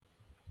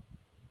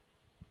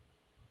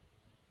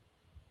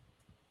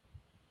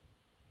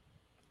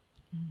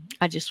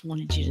I just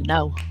wanted you to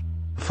know.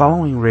 The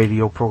following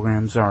radio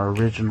programs are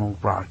original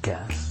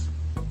broadcasts.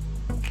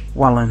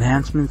 While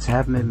enhancements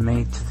have been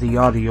made to the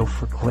audio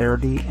for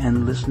clarity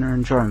and listener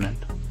enjoyment,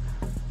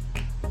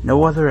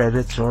 no other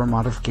edits or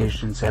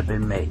modifications have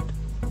been made.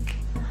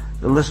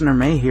 The listener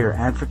may hear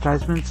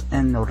advertisements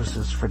and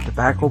notices for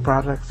tobacco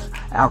products,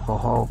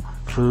 alcohol,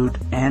 food,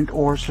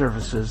 and/or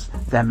services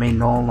that may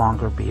no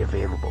longer be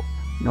available,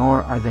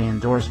 nor are they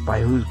endorsed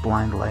by Whose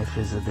Blind Life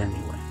Is It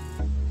Anyway?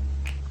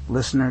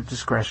 Listener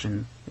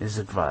discretion is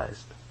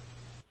advised.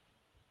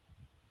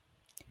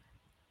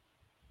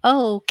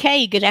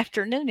 Okay, good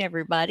afternoon,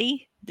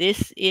 everybody.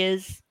 This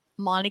is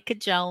Monica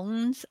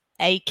Jones,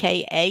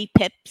 aka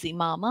Pepsi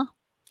Mama,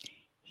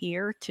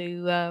 here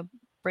to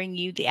bring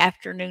you the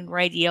afternoon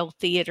radio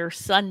theater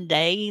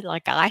Sunday,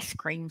 like ice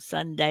cream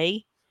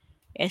Sunday,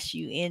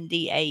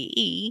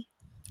 Sundae.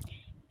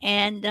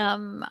 And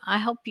I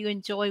hope you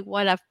enjoy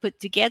what I've put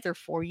together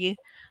for you.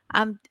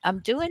 I'm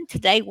doing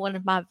today one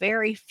of my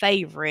very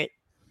favorite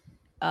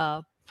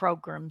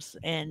programs,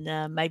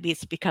 and maybe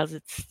it's because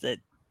it's the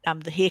I'm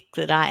the hick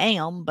that I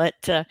am,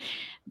 but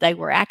they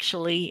were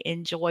actually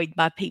enjoyed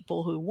by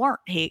people who weren't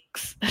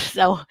hicks.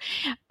 So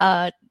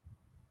uh,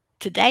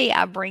 today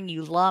I bring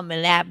you Lum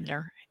and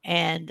Abner,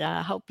 and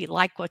I hope you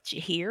like what you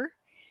hear.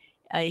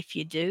 If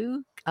you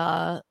do,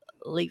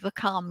 leave a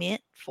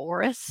comment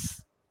for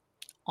us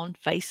on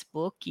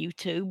Facebook,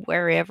 YouTube,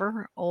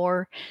 wherever,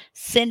 or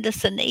send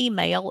us an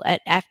email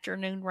at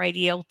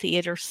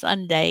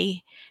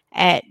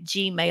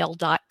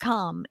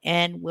afternoonradiotheatersunday@gmail.com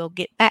and we'll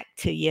get back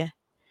to you.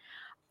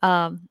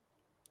 Um,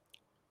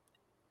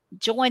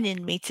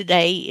 Joining me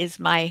today is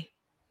my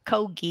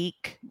co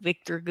geek,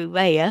 Victor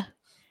Gouveia.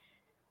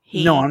 No,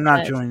 He I'm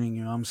not joining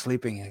you. I'm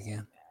sleeping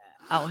again.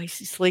 oh,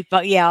 he's asleep.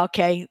 Oh, yeah,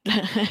 okay.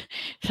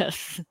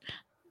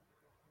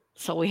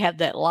 So we have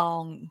that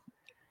long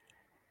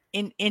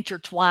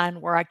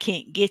intertwine where I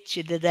can't get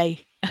you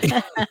today.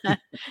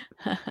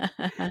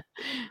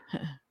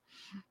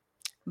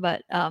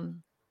 But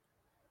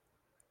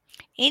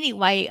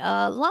anyway,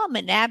 Lum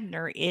and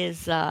Abner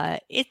is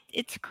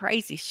it's a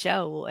crazy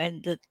show,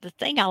 and the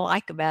thing I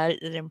like about it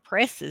that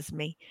impresses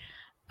me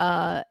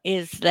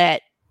is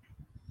that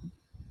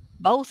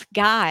both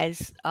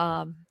guys,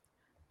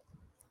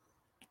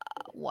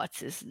 what's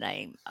his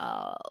name,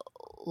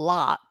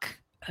 Locke,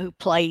 who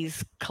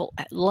plays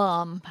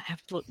Lum. I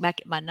have to look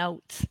back at my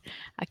notes.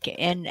 Okay,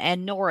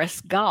 and Norris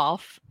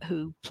Goff,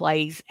 who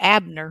plays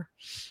Abner.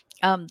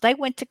 They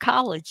went to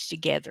college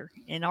together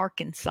in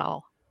Arkansas,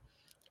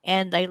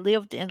 and they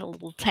lived in a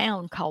little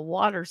town called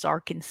Waters,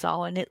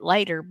 Arkansas, and it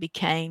later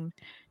became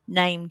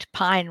named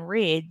Pine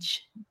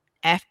Ridge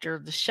after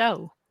the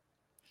show.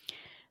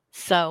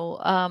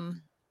 So,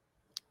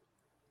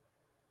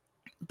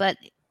 but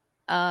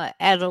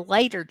at a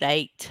later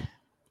date,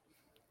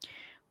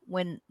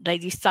 when they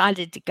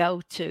decided to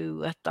go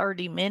to a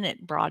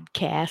 30-minute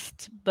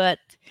broadcast, but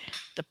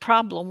the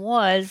problem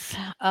was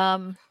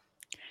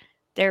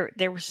there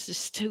was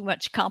just too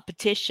much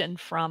competition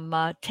from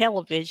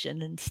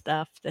television and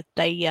stuff that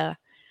that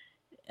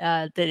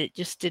it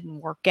just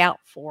didn't work out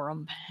for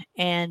them.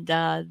 And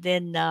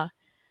then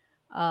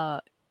uh,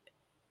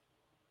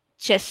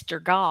 Chester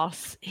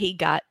Goss, he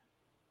got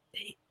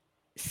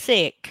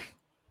sick,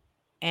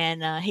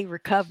 and he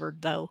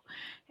recovered though,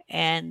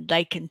 and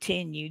they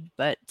continued.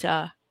 But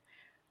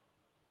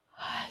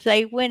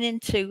they went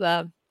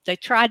into they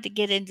tried to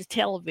get into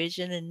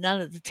television, and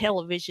none of the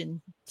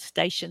television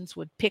stations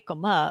would pick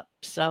them up.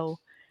 So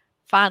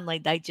finally,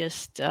 they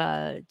just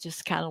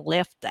kind of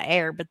left the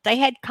air. But they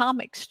had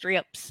comic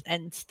strips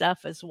and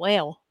stuff as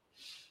well.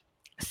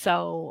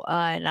 So,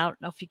 and I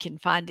don't know if you can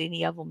find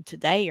any of them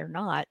today or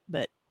not,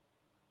 but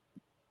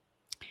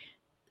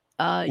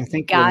I you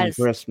think what guys,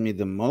 impressed me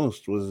the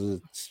most was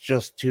it's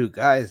just two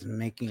guys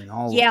making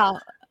yeah,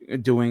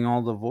 doing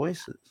all the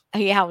voices.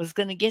 yeah, I was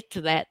going to get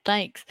to that.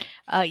 Thanks.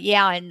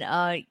 Yeah,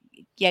 and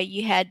yeah,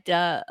 you had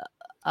the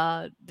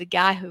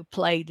guy who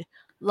played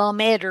Lum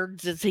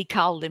Edwards, as he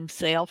called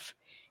himself.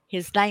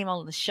 His name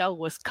on the show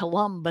was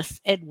Columbus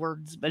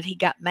Edwards, but he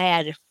got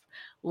mad if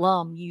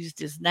Lum used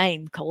his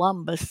name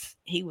Columbus.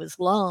 He was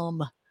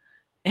Lum,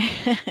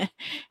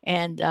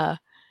 and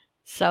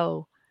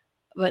so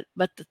but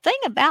the thing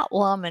about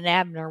Lum and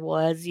Abner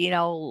was,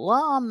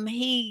 Lum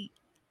he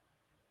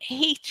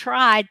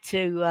tried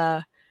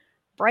to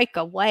break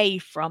away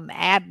from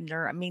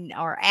Abner. I mean,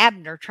 or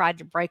Abner tried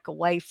to break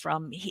away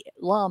from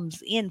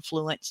Lum's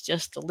influence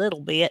just a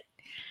little bit,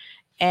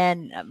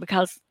 and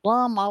because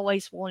Lum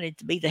always wanted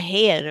to be the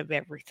head of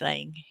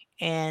everything,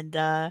 and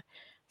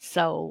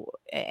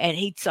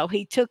he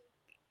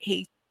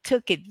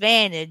took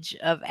advantage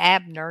of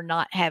Abner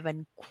not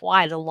having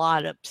quite a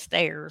lot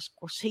upstairs. Of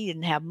course, he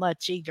didn't have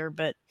much either,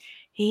 but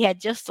he had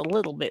just a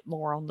little bit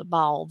more on the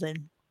ball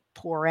than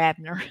poor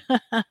Abner.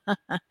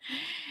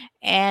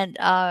 And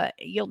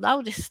you'll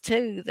notice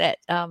too that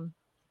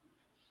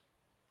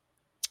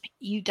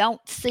you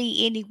don't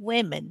see any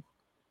women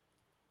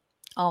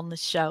on the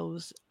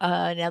shows.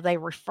 Now they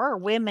refer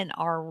women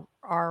are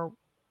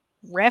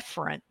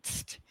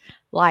referenced,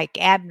 like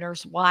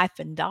Abner's wife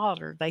and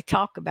daughter. They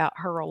talk about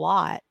her a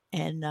lot,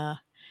 and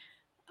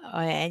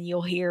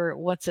you'll hear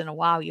once in a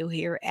while you'll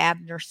hear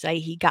Abner say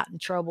he got in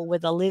trouble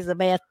with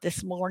Elizabeth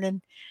this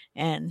morning,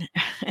 and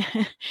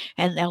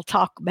and they'll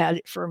talk about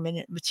it for a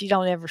minute, but you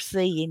don't ever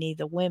see any of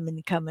the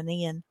women coming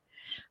in.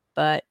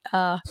 But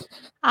I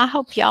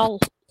hope y'all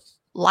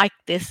like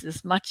this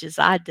as much as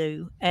I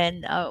do,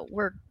 and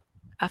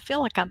I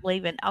feel like I'm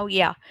leaving. Oh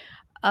yeah,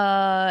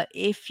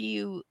 if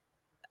you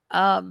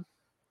um,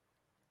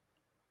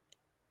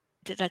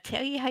 did I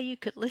tell you how you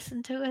could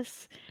listen to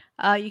us?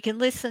 You can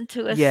listen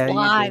to us Yeah, you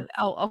live. did.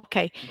 Oh,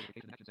 okay.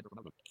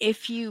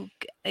 If you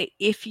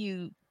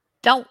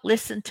don't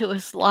listen to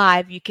us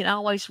live, you can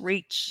always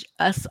reach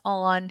us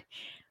on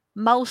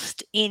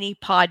most any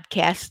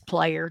podcast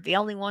player. The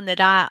only one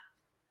that I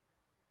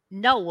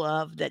know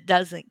of that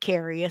doesn't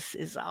carry us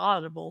is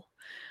Audible,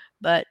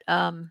 but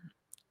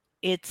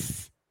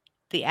it's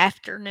the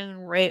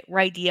afternoon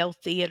radio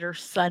theater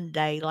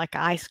Sunday, like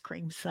ice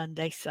cream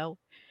Sunday. So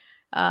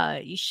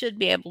you should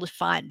be able to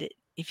find it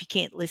if you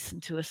can't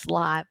listen to us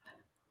live.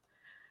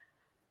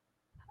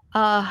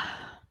 Uh,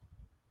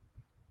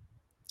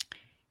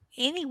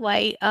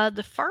 anyway,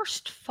 the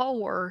first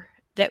four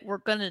that we're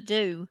going to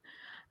do,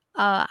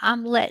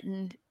 I'm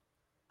letting,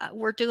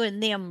 we're doing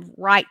them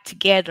right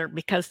together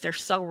because they're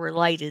so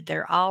related.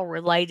 They're all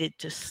related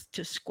to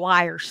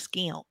Squire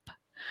Skimp.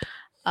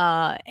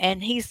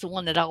 And he's the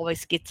one that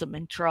always gets them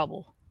in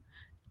trouble.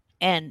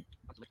 And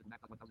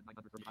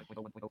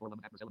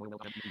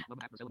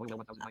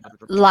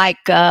like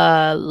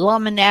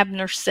Lum and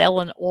Abner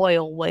selling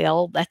oil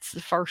well, that's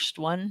the first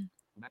one.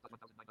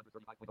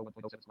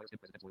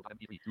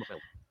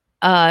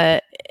 Uh,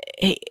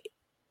 he,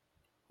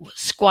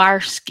 Squire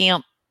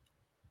Skimp,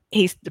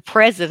 he's the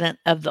president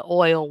of the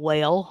oil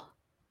well.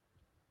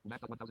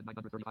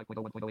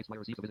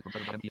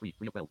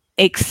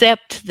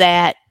 Except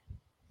that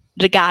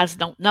the guys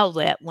don't know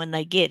that when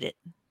they get it.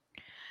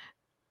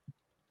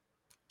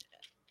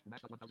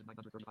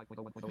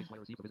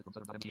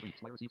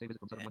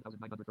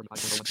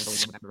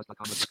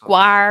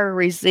 Squire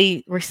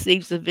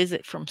receives a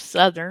visit from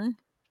Southern.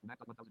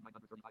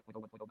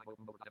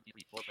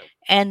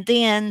 And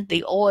then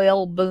the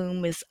oil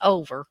boom is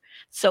over.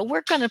 So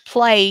we're going to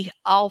play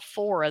all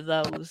four of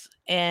those,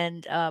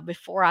 and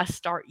before I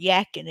start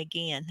yakking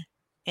again.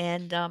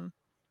 And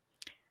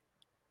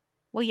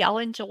well, y'all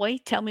enjoy.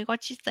 Tell me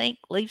what you think.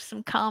 Leave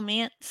some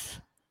comments.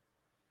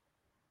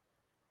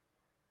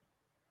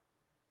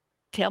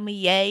 Tell me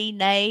yay,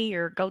 nay,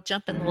 or go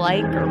jump in the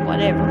lake or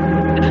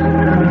whatever.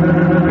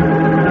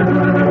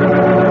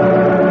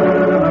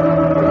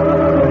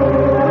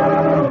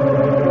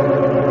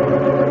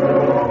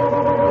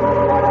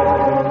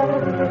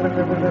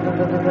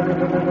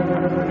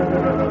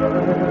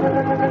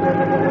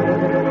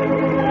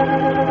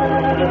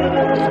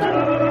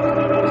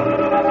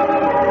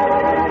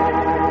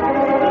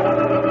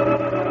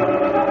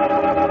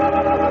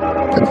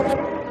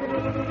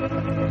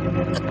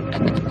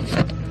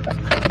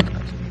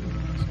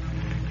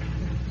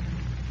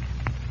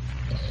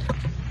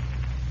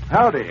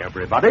 Howdy,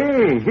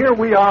 everybody. Here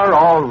we are,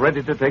 all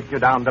ready to take you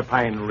down to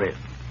Pine Ridge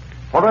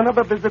for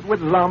another visit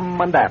with Lum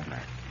and Abner,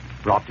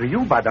 brought to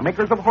you by the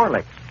makers of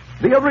Horlicks,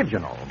 the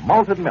original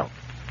malted milk.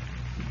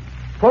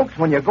 Folks,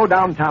 when you go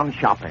downtown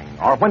shopping,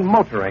 or when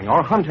motoring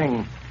or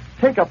hunting,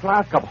 take a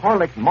flask of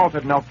Horlicks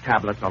malted milk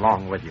tablets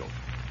along with you.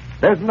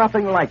 There's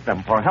nothing like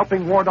them for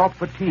helping ward off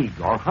fatigue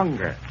or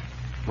hunger.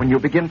 When you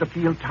begin to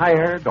feel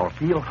tired or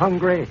feel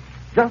hungry,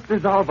 just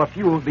dissolve a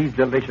few of these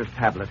delicious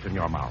tablets in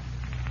your mouth.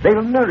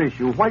 They'll nourish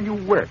you while you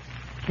work,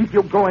 keep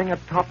you going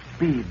at top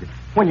speed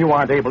when you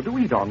aren't able to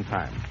eat on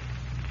time.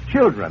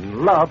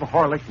 Children love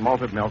Horlicks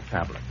malted milk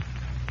tablets.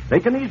 They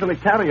can easily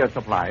carry a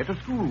supply to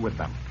school with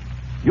them.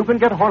 You can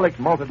get Horlicks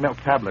malted milk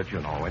tablets,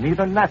 in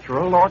either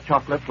natural or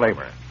chocolate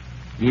flavor.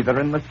 Either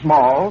in the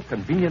small,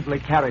 conveniently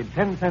carried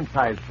 10-cent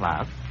size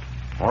flasks,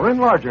 or in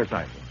larger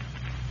sizes.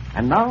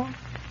 And now,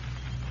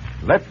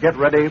 let's get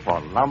ready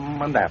for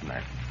Lum and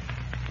Abner.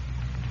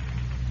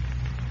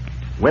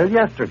 Well,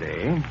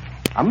 yesterday,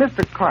 a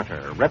Mr.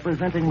 Carter,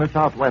 representing the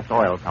Southwest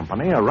Oil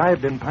Company,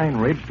 arrived in Pine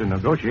Ridge to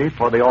negotiate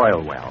for the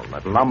oil well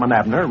that Lum and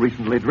Abner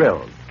recently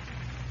drilled.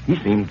 He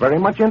seemed very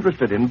much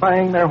interested in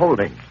buying their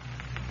holdings.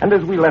 And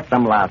as we left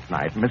them last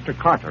night, Mr.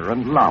 Carter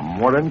and Lum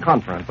were in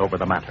conference over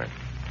the matter.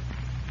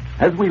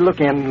 As we look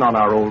in on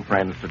our old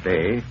friends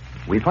today,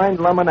 we find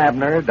Lum and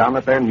Abner down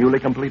at their newly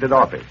completed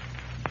office.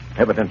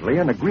 Evidently,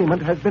 an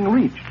agreement has been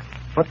reached,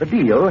 but the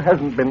deal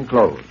hasn't been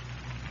closed.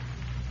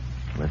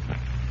 Listen.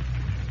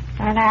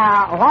 And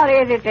now, what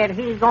is it that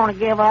he's going to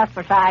give us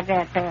besides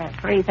that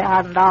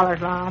 $3,000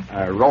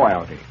 loan?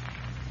 Royalty.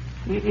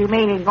 You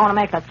mean he's going to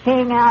make a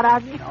king out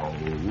of you? No,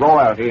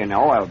 royalty in the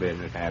oil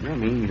business, Abner,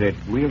 means that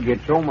we'll get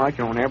so much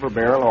on every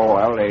barrel of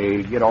oil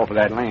they get off of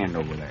that land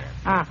over there.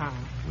 Uh-huh.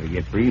 We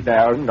get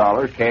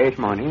 $3,000 cash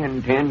money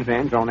and 10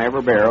 cents on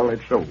every barrel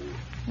that's sold.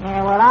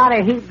 Yeah, well, I'd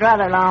a heap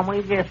brother, Lum.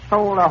 We just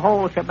sold a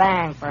whole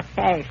shebang for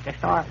cash to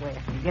start with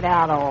and get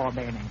out of all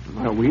business.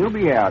 Well, we'll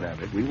be out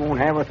of it. We won't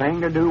have a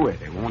thing to do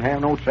with it. Won't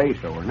have no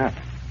say-so or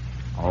nothing.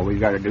 All we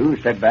got to do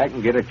is sit back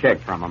and get a check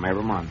from them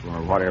every month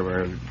or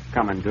whatever is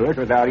coming to us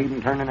without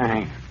even turning a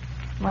hand.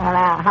 Well,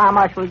 now, how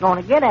much we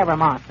going to get every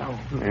month, though?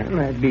 Well,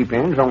 that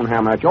depends on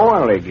how much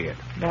oil they get.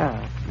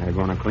 Yeah. They're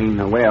going to clean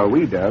the well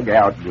we dug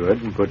out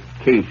good and put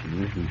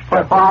casings and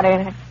Put stuff. what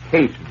in it?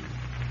 Casings.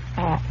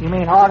 You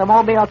mean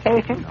automobile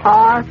casing?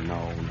 Cars?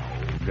 No.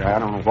 I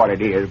don't know what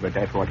it is, but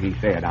that's what he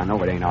said. I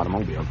know it ain't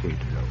automobile casing,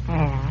 though.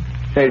 Yeah.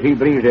 Says he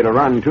believes it'll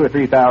run 2,000 or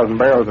 3,000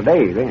 barrels a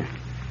day then.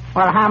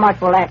 Well, how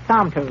much will that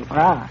come to for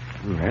us?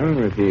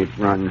 Well, if it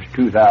runs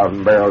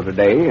 2,000 barrels a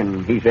day,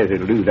 and he says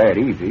it'll do that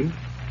easy,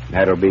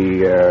 that'll be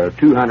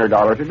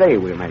 $200 a day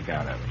we'll make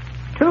out of it.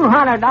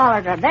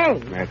 $200 a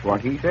day? That's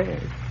what he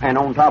says. And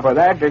on top of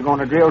that, they're going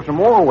to drill some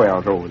more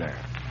wells over there.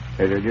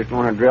 They're just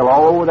going to drill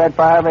all over that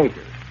 5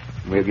 acres.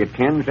 We'll get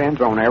 10 cents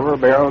on every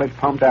barrel that's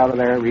pumped out of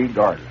there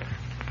regardless.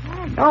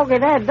 Well, Doggy,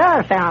 that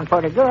does sound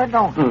pretty good,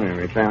 don't it? Well,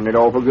 it sounded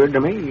awful good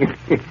to me.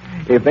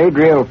 If they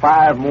drill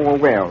 5 more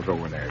wells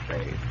over there,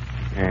 say,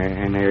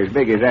 and they're as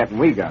big as that one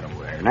we got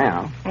over there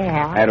now,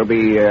 Yeah. that'll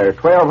be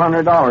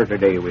 $1,200 a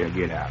day we'll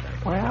get out of it.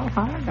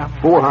 $1,200.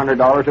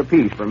 $400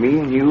 apiece for me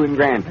and you and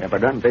Grandpapa.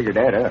 Done figured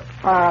that up.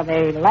 For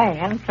the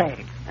land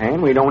sake.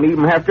 And we don't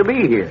even have to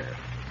be here.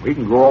 We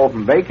can go off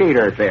and vacate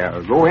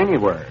ourselves, go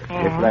anywhere.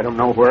 Yeah. Just let them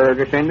know where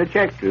to send a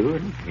check to,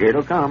 and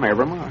it'll come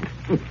every month.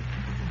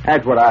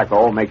 That's what I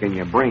call making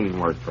your brain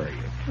work for you.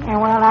 Yeah,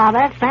 well, now,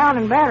 that's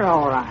sounding better,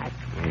 all right.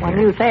 Yeah. When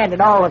you said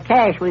that all the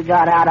cash we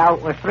got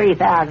out was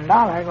 $3,000,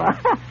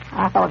 well,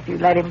 I thought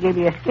you'd let him give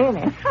you a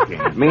skinny.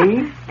 Yeah,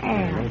 me?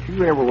 Yeah. Don't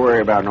you ever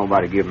worry about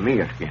nobody giving me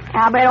a skinny.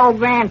 I bet old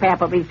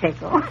Grandpapa be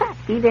tickled.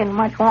 He didn't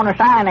much want to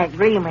sign that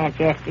agreement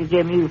yesterday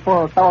giving you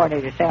full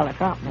authority to sell the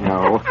company.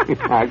 No,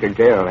 I can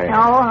tell that.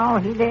 No,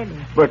 he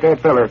didn't. But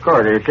that feller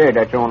Carter said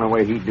that's the only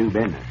way he'd do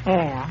business.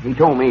 Yeah. He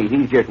told me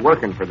he's just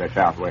working for the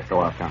Southwest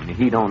Oil Company.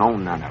 He don't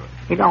own none of it.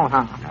 You don't,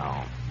 huh?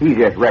 No. He's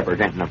just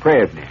representing the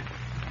president.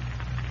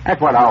 That's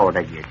what I ought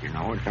to get, you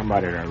know,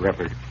 somebody to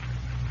represent.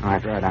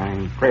 That's right, I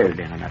ain't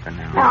president or nothing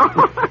now.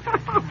 No.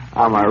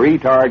 I'm a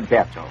retard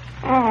capsule.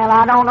 Well,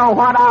 I don't know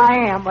what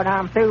I am, but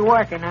I'm through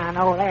working, I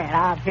know that.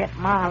 I've hit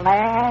my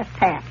last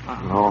tap.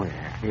 Oh,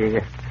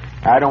 yeah.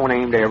 I don't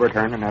aim to ever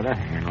turn another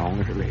hand long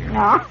as it lives.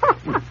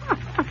 No.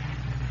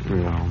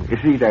 No. You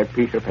see that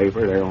piece of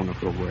paper there on the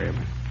floor,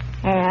 Evan?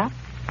 Yeah.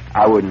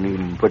 I wouldn't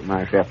even put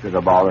myself to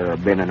the bother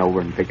of bending over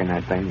and picking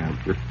that thing up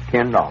for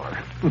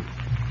 $10.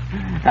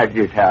 That's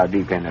just how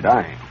dependent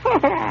I am.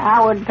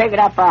 I wouldn't pick it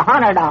up for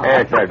 $100.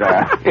 That's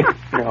right.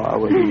 No, I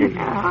wouldn't.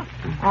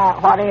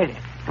 What is it?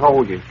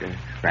 Oh, just a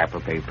scrap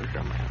of paper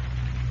somewhere.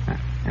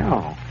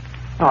 No.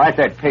 No, that's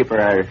that paper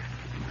I was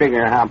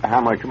figuring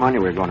how much money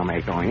we're going to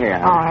make on.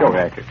 Yeah, I'll show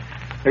that to you.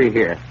 See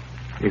here.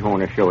 He's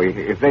going to show you.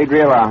 If they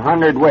drill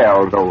 100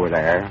 wells over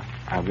there,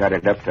 I've got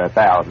it up to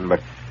 1,000,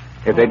 but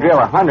if they drill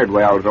 100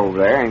 wells over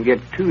there and get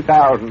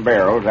 2,000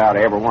 barrels out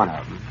of every one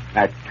of them,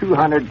 that's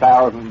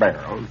 200,000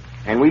 barrels,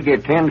 and we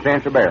get 10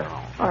 cents a barrel.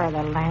 For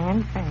the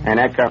land thing. And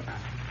that's up.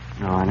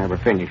 No, I never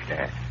finished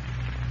that.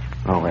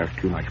 Oh, that's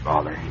too much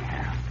bother.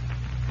 Yeah.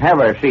 Have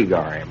a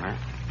cigar, Abner.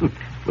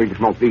 We can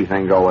smoke these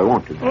things all we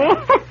want to.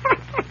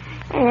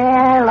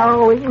 Yeah,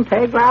 Lord, we can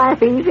take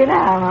life easy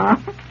now,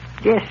 huh?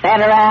 Just sit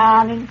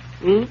around and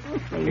eat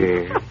and sleep.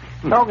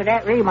 Yeah. Doggy,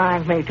 that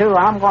reminds me, too.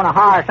 I'm going to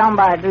hire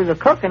somebody to do the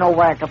cooking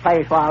over at the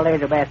place while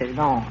Elizabeth is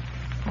gone.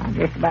 I'm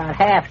just about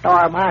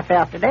half-starved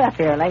myself to death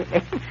here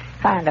lately.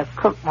 Trying to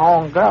cook my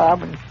own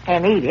grub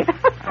and eat it.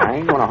 I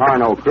ain't going to hire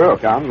no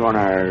cook. I'm going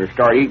to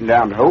start eating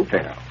down the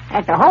hotel.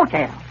 At the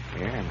hotel?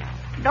 Yeah.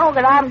 Doggy,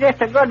 I'm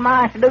just a good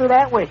mind to do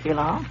that with you,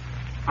 Lum.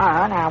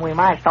 Now, we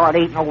might start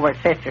eating over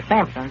at Sister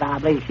Simpson's. I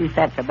believe she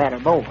sets a better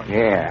board.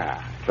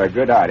 Yeah. It's a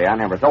good idea. I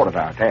never thought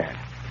about that.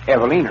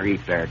 Evelina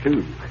eats there,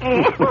 too.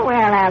 Well,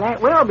 now,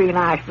 that will be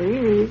nice for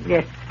you. You can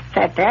just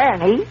sit there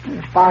and eat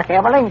and spark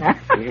Evelina.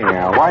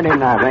 Yeah, why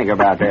didn't I think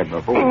about that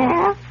before?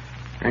 Yeah.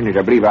 And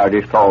I believe I'll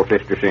just call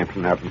Sister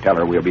Simpson up and tell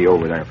her we'll be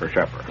over there for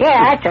supper.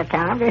 Yeah, that's the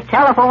time. Just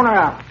telephone her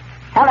up.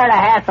 Tell her to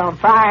have some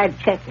fried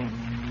chicken,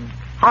 and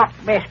hot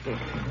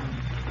biscuits,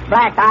 and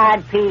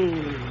black-eyed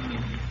peas,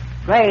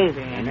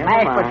 gravy, and Never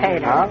mashed mind.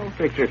 potatoes. I'll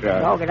fix this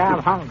up. Dog it, I'm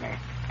hungry.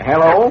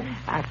 Hello?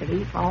 I could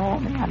eat my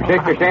own meal.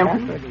 Sister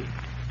Simpson?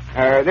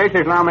 This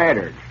is Lum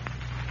Edwards.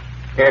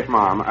 Yes,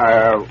 Mom.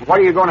 What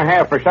are you going to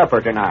have for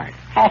supper tonight?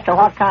 As to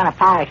what kind of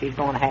pie she's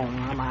going to have,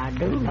 Mom, I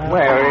do know.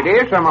 Well, it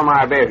is some of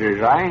my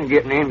business. I ain't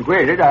getting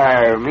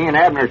inquisitive. Me and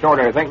Abner sort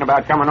of thinking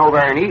about coming over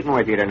and eating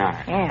with you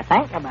tonight. Yeah,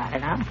 think about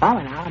it. I'm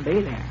coming. I'll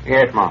be there.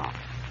 Yes, Mom.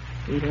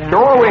 Either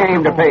Sure, we I'll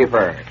aim to come pay home.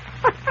 for it.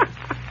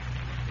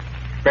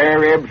 Spare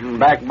ribs and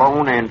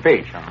backbone and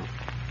fish, huh?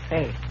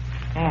 Hey,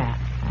 yeah.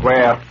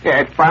 Well, yeah,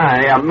 it's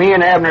fine. Yeah, me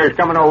and Abner is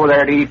coming over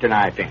there to eat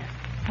tonight, then.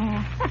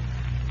 Yeah.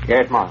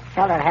 Yes, Mom.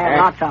 Tell her to have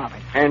lots of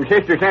it. And,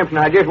 Sister Simpson,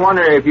 I just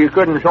wonder if you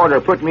couldn't sort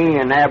of put me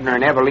and Abner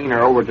and Evelina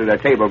over to the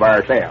table by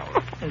ourselves.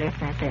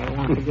 Listen at that.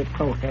 Want to get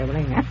close there, but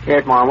ain't that?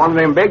 Yes, Ma. One of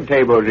them big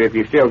tables if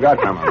you still got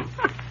some of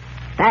them.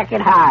 Stack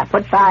it high.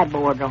 Put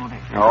sideboards on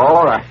it.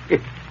 All right.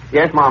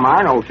 Yes, Mama,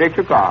 I know. 6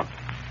 o'clock.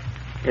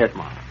 Yes,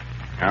 Mama.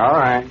 All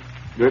right.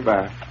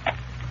 Goodbye.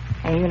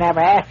 And you never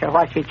asked her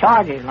what she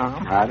charges,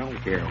 Lum. I don't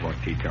care what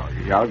she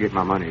charges. I'll get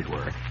my money's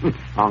worth.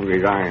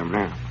 Hungry as I am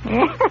now.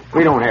 Yeah.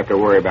 We don't have to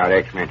worry about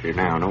expenses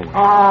now, no way.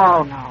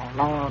 Oh,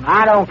 no, Lord.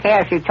 I don't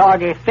care if she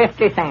charges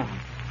 50 cents.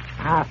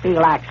 I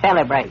feel like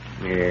celebrating.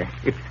 Yeah.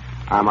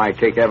 I might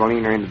take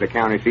Evelina into the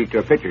county seat to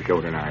a picture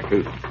show tonight,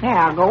 too.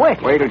 Yeah, I'll go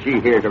with you. Wait till she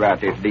hears about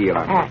this deal.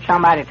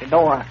 Somebody at the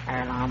door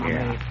there, Lum.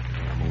 Yeah,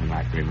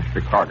 moonlight.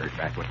 Mr. Carter's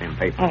back with them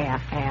papers.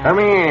 Yeah. Come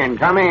in,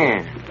 come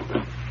in.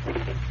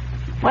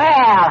 Well,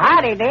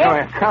 howdy, Dick.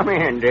 Oh, come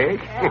in,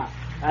 Dick. Yeah.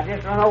 I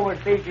just run over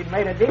to see if you'd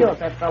made a deal with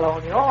that fellow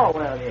on the oil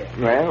well here.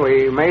 Well,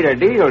 we made a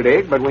deal,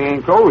 Dick, but we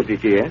ain't closed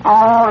it yet.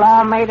 Oh,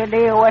 Lum made a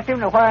deal with him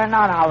to where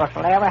none of us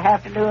will ever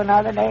have to do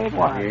another day's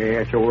work.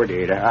 Yeah, sure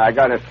did. I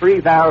got us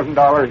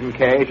 $3,000 in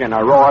cash and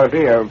a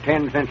royalty of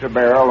 10 cents a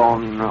barrel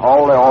on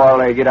all the oil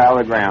they get out of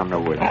the ground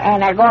over there.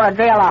 And they're going to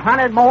drill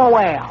 100 more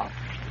wells.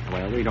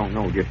 Well, we don't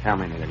know just how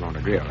many they're going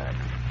to drill at.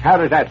 How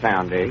does that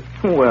sound, Dick?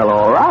 Well,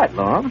 all right,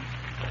 Lum.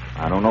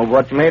 I don't know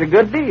what you made a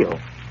good deal.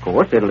 Of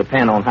course, it'll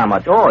depend on how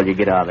much oil you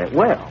get out of that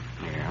well.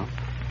 Yeah.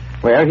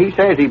 Well, he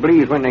says he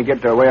believes when they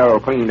get the well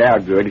cleaned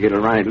out good,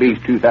 it'll run at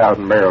least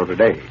 2,000 barrels a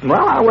day.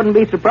 Well, I wouldn't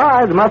be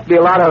surprised. There must be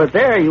a lot of it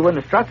there. You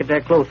wouldn't have struck it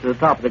that close to the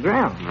top of the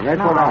ground. Well, that's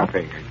what I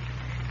figured.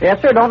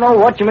 Yes, sir. Don't know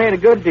what you made a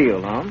good deal,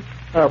 Lum.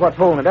 What's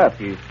holding it up?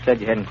 You said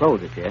you hadn't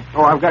closed it yet.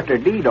 Oh, I've got the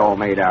deed all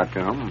made out to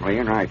them,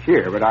 laying right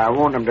here, but I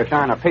want them to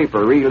sign a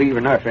paper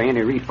relieving us of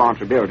any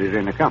responsibilities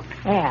in the company.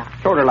 Yeah.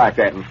 Sort of like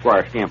that when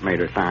Squire Skimp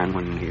made us sign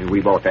when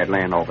we bought that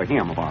land off of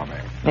him a while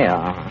back.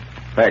 Yeah,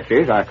 Fact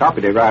is, I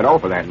copied it right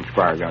off of that and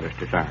Squire got us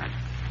to sign.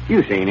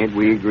 You seen it.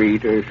 We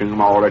agreed to assume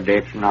all the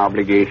debts and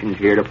obligations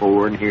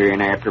heretofore and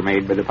hereinafter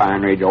made by the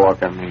Pine Ridge Oil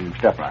Company and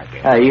stuff like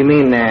that. You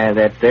mean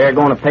that they're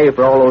going to pay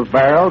for all those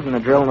barrels and the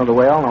drilling of the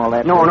well and all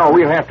that? No,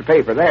 we'll have to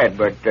pay for that,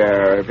 but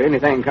if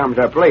anything comes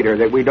up later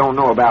that we don't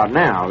know about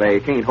now, they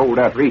can't hold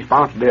us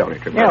responsibility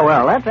for that. Yeah,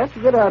 well, that's a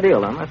good idea,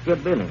 Lum. That's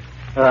good business.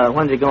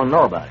 When's he going to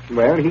know about it?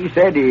 Well, he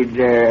said he'd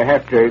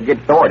have to get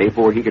authority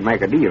before he could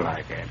make a deal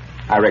like that.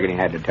 I reckon he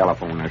had to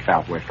telephone the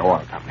Southwest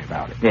Oil Company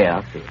about it. Yeah,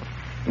 I see.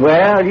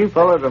 Well, you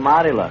fellas are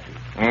mighty lucky,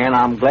 and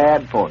I'm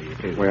glad for you,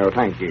 too. Well,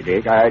 thank you,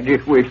 Dick. I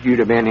just wished you'd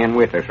have been in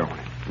with us on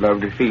it.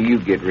 Love to see you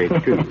get rich,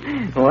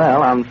 too.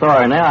 Well, I'm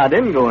sorry now I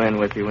didn't go in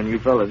with you when you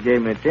fellas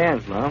gave me a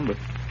chance, Lum, but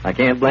I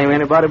can't blame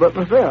anybody but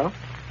myself.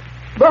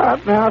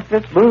 But now, if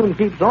this boom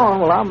keeps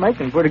on, well, I'm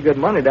making pretty good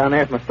money down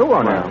there at my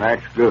store now. Well,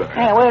 that's good.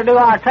 Hey, we'll do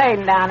our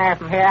trading down there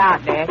from here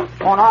out, Dick.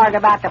 Won't argue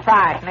about the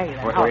price,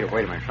 neither.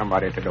 Wait a minute.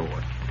 Somebody at the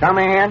door. Come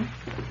in.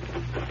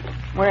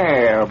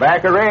 Well,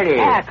 back already.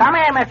 Yeah, come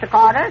in, Mr.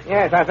 Carter.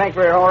 Yes, I think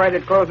we're all ready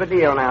to close the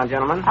deal now,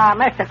 gentlemen.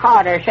 Mr.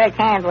 Carter, shake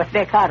hands with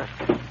Dick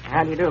Huddleston.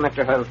 How do you do,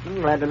 Mr.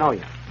 Huddleston? Glad to know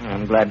you.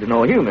 I'm glad to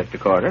know you, Mr.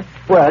 Carter.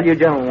 Well, you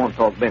gentlemen won't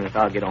talk business.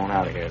 I'll get on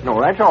out of here.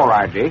 No, that's all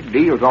right, Dick.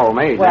 Deal's all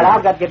made. Well, now.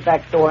 I've got to get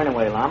back to the store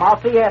anyway, Lum. I'll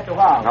see you after a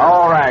while.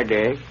 All right,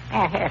 Dick.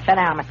 Yeah, here, sit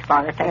down, Mr.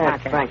 Carter. Take my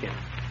chair. Thank you.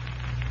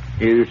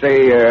 You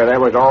say that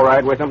was all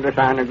right with them to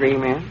sign the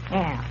agreement?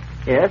 Yeah.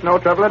 Yes, no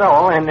trouble at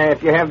all. And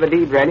if you have the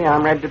deed ready,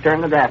 I'm ready to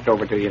turn the draft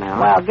over to you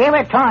now. Well, give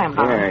it to him,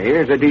 Lum. Yeah,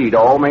 here's the deed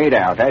all made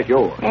out. That's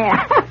yours.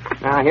 Yeah.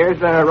 Now, here's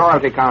the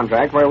royalty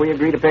contract where we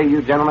agree to pay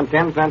you gentlemen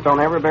 10 cents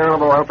on every barrel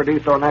of oil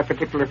produced on that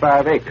particular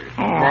 5 acres.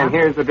 Yeah. And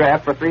here's the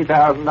draft for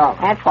 $3,000.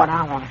 That's what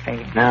I want to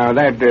see. Now,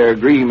 that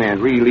agreement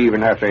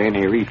relieving us of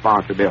any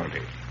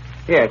responsibility.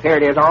 Yes, here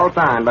it is, all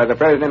signed by the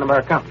president of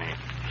our company.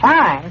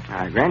 Signed?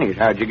 Now, Grannies,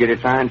 how'd you get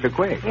it signed so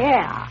quick?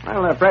 Yeah.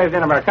 Well, the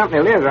president of our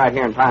company lives right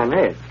here in Pine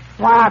Ridge.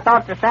 Well, I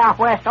thought the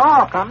Southwest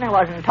Oil Company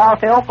was in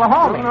Tulsa,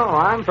 Oklahoma. No,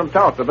 I'm from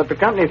Tulsa, but the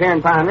company's here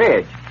in Pine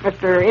Ridge.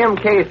 Mr.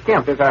 M.K.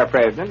 Skimp is our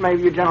president.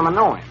 Maybe you gentlemen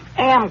know him.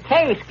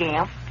 M.K.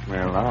 Skimp?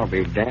 Well, I'll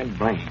be dead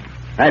blamed.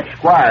 That's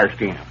Squire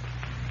Skimp.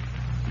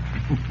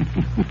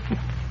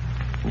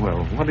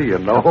 Well, what do you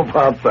know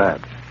about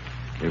that?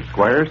 If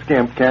Squire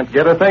Skimp can't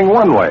get a thing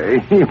one way,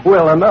 he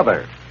will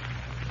another.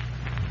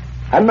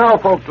 And now,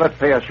 folks, let's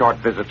pay a short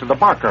visit to the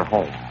Barker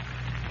home.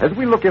 As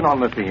we look in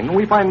on the scene,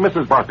 we find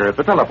Mrs. Barker at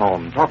the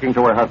telephone talking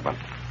to her husband.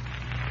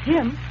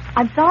 Jim,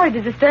 I'm sorry to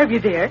disturb you,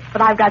 dear,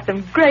 but I've got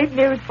some great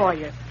news for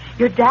you.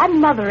 Your dad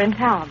and mother are in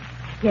town.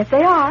 Yes,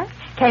 they are.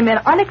 Came in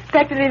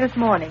unexpectedly this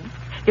morning.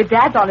 Your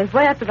dad's on his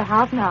way up to the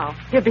house now.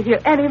 He'll be here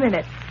any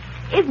minute.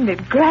 Isn't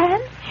it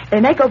grand?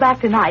 They may go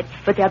back tonight,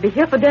 but they'll be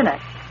here for dinner.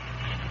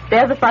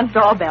 There's the front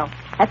doorbell.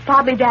 That's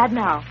probably Dad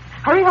now.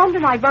 Hurry home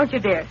tonight, won't you,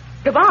 dear?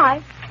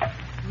 Goodbye.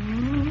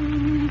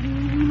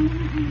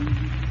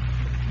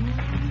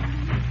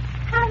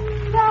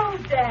 Hello,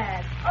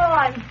 Dad. Oh,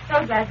 I'm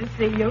so glad to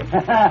see you.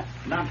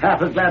 Not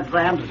half as glad as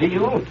I am to see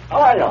you.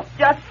 How are you?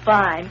 Just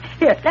fine.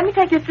 Here, let me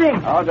take your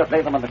things. Oh, just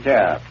lay them on the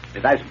chair.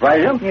 Did I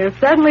surprise you? You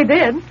certainly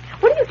did.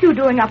 What are you two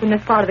doing up in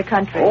this part of the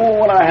country? Oh,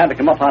 well, I had to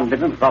come up on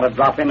business. Thought I'd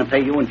drop in and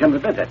pay you and Jim a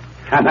visit.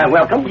 Am I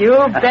welcome? You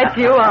bet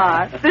you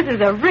are. This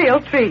is a real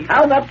treat.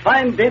 How's that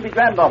fine baby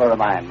granddaughter of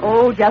mine?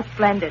 Oh, just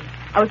splendid.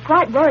 I was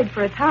quite worried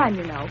for a time,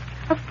 you know.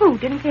 Her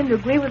food didn't seem to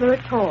agree with her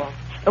at all.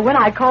 But when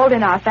I called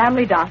in our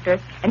family doctor,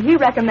 and he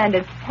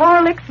recommended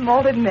Horlicks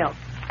malted milk,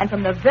 and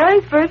from the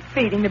very first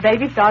feeding, the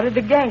baby started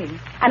to gain,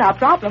 and our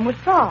problem was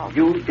solved.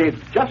 You did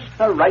just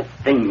the right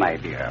thing, my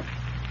dear.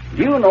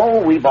 Do you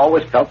know we've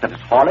always felt that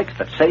it's Horlicks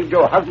that saved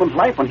your husband's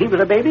life when he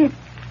was a baby?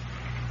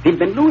 He'd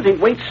been losing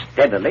weight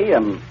steadily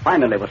and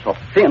finally was so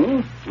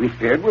thin, we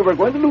feared we were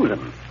going to lose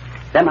him.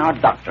 Then our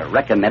doctor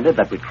recommended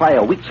that we try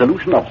a weak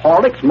solution of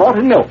Horlicks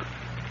malted milk.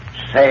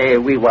 Say,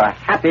 we were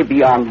happy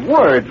beyond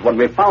words when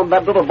we found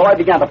that little boy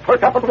began to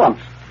perk up at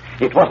once.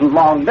 It wasn't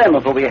long then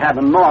until we had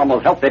a normal,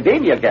 healthy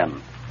baby again.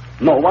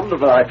 No wonder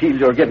that I feel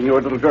you're giving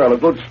your little girl a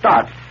good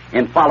start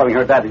in following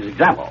her daddy's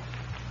example.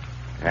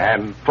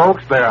 And,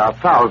 folks, there are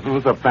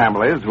thousands of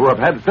families who have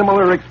had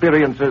similar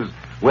experiences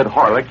with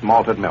Horlicks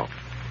malted milk.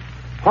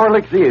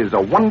 Horlicks is a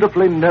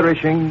wonderfully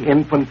nourishing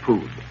infant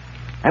food,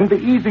 and the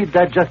easy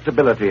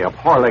digestibility of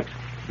Horlicks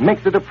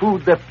makes it a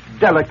food that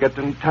delicate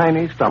and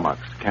tiny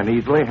stomachs can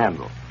easily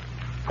handle.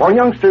 For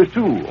youngsters,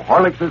 too,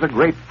 Horlicks is a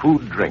great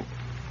food drink.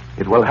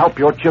 It will help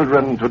your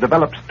children to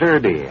develop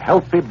sturdy,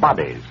 healthy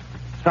bodies,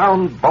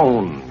 sound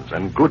bones,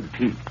 and good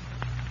teeth.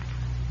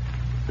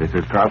 This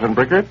is Carlton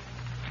Brickert,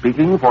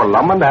 speaking for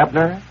Lum and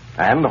Abner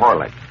and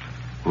Horlicks,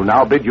 who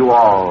now bid you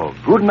all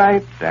good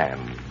night and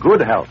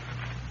good health.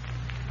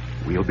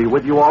 We'll be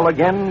with you all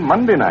again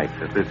Monday night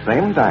at this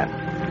same time.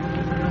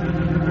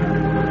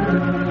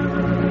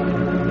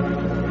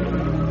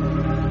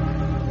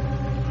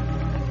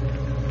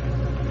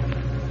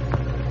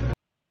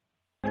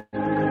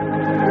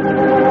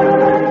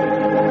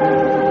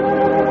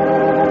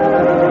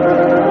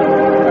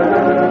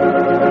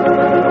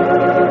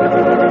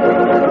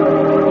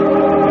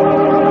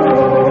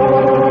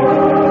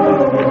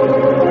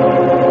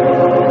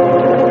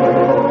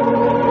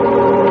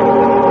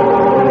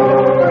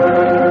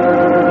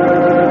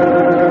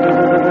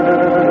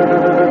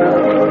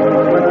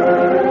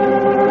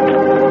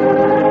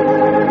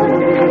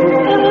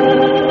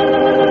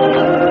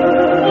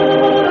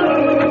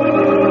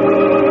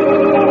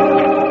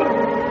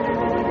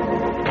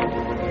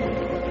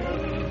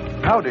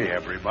 Howdy,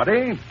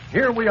 everybody.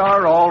 Here we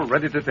are, all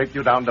ready to take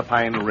you down to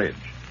Pine Ridge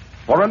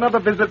for another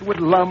visit with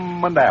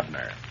Lum and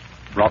Abner,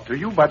 brought to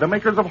you by the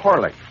makers of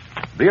Horlicks,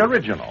 the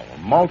original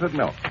malted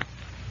milk.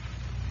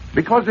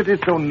 Because it is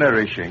so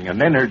nourishing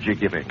and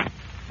energy-giving,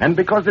 and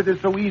because it is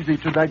so easy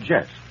to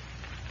digest,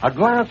 a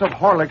glass of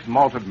Horlicks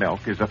malted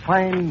milk is a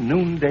fine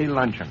noonday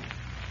luncheon.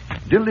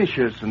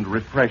 Delicious and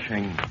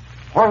refreshing,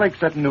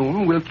 Horlicks at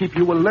noon will keep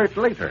you alert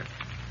later.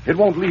 It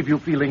won't leave you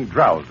feeling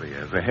drowsy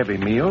as a heavy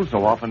meal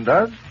so often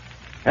does.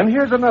 And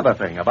here's another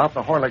thing about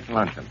the Horlicks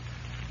luncheon.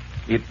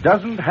 It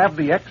doesn't have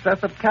the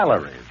excess of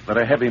calories that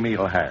a heavy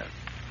meal has.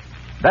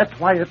 That's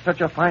why it's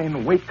such a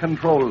fine weight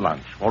control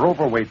lunch for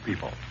overweight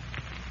people.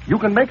 You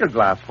can make a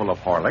glass full of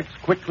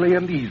Horlicks quickly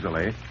and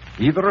easily,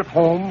 either at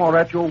home or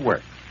at your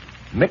work.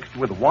 Mixed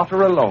with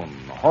water alone,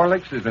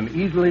 Horlicks is an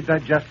easily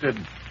digested,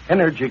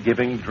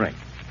 energy-giving drink.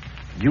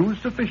 Use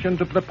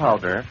sufficient of the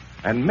powder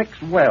and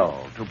mix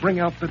well to bring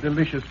out the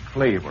delicious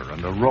flavor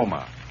and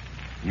aroma.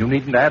 You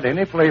needn't add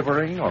any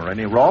flavoring or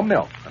any raw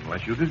milk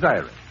unless you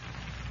desire it.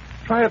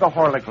 Try the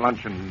Horlicks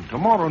luncheon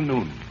tomorrow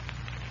noon.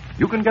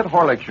 You can get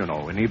Horlicks, you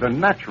know, in either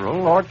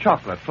natural or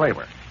chocolate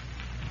flavor.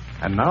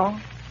 And now,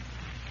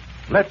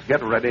 let's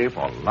get ready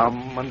for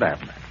Lum and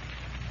Abner.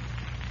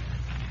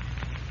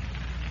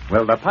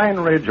 Well, the Pine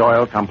Ridge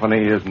Oil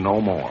Company is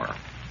no more.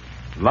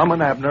 Lum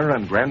and Abner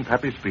and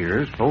Grandpappy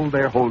Spears sold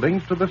their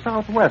holdings to the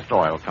Southwest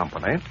Oil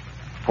Company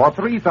for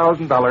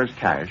 $3,000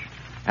 cash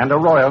and a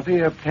royalty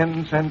of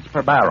 10 cents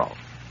per barrel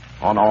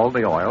on all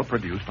the oil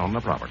produced on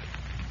the property.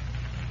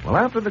 Well,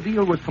 after the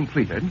deal was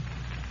completed,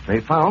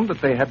 they found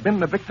that they had been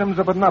the victims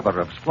of another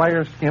of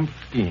Squire Skimp's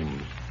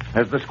schemes,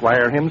 as the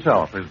Squire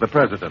himself is the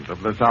president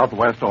of the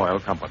Southwest Oil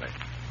Company.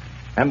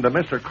 And the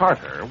Mr.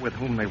 Carter with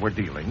whom they were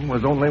dealing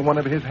was only one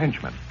of his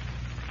henchmen.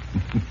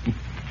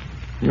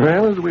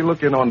 Well, as we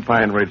look in on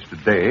Pine Ridge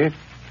today,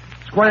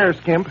 Squire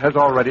Skimp has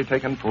already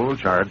taken full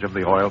charge of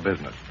the oil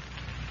business.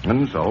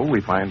 And so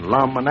we find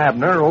Lum and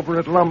Abner over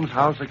at Lum's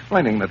house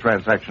explaining the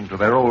transaction to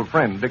their old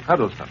friend, Dick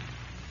Huddleston.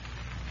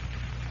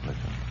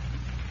 Listen.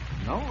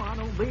 No, I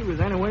don't believe there's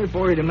any way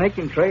for you to make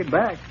him trade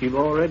back. You've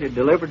already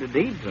delivered the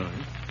deed to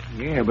him.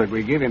 Yeah, but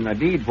we give him the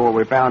deed before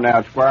we found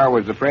out Squire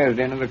was the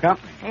president of the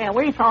company. Yeah,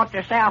 we thought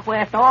the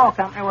Southwest Oil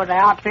Company was the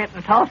outfit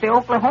in Tulsa,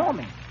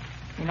 Oklahoma.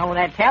 You know,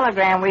 that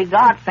telegram we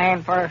got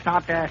saying for us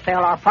not to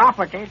sell our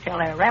property till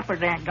their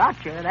representative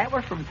got here, that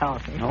was from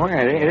Tulsa. Oh,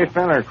 yeah, this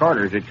feller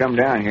Carter's had come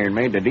down here and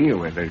made the deal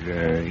with us.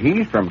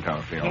 He's from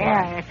Tulsa.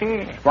 Yeah, that's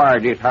it. Squire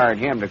just hired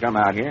him to come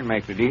out here and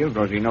make the deal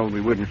because he knows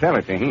we wouldn't sell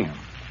it to him.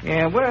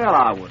 Yeah, well,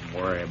 I wouldn't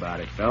worry about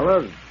it,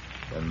 fellas.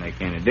 Doesn't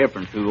make any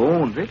difference who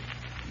owns it.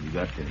 You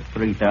got the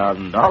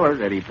 $3,000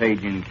 that he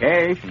paid you in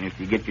cash, and if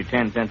you get your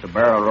 10 cents a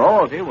barrel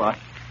royalty, why,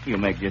 You'll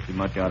make just as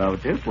much out of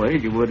it this way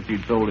as you would if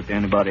you'd sold it to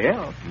anybody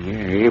else. Yeah,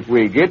 if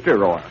we get the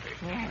royalty.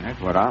 Yeah. That's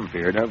what I'm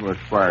feared of, was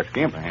Squire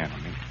Skimp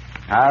handling me.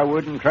 I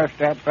wouldn't trust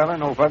that fella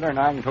no further than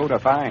I can tote a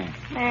fine.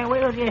 Man,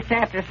 we'll just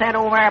have to sit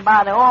over there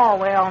by the oil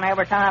well, and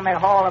every time they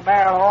haul a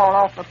barrel of oil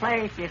off the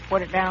place, just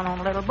put it down on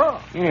a little book.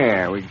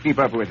 Yeah, we can keep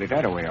up with it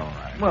that way, all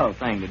right. Well, the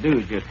thing to do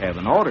is just have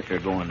an auditor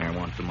go in there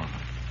once a month.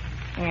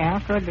 Yeah,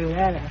 could do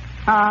that.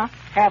 Huh?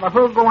 Have a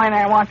who go in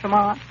there once a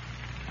month?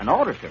 An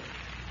auditor?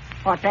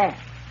 What's that?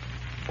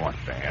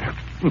 What's that?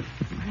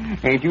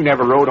 Ain't you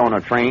never rode on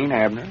a train,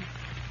 Abner?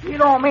 You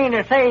don't mean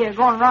to say you're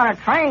going to run a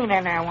train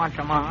in there once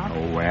a month?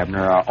 Oh,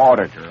 Abner, an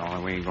auditor,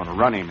 only we ain't going to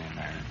run him in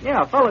there.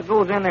 Yeah, a fella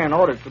goes in there and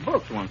audits the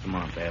books once a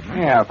month, Abner.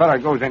 Yeah, a fella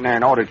goes in there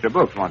and audits the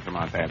books once a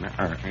month,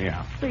 Abner.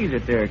 Yeah. Sees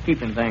that they're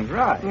keeping things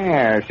right.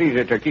 Yeah, sees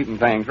that they're keeping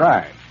things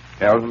right.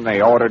 Tells them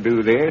they ought to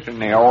do this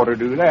and they ought to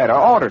do that. An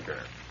auditor.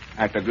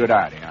 That's a good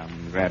idea.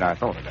 I'm glad I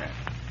thought of that.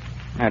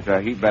 That's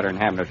a heap better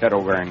than having to sit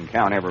over and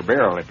count every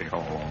barrel that they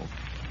haul off.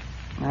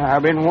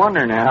 I've been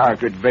wondering how I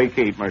could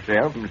vacate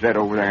myself and sit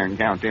over there and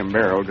count them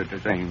barrels at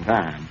the same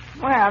time.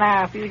 Well,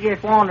 now, if you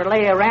just want to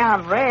lay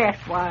around and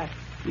rest, why,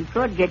 you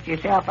could get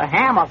yourself a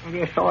hammock and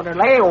just sort of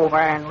lay over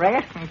and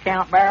rest and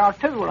count barrels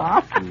too,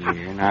 huh? Yeah,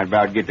 and I'd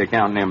about get to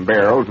counting them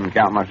barrels and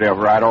count myself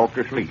right off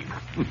to sleep.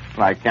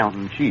 Like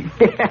counting sheep.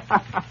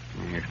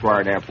 Yeah,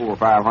 Squire, that 400 or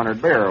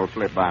 500 barrels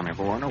slipped by me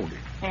before I noticed.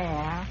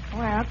 Yeah.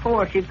 Well, of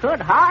course, you could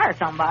hire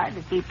somebody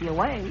to keep you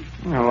awake.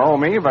 Well,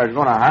 me, if I was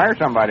going to hire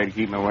somebody to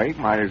keep me awake,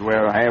 might as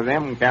well have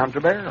them count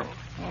the barrels.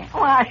 Yeah.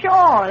 Well,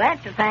 sure,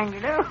 that's the thing to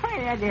do.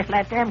 Yeah, just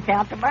let them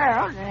count the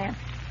barrels, and then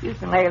you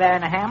can lay there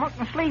in a hammock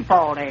and sleep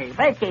all day.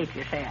 Vacate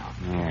yourself.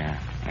 Yeah,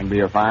 it'd be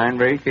a fine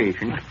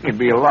vacation. It'd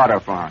be a lot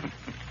of fun.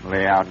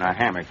 Lay out in a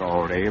hammock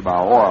all day by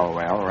a oil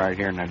well right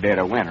here in the dead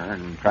of winter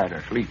and try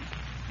to sleep.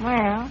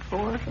 Well, of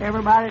course,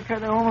 everybody to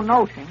their own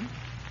notion.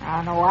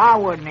 I know I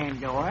wouldn't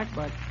enjoy it,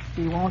 but if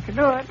you want to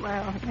do it,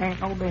 well, it ain't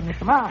no business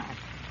of mine.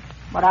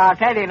 But I'll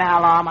tell you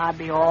now, Lum, I'd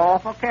be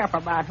awful careful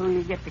about who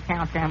you get to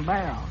count them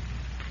barrels.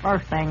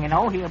 First thing you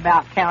know, he'll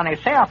about count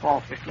himself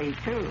off to sleep,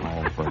 too.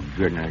 Oh, for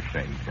goodness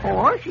sake. Of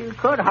course, you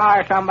could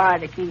hire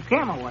somebody to keep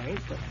him awake,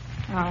 but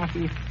if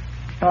you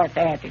start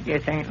that, it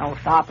just ain't no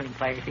stopping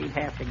place. He'd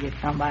have to get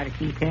somebody to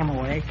keep him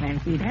awake, and then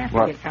he'd have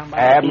to get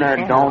somebody to keep Abner,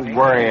 him don't awake.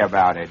 worry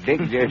about it. Dick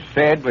just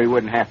said we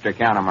wouldn't have to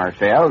count them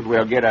ourselves.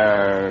 We'll get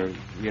a...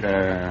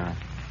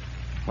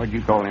 What'd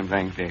you call them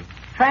things, Dick?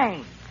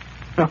 Train.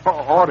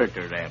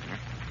 Auditors, Abner.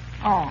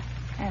 Oh,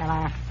 well,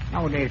 I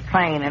know there's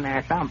train in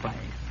there someplace.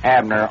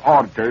 Abner,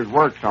 auditors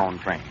works on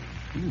trains.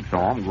 You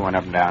saw them going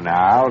up and down the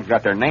aisles,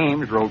 got their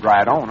names wrote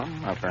right on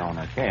them, up there on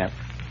their caps.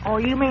 Oh,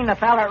 you mean the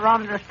fella that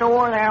runs the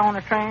store there on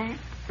the train?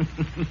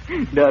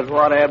 Does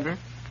what, Abner?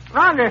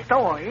 Runs the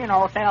store,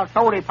 sells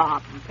soda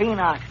pop and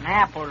peanuts and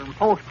apples and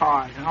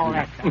postcards and all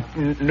that stuff.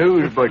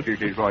 News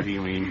butchers is what he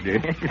means,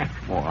 Dick.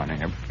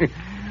 Abner.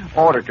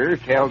 Auditors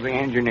tells the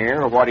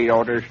engineer what he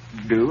ought to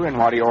do and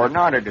what he ought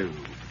not to do.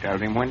 Tells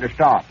him when to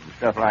stop and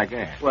stuff like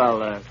that.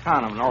 Well,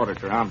 kind of an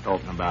auditor I'm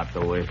talking about,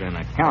 though, is an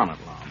accountant,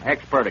 Lum.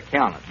 Expert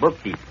accountant,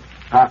 bookkeeper.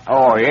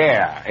 Oh,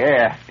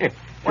 yeah. Sure.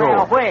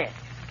 Well,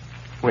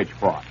 Which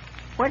what?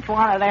 which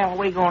one of them are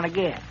we going to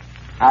get?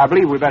 I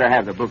believe we better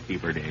have the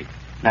bookkeeper, Dick.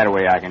 That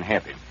way I can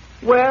help him.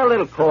 Well,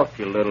 it'll cost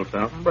you a little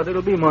something, but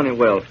it'll be money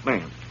well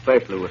spent,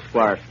 especially with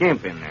Squire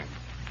Skimp in there.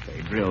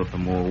 They drill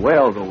some more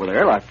wells over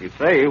there, like you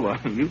say. Well,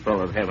 you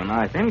fellas have a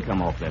nice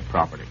income off that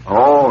property.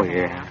 Oh,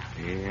 yeah.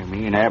 Yeah,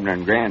 me and Abner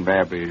and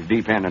Grandpap is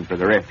dependent for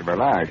the rest of our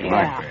lives, you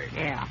might say.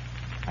 Yeah.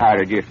 I'd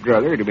have just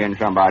druther it'd have been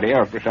somebody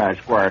else besides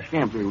Squire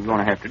Skimp we were going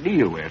to have to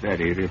deal with.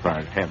 That is, if I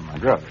was having my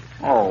druthers.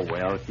 Oh,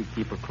 well, if you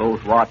keep a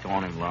close watch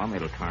on him, Lum,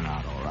 it'll turn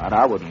out all right.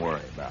 I wouldn't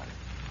worry about it.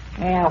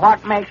 Yeah,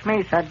 what makes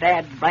me so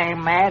dad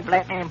blame mad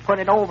letting him put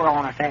it over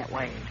on us that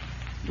way?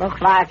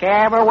 Looks like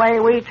every way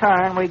we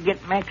turn, we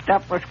get mixed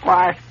up with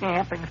Squire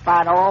Skimp in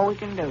spite of all we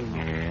can do.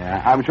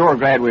 Yeah, I'm sure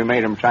glad we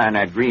made them sign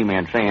that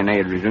agreement saying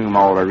they'd resume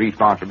all their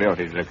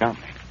responsibilities of the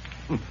company.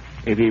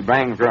 If he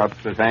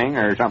bankrupts the thing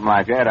or something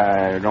like that,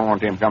 I don't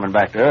want him coming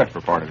back to us for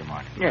part of the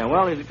money. Yeah,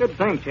 well, it's a good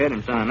thing you had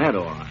him sign that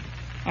all right.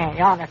 And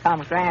yonder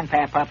comes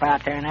Grandpap up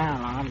out there now,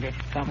 Lum, just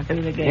coming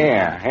through the gate.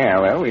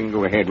 Yeah, well, we can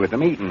go ahead with the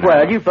meeting now.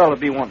 Well, you fellas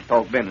be wanting to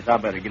talk business. I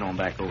better get on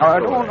back over.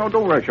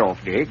 Don't rush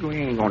off, Dick. We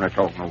ain't going to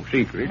talk no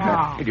secrets. No.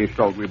 I just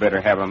thought we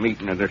better have a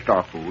meeting of the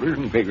stockholders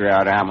and figure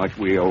out how much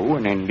we owe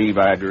and then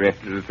divide the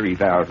rest of the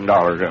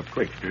 $3,000 up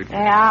quick, dude.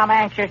 Yeah, I'm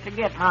anxious to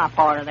get my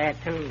part of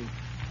that, too.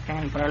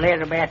 Send for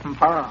Elizabeth and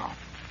Pearl.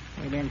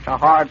 They've been so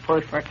hard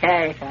pushed for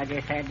cash, I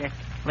just had to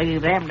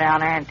leave them down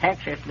there in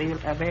Texas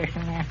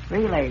visiting their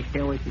relays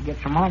till we could get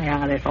some money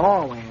out of this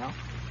oil well.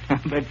 I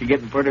bet you're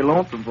getting pretty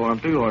lonesome for him,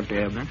 too, aren't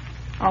you, Abner?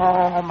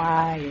 Oh,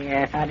 my,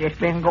 yes. I just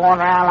been going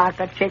around like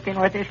a chicken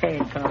with his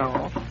head cut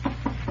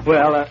off.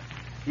 Well,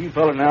 you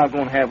fellas now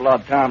going to have a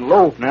lot of time to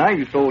loaf now.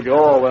 You sold your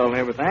oil well and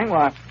everything.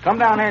 Why, come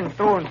down there in the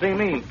store and see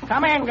me.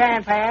 Come in,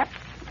 Grandpap.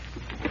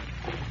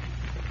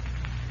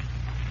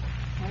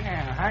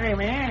 Yeah, howdy,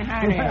 man.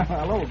 Howdy.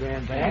 Hello,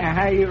 Grandpa. Yeah,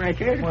 how you,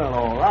 Richard? Well,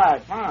 all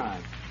right,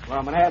 fine.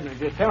 Lum and Abner,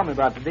 just tell me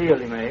about the deal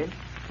he made.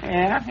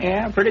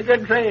 Yeah, pretty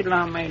good trade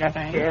Lum made, I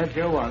think. Yeah, it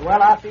sure was.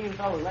 Well, I'll see you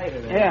fellas later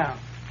then. Yeah.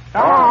 So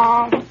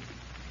long.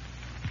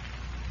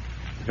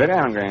 Sit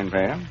down,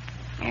 Grandpa.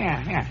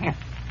 Yeah.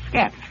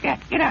 Scat,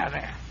 get out of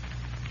there.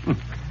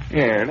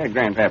 Yeah, let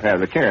Grandpap have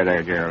the chair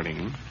there,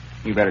 Geraldine.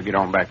 You better get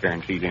on back there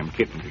and see them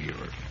kittens of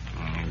yours.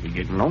 They'll be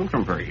getting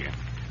lonesome for you.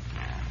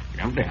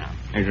 Jump down.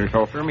 There's a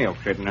saucer of milk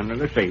sitting under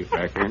the safe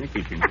back there in the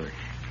kitchen for you.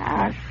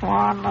 I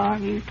swan,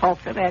 Lum, you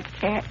talk to that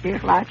cat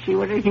just like she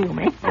was a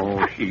human.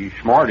 Oh, she's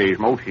smart as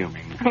most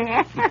humans.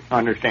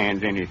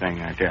 Understands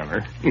anything I tell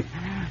her.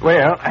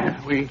 Well,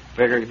 we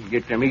better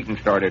get the meeting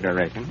started, I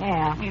reckon.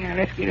 Yeah. Yeah,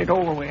 let's get it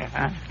over with.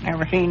 I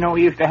never seen no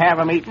use to have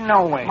a meeting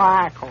no way.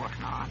 Why, of course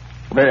not.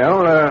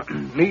 Well,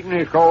 meeting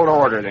is called to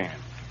order then.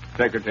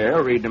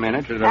 Secretary, read the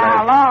minutes of the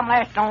Now, last... Lum,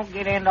 let's don't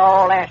get into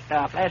all that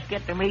stuff. Let's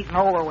get the meeting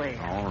over with.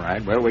 All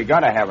right. Well, we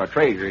got to have a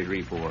treasury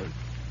report.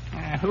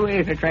 Who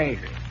is the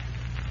treasury?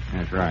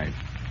 That's right.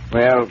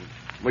 Well,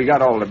 we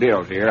got all the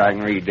bills here. I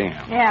can read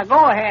them. Yeah,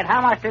 go ahead. How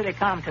much do they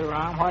come to,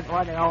 Lum? What do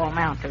they all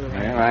amount to?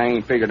 Well, I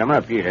ain't figured them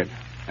up yet.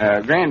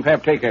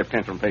 Grandpap, take that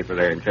pencil and paper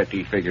there and set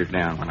these figures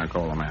down when I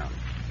call them out.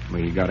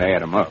 We got to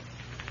add them up.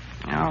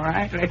 All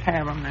right, let's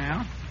have them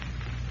now.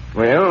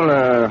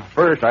 Well,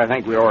 first I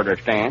think we ought to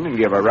stand and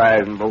give a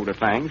rising vote of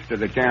thanks to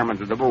the chairman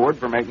of the board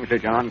for making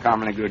such an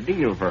uncommonly good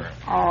deal for us.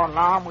 Oh,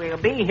 Lum, we'll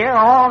be here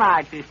all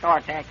night to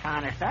start that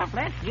kind of stuff.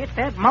 Let's get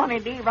that money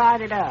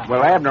divided up.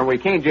 Well, Abner, we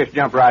can't just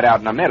jump right out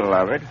in the middle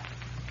of it.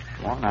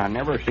 One, I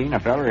never seen a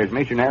feller as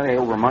missionary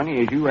over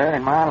money as you are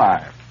in my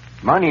life.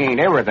 Money ain't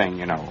everything,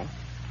 you know.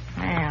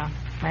 Yeah,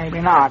 maybe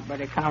not,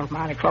 but it comes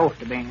mighty close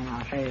to being,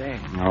 I'll say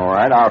that. All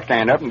right, I'll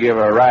stand up and give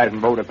a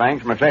rising vote of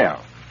thanks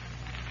myself.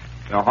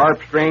 The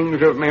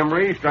harpstrings of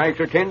memory strikes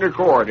a tender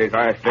chord as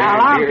I stand Now,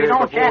 Lum, here you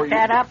don't before set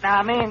that up.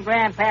 Now, me and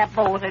Grandpap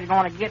both is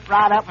going to get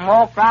right up and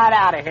walk right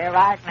out of here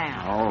right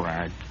now. All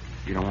right.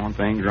 You don't want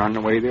things run the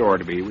way they ought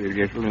to be. We'll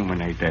just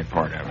illuminate that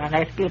part of it. Now,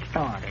 let's get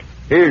started.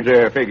 Here's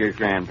the figures,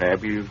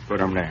 Grandpap. You put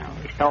them down.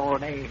 We stole a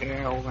day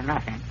here over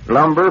nothing.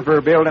 Lumber for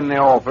building the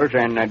office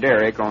and a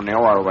derrick on the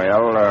oil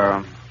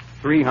well,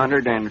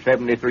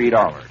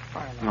 $373.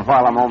 And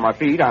while I'm on my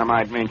feet, I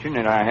might mention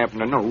that I happen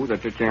to know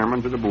that the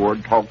chairman of the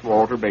board talked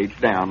Walter Bates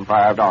down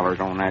 $5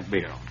 on that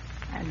bill.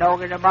 And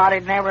doggy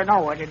body'd never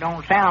know it. It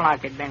don't sound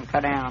like it'd been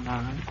cut down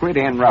on. Quit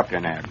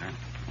interrupting, Abner.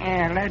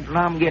 And let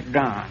Lum get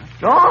done.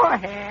 Go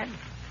ahead.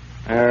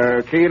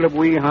 Caleb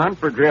Weehunt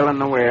for drilling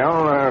the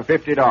well,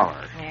 $50.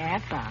 Yeah,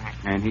 that's right.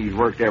 And he's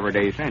worked every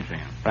day since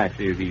then. Fact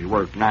is, he's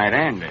worked night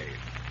and day.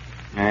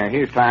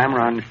 His time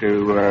runs to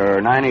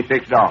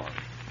 $96.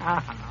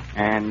 Uh-huh.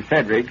 And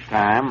Cedric's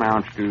time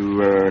amounts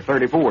to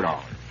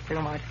 $34.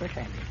 Too much for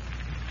Cedric.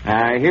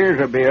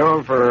 Here's a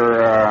bill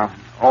for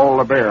all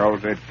the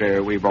barrels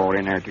that we bought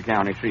in there at the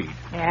county seat.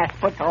 Yeah, let's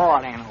put the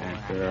oil in over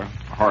At there.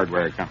 a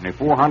hardware company.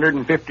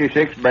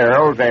 456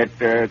 barrels at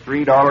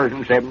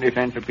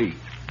 $3.70 apiece.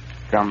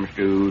 Comes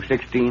to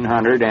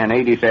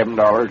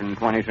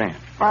 $1,687.20.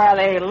 For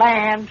the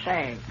land's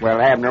sake.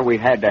 Well, Abner, we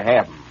had to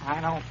have them. I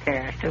don't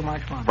care. It's too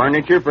much money.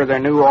 Furniture for the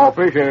new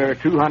office,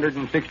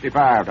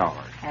 $265.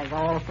 That's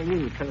all for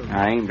you, too.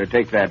 I aim to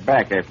take that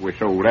back after we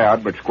sold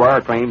out, but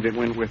Squire claims it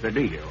went with the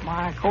deal.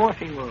 Why, of course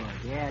he would.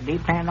 Yeah,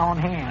 depend on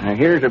him. Now,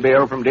 here's a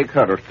bill from Dick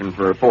Huddleston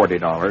for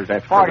 $40.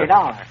 That's $40?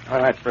 Well,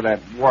 that's for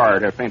that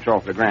wire to fence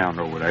off the ground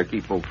over there,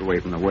 keep folks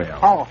away from the well.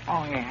 Oh,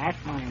 yeah,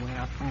 that's money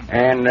well spent.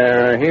 And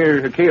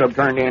here's Caleb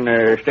turned in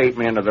a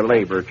statement of the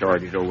labor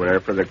charges over there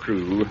for the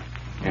crew.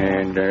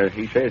 And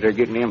he says they're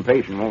getting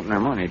impatient wanting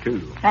their money,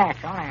 too.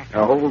 That's right.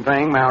 The whole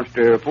thing amounts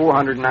to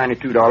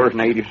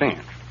 $492.80.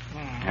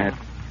 Yeah. That's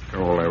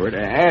all of it.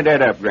 Add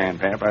that up,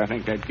 Grandpap. I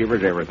think that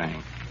covers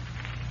everything.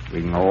 We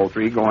can all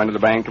three go into the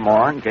bank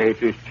tomorrow and cash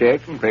this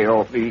check and pay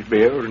off these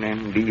bills and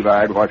then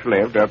divide what's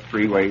left up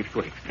 3 ways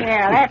quick.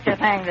 Yeah, that's the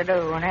thing to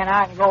do. And then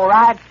I can go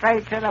right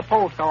straight to the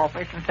post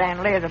office and send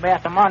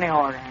Elizabeth a money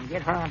order and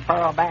get her and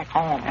Pearl back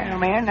home. Well,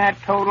 man,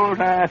 that totals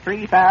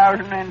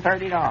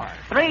 $3,030.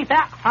 3,000?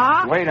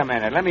 Huh? Wait a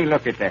minute. Let me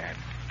look at that.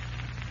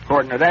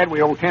 According to that,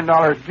 we owe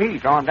 $10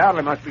 apiece.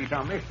 Undoubtedly must be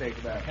some mistake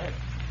about that.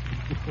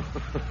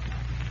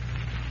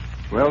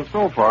 Well,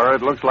 so far,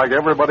 it looks like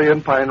everybody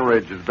in Pine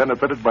Ridge has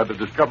benefited by the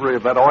discovery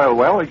of that oil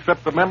well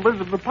except the members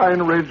of the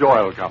Pine Ridge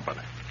Oil Company.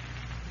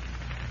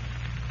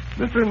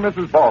 Mr. and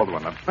Mrs.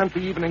 Baldwin have spent the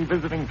evening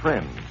visiting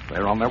friends.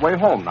 They're on their way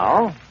home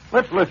now.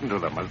 Let's listen to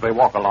them as they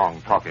walk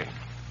along talking.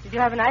 Did you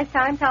have a nice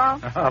time,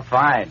 Tom? Oh,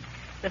 fine.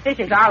 The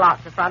fishes are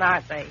lots of fun,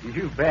 aren't they?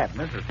 You bet,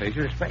 Mrs.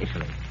 Fisher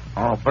especially.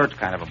 Oh, Bert's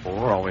kind of a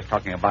bore, always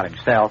talking about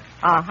himself.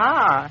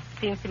 Uh-huh.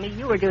 Seems to me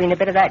you were doing a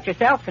bit of that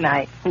yourself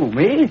tonight. Who,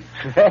 me?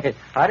 Hey,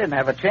 I didn't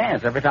have a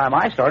chance. Every time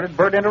I started,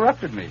 Bert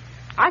interrupted me.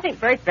 I think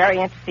Bert's very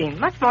interesting,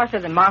 much more so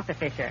than Martha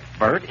Fisher.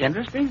 Bert,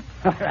 interesting?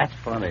 That's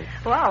funny.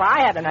 Well,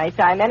 I had a nice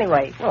time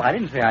anyway. Well, I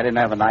didn't say I didn't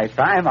have a nice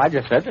time. I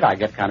just said that I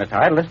get kind of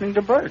tired listening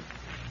to Bert.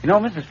 You know,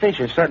 Mrs.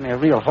 Fisher's certainly a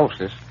real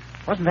hostess.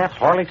 Wasn't that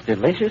Horlicks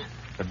delicious?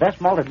 The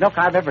best malted milk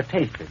I've ever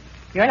tasted.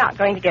 You're not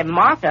going to give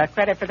Martha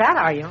credit for that,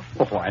 are you?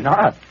 Well, why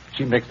not?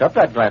 She mixed up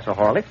that glass of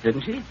Horlicks,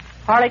 didn't she?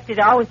 Horlicks is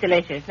always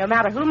delicious, no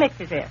matter who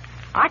mixes it.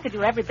 I could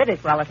do every bit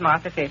as well as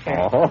Martha Fisher.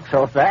 Oh,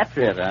 so that's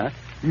it, huh?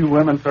 You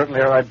women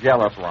certainly are a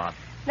jealous lot.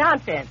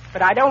 Nonsense,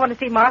 but I don't want to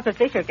see Martha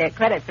Fisher get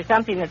credit for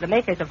something that the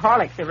makers of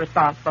Horlicks are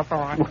responsible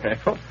for.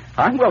 Well,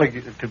 I'm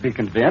willing to be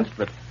convinced,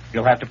 but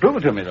you'll have to prove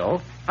it to me,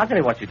 though. I'll tell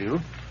you what you do.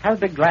 Have a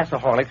big glass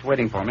of Horlicks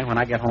waiting for me when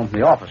I get home from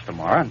the office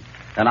tomorrow, and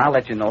then I'll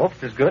let you know if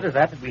it's as good as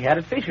that we had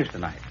at Fisher's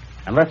tonight.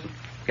 And listen,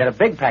 get a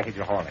big package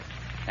of Horlicks,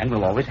 and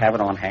we'll always have it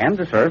on hand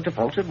to serve to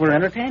folks that we're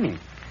entertaining.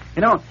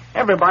 You know,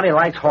 everybody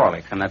likes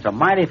Horlicks, and that's a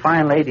mighty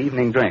fine late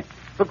evening drink,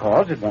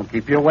 because it won't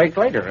keep you awake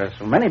later, as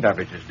so many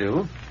beverages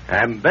do.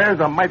 And there's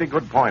a mighty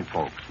good point,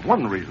 folks.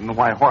 One reason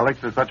why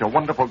Horlicks is such a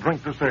wonderful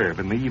drink to serve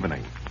in the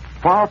evening.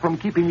 Far from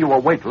keeping you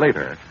awake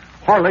later,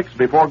 Horlicks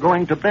before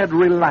going to bed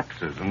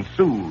relaxes and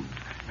soothes,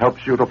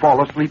 helps you to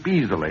fall asleep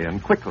easily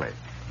and quickly.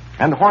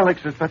 And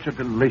Horlicks is such a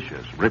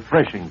delicious,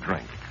 refreshing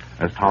drink.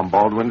 As Tom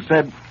Baldwin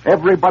said,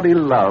 everybody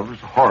loves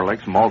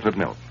Horlicks malted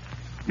milk.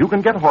 You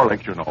can get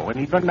Horlicks, you know, in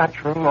either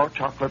natural or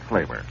chocolate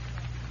flavor.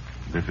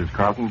 This is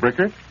Carlton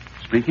Brickert,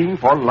 speaking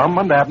for Lum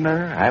and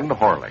Abner and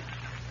Horlicks,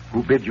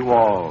 who bid you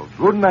all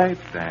good night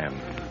and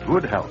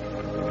good health.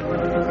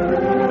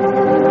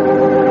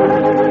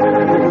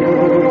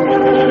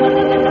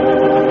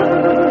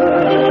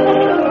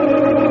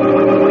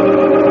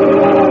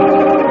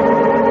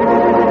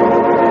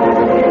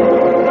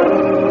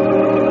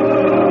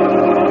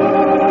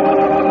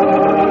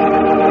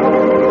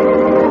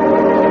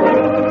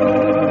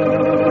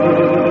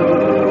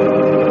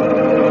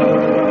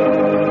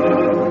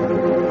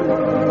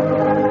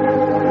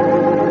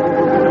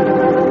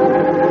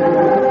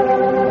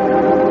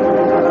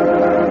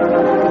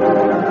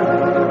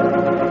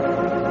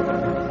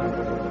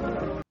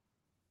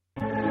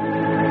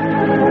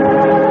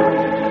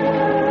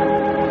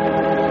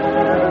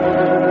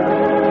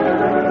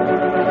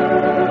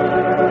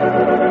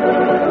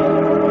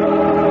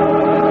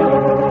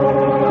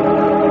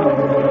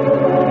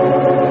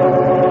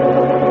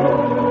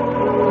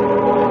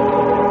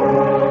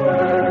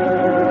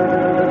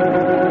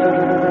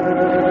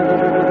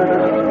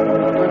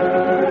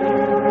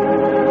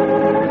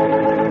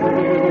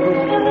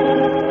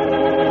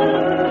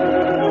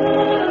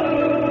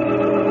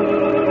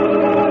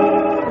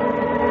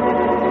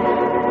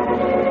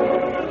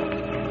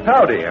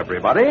 Howdy,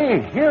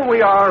 everybody. Here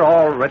we are,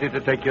 all ready to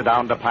take you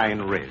down to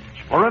Pine Ridge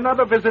for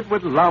another visit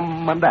with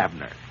Lum and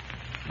Abner.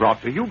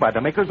 Brought to you by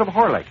the makers of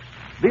Horlicks,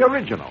 the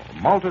original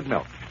malted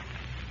milk.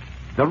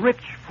 The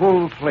rich,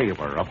 full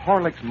flavor of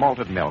Horlicks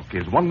malted milk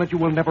is one that you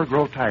will never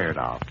grow tired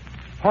of.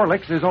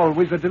 Horlicks is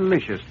always a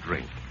delicious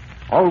drink,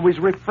 always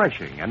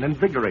refreshing and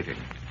invigorating.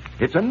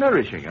 It's a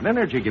nourishing and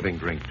energy-giving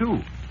drink,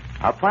 too.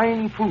 A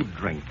fine food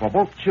drink for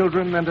both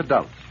children and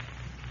adults.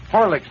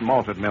 Horlicks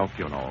malted milk,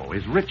 you know,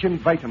 is rich in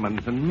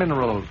vitamins and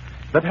minerals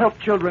that help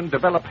children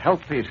develop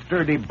healthy,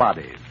 sturdy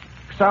bodies,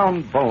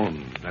 sound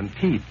bones, and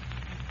teeth.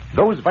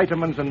 Those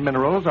vitamins and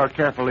minerals are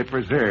carefully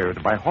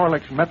preserved by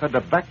Horlicks' method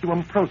of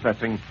vacuum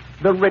processing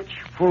the rich,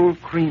 full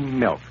cream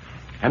milk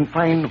and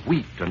fine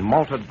wheat and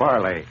malted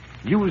barley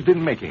used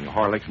in making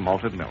Horlicks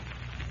malted milk.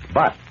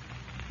 But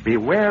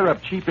beware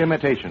of cheap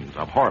imitations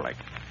of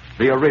Horlicks,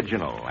 the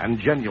original and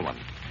genuine.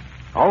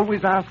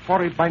 Always ask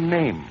for it by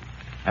name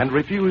and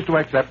refuse to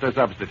accept a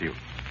substitute.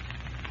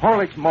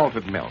 Horlicks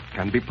malted milk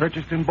can be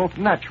purchased in both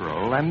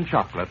natural and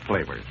chocolate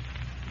flavors.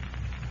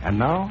 And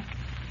now,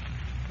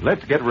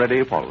 let's get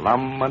ready for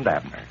Lum and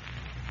Abner.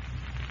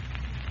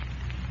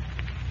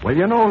 Well,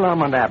 you know,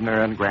 Lum and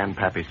Abner and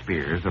Grandpappy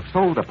Spears have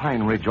sold the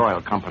Pine Ridge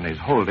Oil Company's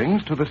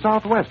holdings to the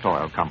Southwest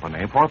Oil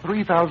Company for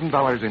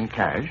 $3,000 in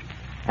cash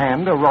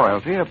and a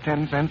royalty of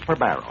 10 cents per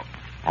barrel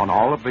on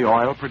all of the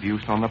oil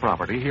produced on the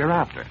property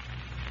hereafter.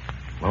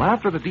 Well,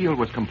 after the deal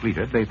was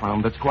completed, they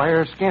found that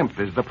Squire Skimp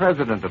is the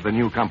president of the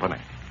new company,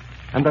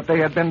 and that they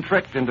had been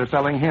tricked into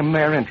selling him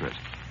their interest.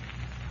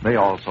 They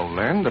also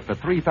learned that the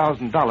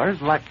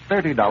 $3,000 lacked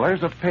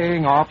 $30 of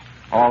paying off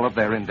all of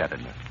their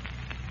indebtedness.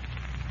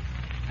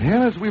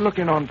 And as we look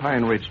in on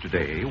Pine Ridge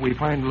today, we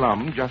find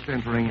Lum just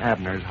entering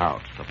Abner's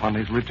house upon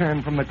his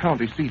return from the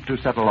county seat to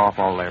settle off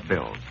all their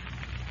bills.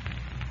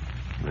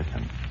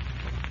 Listen.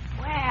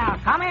 Well,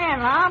 come in,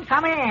 Lum.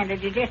 Come in.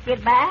 Did you just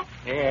get back?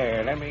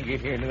 Yeah, let me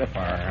get here to the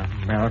fire.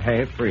 About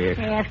half fresh.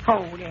 Yeah, it's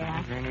cold,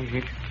 yeah.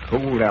 It's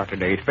cold out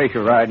today,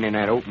 especially riding in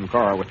that open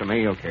car with the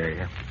mail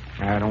carrier.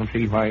 I don't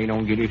see why he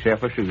don't get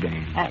himself a suit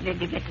in. Did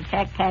you get the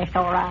check cashed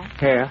all right?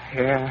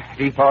 Yeah.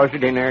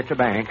 Deposited in there at the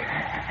bank.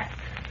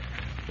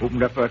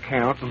 Opened up an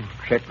account and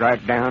set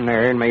right down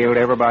there and mailed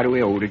everybody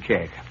we owed a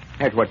check.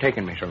 That's what's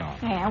taking me so long.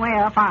 Yeah,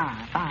 well,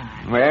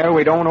 fine. Well,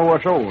 we don't owe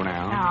a soul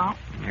now.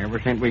 No.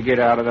 Ever since we get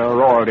out of the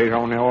royalties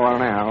on the oil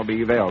now, it'll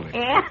be velvet.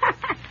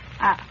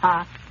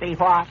 Yeah? Be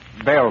what?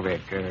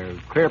 Velvet,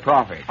 clear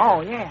profit.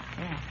 Oh, yeah.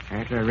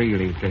 That's a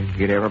relief to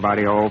get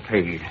everybody all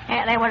paid.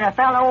 Yeah, there was a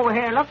fellow over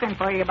here looking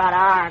for you about an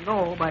hour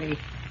ago, but he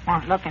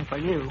wasn't looking for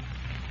you.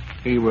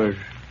 He was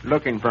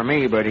looking for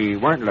me, but he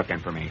weren't looking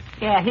for me.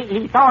 Yeah,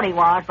 he thought he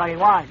was, but he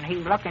wasn't. He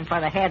was looking for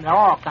the head of the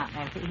oil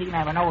company. He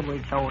never knowed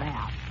we'd sold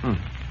out.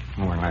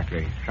 Well,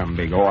 likely some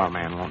big oil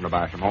man wanting to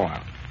buy some oil.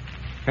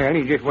 Well,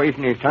 he's just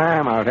wasting his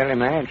time. I'll tell him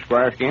that.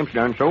 Squire Skimp's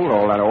done sold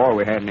all that oil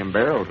we had in them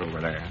barrels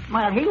over there.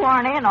 Well, he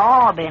weren't in the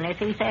oil business.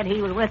 He said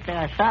he was with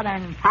the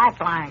Southern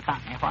Pipeline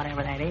Company,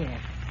 whatever that is.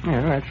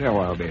 Yeah, that's the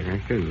oil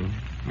business, too.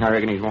 I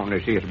reckon he's wanting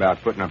to see us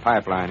about putting a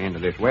pipeline into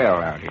this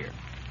well out here.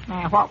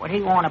 Now, what would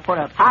he want to put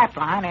a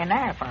pipeline in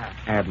there for?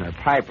 Abner,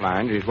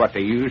 pipelines is what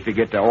they use to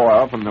get the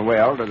oil from the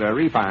well to the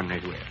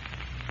refineries with.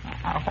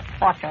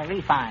 What's a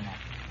refinery?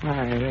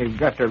 They've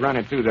got to run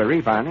it through the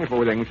refinery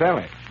before they can sell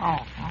it.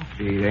 Oh.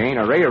 See, there ain't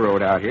a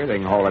railroad out here they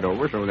can haul it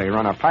over, so they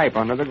run a pipe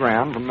under the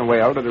ground from the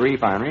well to the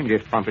refinery and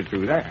just pump it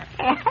through there.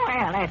 Yeah,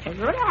 well, that's a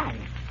good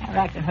idea. I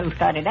reckon who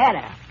studied that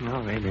out?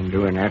 Well, they've been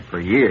doing that for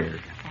years.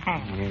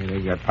 Uh-huh. Yeah,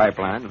 they've got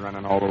pipelines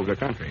running all over the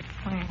country.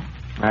 Well,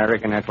 I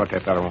reckon that's what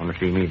that fellow wanted to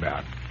see me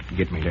about.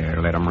 Get me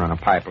to let them run a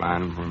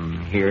pipeline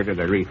from here to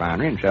the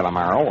refinery and sell them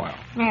our oil.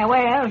 yeah,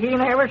 well, he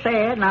never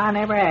said, and I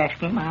never asked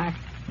him. I was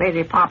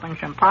busy popping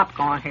some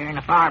popcorn here in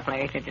the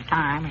fireplace at the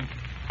time and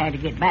had to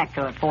get back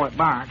to it before it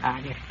burnt.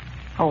 I just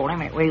told him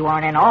that we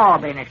weren't in the oil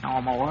business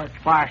no more.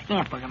 Squire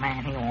Skimp was the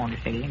man he wanted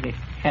to see and just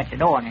shut the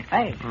door in his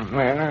face.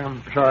 Well,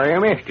 I'm sorry I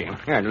missed him.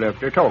 I'd love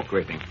to talk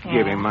with him,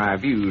 give Yeah. him my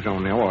views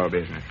on the oil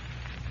business.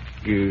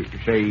 You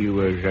say you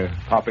was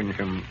popping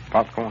some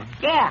popcorn?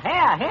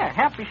 Yeah, here,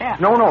 help yourself.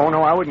 No,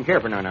 I wouldn't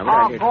care for none of it.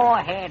 Oh, go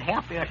ahead,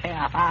 help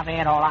yourself. I've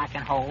had all I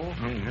can hold.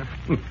 Yeah.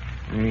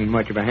 I ain't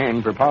much of a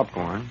hand for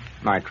popcorn.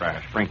 Might try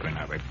a sprinkling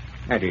of it.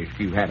 That is, if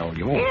you had all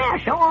you want. Yeah,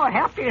 sure,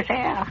 help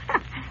yourself.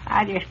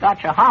 I just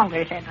got so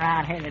hungry sitting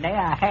around here today,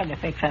 I had to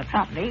fix up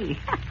something to eat.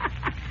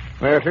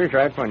 Well, there's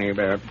right plenty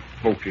about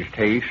folks'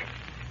 taste.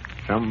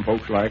 Some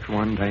folks likes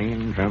one thing,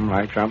 and some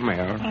like something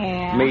else.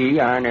 Yeah. Me,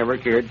 I never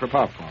cared for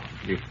popcorn.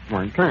 Just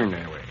weren't turned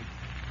that way.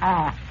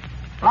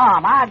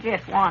 Lum, I was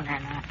just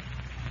wondering,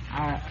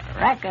 I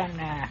reckon,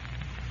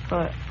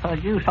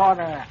 could you sort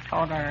of,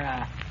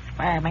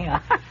 spare me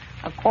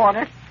a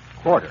quarter?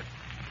 Quarter?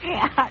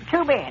 Yeah,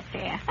 2 bits,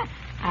 yeah.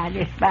 I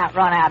just about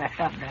run out of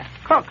something to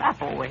cook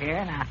up over here,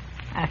 and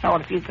I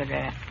thought if you could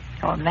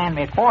sort of lend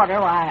me a quarter,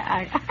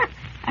 why,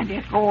 I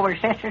just go over to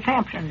Sister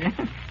Simpson's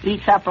and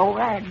eat supper over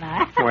there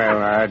tonight.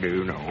 Well, I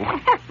do know.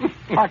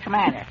 What's the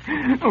matter?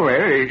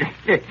 Well,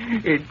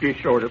 it's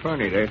just sort of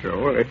funny, that's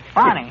all.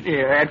 Funny?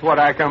 Yeah, that's what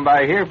I come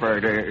by here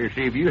for, to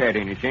see if you had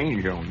any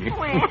change on you.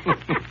 Well,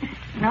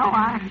 no,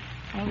 I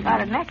ain't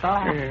got a nickel.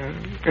 I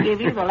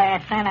give you the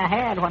last cent I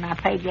had when I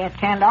paid you that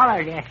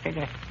 $10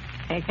 yesterday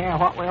to take care of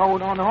what we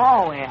owed on the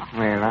oil well.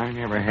 Well, I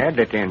never had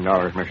the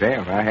 $10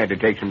 myself. I had to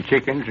take some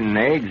chickens and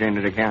eggs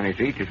into the county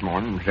seat this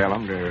morning and sell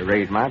them to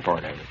raise my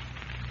part of it.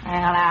 Well,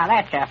 now,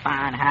 that's a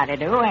fine how to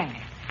do, ain't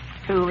it?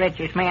 2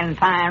 richest men in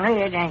Pine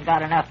Ridge ain't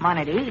got enough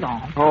money to eat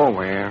on. Oh,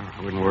 well,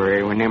 I wouldn't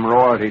worry. When them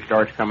royalties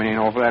starts coming in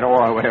off of that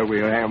oil, well,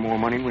 we'll have more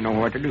money than we know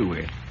what to do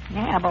with.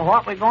 Yeah, but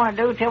what we going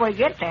to do till we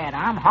get that?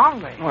 I'm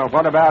hungry. Well,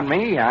 what about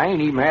me? I ain't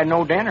even had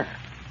no dinner.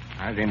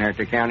 I was in there at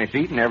the county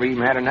seat and never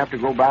even had enough to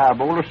go buy a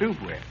bowl of soup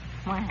with.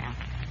 Well,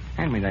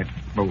 Hand me that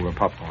bowl of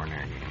popcorn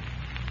there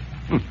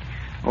again.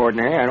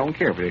 Ordinary, I don't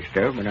care for this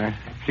stuff, but I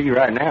see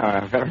right now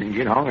a fella can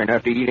get hungry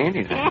enough to eat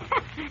anything.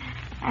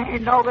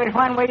 and doggone,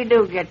 when we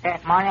do get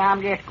that money,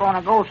 I'm just going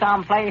to go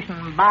someplace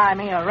and buy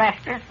me a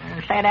restaurant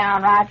and sit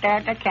down right there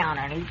at the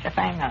counter and eat the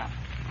thing up.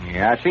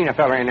 Yeah, I seen a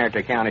fella in there at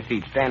the county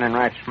seat standing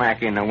right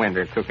smack in the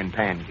window cooking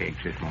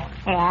pancakes this morning.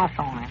 Yeah, I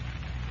saw him.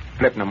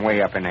 Flipping them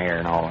way up in the air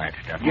and all that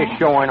stuff. Just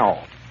showing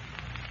off.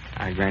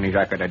 My grannies,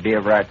 I could have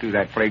div right through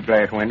that plate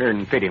glass window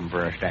and fit him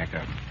for a stack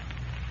of them.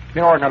 They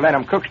oughtn't to let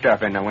them cook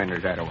stuff in the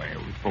windows that way.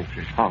 Folks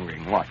is hungry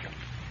and watch them.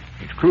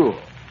 It's cruel.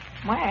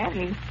 Well,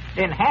 you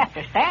didn't have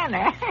to stand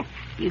there.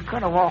 You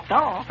could have walked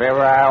off. If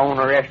ever I own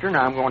a restaurant,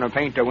 I'm going to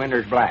paint the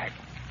windows black.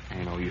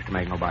 Ain't no use to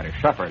make nobody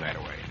suffer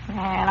that way. And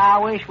I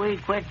wish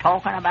we'd quit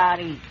talking about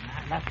eating.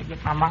 I'd like to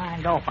get my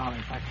mind off of it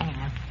if I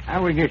can. I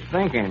was just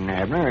thinking,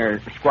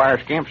 Abner, Squire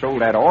Skimp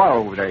sold that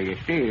oil over there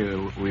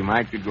yesterday. We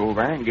might could go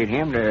over and get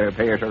him to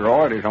pay us our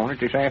royalties on it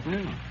this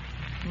afternoon.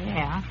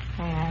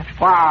 Yeah,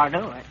 Squire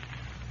will do it.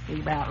 He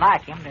about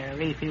like him to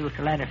refuse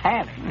to let us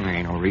have it. There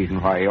ain't no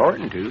reason why he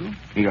oughtn't to.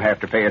 He'll have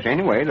to pay us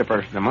anyway the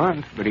first of the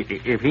month. But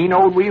if he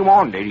knowed we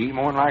wanted it, he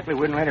more than likely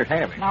wouldn't let us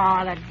have it.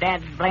 No, that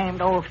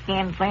dad-blamed old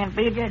skin-flint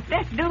be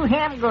just do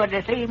him good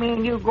to see me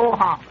and you go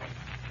hungry.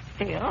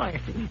 Still,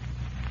 if he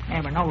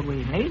never knowed we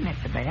was needing it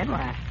so bad,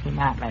 why, he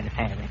might let us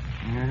have it.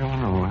 I don't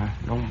know. I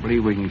don't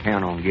believe we can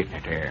count on getting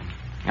it there.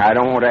 I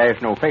don't want to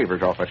ask no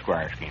favors off of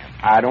Squire Skimp.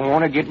 I don't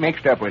want to get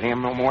mixed up with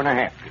him no more than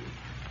I have to.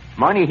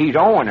 Money he's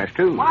owing us,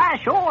 too. Why,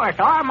 sure, it's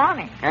our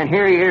money. And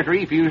here he is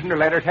refusing to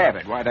let us have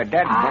it. Why,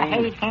 I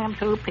hate him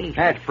to pieces.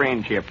 That's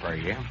friendship for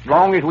you. As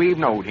long as we've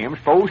knowed him,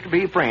 supposed to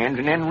be friends,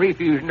 and then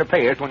refusing to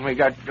pay us when we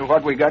got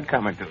what we got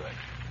coming to us.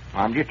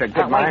 I'm just a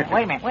good man.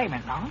 Wait a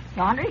minute, Long.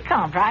 Yonder he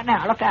comes right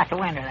now. Look out the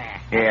window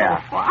there.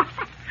 Yeah.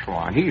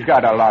 Swan, he's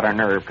got a lot of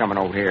nerve coming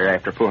over here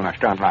after pulling a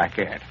stunt like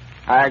that.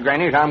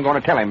 Grannies, I'm going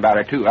to tell him about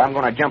it, too. I'm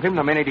going to jump him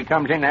the minute he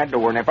comes in that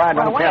door, and if I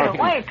don't tell him...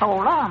 Wait,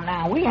 hold on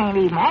now. We ain't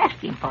even asked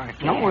him for it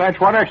yet. No, that's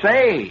what I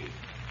say.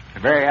 The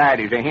very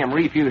idea of him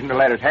refusing to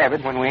let us have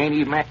it when we ain't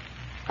even...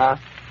 Huh?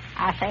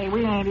 I say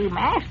we ain't even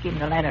asked him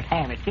to let us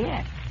have it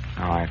yet.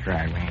 Oh, that's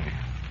right, we ain't.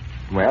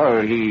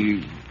 Well,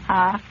 he...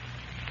 Huh?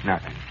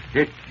 Nothing.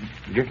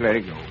 Just let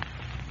it go.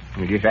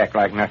 We just act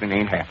like nothing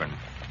ain't happened.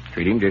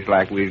 Treat him just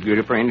like we're as good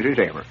of friends as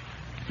ever.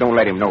 Don't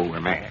let him know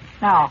we're mad.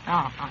 No.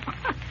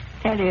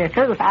 Tell you the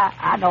truth,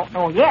 I don't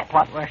know yet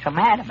what we're so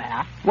mad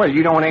about. Well,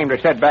 you don't aim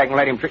to sit back and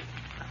let him...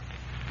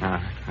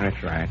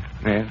 That's right.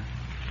 Yeah.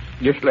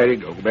 Just let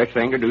it go. Best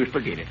thing to do is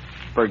forget it.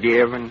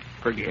 Forgive and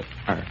forget.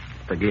 Or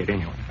forget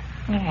anyway.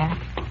 Yeah.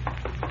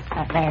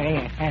 There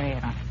it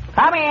is.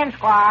 Come in,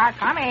 Squire.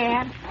 Come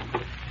in.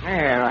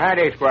 Well,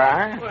 howdy,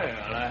 Squire.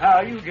 Well, how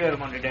are you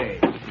gentlemen today?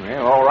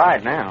 Well, all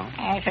right now.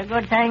 It's a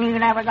good thing you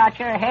never got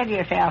your head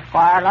yourself,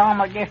 Squire. Lum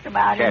was just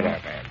about Shut in.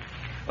 up, Ed.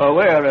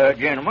 Well,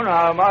 gentlemen,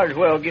 I might as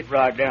well get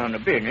right down to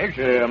business.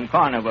 I'm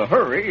kind of a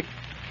hurry.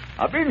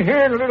 I've been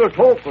hearing a little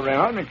talk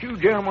around that you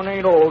gentlemen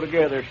ain't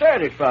altogether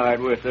satisfied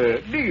with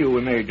the deal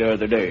we made the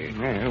other day.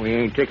 Well, we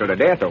ain't tickled to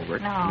death over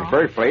it. No. In the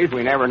first place,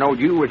 we never knowed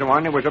you was the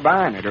one that was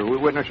buying it, or we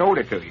wouldn't have sold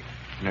it to you.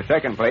 In the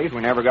second place, we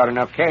never got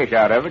enough cash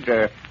out of it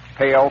to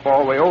pay off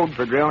all we owed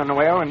for drilling the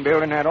well and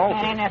building that altar.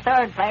 And in the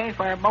third place,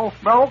 we're both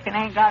broke and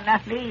ain't got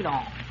nothing to eat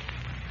on.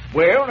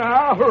 Well,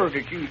 now, I heard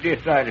that you was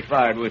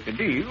dissatisfied with the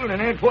deal,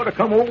 and that's what I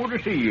come over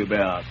to see you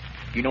about.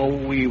 You know,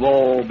 we've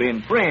all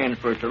been friends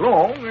for so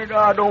long that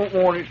I don't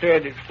want it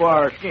said that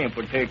Squire Skimp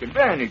would take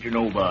advantage of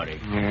nobody.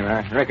 Well,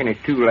 I reckon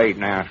it's too late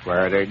now,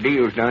 Squire. The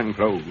deal's done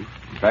closed.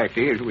 The fact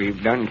is,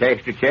 we've done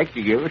cashed a check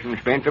to give us and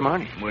spent the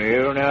money.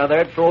 Well, now,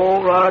 that's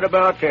all right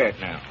about that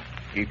now.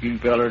 If you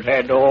fellers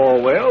had the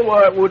oil well,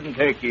 why, it wouldn't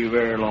take you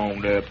very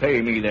long to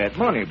pay me that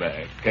money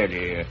back. Tell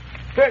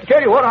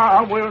you what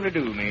I'm willing to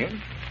do,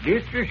 men.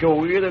 Just to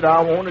show you that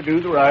I want to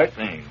do the right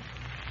thing.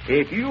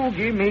 If you'll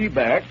give me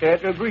back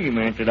that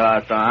agreement that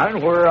I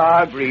signed where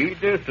I agreed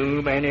to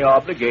assume any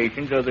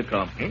obligations of the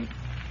company,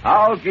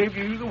 I'll give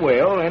you the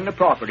well and the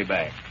property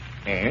back,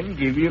 and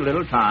give you a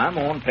little time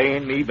on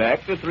paying me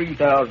back the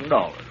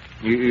 $3,000.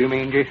 You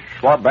mean just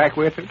swap back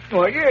with us?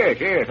 Well,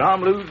 yes,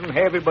 I'm losing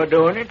heavy by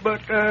doing it, but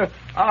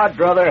I'd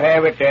rather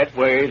have it that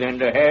way than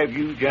to have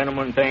you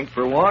gentlemen think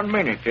for 1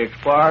 minute that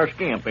Squire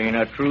Skimp ain't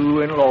a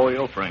true and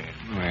loyal friend.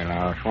 Well,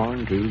 I'll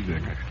sworn to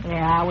goodness.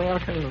 Yeah, I will,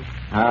 too.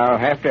 I'll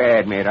have to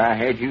admit I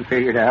had you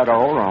figured out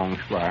all wrong,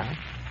 Squire.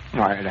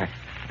 Why,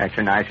 that's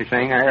the nicest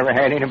thing I ever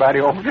had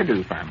anybody offer to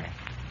do for me.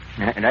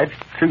 That's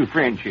true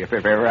friendship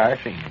if ever I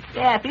seen it.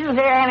 Yeah, if you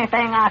hear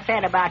anything I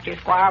said about you,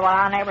 Squire, well,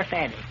 I never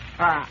said it.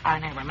 Or I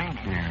never meant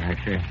it. Yeah,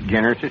 that's the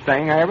generousest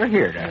thing I ever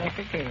heard of. Yes,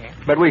 it is.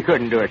 But we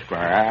couldn't do it,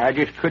 Squire. I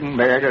just couldn't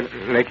bear to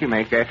let you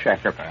make that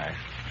sacrifice.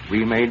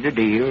 We made the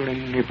deal,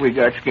 and if we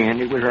got skinned,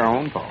 it was our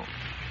own fault.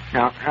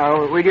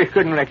 Now, we just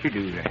couldn't let you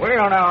do that.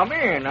 Well, now,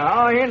 man,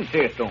 I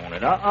insist on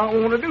it. I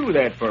want to do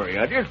that for you.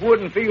 I just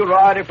wouldn't feel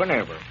right if I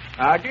never.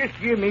 Just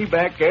give me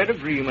back that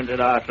agreement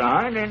that I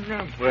signed,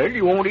 and, well,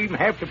 you won't even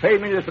have to pay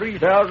me the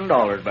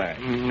 $3,000 back.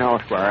 No,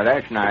 Squire,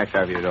 that's nice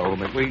of you, though,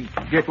 but we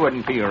just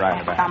wouldn't feel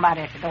right about it.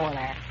 Somebody at the door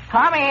there.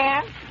 Come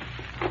in.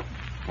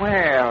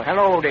 Well,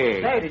 hello,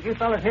 Dick. Hey, did you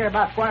fellas hear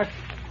about Squire?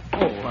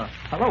 Oh,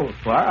 hello,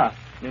 Squire.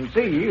 I didn't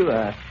see you.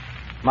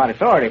 Mighty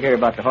sorry to hear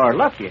about the hard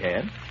luck you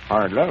had.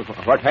 Hard luck?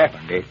 What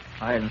happened, Dick?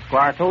 Hasn't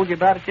Squire told you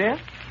about it yet?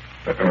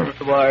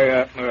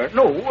 Why,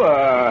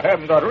 no,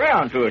 haven't got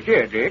around to it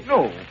yet, Dick,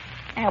 no.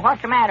 Hey,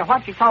 what's the matter?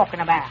 What you talking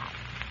about?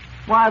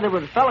 Why, there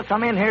was a fellow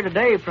come in here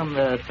today from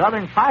the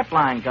Southern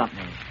Pipeline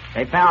Company.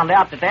 They found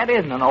out that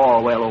isn't an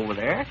oil well over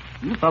there.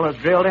 You fellas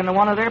drilled into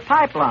one of their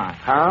pipelines.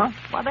 Huh?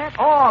 Well, that's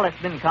oil that's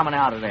been coming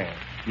out of there.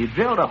 You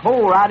drilled a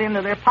hole right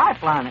into their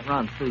pipeline that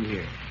runs through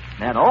here.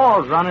 That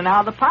oil's running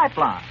out of the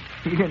pipeline.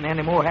 You didn't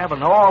any more have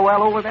an oil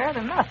well over there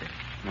than nothing.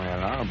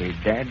 Well, I'll be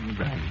dead and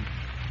blind.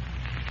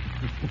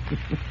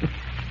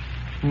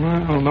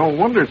 Well, no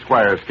wonder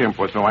Squire Skimp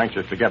was so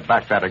anxious to get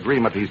back that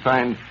agreement he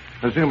signed,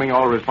 assuming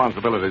all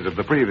responsibilities of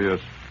the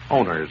previous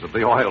owners of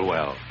the oil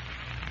well.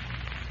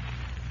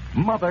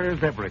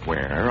 Mothers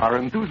everywhere are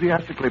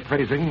enthusiastically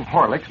praising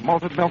Horlick's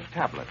malted milk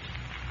tablets.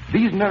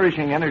 These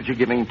nourishing,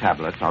 energy-giving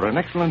tablets are an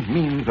excellent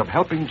means of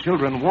helping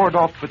children ward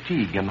off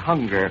fatigue and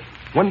hunger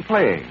when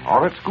playing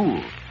or at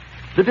school.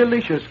 The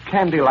delicious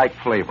candy-like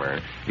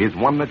flavor is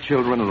one that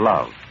children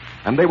love,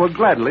 and they will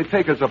gladly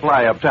take a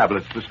supply of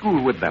tablets to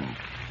school with them.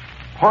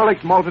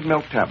 Horlick's malted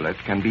milk tablets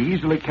can be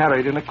easily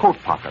carried in a coat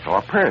pocket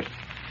or purse.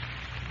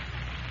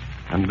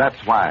 And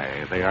that's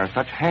why they are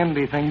such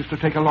handy things to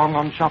take along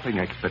on shopping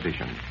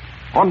expeditions,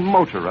 on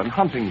motor and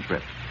hunting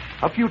trips.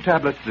 A few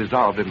tablets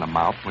dissolved in the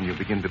mouth when you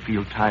begin to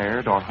feel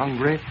tired or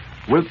hungry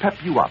will pep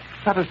you up,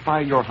 satisfy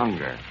your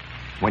hunger.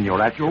 When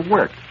you're at your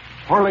work,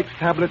 Horlick's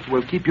tablets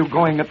will keep you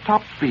going at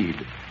top speed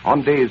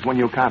on days when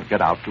you can't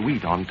get out to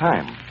eat on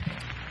time.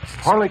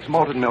 Horlick's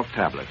malted milk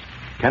tablets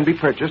can be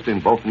purchased in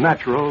both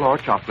natural or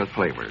chocolate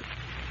flavors.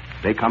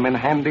 They come in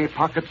handy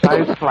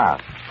pocket-sized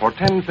flasks for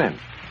 10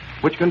 cents,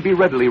 which can be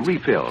readily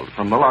refilled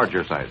from the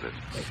larger sizes.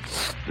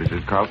 This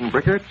is Carlton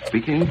Brickert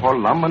speaking for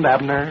Lum and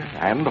Abner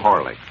and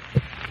Horlick.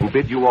 who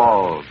bid you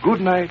all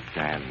good night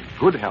and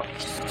good health.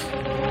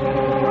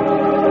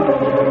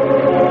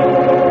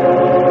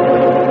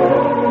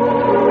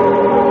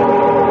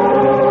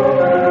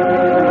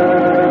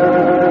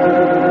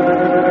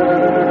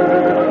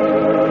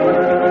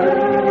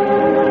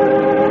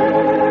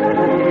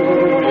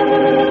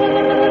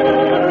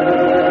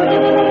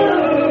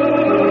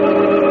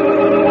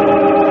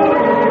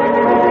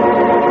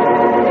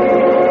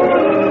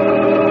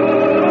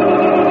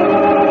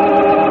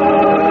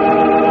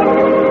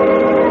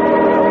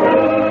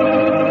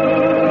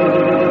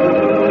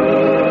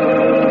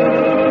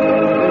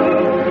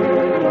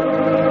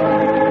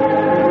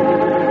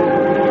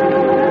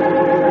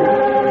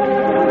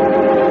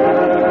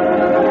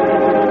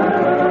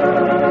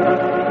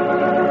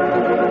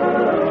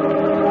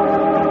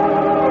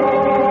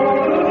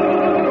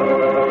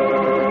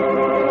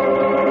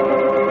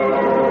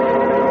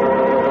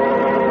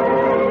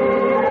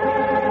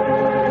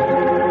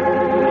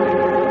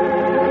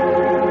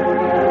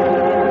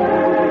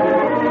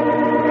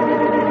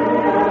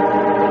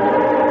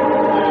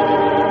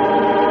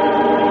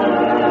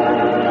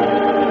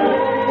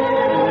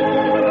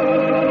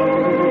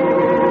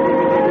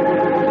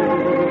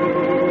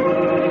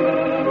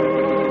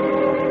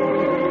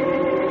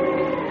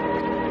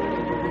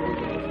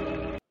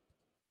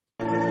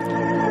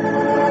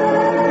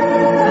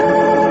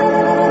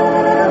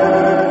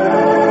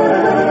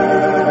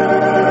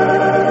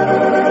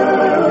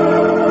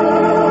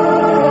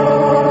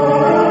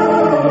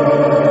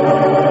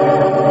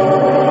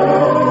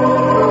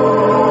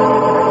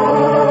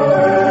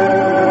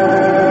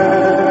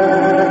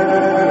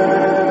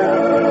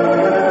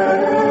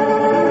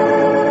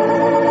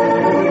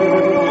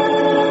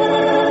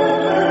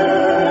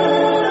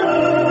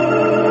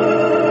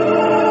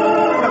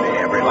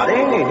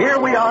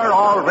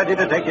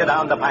 To take you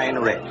down to Pine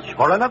Ridge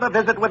for another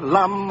visit with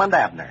Lum and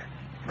Abner.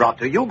 Brought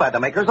to you by the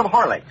makers of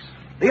Horlicks,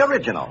 the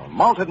original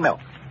malted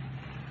milk.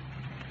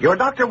 Your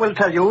doctor will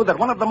tell you that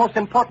one of the most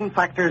important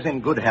factors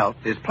in good health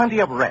is plenty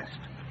of rest,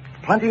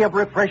 plenty of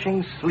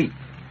refreshing sleep.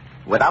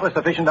 Without a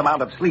sufficient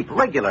amount of sleep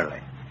regularly,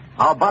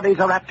 our bodies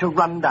are apt to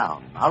run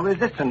down, our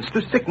resistance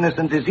to sickness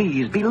and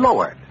disease be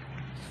lowered.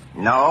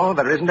 No,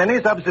 there isn't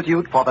any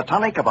substitute for the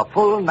tonic of a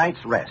full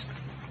night's rest.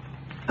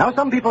 Now,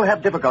 some people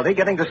have difficulty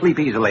getting to sleep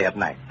easily at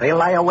night. They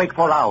lie awake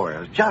for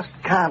hours, just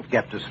can't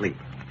get to sleep.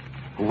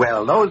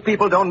 Well, those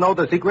people don't know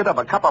the secret of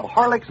a cup of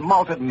Horlicks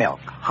malted milk,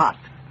 hot,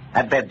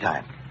 at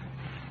bedtime.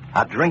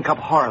 A drink of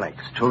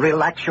Horlicks to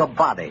relax your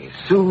body,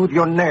 soothe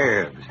your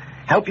nerves,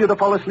 help you to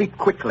fall asleep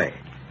quickly,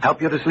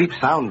 help you to sleep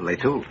soundly,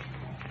 too.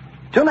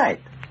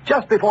 Tonight,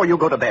 just before you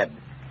go to bed,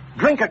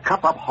 drink a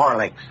cup of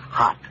Horlicks,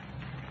 hot.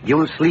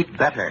 You'll sleep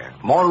better,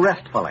 more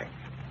restfully.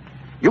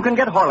 You can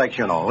get Horlicks,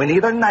 you know, in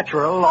either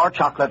natural or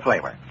chocolate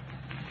flavor.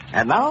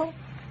 And now,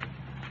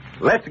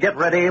 let's get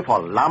ready for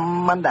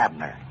Lum and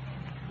Abner.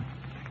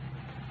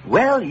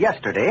 Well,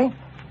 yesterday,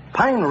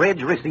 Pine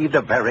Ridge received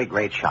a very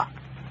great shock.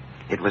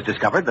 It was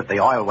discovered that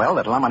the oil well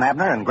that Lum and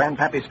Abner and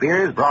Grandpappy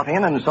Spears brought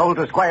in and sold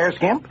to Squire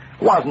Skimp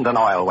wasn't an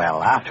oil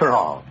well, after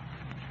all.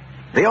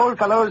 The old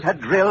fellows had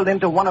drilled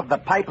into one of the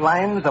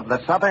pipelines of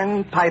the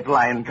Southern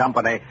Pipeline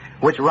Company,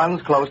 which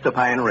runs close to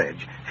Pine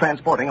Ridge,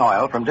 transporting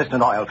oil from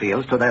distant oil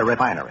fields to their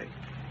refinery.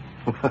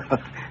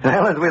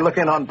 Well, as we look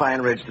in on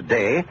Pine Ridge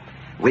today,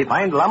 we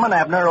find Lum and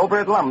Abner over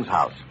at Lum's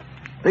house.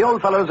 The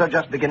old fellows are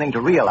just beginning to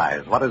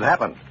realize what has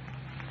happened.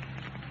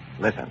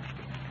 Listen.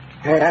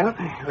 Well,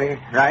 we're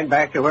right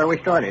back to where we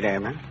started,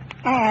 Abner.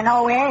 Yeah,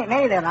 no, we ain't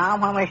neither, Lum.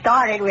 When we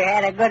started, we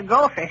had a good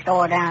grocery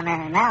store down there,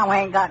 and now we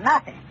ain't got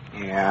nothing.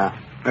 Yeah,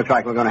 looks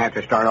like we're going to have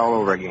to start all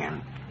over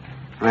again.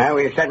 Well,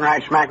 we were sitting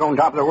right smack on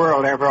top of the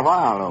world there for a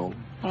while, though.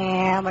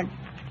 Yeah,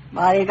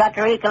 but you got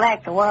to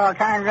recollect the world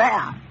turns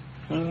around.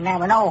 You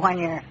never know when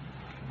you're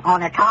on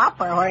the top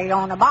or where you're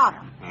on the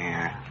bottom.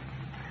 Yeah.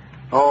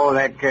 Oh,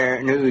 that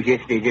news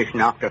yesterday just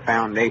knocked the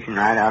foundation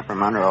right out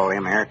from under all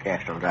them air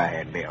castles I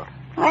had built.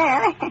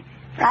 Well,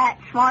 right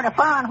smart of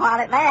fun while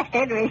it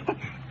lasted. We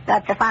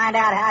got to find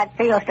out how it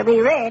feels to be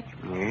rich.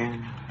 Yeah.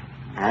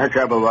 Our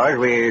trouble was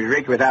we was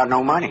rich without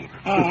no money.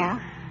 Yeah.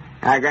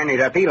 Now,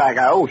 Granny, I feel like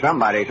I owe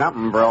somebody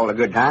something for all the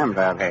good times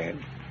I've had.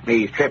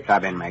 These trips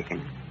I've been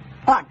making.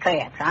 What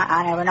trips?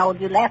 I never knowed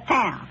you left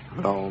town.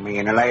 Oh, me,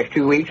 in the last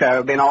 2 weeks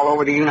I've been all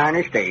over the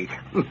United States.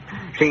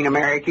 Seen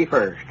America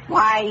first.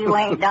 Why, you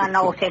ain't done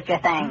no such a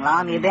thing,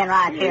 Lum. You've been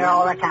right here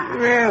all the time.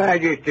 Well, I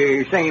just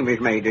same as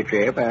made the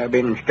trip. I've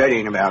been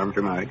studying about 'em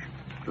so much.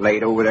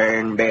 Laid over there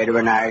in bed of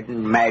a night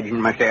and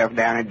imagined myself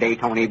down at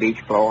Daytona Beach,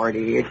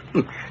 Florida,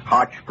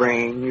 Hot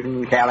Springs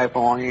in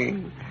California.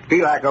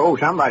 Feel like I owe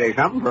somebody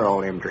something for all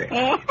them trips.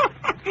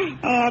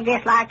 Yeah,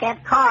 just like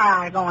that car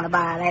I was going to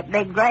buy, that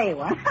big gray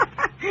one.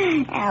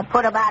 I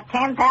put about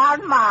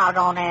 10,000 miles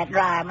on that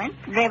driving,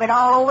 driven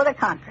all over the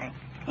country,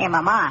 in my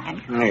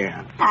mind.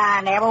 Yeah.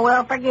 I never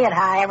will forget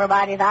how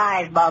everybody's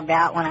eyes bugged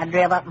out when I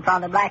drove up in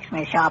front of the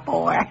blacksmith shop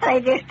over there.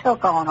 They just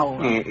took on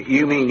over.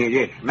 You mean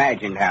you just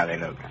imagined how they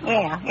looked?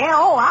 Yeah.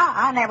 Oh,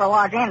 I never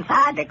was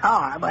inside the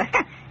car, but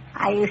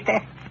I used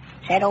to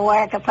sit over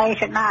at the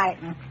place at night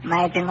and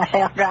imagine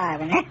myself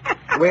driving it.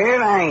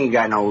 Well, I ain't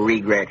got no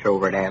regrets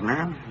over it,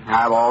 Abner.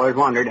 I've always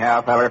wondered how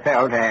a feller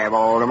felt to have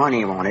all the money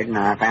he wanted, and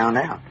I found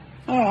out.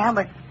 Yeah,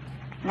 but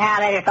now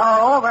that it's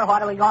all over,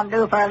 what are we going to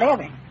do for a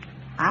living?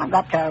 I've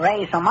got to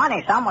raise some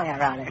money somewhere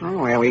or other. Oh,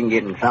 well, we can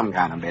get in some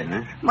kind of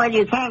business. Well,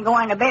 you can't go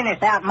into business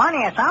without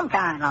money of some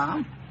kind,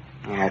 Lum.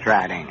 Yeah, that's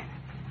right, ain't it?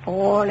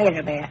 Poor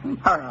Elizabeth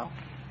and Pearl,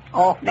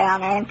 off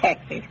down there in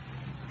Texas.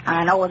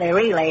 I know their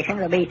relations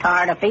will be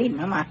tired of feeding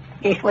them. I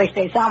just wish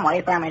there's some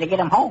way for me to get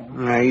them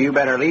home. You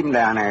better leave them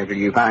down there till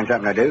you find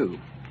something to do.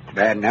 It's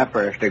bad enough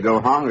for us to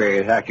go hungry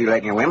without you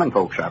letting your women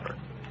folks suffer.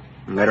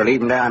 You better leave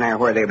them down there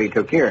where they'll be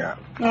took care of.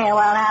 Yeah,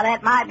 well, now,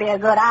 that might be a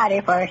good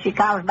idea, for if she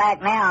comes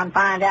back now and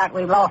finds out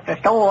we've lost the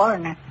store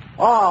and the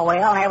oil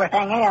well and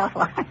everything else,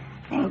 well,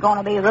 ain't going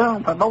to be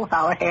room for both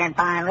of us here in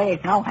Pine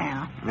Ridge,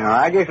 nohow. No,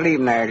 I just leave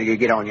them there till you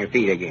get on your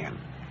feet again.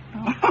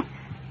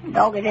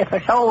 Doggy, if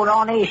a sole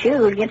on these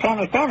shoes gets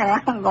any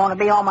thinner, I'm going to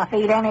be on my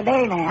feet any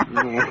day now.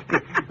 Yeah.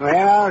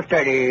 Well, I'll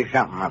study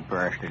something up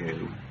for us to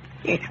do.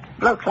 It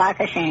looks like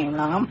a shame,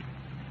 Lum.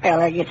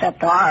 Fella gets up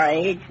to our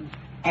age and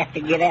has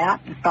to get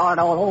out and start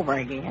all over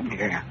again.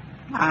 Yeah.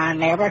 I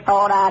never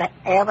thought I'd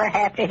ever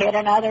have to hit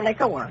another lick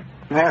of work.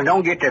 Well,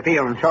 don't get to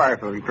feeling sorry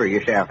for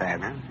yourself,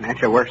 Abner.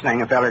 That's the worst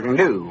thing a feller can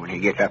do when he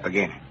gets up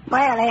again.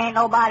 Well, there ain't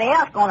nobody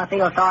else going to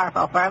feel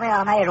sorrowful for me.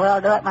 I may as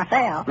well do it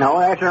myself. No,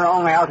 that's the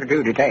wrong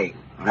altitude to take.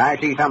 When I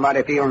see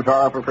somebody feeling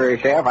sorrowful for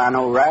himself, I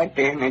know right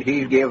then that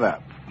he's give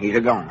up. He's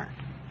a goner.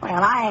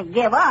 Well, I ain't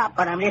give up,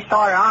 but I'm just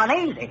sort of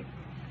uneasy.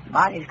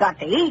 Body's got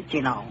to eat,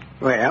 you know.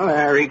 Well,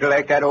 I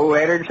recollect that old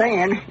Eddard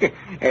saying,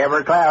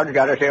 every cloud's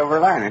got a silver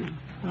lining.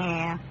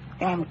 Yeah,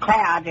 them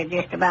clouds are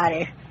just about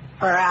as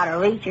far out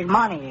of reach as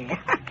money is.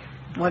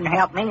 Wouldn't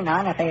help me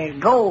none if there's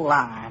gold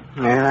line.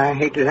 Well, I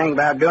hate to think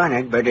about doing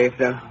it, but if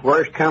the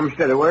worst comes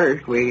to the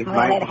worst, we well,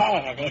 might... it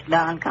has. It's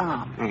done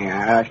come.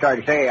 Yeah, I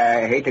started to say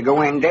I hate to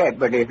go in debt,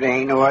 but if there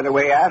ain't no other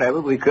way out of it,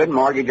 we could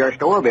mortgage our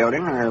store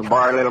building or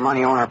borrow a little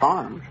money on our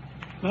farms.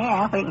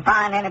 Yeah, if we can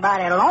find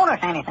anybody to loan us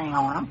anything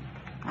on them.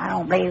 I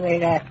don't believe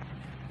there's a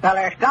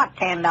feller's got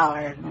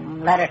 $10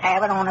 and let us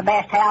have it on the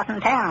best house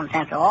in town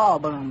since the oil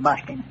boom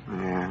busted.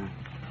 Yeah.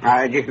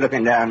 I was just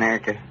looking down there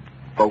to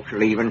folks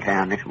leaving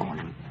town this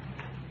morning.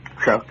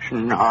 Trucks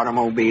and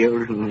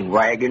automobiles and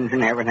wagons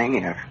and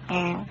everything else.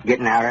 Yeah.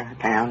 Getting out of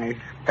town as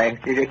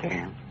fast as they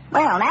can.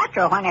 Well,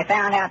 natural, when they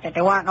found out that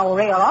there weren't no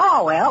real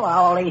oil well,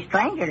 all these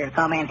strangers that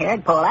come in here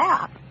would pull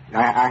out.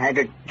 I had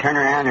to turn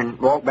around and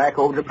walk back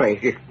over the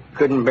place. Just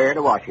couldn't bear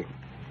to watch it.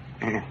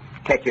 And a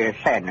touch of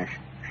sadness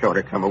sort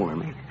of come over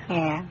me.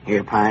 Yeah.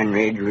 Here Pine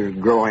Ridge was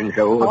growing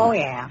so. Oh,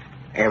 yeah.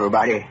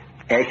 Everybody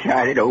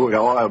excited over the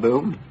oil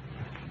boom.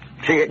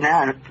 See it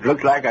now, it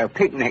looks like a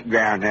picnic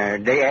ground the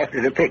day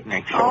after the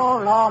picnic. So.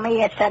 Oh, Lord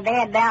me, it's so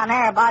dead down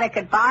there, a body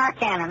could fire a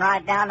cannon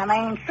right down the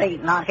main street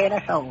and not hit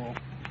a soul.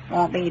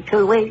 Won't be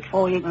 2 weeks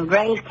before you can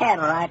graze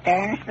cattle right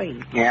there in the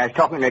street. Yeah, I was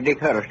talking to Dick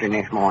Huddleston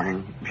this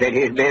morning. Said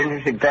his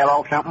business had fell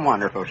off something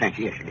wonderful since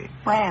yesterday.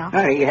 Well,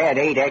 he had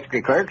 8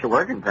 extra clerks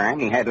working for him.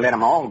 He had to let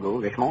them all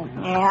go this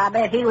morning. Yeah, I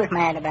bet he was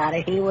mad about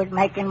it. He was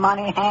making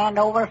money hand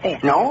over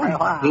fist. No, for a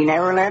while. he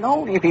never let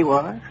on if he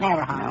was.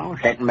 Never, huh? No,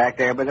 sitting back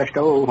there by the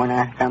stove when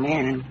I come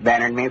in and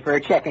bannered me for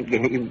a checker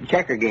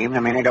game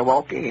the minute I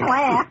walked in.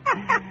 Well.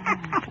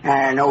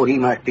 I know he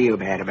must feel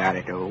bad about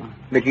it, though.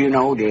 But you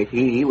know, Dick,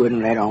 he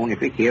wouldn't let on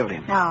if it killed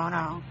him.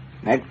 No.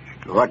 That's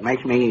what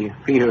makes me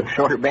feel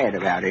sort of bad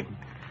about it.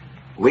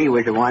 We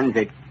was the ones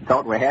that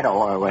thought we had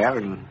oil well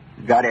and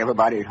got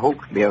everybody's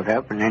hopes built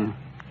up, and then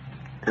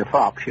the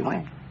flop she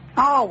went.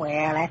 Oh,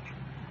 well, that's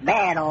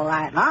bad all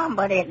right, Mom,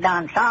 but it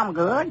done some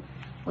good.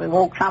 We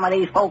woke some of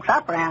these folks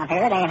up around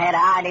here. They ain't had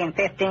an idea in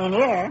 15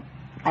 years.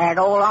 There's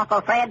old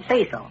Uncle Fred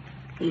Cecil.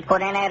 He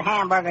put in that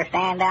hamburger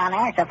stand down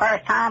there. It's the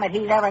first time that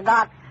he's ever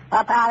got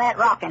up out of that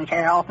rocking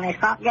chair off in his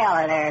front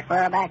gallery there as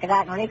far back as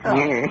I can recall.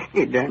 Yeah,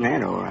 he done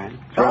that all right.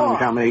 Sure. Throwing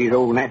some of these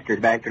old nesters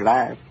back to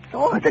life.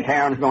 Sure. But the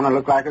town's going to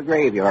look like a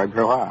graveyard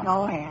for a while.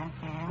 Oh, yeah.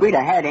 If we'd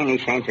have had any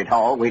sense at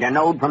all, we'd have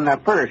known from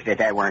the first that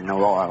there weren't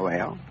no oil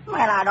well.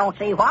 Well, I don't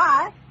see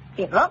why.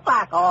 It looked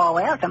like oil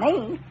well to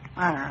me.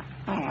 Yeah,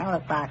 it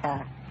looked like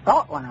I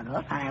thought one of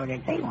those. I never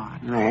did see one.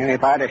 Well,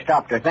 if I'd have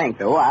stopped to think,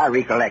 though, I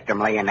recollect them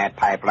laying that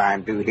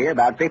pipeline through here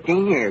about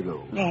 15 years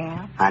ago.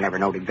 Yeah. I never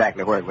knowed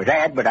exactly where it was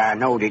at, but I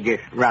know they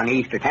just run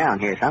east of town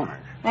here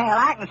somewhere. Well,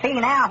 I can see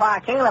now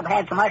why Caleb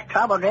had so much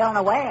trouble drilling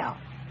a well.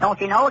 Don't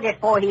you know, just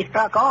before he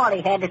struck oil,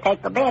 he had to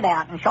take the bit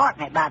out and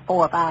shorten it about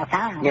 4 or 5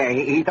 times. Yeah,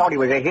 he thought he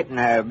was hitting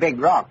a big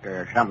rock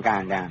or some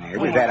kind down there. It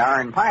was that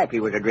iron pipe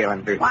he was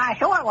drilling through. Why,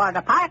 sure it was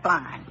a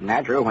pipeline.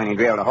 Natural, when he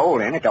drilled a hole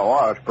in it, the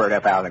oil spurted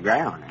up out of the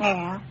ground.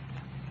 Yeah.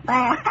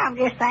 Well, I'm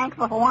just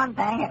thankful for one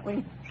thing that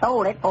we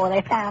sold it before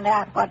they found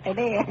out what they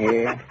did.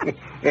 Yeah.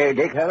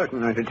 Dick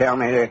Huddleston was to tell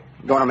me they're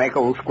going to make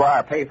old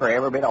Squire pay for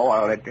every bit of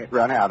oil that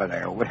run out of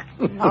there.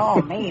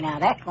 Oh, me, now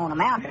that's going to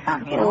amount to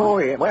something, you know. Oh,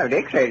 yeah. Well,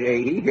 Dick said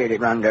he said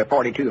it run to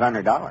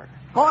 $4,200.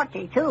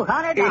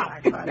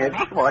 $4,200.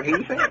 That's what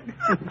he said.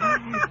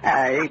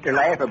 I hate to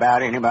laugh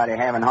about anybody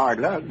having hard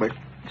luck, but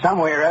some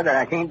way or other,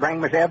 I can't bring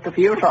myself to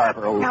feel sorry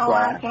for old No,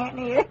 Squire. I can't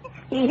either.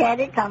 He had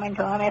it coming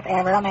to him if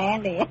ever a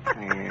man did.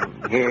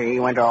 And here he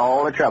went to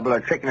all the trouble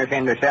of tricking us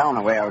into selling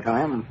the well to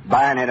him,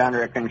 buying it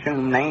under a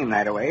consumed name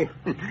that way.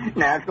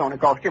 Now it's going to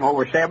cost him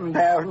over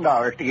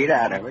 $7,000 to get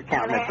out of it,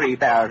 counting the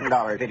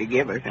 $3,000 that he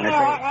give us in a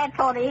Yeah, that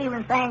sort of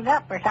evens things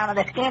up for some of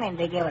the skinnings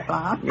they give us,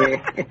 Lum.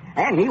 Yeah,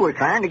 and he was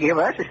trying to give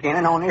us a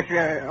skinning on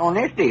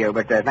this deal,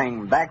 but the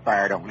thing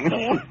backfired on him.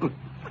 Yeah.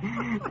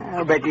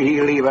 I'll bet you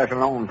he'll leave us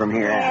alone from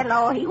here Yeah, out.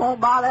 Lord, he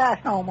won't bother us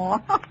no more.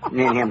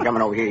 Me and him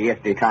coming over here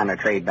yesterday trying to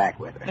trade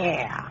back with us.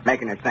 Yeah.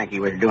 Making us think he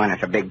was doing us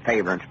a big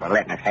favor for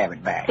letting us have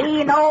it back.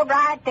 He knowed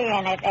right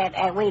then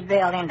that we'd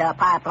build into a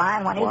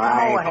pipeline when he Why,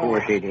 come over of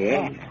course here. he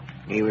did. Yeah.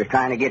 He was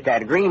trying to get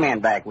that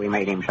agreement back we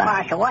made him sign.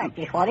 Why, so what?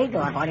 Just what he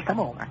doing when he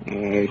come over.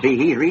 See,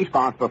 he's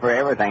responsible for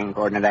everything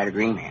according to that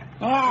agreement.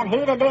 Yeah, and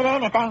he'd have did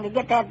anything to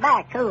get that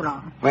back, too,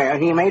 Lum. Well,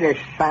 he made us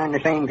sign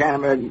the same kind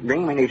of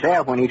agreement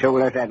himself when he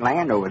sold us that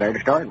land over there to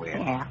start with.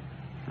 Yeah.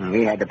 And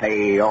we had to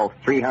pay off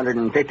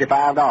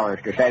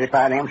 $355 to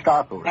satisfy them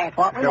stockholders. That's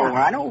what we So done.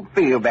 I don't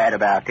feel bad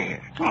about this.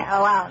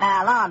 Yeah, well,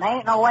 now, Lum, there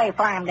ain't no way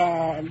for him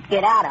to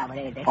get out of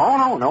it, is there?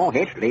 Oh, no,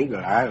 it's legal.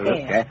 I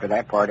looked Yeah. after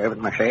that part of it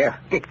myself.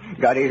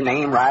 Got his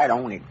name right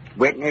on it.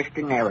 Witnessed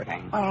and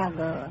everything. Well,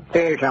 good.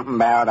 There's something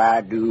about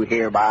I do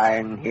hereby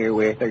and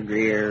herewith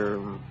agree.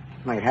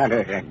 Wait, how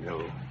does that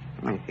go?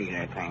 Let me see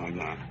that thing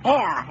again.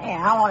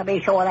 Yeah, I want to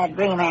be sure that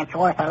agreement's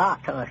worth a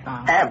lot to us,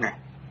 Lum.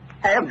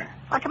 Abner.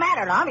 What's the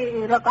matter, Lum?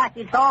 You look like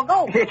you saw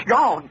gold. It's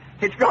gone.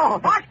 It's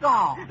gone. What's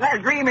gone? That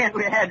agreement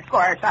we had,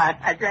 Squire,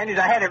 I granted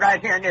I had it right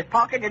here in this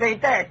pocket. It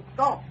ain't there. It's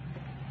gone.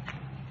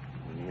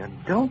 You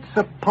don't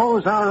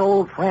suppose our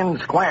old friend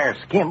Squire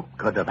Skimp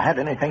could have had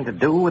anything to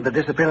do with the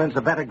disappearance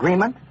of that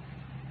agreement?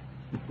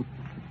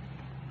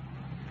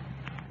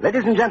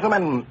 Ladies and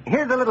gentlemen,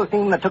 here's a little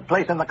scene that took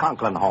place in the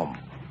Conklin home.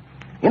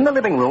 In the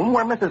living room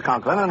were Mrs.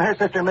 Conklin and her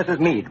sister, Mrs.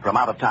 Meade, from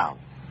out of town.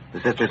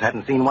 The sisters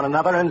hadn't seen one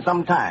another in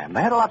some time.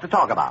 They had a lot to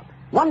talk about.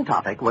 One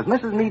topic was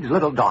Mrs. Meade's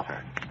little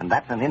daughter, and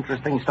that's an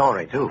interesting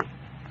story, too.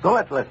 So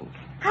let's listen.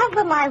 How's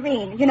little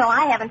Irene? You know,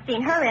 I haven't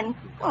seen her in,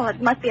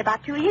 it must be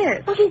about 2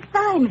 years. Oh, she's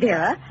fine,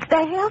 Vera.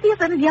 The healthiest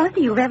little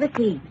youngster you've ever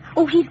seen.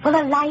 Oh, she's full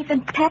of life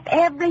and pep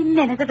every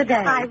minute of the day.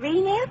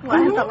 Irene is?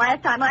 Well, the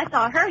last time I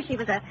saw her, she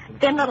was a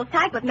thin little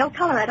tyke with no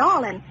color at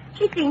all, and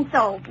she seemed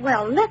so,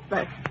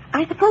 listless.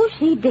 I suppose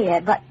she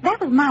did, but that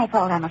was my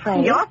fault, I'm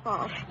afraid. Your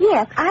fault?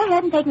 Yes, I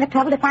hadn't taken the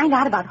trouble to find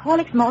out about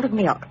Horlick's malted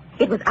milk.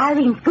 It was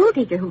Irene's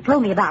schoolteacher who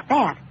told me about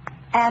that.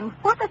 And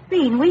what a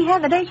scene we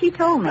had the day she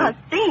told me. A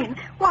scene?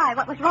 Why?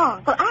 What was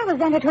wrong? Well, I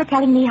resented her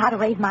telling me how to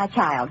raise my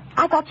child.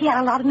 I thought she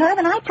had a lot of nerve,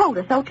 and I told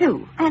her so,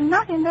 too. And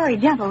not in very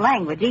gentle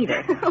language,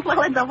 either.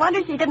 Well, it's a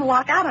wonder she didn't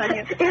walk out on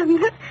you.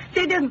 Isn't it?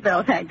 She didn't,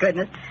 Bill, thank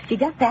goodness. She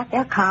just sat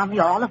there calmly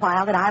all the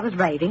while that I was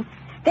raving.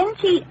 Then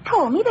she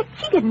told me that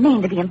she didn't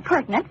mean to be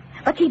impertinent,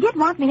 but she did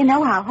want me to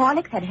know how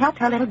Horlicks had helped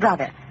her little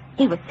brother.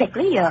 He was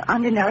sickly,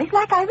 undernourished,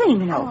 like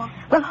Irene, you know. Oh.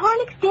 Well,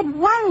 Horlicks did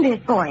wonders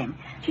for him.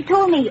 She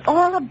told me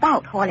all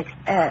about Horlicks,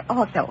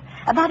 also,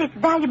 about its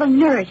valuable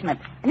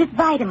nourishment and its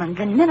vitamins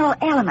and mineral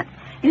elements.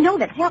 You know,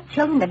 that help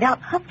children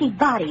develop healthy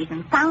bodies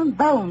and sound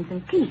bones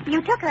and teeth.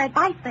 You took her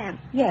advice then?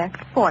 Yes,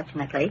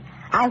 fortunately.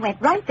 I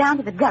went right down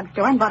to the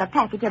drugstore and bought a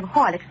package of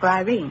Horlicks for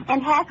Irene.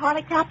 And has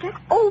Horlicks helped her?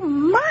 Oh,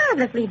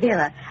 marvelously,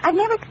 Vera. I've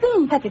never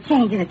seen such a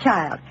change in a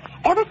child.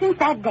 Ever since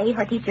that day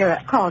her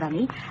teacher called on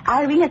me,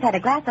 Irene has had a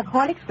glass of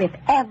Horlicks with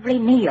every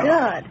meal.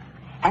 Good.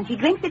 And she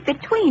drinks it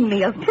between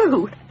meals,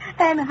 too.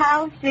 And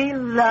how she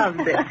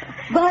loves it.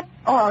 But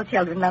all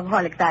children love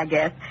Horlicks, I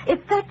guess.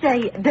 It's such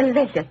a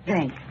delicious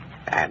drink.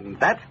 And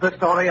that's the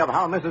story of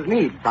how Mrs.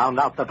 Meade found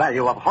out the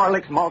value of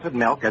Horlicks malted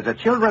milk as a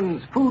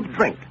children's food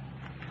drink.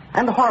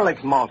 And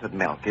Horlicks malted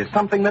milk is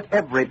something that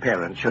every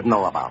parent should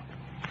know about.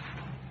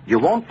 You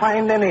won't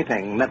find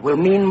anything that will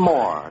mean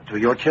more to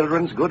your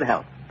children's good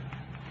health.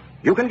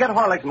 You can get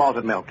Horlicks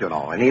malted milk, you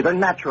know, in either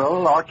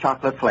natural or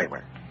chocolate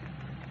flavor.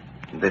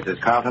 This is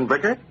Carlton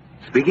Brickert,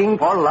 speaking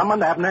for Lum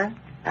and Abner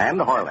and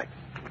Horlicks,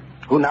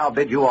 who now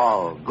bid you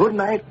all good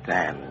night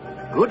and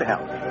good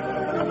health.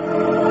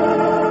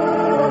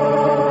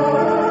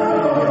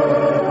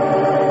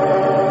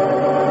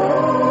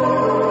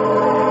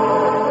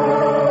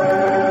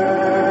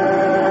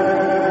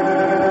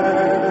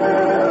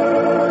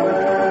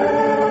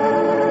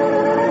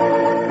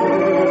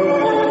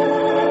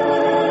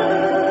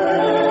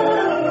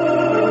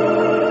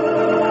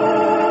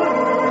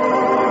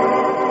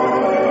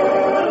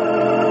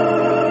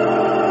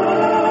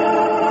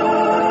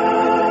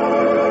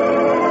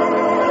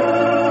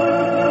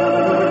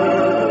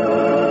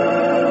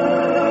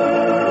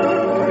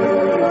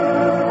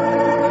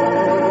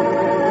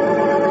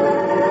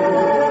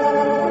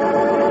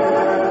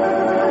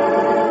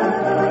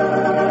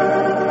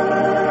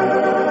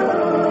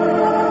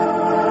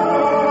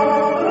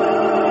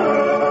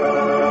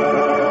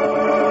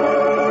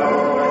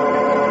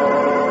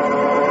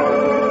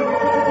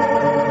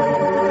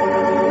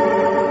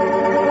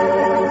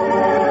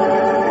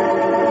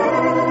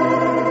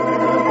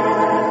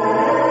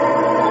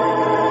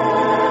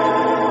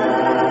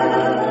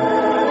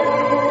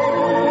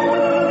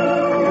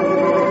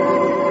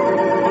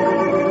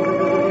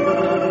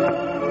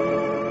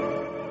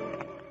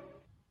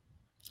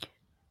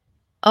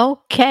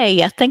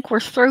 Okay, I think we're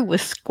through with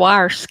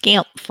Squire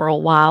Skimp for a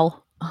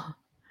while.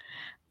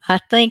 I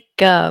think,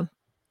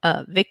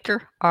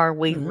 Victor, are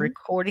we Hmm.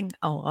 recording?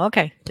 Oh,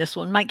 okay. Just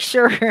want to make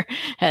sure.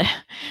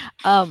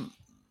 um,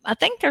 I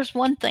think there's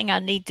one thing I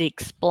need to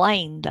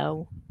explain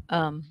though.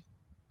 Um,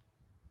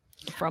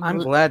 from I'm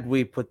l- glad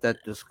we put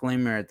that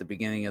disclaimer at the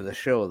beginning of the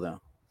show,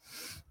 though,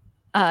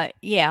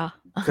 yeah.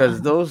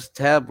 because those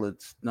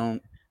tablets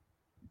don't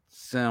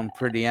sound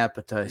pretty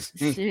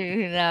appetizing.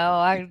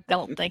 I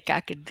don't think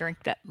I could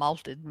drink that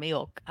malted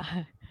milk.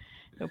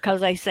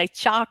 Because they say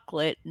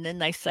chocolate and then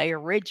they say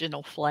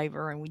original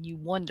flavor, and when you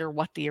wonder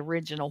what the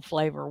original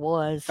flavor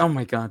was. Oh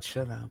my God,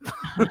 shut up.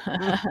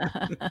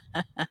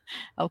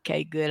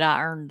 Okay, good.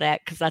 I earned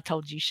that because I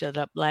told you shut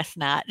up last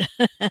night.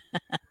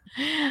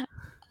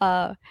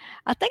 I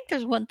think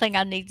there's one thing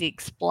I need to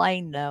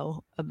explain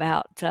though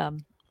about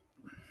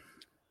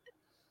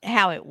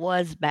how it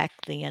was back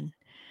then.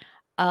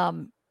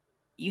 Um,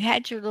 you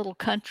had your little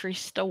country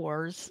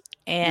stores,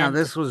 Now, and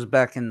this was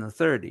back in the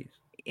 30s.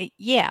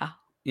 yeah.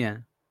 Yeah.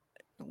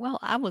 Well,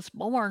 I was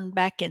born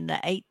back in the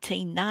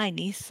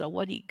 1890s, so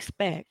what do you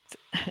expect?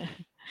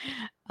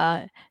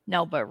 uh,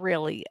 no, but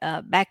really,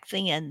 back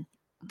then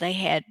they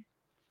had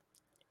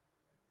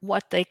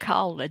what they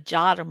called a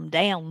jot 'em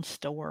down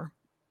store,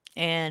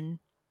 and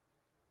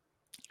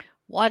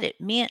what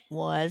it meant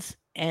was,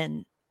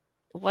 and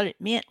what it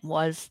meant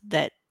was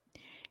that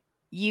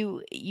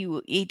you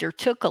either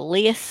took a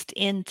list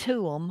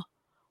into them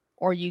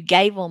or you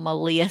gave them a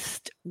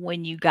list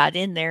when you got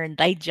in there and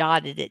they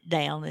jotted it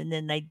down and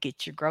then they'd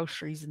get your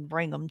groceries and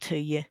bring them to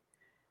you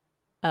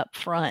up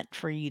front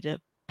for you to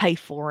pay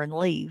for and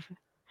leave.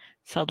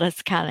 So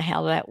that's kind of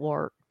how that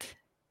worked.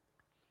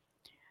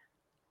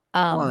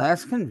 Well, Um,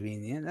 that's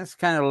convenient. That's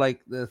kind of like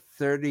the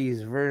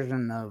 30s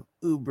version of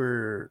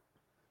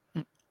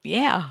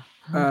yeah,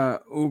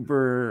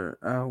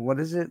 what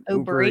is it?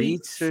 Uber Uber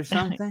Eats Eats. or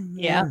something?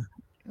 Yeah.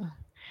 Yeah.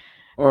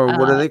 Or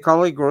what do Uh, they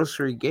call it?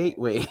 Grocery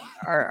Gateway.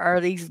 or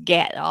these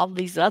get all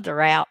these other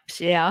apps,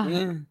 yeah.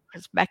 Yeah.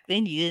 Because back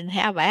then you didn't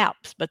have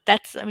apps, but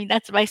that's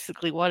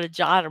basically what a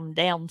jot 'em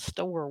down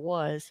store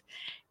was.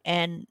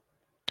 And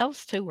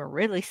those two were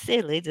really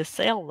silly to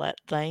sell that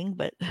thing,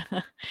 but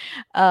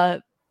uh,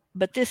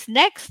 but this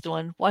next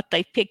one, what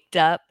they picked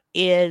up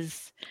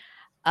is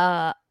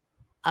uh,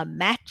 a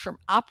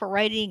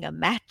operating a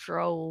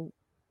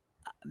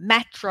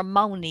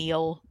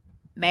matrimonial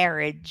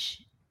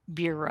marriage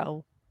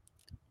bureau.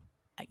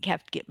 I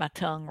have to get my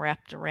tongue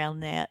wrapped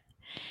around that.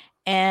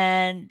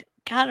 And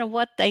kind of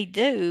what they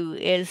do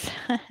is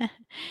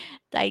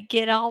they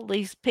get all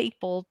these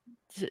people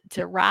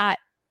to write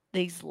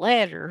these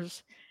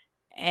letters,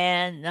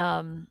 and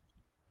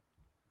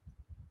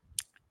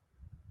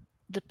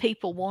the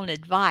people want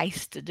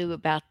advice to do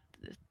about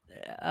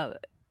uh,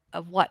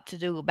 of what to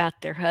do about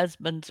their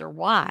husbands or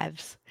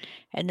wives,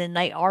 and then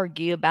they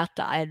argue about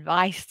the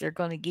advice they're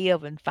going to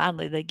give, and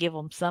finally they give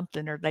them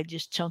something, or they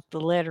just chunk the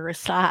letter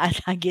aside.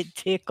 I get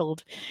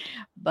tickled,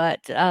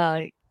 but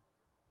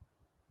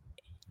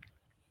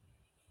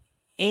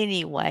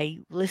anyway,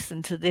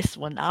 listen to this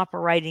one: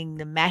 operating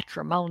the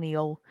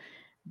matrimonial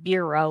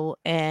bureau,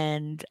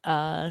 and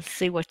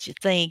see what you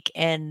think.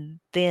 And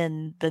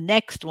then the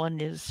next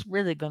one is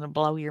really going to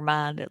blow your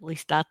mind, at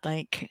least I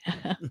think.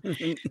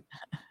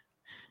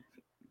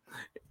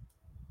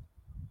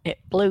 It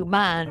blew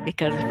mine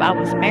because if I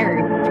was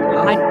married,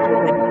 I'd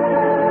do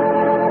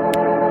it.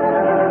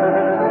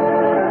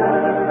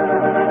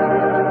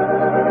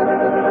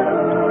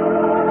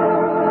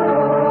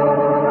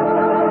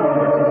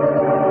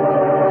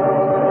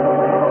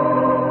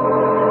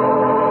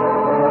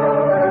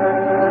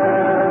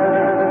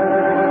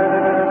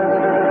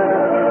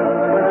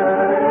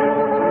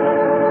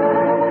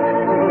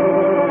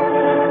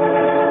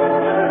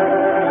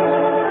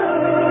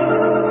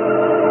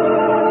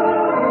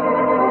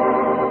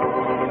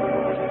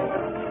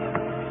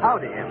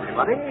 Howdy,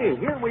 everybody.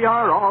 Here we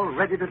are, all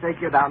ready to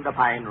take you down to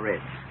Pine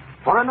Ridge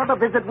for another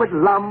visit with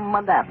Lum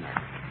and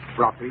Abner,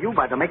 brought to you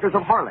by the makers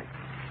of Horlicks,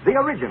 the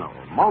original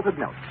malted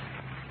milk.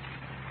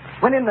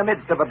 When in the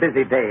midst of a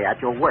busy day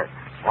at your work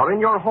or in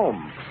your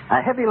home,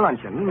 a heavy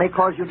luncheon may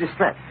cause you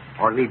distress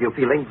or leave you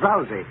feeling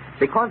drowsy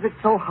because it's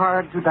so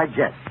hard to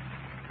digest.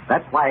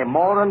 That's why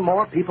more and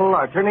more people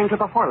are turning to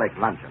the Horlicks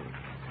luncheon.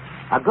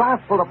 A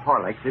glass full of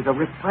Horlicks is a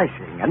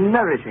refreshing and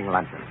nourishing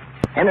luncheon,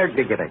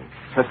 energy-giving,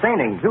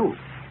 sustaining, too.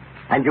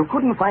 And you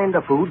couldn't find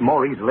a food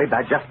more easily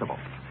digestible.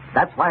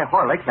 That's why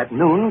Horlicks at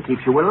noon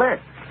keeps you alert,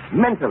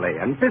 mentally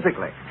and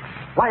physically.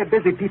 Why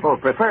busy people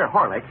prefer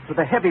Horlicks to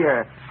the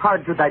heavier,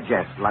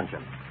 hard-to-digest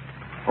luncheon.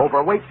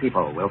 Overweight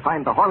people will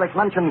find the Horlicks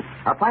luncheon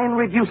a fine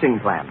reducing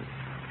plan,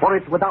 for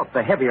it's without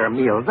the heavier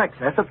meal's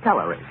excess of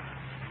calories.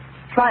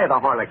 Try the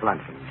Horlicks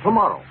luncheon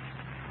tomorrow.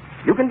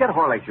 You can get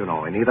Horlicks, you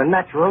know, in either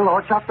natural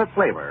or chocolate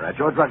flavor at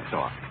your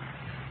drugstore.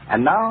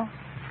 And now,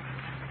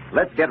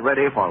 let's get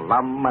ready for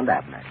Lum and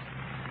Abner.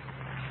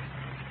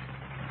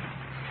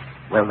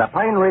 Well, the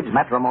Pine Ridge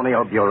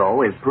Matrimonial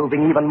Bureau is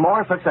proving even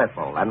more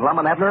successful than Lum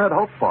and Abner had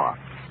hoped for.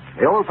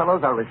 The old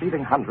fellows are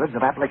receiving hundreds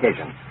of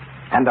applications.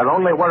 And their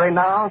only worry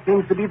now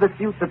seems to be the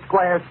suit that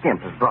Squire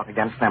Skimp has brought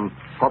against them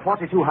for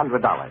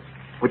 $4,200,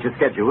 which is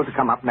scheduled to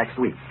come up next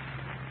week.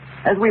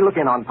 As we look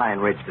in on Pine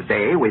Ridge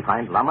today, we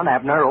find Lum and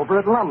Abner over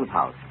at Lum's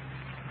house,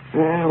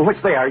 which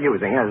they are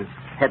using as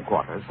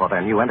headquarters for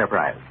their new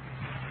enterprise.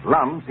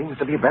 Lum seems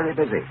to be very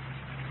busy.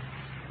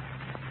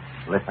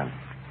 Listen.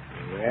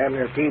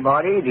 Abner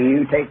Peabody, do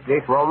you take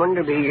this woman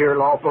to be your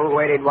lawful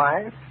wedded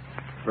wife?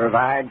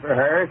 Provide for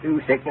her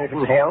through sickness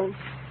and health,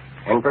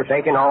 and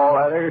forsaking all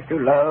others to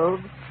love,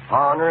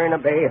 honor, and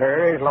obey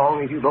her as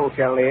long as you both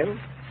shall live?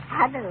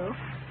 I do.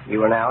 You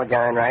will now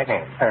join right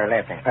hand, or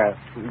left hand,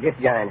 just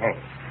join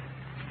hands.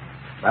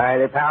 By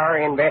the power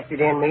invested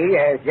in me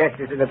as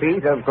Justice of the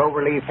Peace of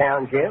Cloverleaf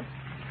Township,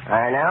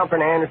 I now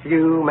pronounce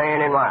you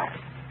man and wife.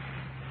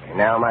 And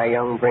now, my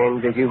young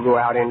friends, as you go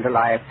out into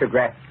life to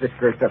grasp the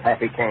skirts of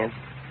happy chance,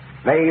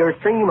 may your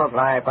stream of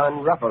life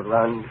unruffled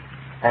run,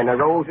 and the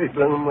roses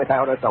bloom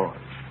without a thorn.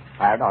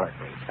 $5,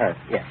 please.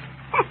 Yes.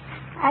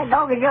 Hey,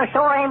 Doggy, you're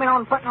sure aiming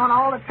on putting on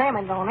all the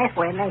trimmings on this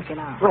wedding, ain't you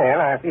now? Well,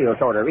 I feel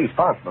sort of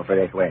responsible for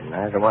this wedding.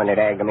 I was the one that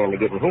egged them into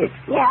getting hitched.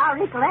 Yeah, I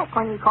recollect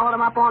when you called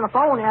him up on the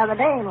phone the other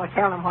day and was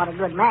telling him what a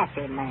good match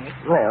they'd made.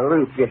 Well,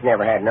 Ruth just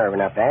never had nerve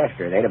enough to ask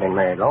her. They'd have been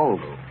married long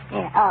ago.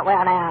 Yeah,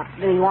 well, now,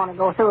 do you want to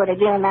go through it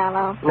again now,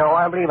 Lum? No,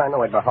 I believe I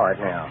know it by heart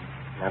now.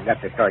 I've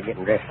got to start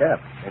getting dressed up.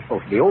 They're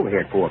supposed to be over here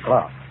at 4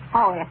 o'clock.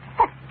 Oh, yeah.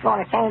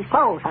 Going to change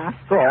clothes, huh?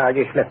 Well, I'll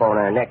just slip on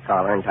a neck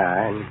collar and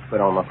tie and put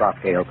on my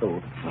frock tail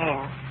coat.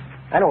 Yeah.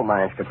 I don't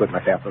mind to put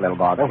myself a little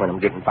bother when I'm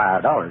getting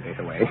 $5 this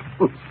way.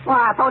 Well,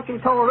 I thought you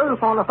told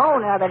Ruth on the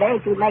phone the other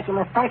day you'd make him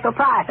a special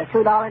price of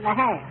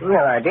 $2.50.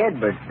 Well, I did,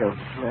 but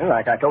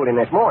like I told him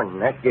this morning,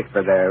 that's just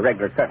for the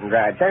regular cut and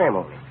dried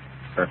ceremony.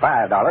 For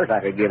 $5, I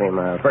could give him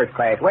a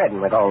first-class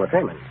wedding with all the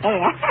trimmings.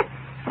 Yeah.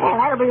 Well,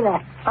 that'll be the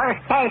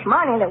first cash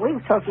money that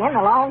we've took in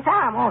a long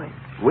time, won't it?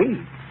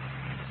 We?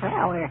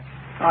 Well, we're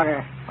sort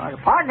of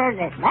partners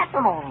in this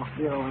matrimonial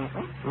deal,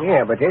 ain't we?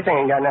 Yeah, but this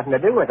ain't got nothing to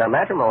do with our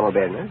matrimonial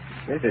business.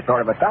 This is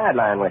sort of a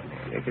sideline with me.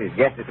 This is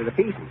justice of the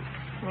peace.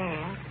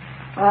 Yeah.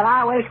 Well,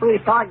 I wish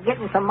we'd start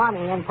getting some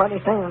money in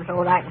pretty soon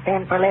so that I can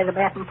send for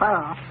Elizabeth and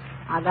Pearl.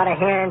 I got a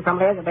hearing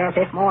from Elizabeth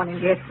this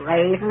morning just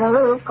raising the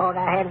roof because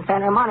I hadn't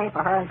sent her money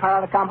for her and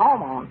Pearl to come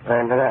home on.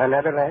 And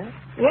another lad?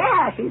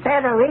 Yeah, she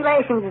said her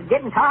relations is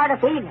getting tired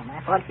of feeding them.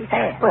 That's what she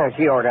said. Well,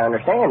 she ought to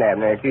understand,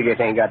 Abner. She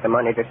just ain't got the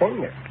money to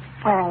send her.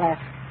 Well,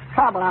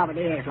 trouble of it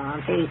is,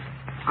 Lon, see,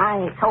 I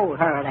ain't told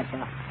her that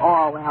the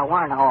Orwell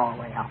weren't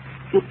Orwell.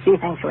 She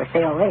thinks we're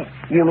still rich.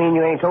 You mean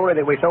you ain't told her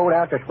that we sold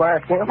out to Squire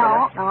Skimp?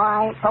 No,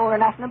 I ain't told her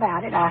nothing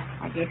about it.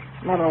 I just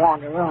never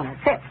wanted to ruin her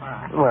trip for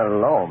her. Well,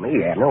 Lord,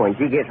 me, Abner, when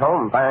she gets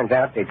home and finds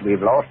out that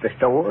we've lost the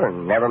store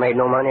and never made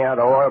no money out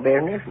of the oil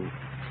business, and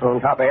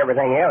on top of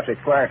everything else that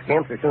Squire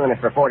Skimp's is suing us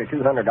for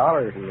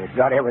 $4,200 and it's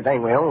got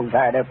everything we own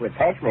tied up with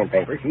taxman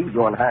papers, she's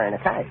going higher in a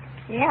kite.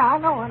 Yeah, I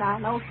know it. I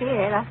know she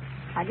is.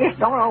 I just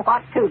don't know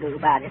what to do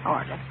about it,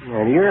 hardly.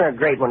 Well, you're a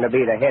great one to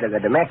be the head of the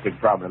domestic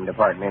problem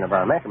department of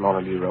our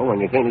matrimonial bureau when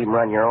you can't even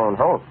run your own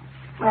home.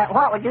 Well,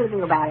 what would you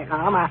do about it,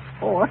 Mom? Of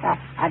course,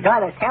 I'd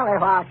rather tell her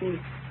while she's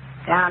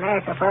down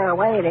there so far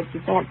away that she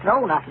can't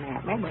throw nothing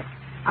at me, but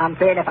I'm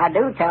afraid if I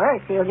do tell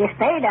her, she'll just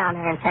stay down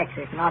there in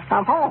Texas and not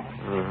come home.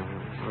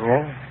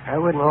 Yeah, I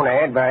wouldn't want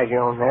to advise you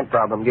on that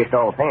problem just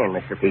offhand,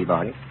 Mr.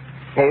 Peabody.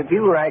 If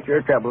you write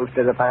your troubles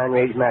to the Pine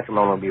Ridge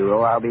Matrimonial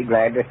Bureau, I'll be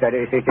glad to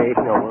study the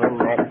situation over, and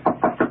that...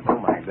 Oh,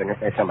 my goodness,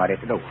 there's somebody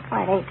at the door.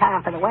 Well, it ain't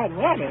time for the wedding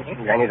yet, is it?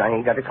 Granny, I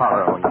ain't got the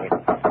collar on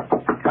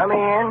yet. Come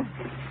in.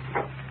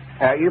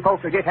 You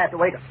folks will just have to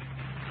wait.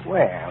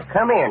 Well,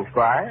 come in,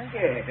 Squire.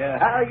 Yes,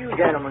 how are you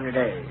gentlemen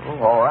today? Oh,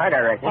 all right, I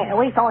reckon. Yeah,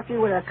 we thought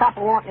you was a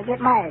couple wanting to get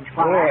married,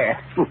 Squire.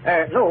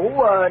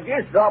 Yeah.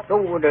 Just dropped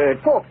over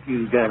to talk to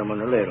you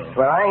gentlemen a little.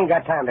 Well, I ain't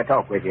got time to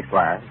talk with you,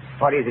 Squire.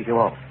 What is it you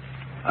want?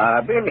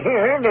 I've been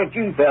hearing that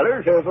you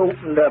fellers have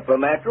opened up a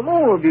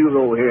matrimonial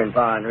bureau here in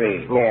Pine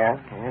Ridge. Yeah,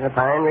 the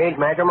Pine Ridge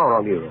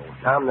Matrimonial Bureau.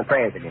 I'm the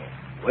president.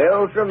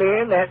 Well, sir,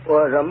 man, that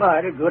was a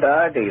mighty good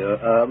idea.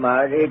 A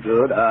mighty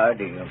good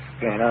idea.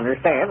 Can't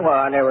understand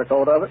why I never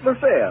thought of it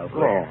myself.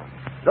 Yeah.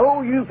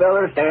 So you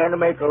fellers stand to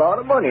make a lot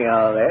of money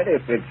out of that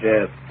if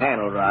it's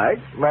handled right.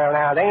 Well,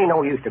 now, there ain't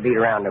no use to beat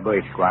around the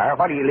bush, Squire.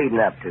 What are you leading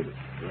up to?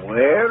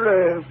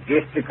 Well,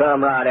 just to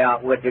come right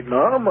out with it,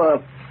 Mom,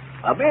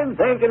 I've been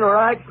thinking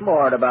right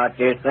smart about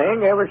this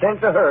thing ever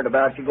since I heard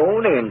about you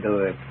going into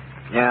it.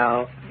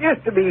 Now,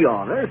 just to be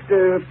honest,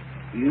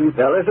 you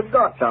fellas have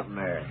got something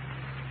there.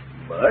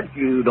 But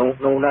you don't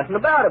know nothing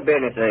about a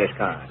business of this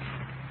kind.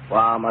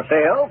 Why,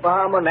 myself,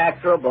 I'm a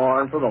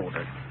natural-born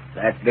promoter.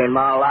 That's been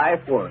my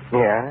life work.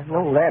 Yeah, I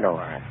know that all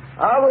right.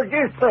 I was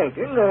just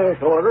thinking,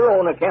 sort of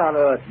on account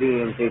of us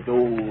being such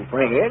old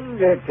friends,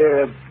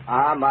 that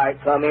I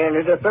might come in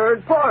as a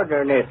third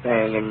partner in this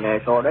thing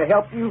and sort of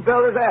help you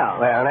fellas out.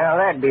 Well, now,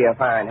 that'd be a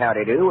fine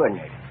howdy-do,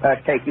 wouldn't it? Us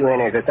take you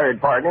in as a third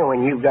partner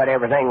when you've got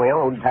everything we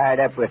own tied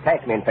up with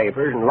taxman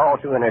papers and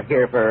lawsuing us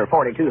here for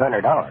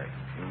 $4,200.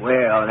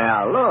 Well,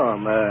 now,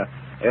 Lum,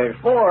 as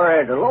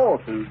far as the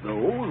lawsuit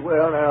goes,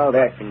 well, now,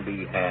 that can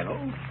be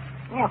handled.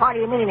 Yeah, what do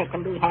you mean it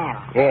can be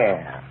handled?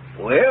 Yeah.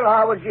 Well,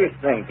 I was just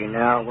thinking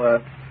now,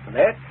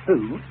 that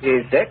suit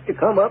is set to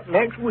come up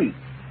next week.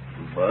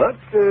 But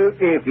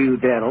if you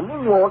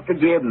gentlemen want to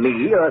give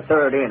me a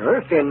third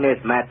interest in this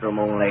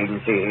matrimonial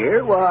agency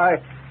here,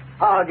 why,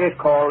 I'll just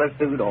call the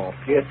suit off.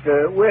 Just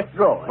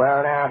withdraw it.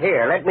 Well, now,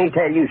 here, let me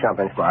tell you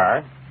something,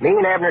 Squire. Me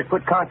and Abner's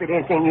put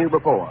confidence in you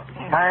before.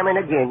 Time and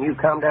again, you've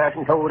come to us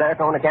and told us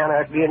on account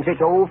of us being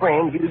such old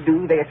friends, you'd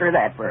do this or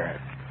that for us.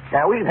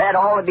 Now, we've had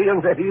all the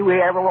dealings with you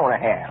we ever want to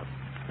have.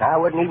 I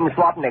wouldn't even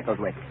swap nickels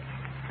with you.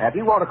 Now, if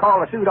you want to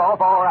call the suit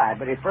off, all right.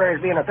 But as far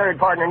as being a third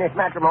partner in this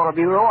matrimonial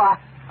bureau,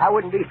 I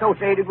wouldn't be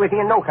associated with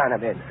you in no kind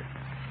of business.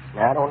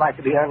 Now, I don't like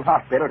to be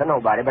unhospitable to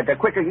nobody, but the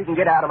quicker you can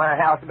get out of my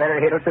house, the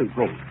better it'll suit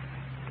me.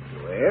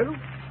 Well,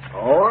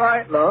 all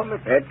right, Lum,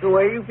 if that's the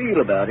way you feel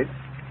about it.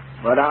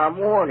 But I'm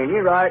warning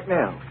you right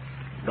now.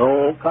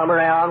 Don't come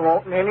around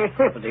wanting any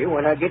sympathy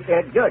when I get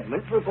that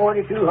judgment for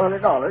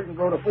 $4,200 and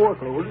go to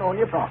foreclosing on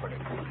your property.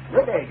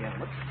 Good day,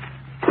 gentlemen.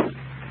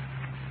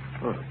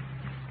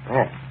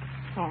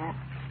 Yeah.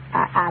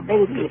 I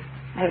believe you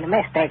made a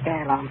mistake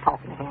there, Lum,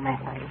 talking to him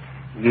that way.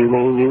 You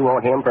mean you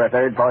want him for a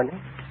third partner?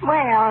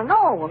 Well,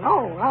 no,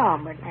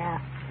 Lum, but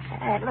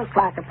it looks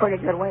like a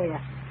pretty good way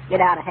to get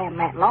out of having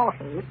that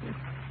lawsuit.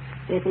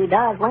 If he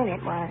does win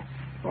it, why,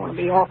 it's going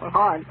to be awful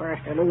hard for us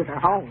to lose our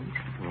homes.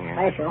 Yeah.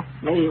 Special,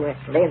 me with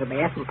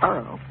Elizabeth and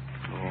Pearl.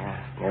 Yeah,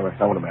 never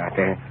thought about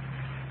that.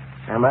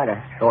 I might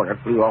have sort of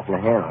flew off in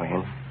the handle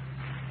then.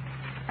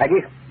 I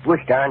just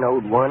wished I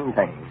knowed one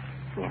thing.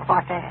 Yeah,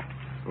 what's that?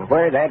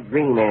 Where that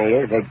agreement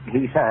is that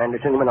he signed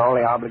assuming all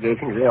the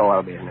obligations of the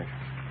oil business.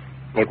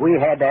 If we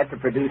had that to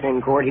produce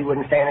in court, he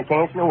wouldn't stand a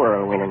chance in the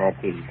world winning that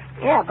case.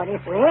 Yeah, but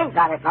if we ain't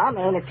got it, Lum,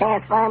 ain't a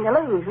chance for him to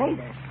lose,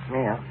 neither.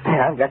 Yeah,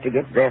 I've got to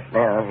get dressed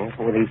now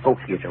before these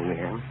folks get over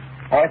here.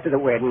 After the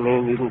wedding, me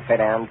and you can sit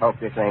down and talk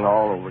this thing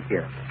all over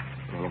carefully.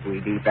 And if we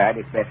decide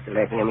it's best to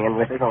let him in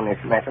with us on this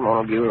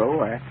matrimonial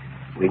bureau,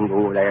 we can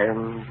go over there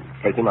and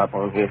take him up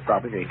on his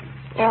proposition.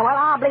 Yeah, well,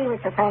 I believe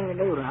it's the thing to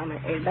do, Lum.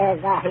 As bad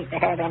as I hate to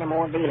have any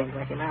more dealings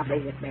with him, I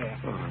believe it's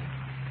best.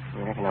 I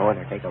reckon I ought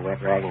to take a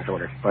wet rag and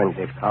sort of sponge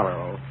this collar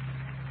off.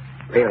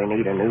 Really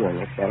need a new one.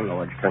 This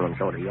celluloid's turning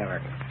sort of yellow.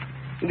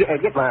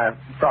 Get my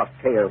frock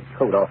tail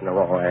coat off in the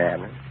wall there,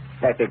 Abner.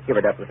 That's it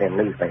covered up with them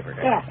newspapers.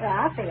 Yeah,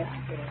 I see it.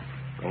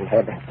 Ain't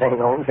had that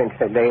thing on since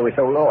the day we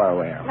sold oil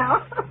well.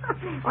 No?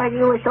 Well,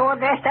 you were sure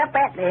dressed up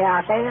that day,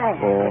 I'll say that.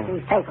 Yeah. Get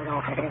these papers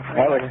off of here.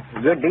 That was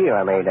a good deal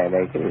I made that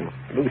day, too.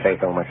 I do say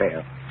so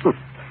myself.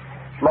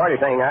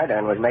 Smartest thing I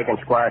done was making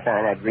Squire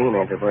sign that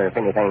agreement where if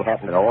anything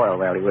happened to the oil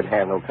well, he wouldn't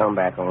have no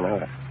comeback on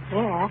us.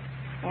 Yeah,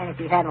 and if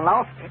you hadn't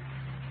lost it.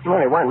 Well,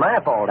 it wasn't my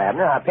fault,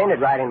 Abner. I pinned it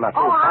right in my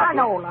coat I pocket.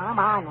 know, Lum,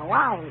 I know.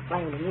 I ain't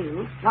blaming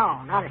you.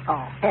 No, not at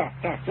all.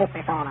 Here, slip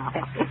this on, I'll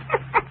help you.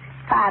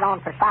 Try it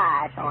on for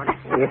size, sort of.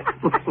 Yeah.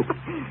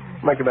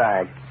 Much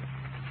obliged.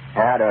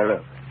 How do I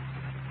look?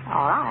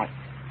 All right.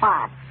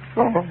 Fine.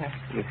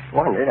 Just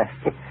wondered.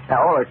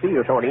 Now, all it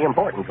feels sort of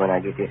important when I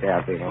get this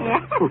outfit on.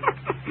 Yeah.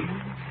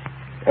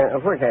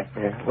 Where's that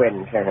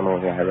wedding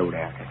ceremony I wrote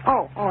out?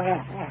 Oh,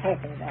 yeah. Here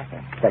it is, that's it.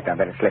 In fact, I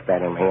better slip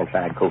that in my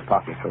inside coat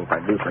pocket so if I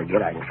do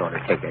forget, I can sort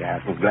of take it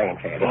out and glance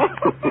at it.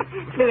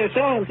 It'd be a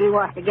shame if you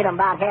was to get them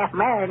about half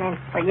married and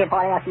forget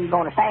what else you was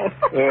going to say.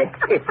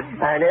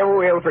 Yeah, I never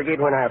will forget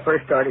when I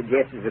first started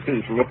Jess as a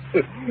piece. And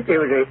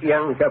there was a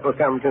young couple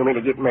come to me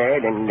to get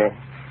married, and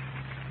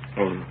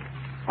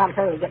I'm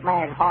sure you get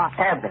married in what?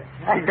 Abner.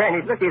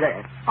 Granny, looky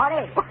there. What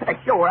is it?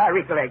 Sure, I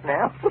recollect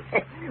now.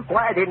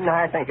 Why didn't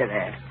I think of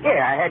that?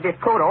 Yeah, I had this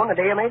coat on the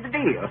day I made the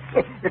deal.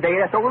 The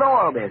day I sold the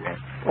oil business.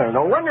 Well,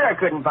 no wonder I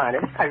couldn't find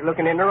it. I was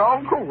looking in the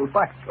wrong coat.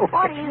 What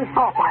are you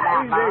talking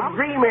about, The Mom?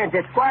 agreement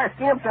that Squire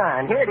Skimp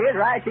signed. Here it is,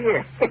 right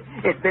here.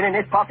 It's been in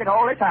this pocket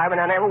all the time,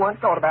 and I never once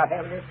thought about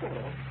having it.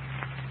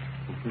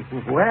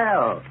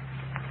 Well,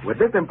 with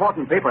this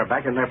important paper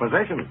back in their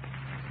possession,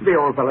 the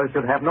old fellows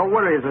should have no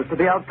worries as to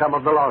the outcome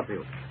of the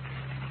lawsuit.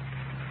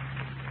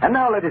 And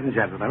now, ladies and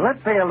gentlemen,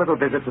 let's pay a little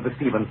visit to the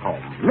Stevens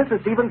home.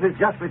 Mrs. Stevens is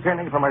just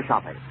returning from her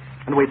shopping,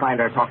 and we find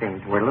her talking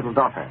to her little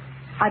daughter.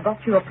 I bought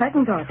you a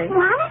present, Dorothy.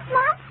 What?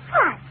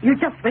 You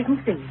just wait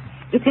and see.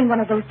 It's in one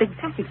of those big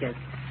packages.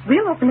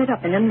 We'll open it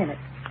up in a minute.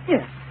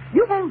 Here,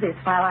 you hold this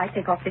while I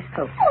take off this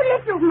coat. Oh,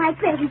 let's open my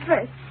present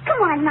first.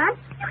 Come on, Mom.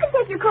 You can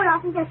take your coat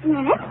off in just a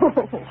minute.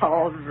 Oh,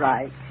 all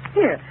right.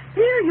 Here,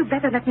 you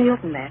better let me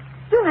open that.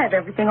 You have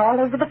everything all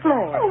over the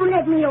floor. Oh,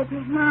 let me open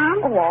it, Mom.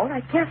 Oh, all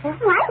right, careful.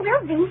 Oh, I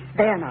will be.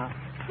 There now.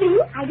 See,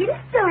 I didn't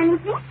spill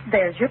anything.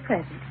 There's your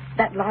present.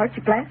 That large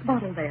glass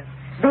bottle there.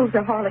 Those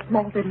are Horlicks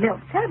malted milk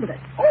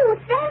tablets. Oh,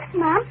 thanks,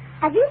 Mom.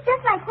 Are these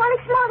just like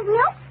Horlicks malted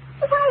milk?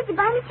 Well, why did you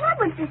buy me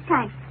tablets this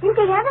time? Didn't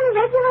they have any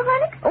regular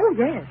Horlicks? Oh,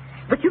 yes.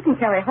 But you can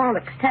carry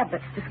Horlicks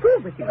tablets to school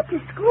with you.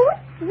 To school?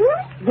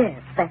 Really? Yes,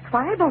 that's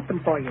why I bought them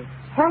for you.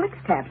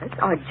 Horlicks tablets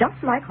are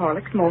just like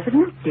Horlicks malted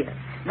milk, dear.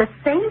 The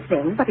same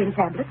thing, but in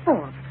tablet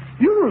form.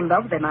 You'll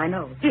love them, I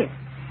know. Here,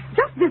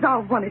 just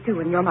dissolve one or two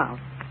in your mouth.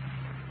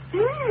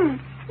 These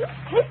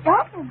taste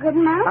awful good,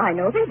 Mom. I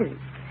know they do.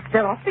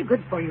 They're awfully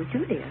good for you,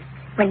 too, dear.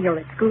 When you're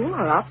at school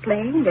or out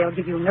playing, they'll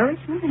give you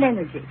nourishment and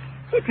energy.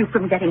 keep you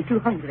from getting too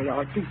hungry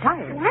or too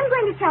tired. Well, I'm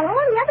going to tell all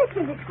the other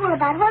kids at school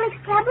about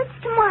Horlicks tablets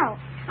tomorrow.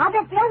 I'll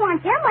bet they'll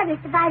want their mothers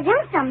to buy them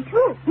some,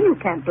 too. You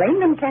can't blame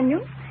them, can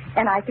you?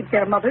 And I think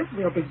their mothers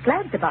will be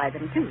glad to buy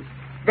them, too.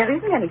 There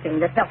isn't anything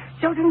that helps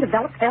children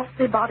develop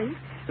healthy bodies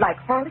like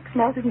Horlicks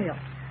malted milk,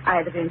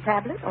 either in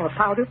tablet or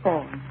powder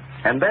form.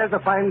 And there's a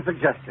fine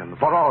suggestion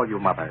for all you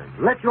mothers.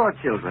 Let your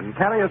children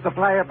carry a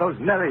supply of those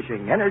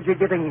nourishing,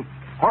 energy-giving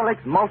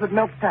Horlicks malted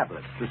milk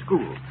tablets to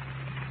school.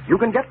 You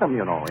can get them,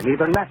 you know, in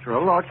either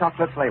natural or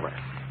chocolate flavor.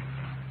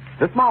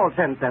 The small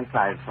 10-cent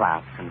size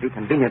flask can be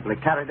conveniently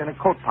carried in a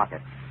coat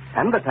pocket,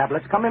 and the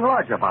tablets come in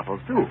larger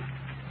bottles, too.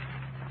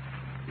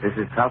 This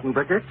is Carlton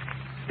Brickert,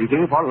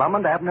 speaking for Lum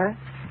and Abner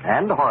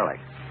and Horlicks,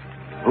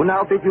 who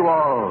now bid you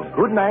all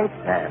good night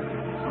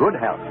and good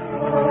health.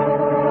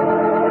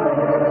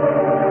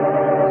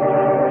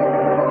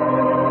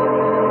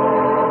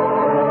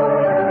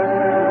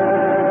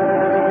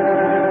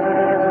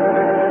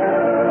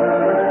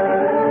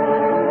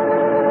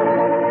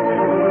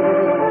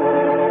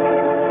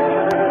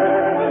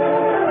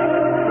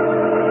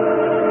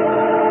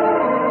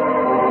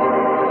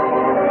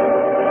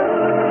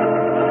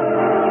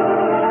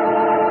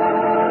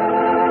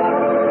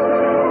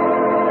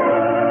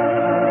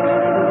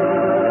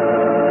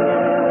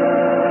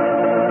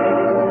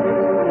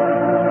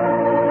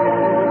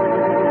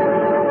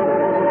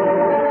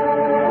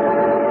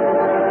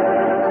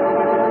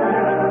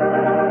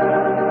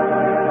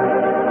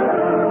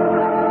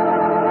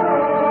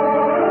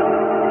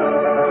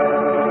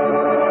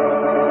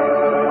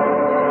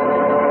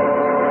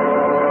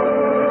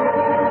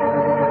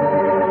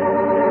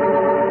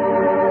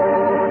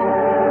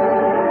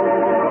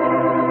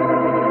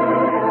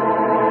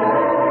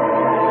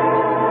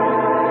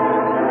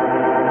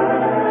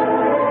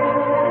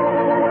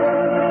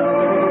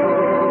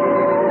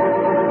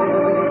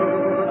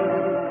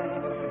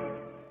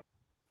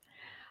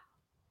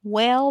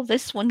 Well,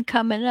 this one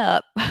coming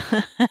up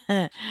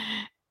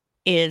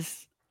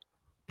is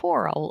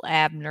poor old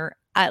Abner.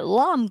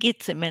 Lum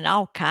gets him in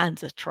all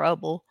kinds of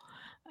trouble,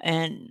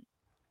 and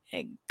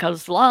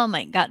because Lum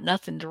ain't got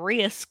nothing to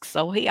risk,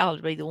 so he ought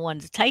to be the one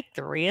to take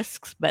the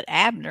risks. But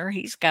Abner,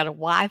 he's got a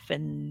wife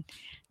and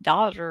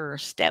daughter or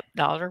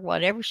stepdaughter,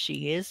 whatever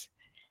she is,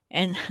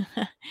 and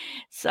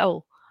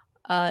so.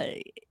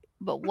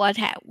 But what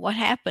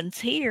happens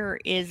here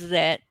is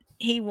that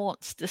he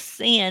wants to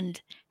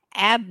send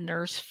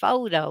Abner's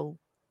photo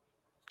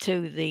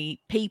to the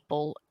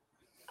people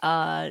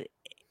in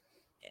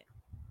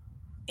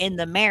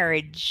the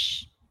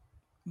marriage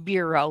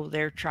bureau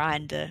they're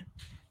trying to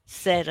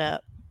set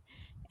up.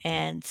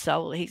 And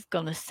so he's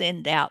going to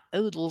send out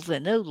oodles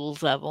and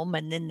oodles of them,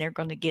 and then they're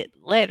going to get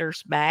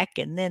letters back.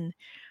 And then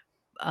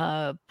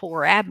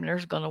poor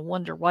Abner's going to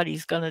wonder what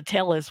he's going to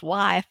tell his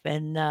wife.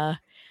 And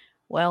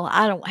well,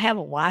 I don't have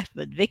a wife,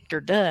 but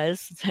Victor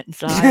does. And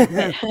so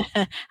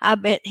I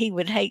bet he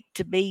would hate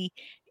to be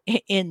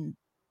in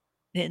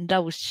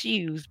those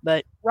shoes.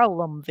 But roll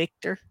them,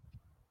 Victor.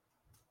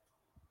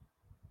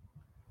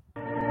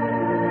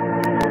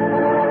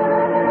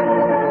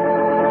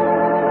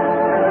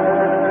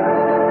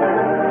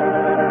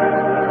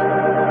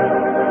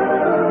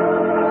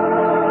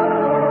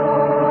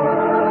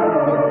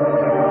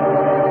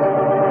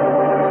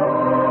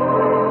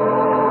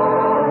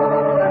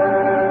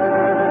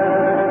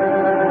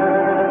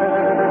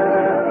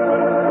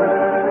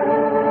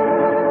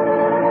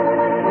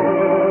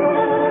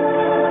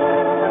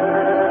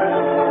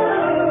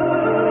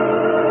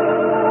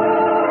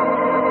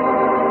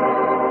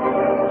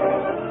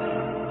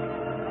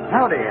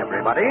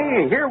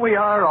 Here we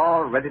are,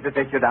 all ready to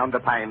take you down to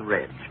Pine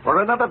Ridge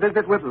for another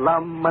visit with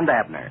Lum and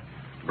Abner,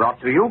 brought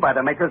to you by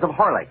the makers of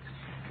Horlicks,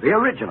 the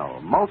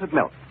original malted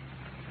milk.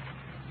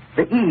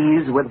 The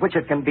ease with which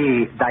it can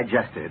be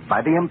digested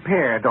by the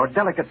impaired or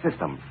delicate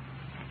system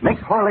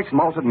makes Horlicks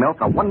malted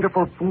milk a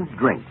wonderful food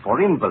drink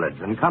for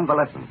invalids and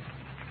convalescents.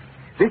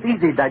 This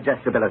easy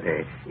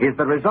digestibility is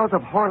the result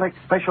of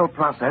Horlicks' special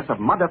process of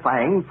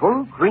modifying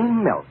full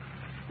cream milk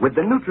with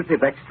the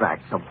nutritive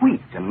extracts of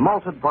wheat and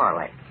malted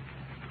barley.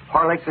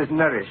 Horlicks is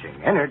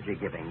nourishing,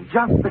 energy-giving,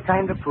 just the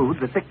kind of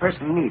food the sick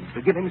person needs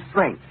to give him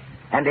strength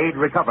and aid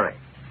recovery.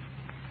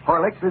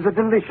 Horlicks is a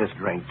delicious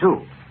drink,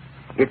 too.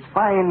 Its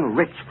fine,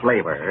 rich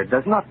flavor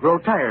does not grow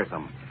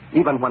tiresome,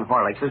 even when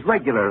Horlicks is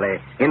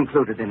regularly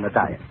included in the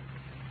diet.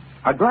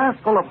 A glass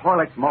full of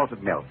Horlicks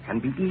malted milk can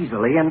be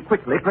easily and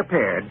quickly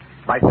prepared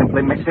by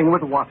simply mixing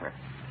with water.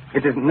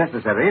 It isn't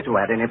necessary to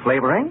add any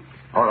flavoring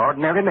or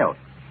ordinary milk.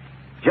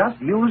 Just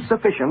use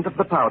sufficient of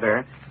the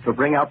powder to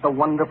bring out the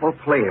wonderful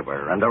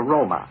flavor and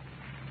aroma.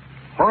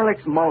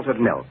 Horlicks malted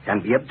milk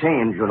can be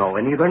obtained, you know,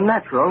 in either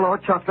natural or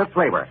chocolate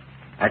flavor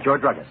at your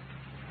druggist.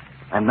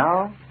 And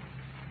now,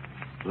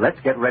 let's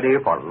get ready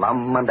for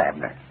Lum and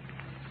Abner.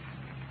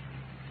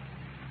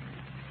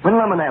 When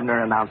Lum and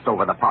Abner announced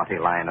over the party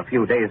line a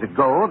few days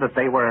ago that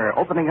they were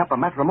opening up a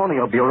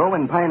matrimonial bureau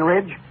in Pine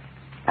Ridge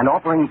and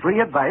offering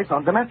free advice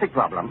on domestic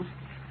problems,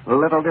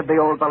 little did the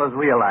old fellows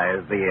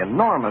realize the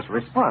enormous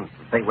response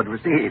that they would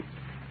receive.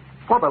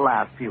 For the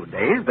last few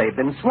days, they've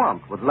been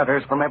swamped with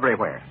letters from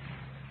everywhere,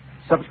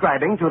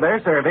 subscribing to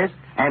their service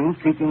and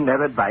seeking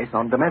their advice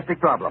on domestic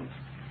problems.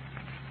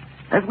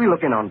 As we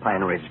look in on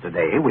Pine Ridge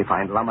today, we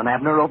find Lum and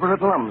Abner over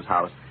at Lum's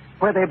house,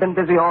 where they've been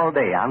busy all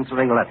day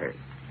answering letters.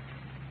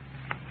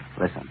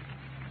 Listen.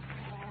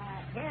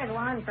 Here's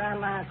one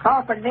from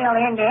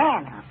Crawfordville,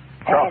 Indiana.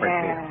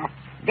 Crawfordville.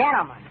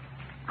 Gentlemen,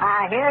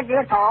 I heard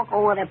you talk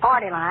over the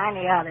party line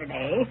the other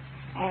day,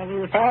 and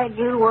you said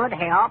you would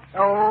help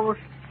those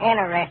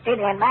interested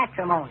in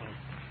matrimony.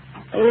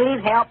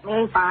 Please help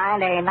me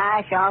find a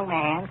nice young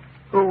man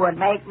who would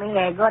make me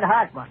a good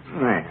husband.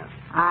 Well.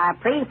 I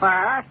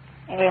prefer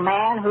a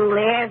man who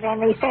lives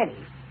in the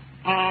city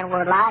and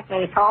would like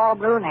a tall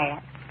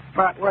brunette,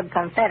 but would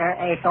consider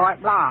a short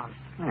blonde.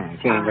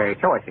 She ain't very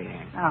choicy,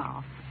 then.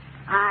 No.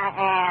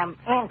 I am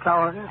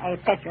enclosing a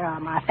picture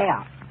of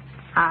myself.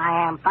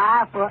 I am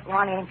 5 foot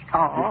 1 inch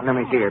tall. Let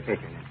me see her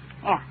picture, then.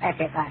 Yeah, that's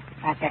it,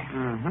 right there.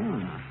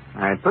 Mm-hmm.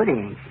 Right, pretty,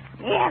 ain't she?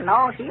 Yeah,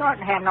 no, she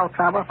oughtn't have no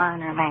trouble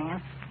finding a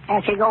man.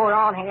 And she goes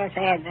on here and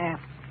says,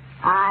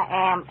 I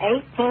am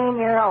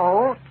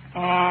 18-year-old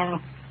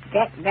and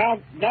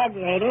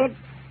graduated.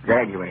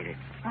 Graduated.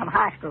 From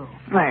high school.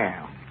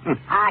 Well.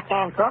 I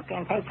can cook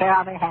and take care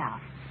of the house.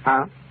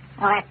 Huh?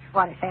 Well, that's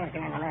what it says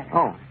here in the letter.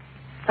 Oh.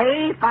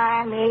 Please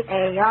find me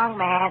a young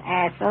man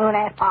as soon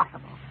as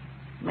possible.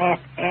 Miss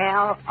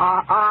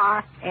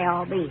LRRLB.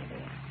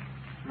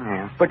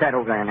 Yeah, put that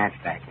over there in that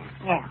stacking.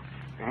 Yeah.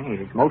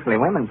 It's mostly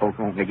women folks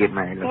wanting to get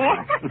married, looks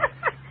Yeah. like.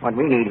 What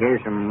we need here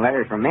is some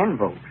letters from men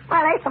folks.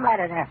 Well, there's some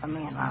letters there from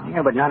men, Ron.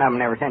 Yeah, but none of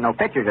them ever sent no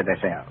pictures of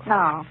themselves.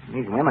 No.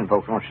 These women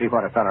folks want to see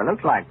what a fella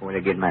looks like before they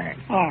get married.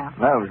 Yeah.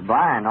 Love's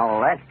blind, all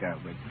that stuff,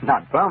 but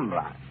not plumb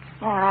blind.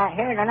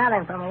 Here's another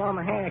one from a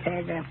woman here that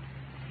says,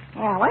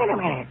 wait a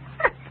minute.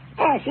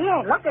 Yeah, she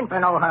ain't looking for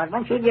no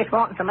husband. She's just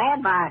wanting some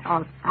advice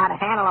on how to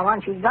handle the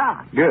one she's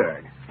got.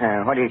 Good.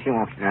 What is she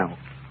wants to know?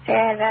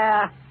 Says,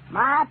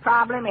 my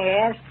problem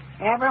is,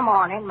 every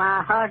morning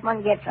my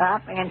husband gets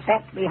up and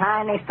sits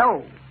behind the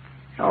stove.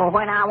 So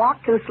when I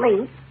want to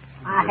sleep,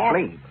 I have...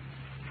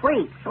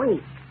 Sleep.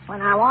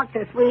 When I want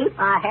to sleep,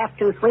 I have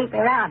to sweep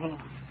around him.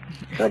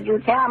 Could you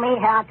tell me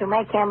how to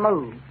make him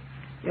move?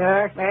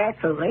 Yours very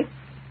truly,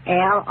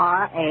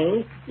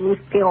 L.R.A.,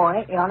 East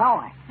Peoria,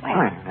 Illinois.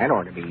 Well, that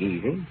ought to be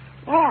easy.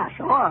 Yeah,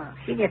 sure.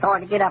 She just ought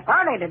to get up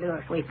early to do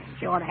her sweeping.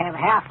 She ought to have the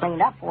house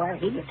cleaned up for her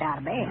if he gets out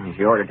of bed.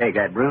 She ought to take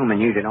that broom and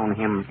use it on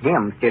him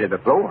instead of the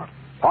floor.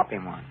 Pop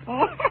him one.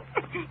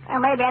 Well,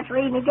 maybe that's the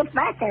reason he gets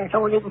back there,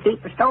 so he can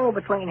keep the stove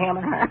between him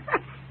and her.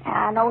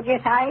 I know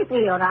just how he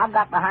feels. I've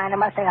got behind him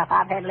myself.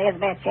 I've had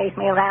Elizabeth chase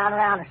me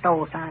around the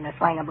stove trying to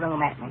swing a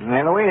broom at me.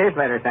 Well, the way this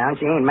letter sounds,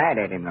 she ain't mad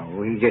at him,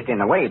 though. He's just in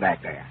the way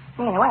back there.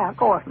 Yeah, well, of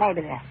course,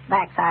 maybe the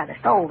back side of the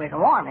stove is the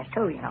warmest,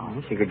 too, you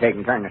know. She could take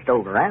and turn the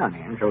stove around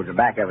then, so the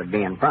back of it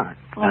be in front.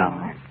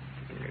 Yeah.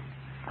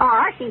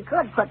 Or she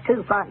could put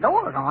 2 front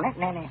doors on it,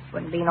 and then there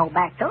wouldn't be no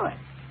back to it.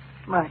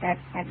 But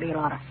that'd be a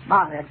lot of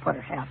bother to put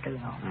herself to, you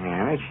know.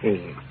 Yeah, let's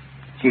see.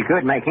 She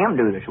could make him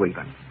do the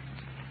sweeping.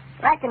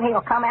 Reckon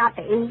he'll come out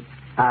to eat?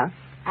 Huh?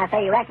 I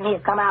say, you reckon he'll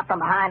come out from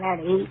behind there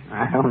to eat?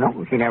 I don't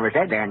know. She never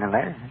said there in the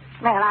letter.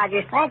 Well, I was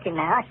just thinking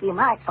now, she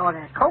might sort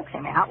of coax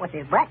him out with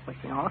his breakfast,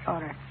 you know,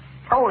 sort of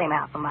pull him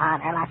out from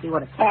behind there like you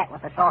would a cat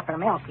with a saucer of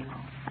milk, you know.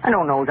 I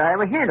don't know as I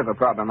ever heard of a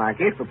problem like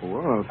this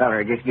before. A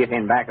feller just get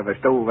in back of a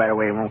stove that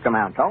way and won't come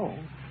out tall.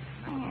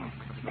 Yeah,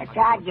 bet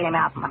you I'd get him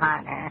out from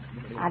behind there.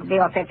 I'd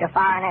build such a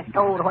fire in that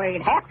stove to where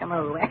he'd have to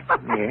move.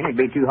 Yeah, it'd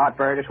be too hot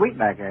for her to sweep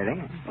back there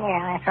then.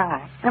 Yeah, that's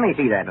right. Let me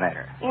see that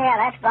letter. Yeah,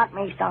 that's got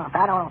me stumped.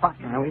 I don't know what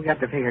to do. Well, we've got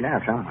to figure it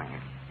out somewhere.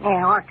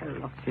 Yeah, or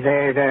two. She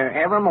says,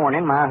 every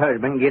morning my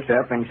husband gets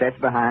up and sits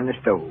behind the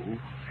stove.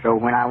 So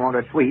when I want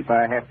to sweep,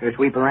 I have to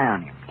sweep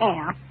around him.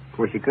 Yeah. Of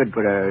course, she could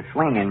put a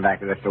swing in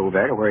back of the stove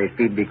there to where his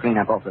feet would be clean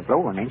up off the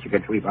floor, and then she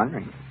could sweep under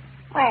him.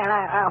 Well,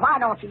 why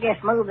don't you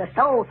just move the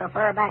stove so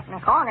far back in the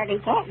corner that he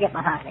can't get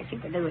behind it? You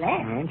could do that.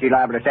 And she's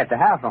liable to set the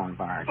house on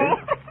fire, too.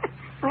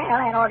 Well,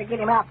 that ought to get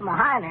him out from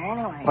behind there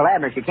anyway. Well,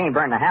 Abner, she can't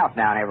burn the house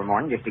down every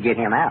morning just to get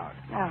him out.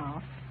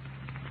 No.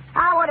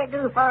 How would it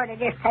do for her to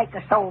just take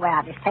the stove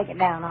out, just take it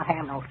down, not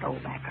have no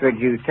stove back there?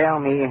 Could you tell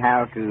me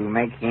how to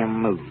make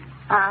him move?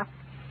 Huh?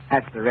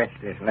 That's the rest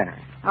of this letter.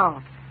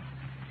 Oh.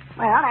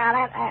 Well,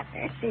 now,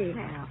 let's see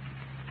now.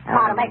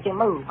 How to make him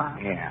move, huh?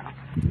 Yeah.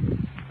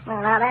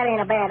 Well, now, that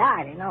ain't a bad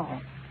idea, no.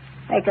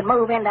 They could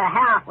move into a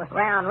house with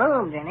round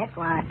rooms in it,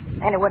 why, then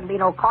there wouldn't be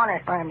no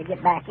corners for him to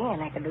get back in.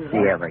 They could do that.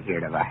 You ever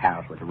heard of a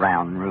house with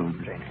round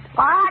rooms in it?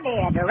 Well, I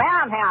did. The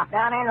roundhouse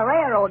down in the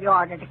railroad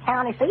yard at the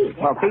county seat.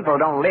 Well, people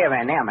don't live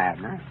in them,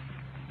 Abner.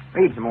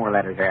 Read some more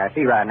letters there. I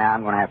see right now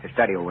I'm going to have to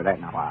study over that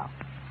in a while.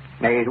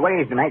 There's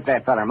ways to make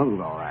that feller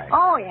move, all right.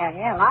 Oh,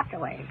 yeah, lots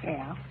of ways,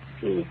 yeah.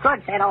 She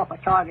could set off a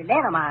charge of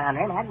dynamite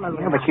under him. That'd move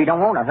him. Yeah, but she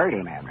don't want to hurt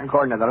him, Abner.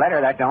 According to the letter,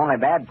 that's the only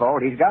bad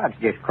fault he's got.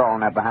 Just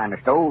crawling up behind the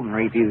stove and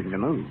refusing to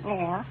move.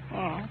 Yeah.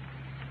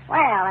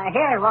 Well,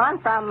 here's one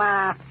from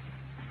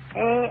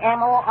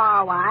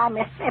Amory,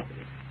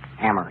 Mississippi.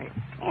 Amory.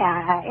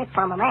 Yeah, it's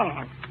from a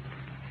man.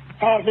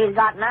 Says he's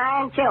got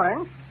 9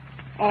 children,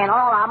 and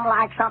all of them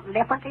like something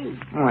different to eat.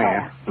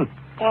 Well.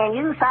 Can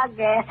you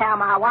suggest how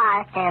my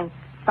wife can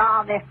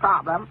solve this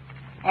problem,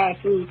 as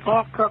she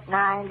can't cook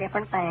 9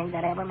 different things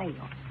at every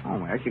meal? Oh,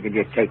 well, she could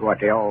just take what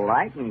they all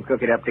like and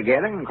cook it up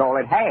together and call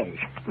it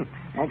hash.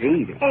 That's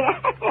easy.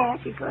 Yeah,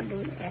 she could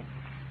do that.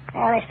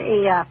 Now, let's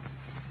see.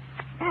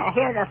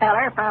 Here's a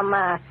feller from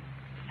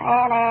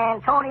San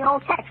Antonio,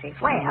 Texas.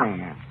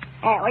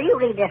 Well, you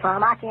read this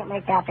one. I can't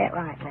make out that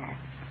right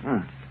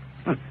now.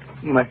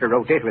 You must have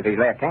wrote this with his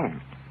left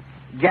hand.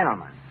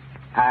 Gentlemen,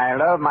 I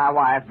love my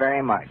wife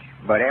very much,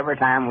 but every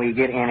time we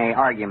get in a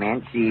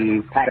argument,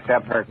 she packs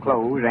up her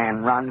clothes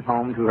and runs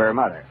home to her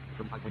mother.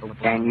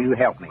 Can you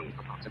help me?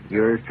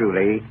 Yours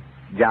truly,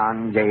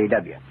 John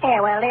J.W.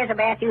 Yeah, well,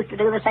 Elizabeth used to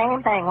do the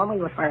same thing when we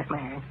was first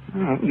married.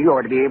 You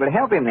ought to be able to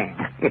help him then.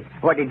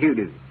 What did you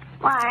do?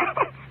 Why,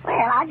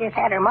 well, I just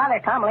had her mother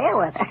come live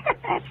with her.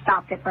 That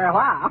stopped it for a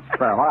while.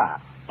 For a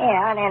while?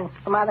 Yeah, and then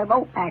the mother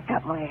both packed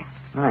up and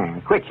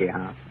left. Quit you,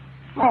 huh?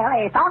 Well,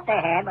 they thought they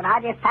had, but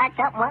I just packed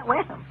up and went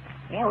with them.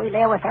 Yeah, we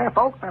lived with her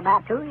folks for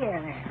about 2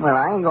 years now. Well,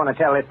 I ain't going to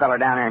tell this fella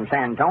down there in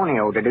San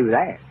Antonio to do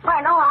that.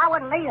 Well, no, I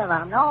wouldn't either of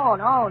them. No.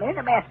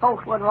 Elizabeth's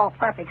folks wouldn't want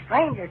perfect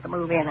strangers to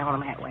move in on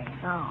them that way.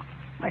 No.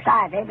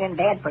 Besides, they've been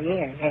dead for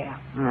years, yeah.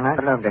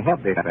 I'd love to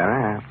help this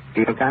fella. I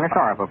feel kind of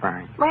sorrowful for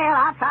him. Well,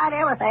 I tried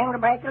everything to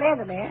break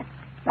Elizabeth.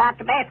 About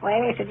the best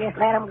way is to just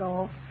let them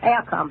go.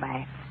 They'll come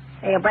back.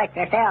 They'll break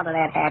themselves to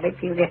that habit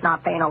if you just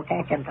not pay no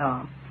attention to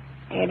them.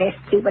 They just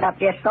keep it up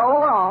just so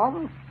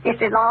long,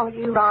 just as long as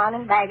you run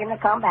and beg them to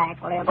come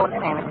back. Well, they'll go to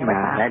them.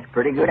 That's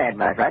pretty good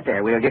advice right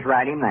there. We'll just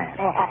write him that.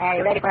 Are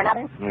you ready for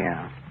another?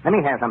 Yeah. Let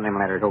me have some of them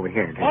letters over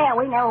here, too. Yeah,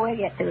 we know we'll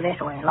get through this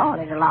way. Lord,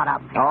 there's a lot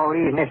of them. All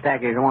these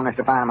nitstackers want us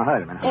to find my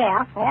husband, huh?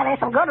 Yeah, there's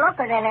some good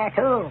lookers in there,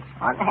 too.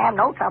 Oughtn't to have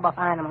no trouble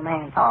finding a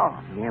man tall.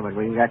 Yeah, but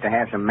we've got to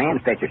have some man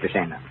pictures to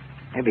send them.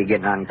 They'll be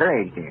getting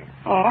encouraged here.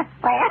 Yeah,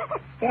 well,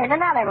 here's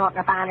another wanting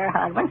to find her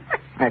husband.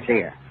 Let's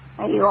see her.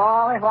 You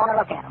always want to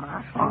look at him,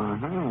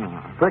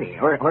 huh? Pretty.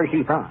 Where's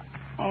she from?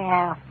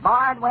 Yeah,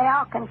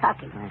 Bardwell,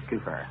 Kentucky. That's too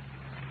far.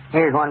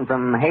 Here's one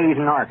from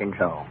Hazen,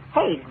 Arkansas.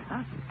 Hazen,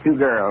 huh? 2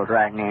 girls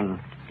writing in.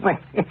 Well,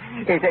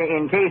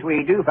 in case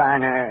we do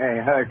find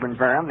a husband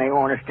for them, they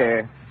want us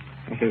to.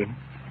 Let's see.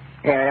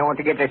 Yeah, they want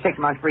to get their 6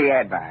 months free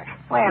advice.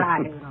 Well,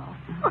 I do know.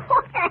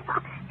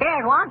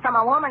 Here's one from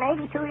a woman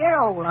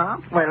 82-year-old, huh?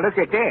 Well, look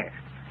at this.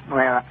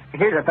 Well,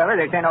 here's a fella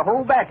that sent a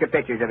whole batch of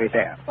pictures of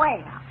himself.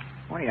 Well.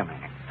 Wait a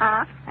minute.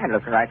 Huh? That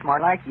looks right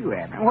smart like you,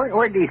 Abner.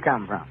 Where'd these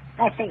come from?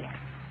 Let's see it.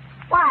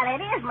 Why,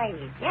 it is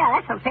me. Yeah,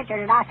 that's some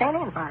pictures that I sent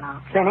in for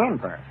now. Sent in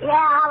for? Yeah,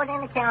 I was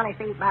in the county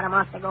seat about a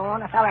month ago,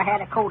 and a fella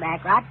had a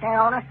Kodak right there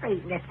on the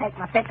street and just took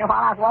my picture while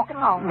I was walking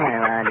along.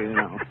 Well, I do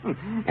know.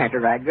 That's a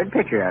right good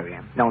picture of you.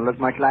 Don't look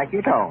much like you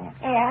at all.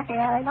 Yeah,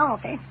 they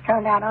don't. They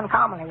turned out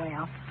uncommonly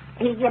well.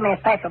 He gave me a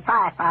special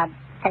price if I'd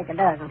take a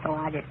dozen, so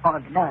I just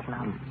ordered a dozen of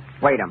them.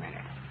 Wait a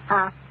minute.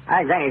 Huh?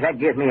 I think that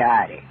gives me an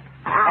idea.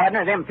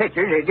 Abner, them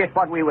pictures is just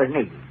what we was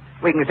needing.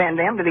 We can send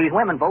them to these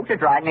women folks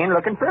that's riding in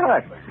looking for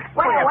husbands.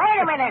 Well,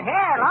 wait a minute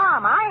here,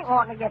 Lum. I ain't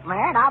wanting to get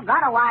married. I've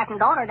got a wife and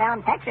daughter down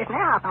in Texas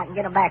now if I can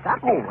get them back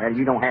up there. Oh, well,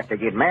 you don't have to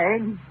get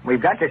married.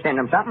 We've got to send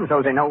them something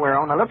so they know we're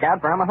on the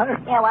lookout for them a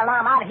husband. Yeah, well,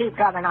 Lum, I'd heap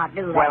rather not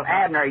do that. Well,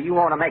 Abner, you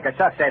want to make a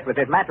success with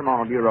this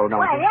matrimonial bureau,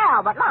 don't you? Well,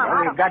 yeah, but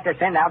Lum, we've got to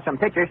send out some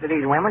pictures to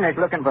these women that's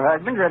looking for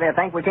husbands or they'll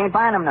think we can't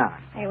find them none.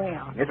 They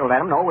will. This will let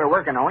them know we're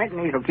working on it,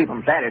 and these will keep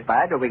them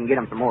satisfied so we can get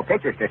them some more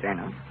pictures to send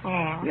them.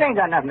 Yeah. You ain't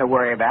got nothing to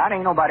worry about.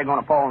 Ain't nobody going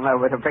to fall in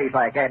love with a face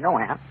like that, no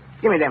how.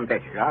 Give me them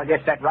pictures. I'll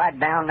just set right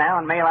down now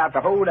and mail out the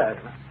whole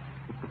dozen.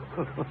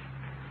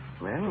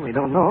 Well, we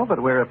don't know,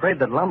 but we're afraid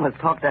that Lum has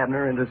talked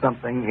Abner into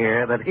something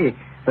here that he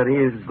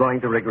is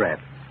going to regret.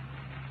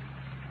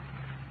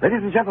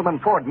 Ladies and gentlemen,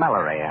 Ford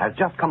Mallory has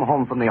just come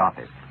home from the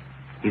office.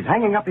 He's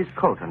hanging up his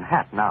coat and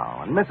hat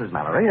now, and Mrs.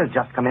 Mallory has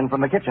just come in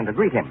from the kitchen to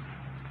greet him.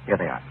 Here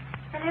they are.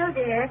 Hello,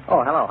 dear.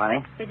 Oh, hello,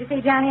 honey. Did you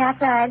see Johnny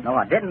outside? No,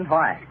 I didn't.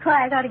 Why?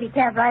 Why, I thought he'd be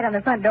camped right on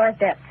the front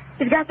doorstep.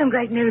 He's got some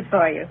great news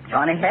for you.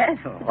 Johnny has?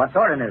 What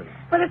sort of news?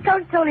 Well, his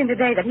coach told him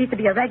today that he's to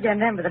be a regular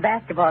member of the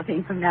basketball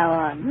team from now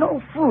on.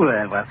 No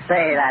fooling. Well,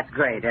 say, that's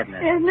great, isn't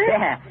it? Isn't it?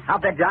 Yeah. I'll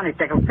bet Johnny's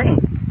tickled pink.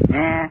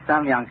 Yeah,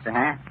 some youngster,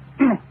 huh?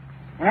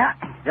 Yeah,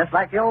 just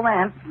like the old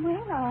man.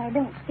 Well, I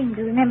don't seem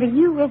to remember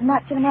you as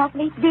much of an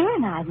athlete, dear,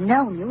 and I've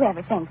known you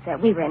ever since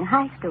we were in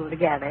high school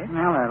together.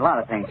 Well, there are a lot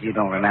of things you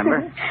don't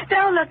remember.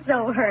 Don't look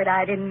so hurt.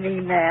 I didn't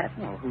mean that.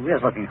 Well, who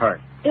is looking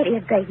hurt? It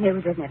is great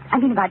news, isn't it? I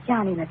mean about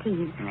Johnny and the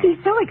team. Yeah.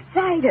 He's so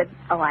excited.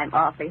 Oh, I'm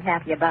awfully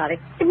happy about it.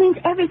 It means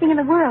everything in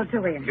the world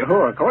to him.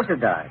 Sure, of course it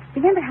does.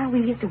 Remember how we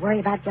used to worry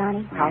about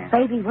Johnny? How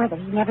afraid we were that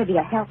he'd never be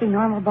a healthy,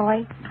 normal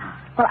boy?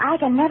 Well, I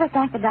can never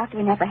thank the doctor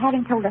enough for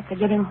having told us to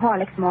give him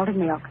Horlicks malted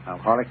milk. Well,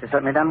 Horlicks has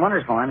certainly done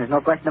wonders for him. There's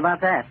no question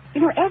about that.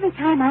 You know, every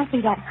time I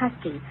see that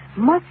husky,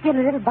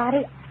 muscular little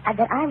body,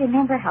 that I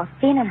remember how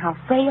thin and how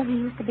frail he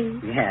used to be?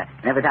 Yeah,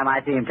 and every time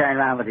I see him turn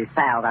around with his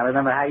pals, I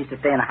remember how he used to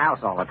stay in the house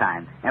all the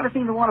time. Never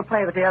seemed to want to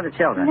play with the other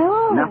children.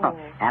 No.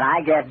 And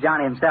I guess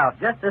Johnny himself,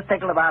 just as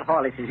tickled about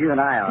Horlicks as you and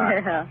I are.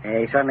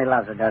 Yeah. He certainly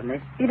loves it, doesn't he?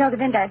 You know, the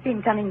minute I see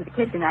him coming into the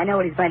kitchen, I know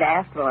what he's going to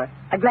ask for.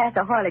 A glass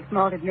of Horlicks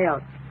malted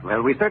milk.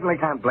 Well, we certainly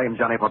can't blame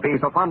Johnny for being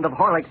so fond of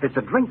Horlicks. It's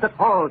a drink that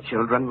all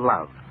children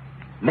love.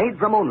 Made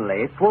from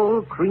only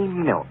full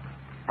cream milk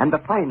and the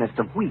finest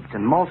of wheat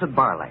and malted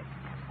barley.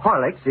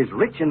 Horlicks is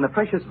rich in the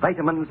precious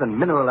vitamins and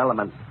mineral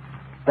elements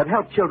that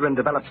help children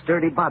develop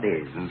sturdy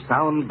bodies and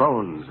sound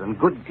bones and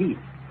good teeth.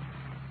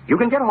 You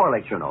can get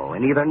Horlicks, you know,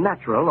 in either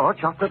natural or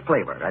chocolate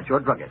flavor at your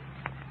druggist.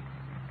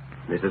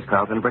 This is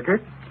Carlton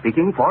Brickert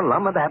speaking for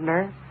Lum and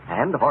Abner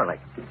and Horlicks,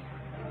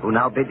 who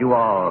now bid you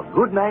all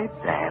good night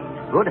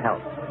and good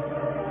health.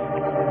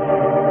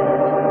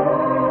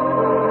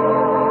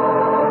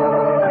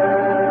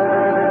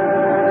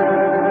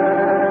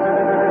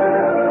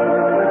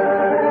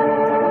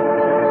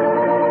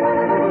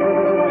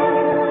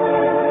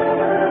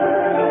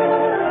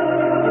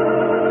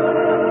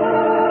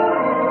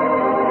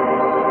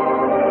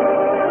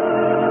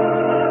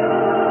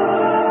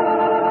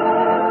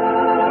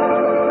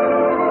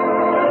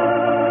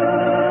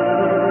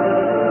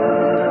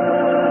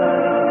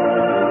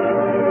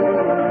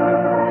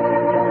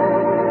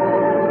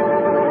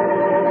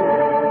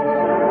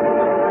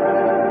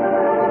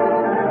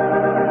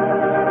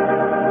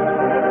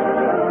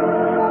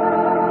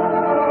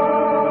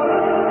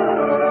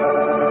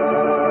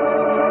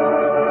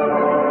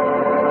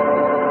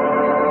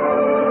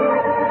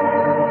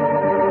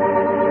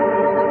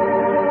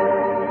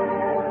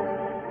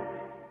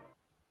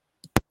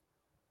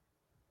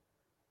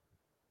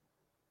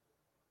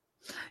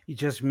 You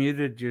just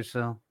muted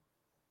yourself.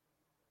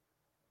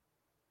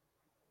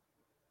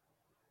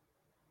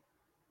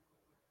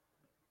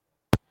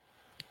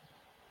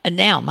 And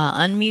now, am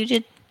I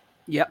unmuted?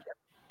 Yep.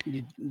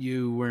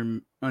 You were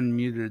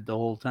unmuted the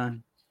whole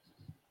time.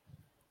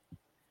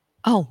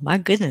 Oh, my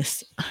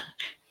goodness.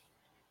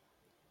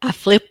 I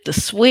flipped the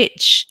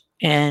switch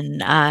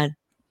and I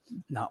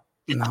No,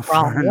 did not the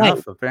wrong far way.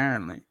 enough,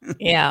 apparently.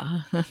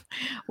 Yeah.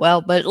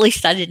 Well, but at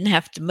least I didn't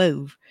have to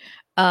move.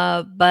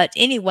 But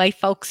anyway,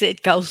 folks,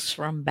 it goes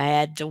from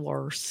bad to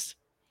worse.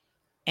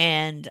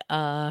 And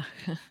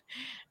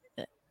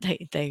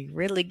they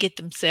really get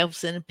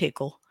themselves in a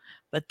pickle.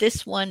 But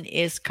this one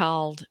is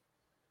called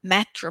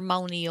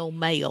Matrimonial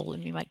Mail. Let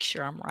me make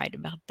sure I'm right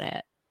about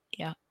that.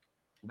 Yeah.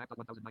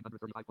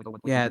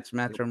 Yeah, it's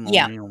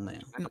matrimonial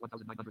mail.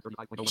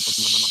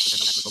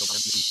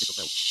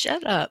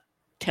 Shut up,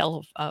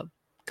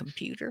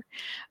 computer.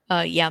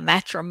 Yeah,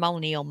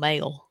 matrimonial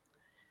mail.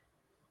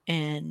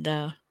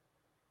 And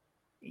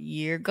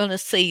you're going to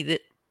see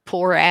that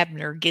poor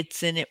Abner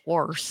gets in it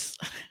worse.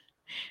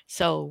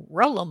 So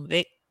roll 'em,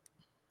 Vic.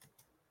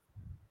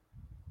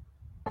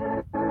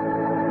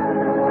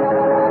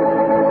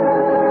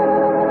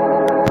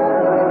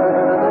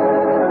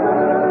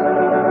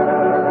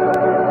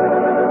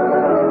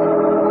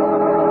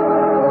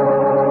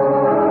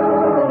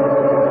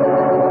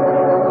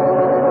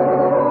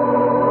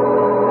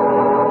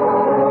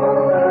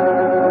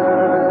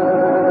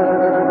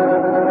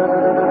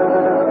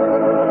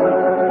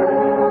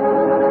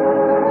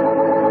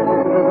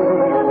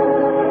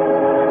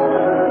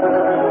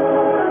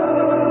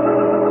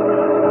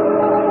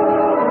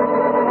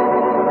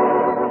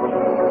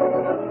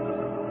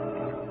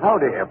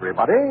 Howdy,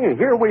 everybody.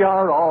 Here we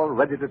are, all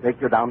ready to take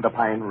you down to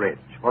Pine Ridge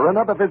for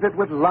another visit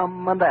with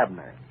Lum and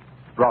Abner.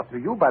 Brought to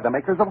you by the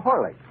makers of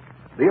Horlicks,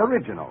 the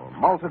original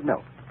malted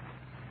milk.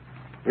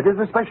 It is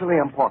especially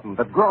important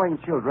that growing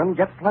children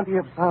get plenty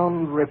of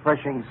sound,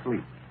 refreshing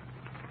sleep.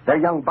 Their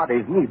young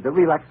bodies need the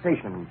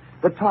relaxation,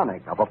 the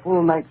tonic of a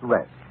full night's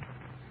rest.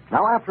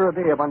 Now, after a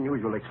day of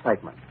unusual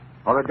excitement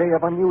or a day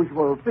of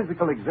unusual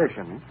physical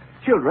exertion,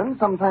 children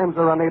sometimes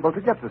are unable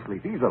to get to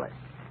sleep easily.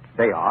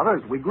 They are,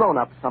 as we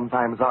grown-ups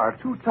sometimes are,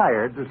 too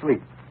tired to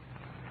sleep.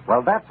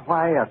 Well, that's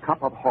why a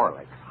cup of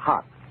Horlicks,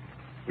 hot,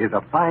 is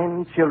a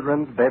fine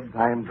children's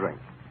bedtime drink.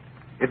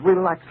 It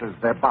relaxes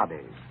their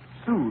bodies,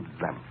 soothes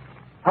them,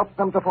 helps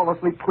them to fall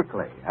asleep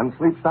quickly and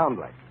sleep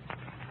soundly.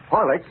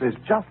 Horlicks is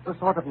just the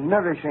sort of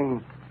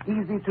nourishing,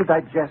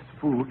 easy-to-digest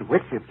food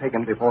which, if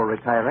taken before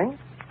retiring,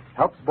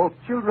 helps both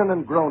children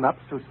and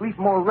grown-ups to sleep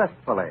more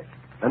restfully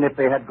than if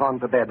they had gone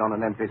to bed on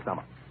an empty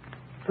stomach.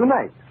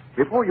 Tonight,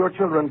 before your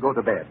children go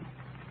to bed,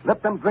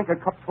 let them drink a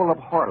cupful of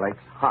Horlicks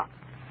hot.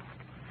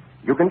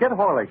 You can get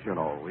Horlicks, you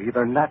know,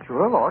 either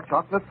natural or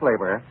chocolate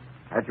flavor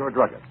at your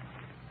druggist.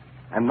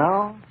 And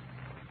now,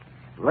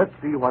 let's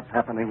see what's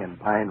happening in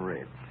Pine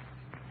Ridge.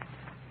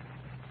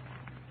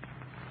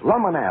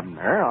 Lum and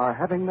Abner are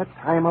having the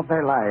time of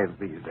their lives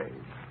these days.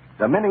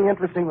 The many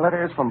interesting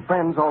letters from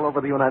friends all over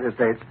the United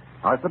States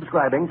are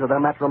subscribing to their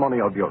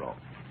matrimonial bureau.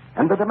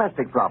 And the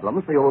domestic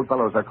problems the old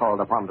fellows are called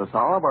upon to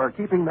solve are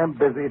keeping them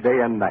busy day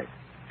and night.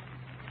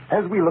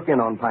 As we look in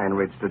on Pine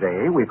Ridge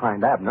today, we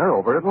find Abner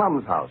over at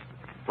Lum's house,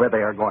 where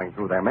they are going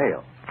through their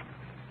mail.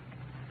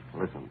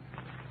 Listen.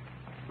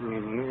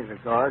 And here's a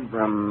card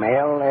from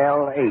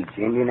LLH,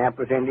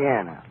 Indianapolis,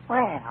 Indiana.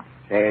 Well,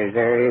 Says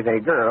there is a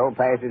girl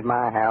passes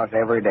my house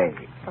every day.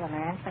 for the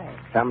man's sake.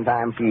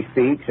 Sometimes she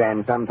speaks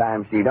and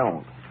sometimes she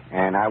don't.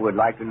 And I would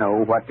like to know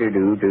what to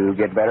do to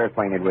get better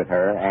acquainted with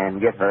her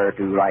and get her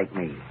to like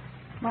me.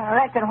 Well, I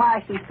reckon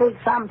why she speaks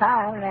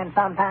sometimes and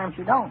sometimes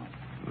she don't.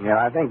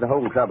 I think the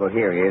whole trouble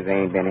here is they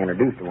ain't been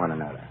introduced to one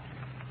another.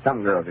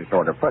 Some girls are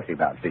sort of fussy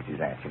about such as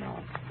that,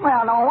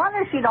 Well, no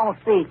wonder she don't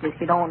speak if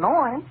she don't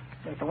know him.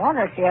 It's a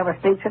wonder if she ever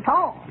speaks at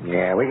all.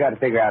 Yeah, we got to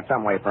figure out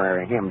some way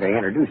for him to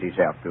introduce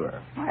himself to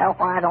her. Well,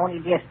 why don't he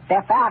just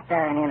step out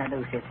there and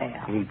introduce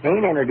himself? He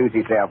can't introduce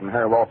himself and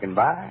her walking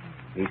by.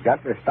 He's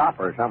got to stop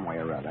her some way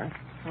or other.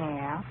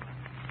 Yeah.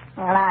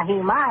 Well, now, he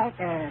might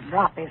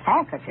drop his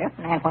handkerchief,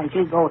 and then when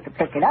she goes to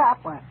pick it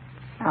up, well...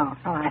 Oh,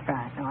 that's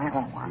right. No, that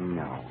won't work.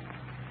 No.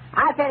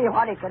 I'll tell you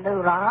what he can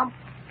do, Lum.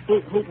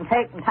 He can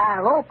take and tie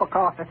a rope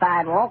across the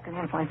sidewalk, and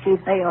then when she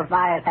sails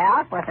by his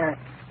house with her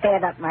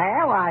head up in the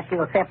air, why,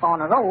 she'll trip on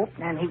the rope,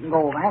 and then he can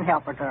go over and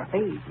help her to her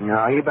feet.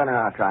 No, you better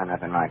not try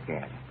nothing like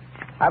that.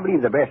 I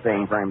believe the best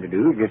thing for him to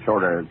do is just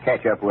sort of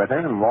catch up with her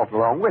and walk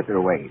along with her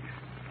a ways.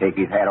 Take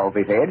his hat off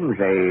his head and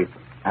say,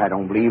 I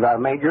don't believe I've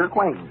made your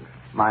acquaintance.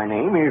 My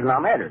name is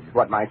Lum and Abner.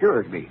 What might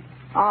yours be?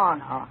 Oh,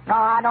 no. No,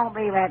 I don't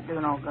believe that do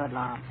no good,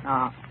 Lum.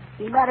 No.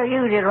 He better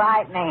use his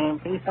right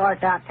name. If he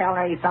starts out telling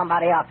her he's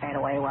somebody else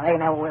that way, well, they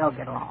never will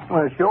get along.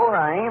 Well, sure,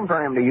 I aim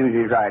for him to use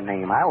his right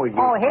name. I always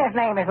Oh, his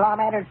name is Lum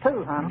and Abner,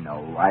 too, huh?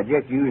 No, I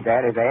just used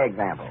that as an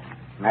example.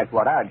 And that's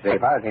what I'd say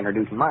if I was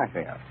introducing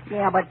myself.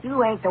 Yeah, but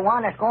you ain't the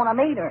one that's going to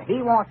meet her.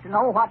 He wants to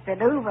know what to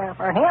do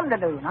for him to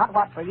do, not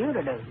what for you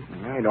to do.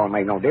 It don't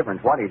make no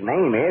difference what his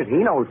name is. He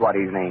knows what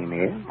his name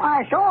is.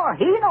 Why, sure,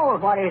 he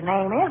knows what his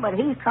name is, but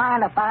he's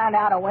trying to find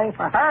out a way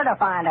for her to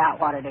find out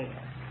what it is.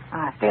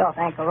 I still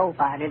think the rope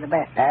idea is the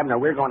best. Abner,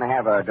 we're going to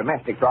have a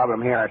domestic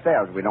problem here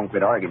ourselves if we don't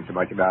quit arguing so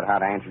much about how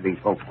to answer these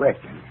folks'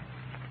 questions.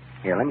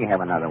 Here, let me have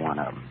another one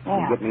of them.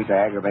 Yeah. You get me so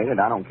aggravated,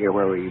 I don't care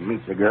whether he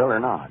meets the girl or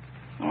not.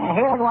 Yeah,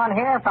 here's one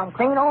here from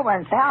clean over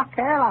in South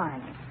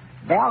Carolina.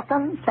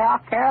 Belton,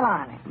 South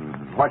Carolina.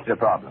 What's the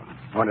problem?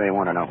 What do they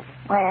want to know?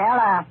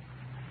 Well,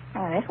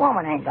 this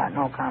woman ain't got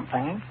no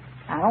complaint.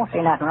 I don't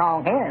see nothing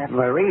wrong here.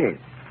 Well, read it.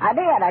 I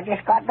did. I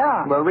just got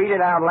done. Well, read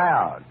it out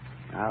loud.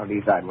 I'll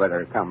decide whether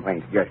a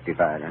complaint's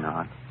justified or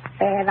not.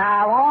 Said,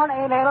 I want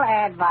a little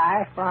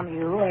advice from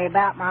you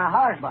about my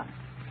husband.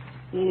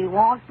 He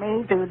wants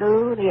me to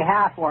do the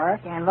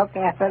housework and look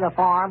after the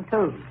farm,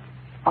 too,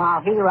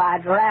 while he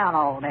rides around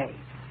all day.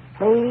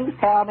 Please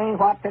tell me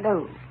what to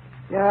do.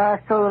 Yours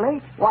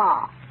truly,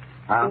 Wah.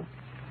 Huh?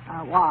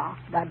 Wah,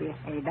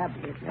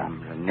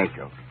 W-A-W.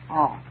 Nichol.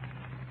 Oh.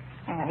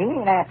 And he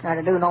ain't asking her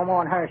to do no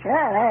more than her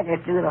share. They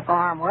just do the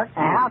farm work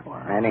and the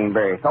housework. That ain't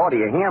very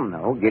thoughty of him,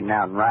 though, getting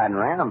out and riding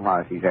around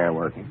while she's there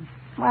working.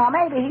 Well,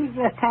 maybe he's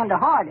just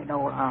tender-hearted,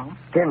 old home.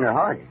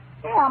 Tender-hearted?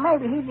 Yeah,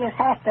 maybe he just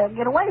has to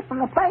get away from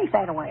the place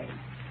that way.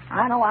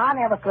 I know I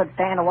never could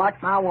stand to watch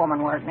my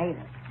woman work,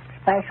 neither.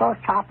 Especially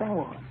chopping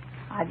wood.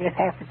 I just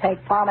have to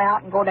take Plum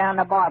out and go down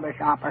to the barber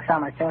shop or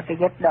something till she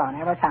gets done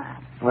every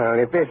time. Well,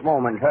 if this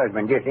woman's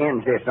husband just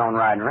insists on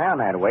riding around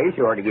that way,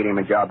 she ought to get him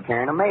a job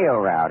carrying a mail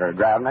route or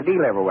driving a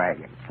delivery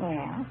wagon.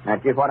 Yeah.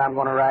 That's just what I'm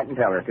going to write and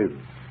tell her, too.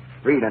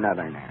 Read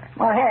another in there.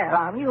 Well,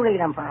 here, you read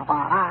them for a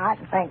while. I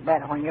can think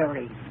better when you're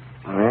reading.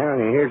 Well,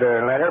 here's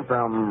a letter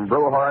from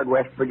Brohard,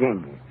 West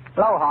Virginia.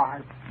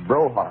 Blowhard.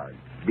 Brohard.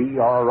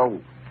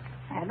 B-R-O.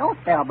 Don't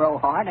spell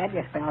Brohard. That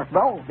just spells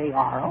Bro,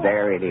 B-R-O.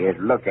 There it is.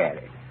 Look at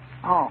it.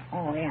 Oh,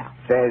 yeah.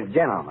 Says,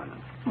 gentlemen,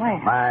 well,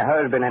 my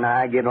husband and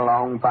I get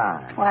along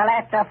fine. Well,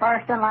 that's the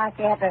first one like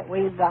that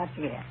we've got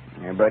yet.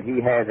 But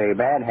he has a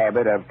bad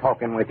habit of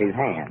talking with his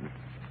hands.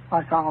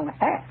 What's wrong with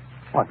that?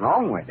 What's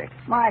wrong with it?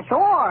 Why,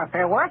 sure, if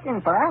they're working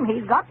for him,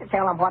 he's got to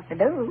tell them what to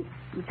do.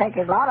 You take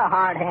a lot of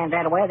hard hands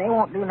that way, they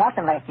won't do nothing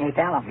unless you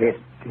tell them.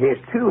 His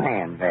two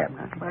hands,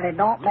 Abner. But it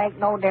don't make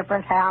no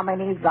difference how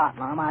many he's got,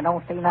 Mom. I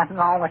don't see nothing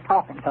wrong with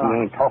talking to him.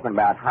 You ain't talking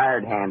about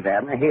hired hands,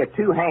 Abner. His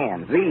two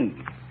hands, these.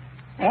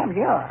 Them's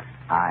yours.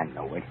 I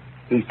know it.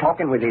 He's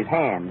talking with his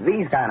hands,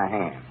 these kind of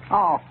hands.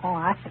 Oh,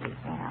 I see.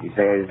 Yeah. He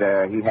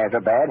says he has a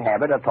bad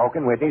habit of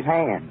talking with his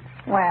hands.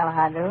 Well,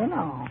 I do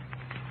know.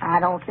 I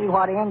don't see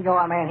what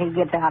enjoyment he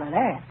gets out of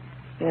that.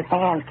 His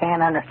hands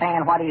can't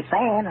understand what he's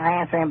saying or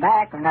answer him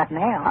back or nothing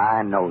else.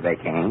 I know they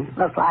can't.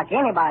 Looks like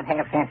anybody'd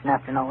have sense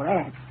enough to know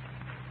that.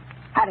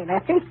 Howdy,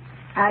 Lefty.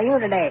 How are you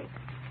today?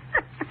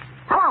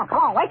 Come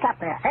on, wake up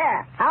there.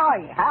 Here, how are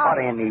you? What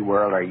in the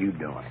world are you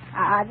doing?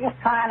 I just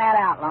trying that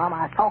out, Lum.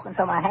 I was talking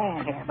to my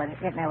hand here, but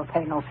it never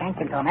paid no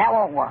attention to him. That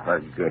won't work. For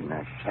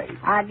goodness sake.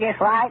 I just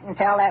write and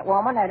tell that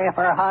woman that if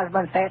her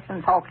husband sits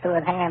and talks to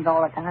his hands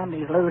all the time,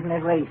 he's losing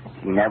his reason.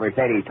 He never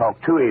said he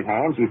talked to his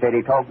hands. He said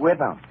he talked with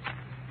them.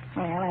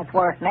 Well, that's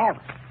worse than ever.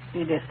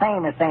 He's the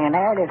same as saying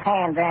there, his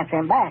hands answer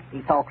him back.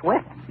 He talks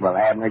with them. Well,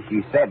 Abner,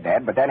 she said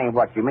that, but that ain't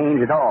what she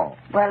means at all.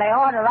 Well, they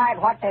ought to write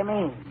what they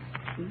mean.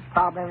 These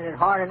problems is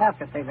hard enough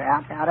to figure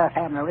out without us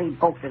having to read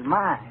folks'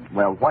 minds.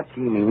 Well, what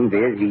she means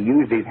is he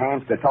used his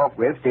hands to talk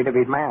with instead of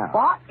his mouth.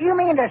 What? You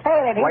mean to say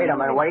that he... Wait a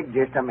minute, wait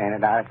just a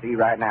minute. I see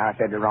right now I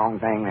said the wrong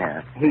thing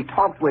there. He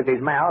talked with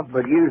his mouth,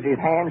 but used his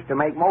hands to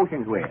make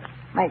motions with.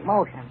 Make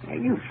motions? Yeah,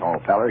 you saw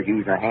fellers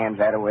use their hands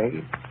that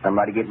way.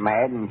 Somebody get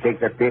mad and shake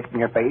their fist in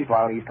your face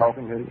while he's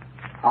talking to you.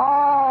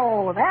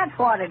 Oh, that's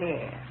what it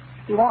is.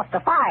 He wants to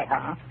fight,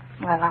 huh?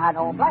 Well, I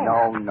don't blame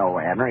him. No,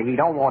 Abner. He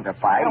don't want to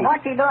fight. Well,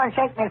 what's he doing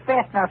shaking his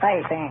fist in her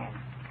face, then?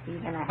 He's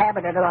in the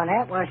habit of doing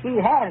that. Well, she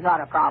has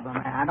got a problem,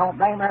 and I don't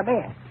blame her a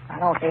bit. I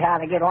don't see how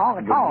to get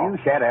along at all. You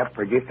shut up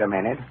for just a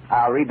minute.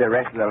 I'll read the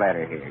rest of the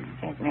letter here.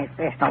 Shaking his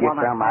fist on Get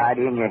woman's some face.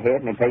 idea in your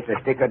head, and it takes a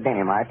stick of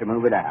dynamite to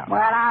move it out.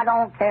 Well, I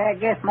don't care.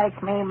 It just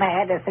makes me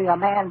mad to see a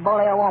man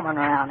bully a woman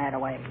around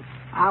that way.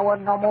 I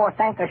wouldn't no more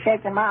think of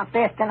shaking my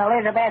fist in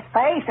Elizabeth's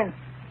face, and...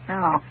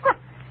 No.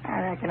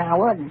 I reckon I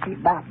wouldn't. She'd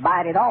about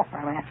bite it off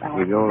from us.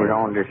 He goes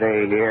on to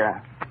say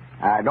here,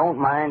 I don't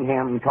mind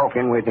him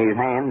talking with his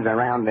hands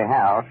around the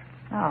house.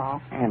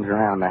 Oh. Hands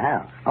around the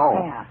house. Oh.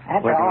 Yeah,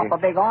 that's an awful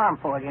big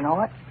armful, you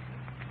know it?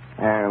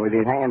 With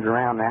his hands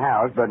around the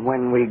house, but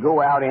when we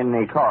go out in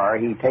the car,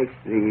 he takes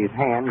his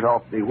hands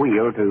off the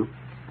wheel to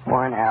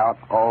point out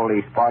all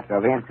the spots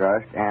of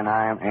interest, and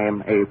I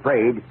am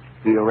afraid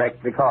he'll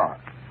wreck the car.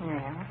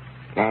 Yeah.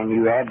 Can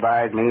you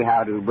advise me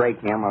how to break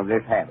him of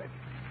this habit?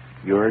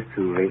 Yours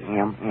truly,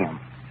 M.M.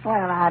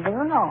 Well, I do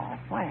know.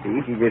 Well.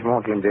 See, she just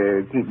wants him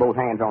to keep both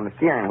hands on the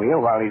steering wheel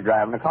while he's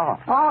driving the car.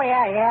 Oh,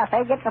 yeah. If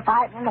they get to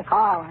fighting in the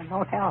car, there's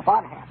no telling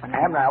what happened.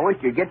 Abner, I wish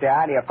you'd get the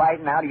idea of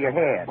fighting out of your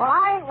head. Well,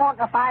 I ain't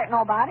wanting to fight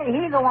nobody.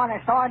 He's the one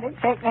that started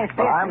shaking his fist.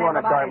 Well, I'm going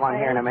to start one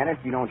here in a minute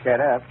if you don't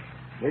shut up.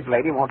 This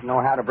lady wants to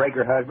know how to break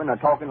her husband of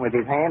talking with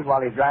his hands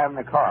while he's driving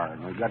the car.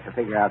 And we've got to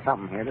figure out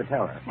something here to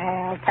tell her.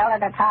 Tell her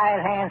to tie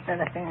his hands to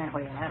the steering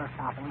wheel. That'll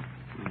stop him.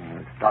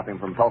 Stop him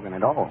from talking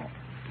at all.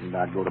 And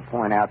I'd go to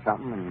point out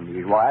something and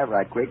his wife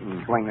right quick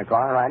and swing the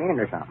car right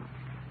into something.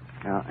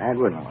 No, that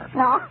wouldn't work.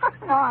 No,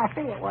 I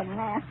see it wasn't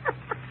that.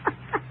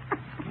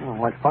 Well,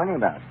 what's funny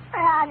about it?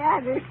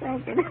 I just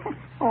thinking,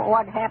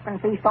 what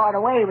happens if he started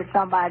away with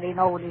somebody he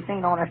knows he's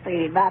seen on the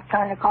street? He'd about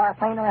turn the car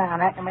clean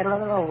around right in the middle of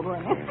the road,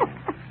 wouldn't it?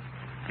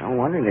 No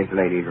wonder this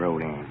lady's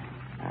rode in.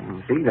 I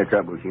can see the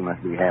trouble she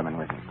must be having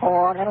with him.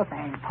 Poor little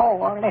thing.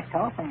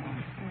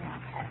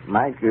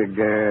 Mike could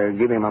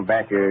give him a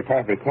batch of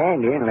taffy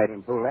candy and let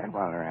him pull that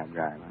while they're out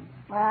driving.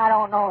 Well, I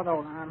don't know, though,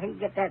 Lum. He'd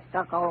get that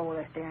stuck all over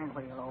the steering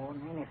wheel, and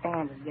then his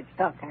hands would get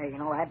stuck there. You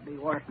know, that'd be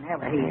worse than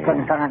ever. He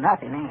couldn't turn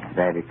nothing in.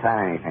 Daddy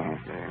tiny hands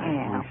there.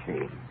 Yeah. Let's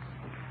see.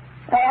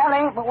 Well,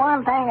 there ain't but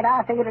one thing that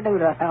I see to do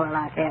to a fellow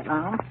like that,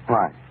 Lum.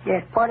 What?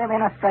 Just put him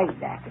in a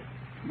straitjacket.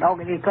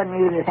 Dog, if he couldn't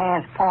use his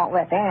hands to point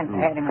with then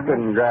had him in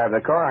couldn't drive the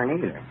car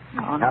neither.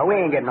 No. Now, we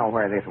ain't getting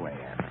nowhere this way,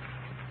 Abner.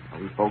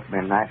 These folks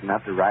been nice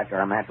enough to write to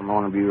our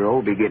matrimonial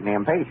bureau, be getting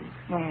impatient.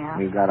 Yeah.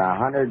 We've got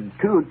 200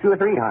 or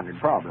 300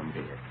 problems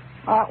here.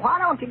 Why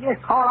don't you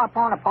just call up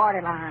on the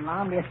party line,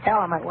 Lum? Just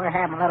tell them that we're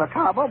having a little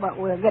trouble, but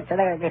we'll get to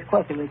there as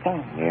quick as we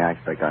can. Yeah, I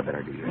expect I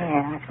better do that.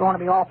 Yeah, it's going to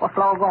be awful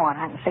slow going.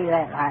 I can see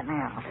that right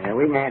now. Yeah,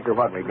 we can answer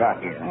what we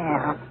got here.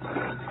 Yeah.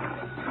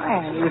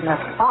 Well, using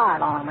a fire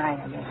alarm ring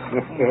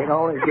again. Yeah, it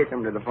always gets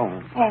them to the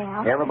phone.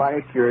 Yeah.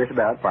 Everybody's curious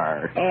about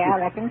fires. Yeah, I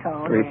reckon so.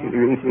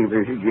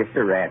 Receivers are just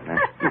a rattling.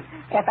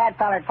 If that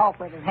feller talked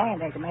with his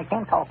hands, they could make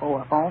him talk over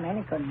the phone, then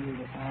he couldn't use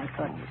his hands,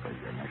 could he? For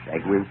goodness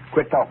sake, we'll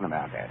quit talking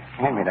about that.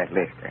 Hand me that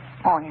list there.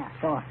 Oh, yeah,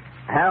 sure.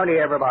 Howdy,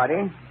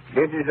 everybody.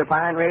 This is the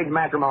Pine Ridge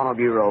Matrimonial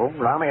Bureau.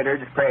 Lum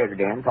Edwards,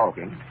 president,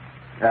 talking.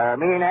 Me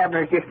and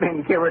Abner's just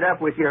been covered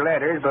up with your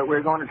letters, but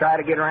we're going to try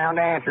to get around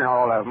to answering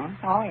all of them.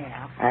 Oh,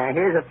 yeah.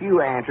 Here's a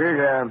few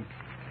answers.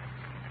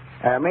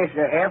 Miss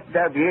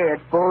F.W.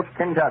 at Fulton,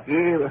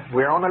 Kentucky,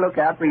 we're on the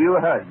lookout for you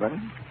a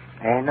husband.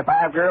 And the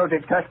 5 girls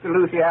at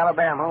Tuscaloosa,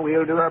 Alabama,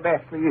 we'll do our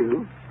best for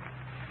you.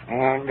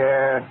 And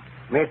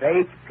Miss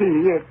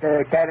H.P.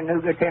 at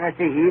Chattanooga,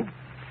 Tennessee,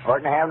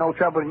 oughtn't to have no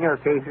trouble in your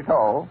case at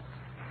all.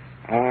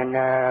 And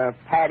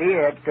Patty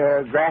at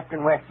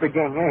Grafton, West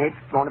Virginia,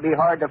 it's going to be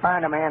hard to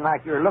find a man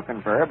like you're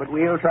looking for, but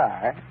we'll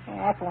try. Yeah,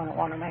 that's one that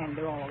want a man to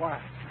do all the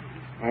work.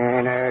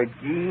 And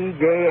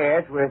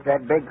G.J.S. with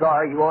that big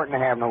car, you oughtn't to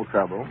have no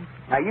trouble.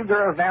 Now, you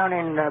girls down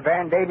in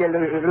Vandalia,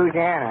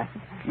 Louisiana,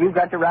 you've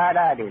got the right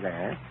idea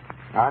there.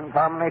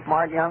 Uncommonly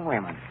smart young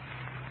women.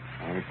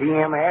 And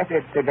CMS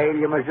at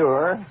Sedalia,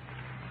 Missouri,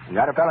 you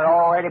got a fella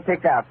already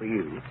picked out for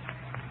you.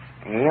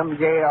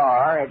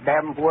 MJR at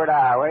Davenport,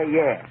 Iowa,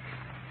 yes.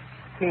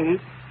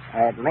 Kate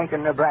at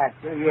Lincoln,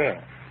 Nebraska,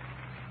 yes.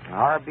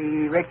 R.B.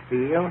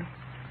 Richfield.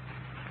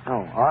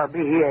 Oh,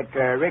 R.B. at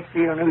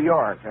Richfield, New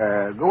York.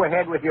 Go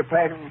ahead with your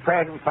present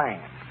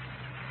plan.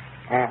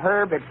 And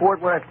Herb at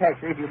Fort Worth,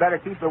 Texas, you better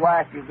keep the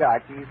wife you've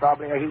got. She's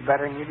probably a heap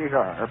better than you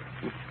deserve.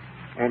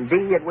 And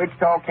D at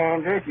Wichita,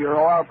 Kansas, your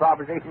oil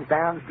proposition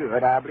sounds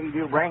good. I believe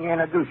you'll bring in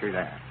a gooser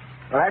there.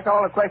 Well, that's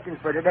all the questions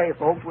for today,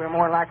 folks. We're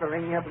more likely to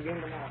ring you up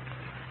again tomorrow.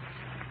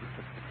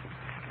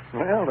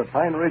 Well, the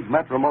Pine Ridge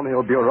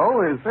Matrimonial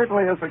Bureau is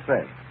certainly a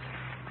success.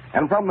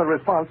 And from the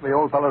response the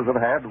old fellows have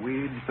had,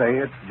 we'd say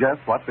it's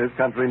just what this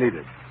country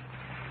needed.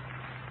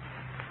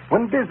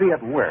 When busy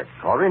at work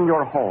or in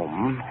your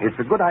home, it's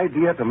a good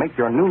idea to make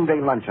your noonday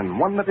luncheon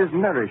one that is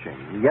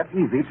nourishing, yet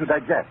easy to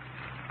digest.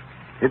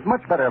 It's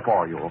much better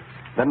for you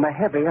than the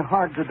heavy,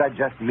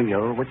 hard-to-digest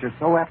meal which is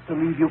so apt to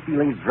leave you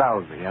feeling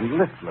drowsy and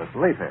listless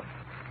later.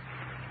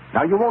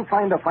 Now, you won't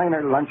find a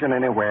finer luncheon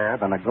anywhere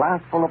than a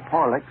glass full of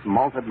Horlicks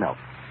malted milk.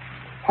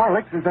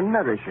 Horlicks is a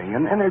nourishing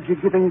and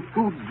energy-giving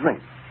food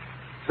drink,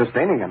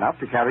 sustaining enough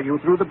to carry you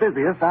through the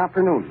busiest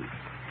afternoons.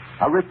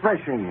 A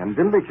refreshing and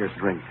delicious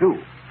drink,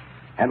 too,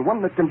 and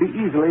one that can be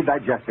easily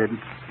digested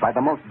by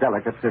the most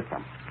delicate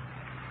system.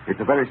 It's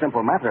a very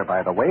simple matter,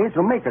 by the way,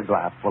 to make a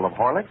glass full of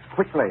Horlicks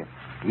quickly,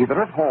 either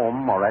at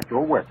home or at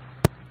your work.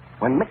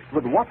 When mixed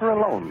with water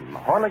alone,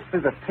 Horlicks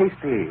is a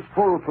tasty,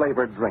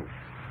 full-flavored drink.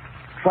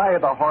 Try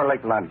the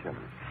Horlick luncheon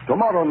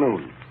tomorrow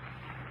noon.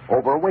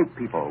 Overweight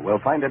people will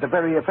find it a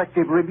very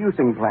effective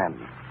reducing plan,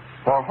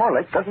 for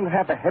Horlicks doesn't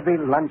have a heavy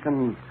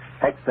luncheon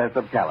excess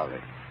of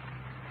calories.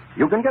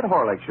 You can get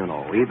Horlicks, you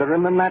know, either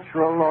in the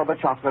natural or the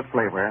chocolate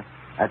flavor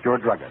at your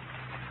druggist.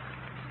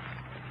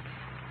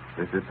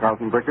 This is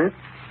Carlton Brickers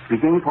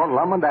speaking for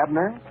Lum and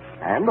Abner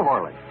and the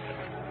Horlicks,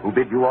 who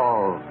bid you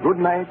all good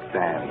night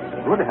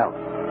and good health.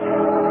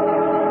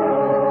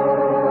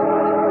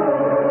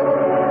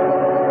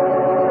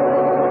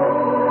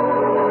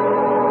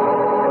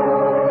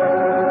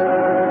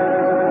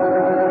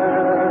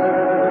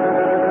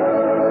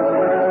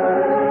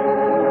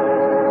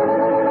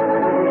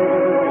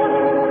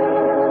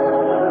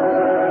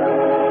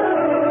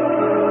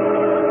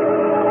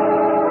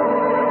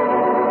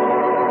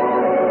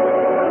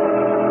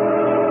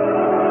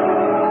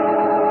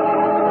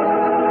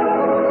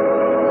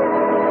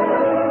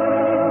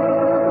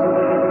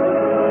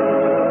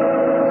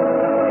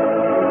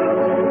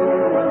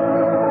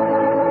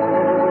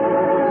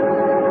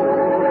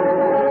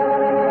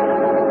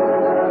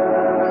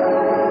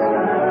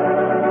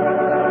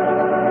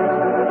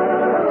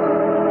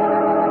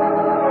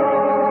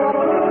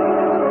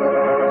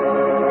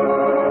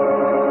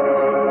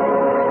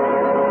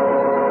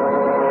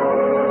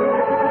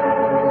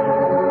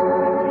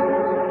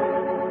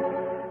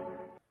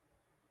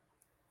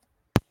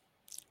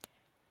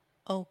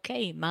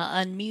 Okay, am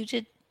I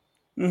unmuted?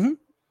 Mm-hmm.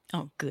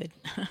 Oh, good.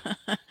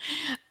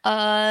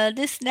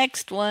 This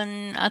next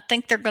one, I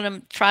think they're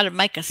going to try to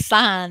make a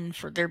sign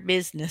for their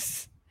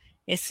business.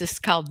 It's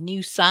just called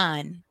New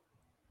Sign.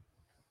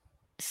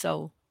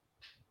 So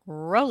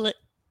roll it.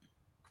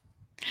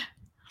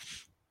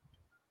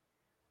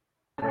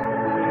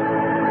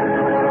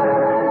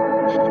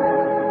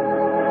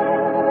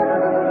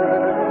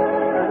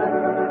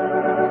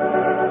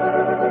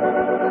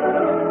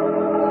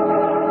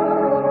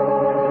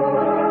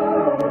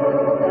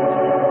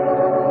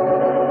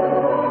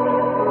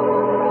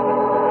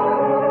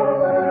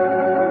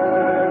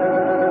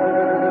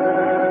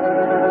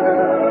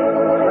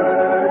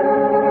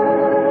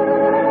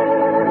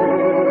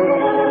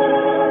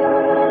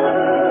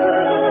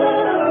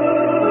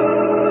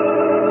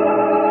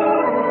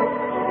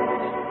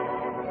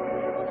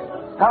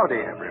 Howdy,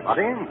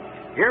 everybody.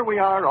 Here we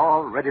are,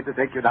 all ready to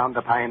take you down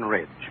to Pine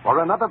Ridge for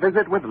another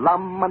visit with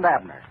Lum and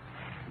Abner,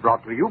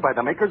 brought to you by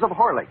the makers of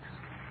Horlicks,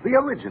 the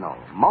original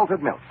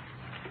malted milk.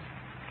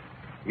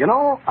 You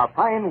know, a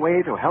fine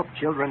way to help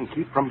children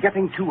keep from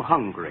getting too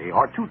hungry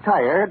or too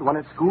tired when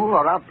at school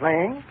or out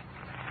playing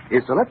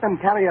is to let them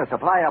carry a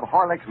supply of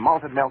Horlicks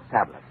malted milk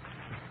tablets.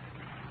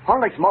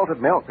 Horlicks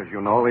malted milk, as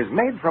you know, is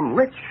made from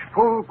rich,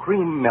 full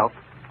cream milk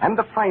and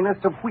the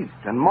finest of wheat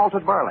and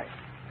malted barley.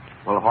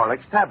 Well,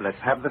 Horlicks tablets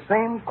have the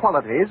same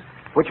qualities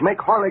which make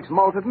Horlicks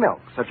malted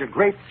milk such a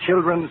great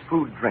children's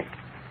food drink.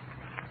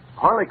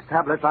 Horlicks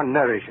tablets are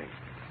nourishing,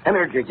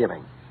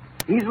 energy-giving,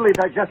 easily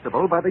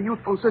digestible by the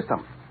youthful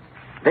system.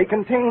 They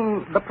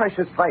contain the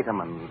precious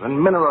vitamins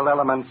and mineral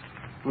elements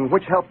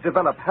which help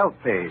develop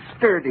healthy,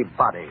 sturdy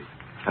bodies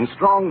and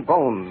strong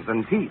bones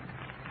and teeth.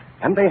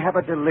 And they have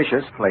a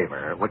delicious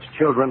flavor which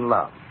children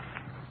love.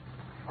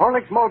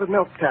 Horlicks malted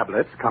milk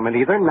tablets come in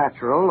either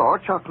natural or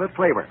chocolate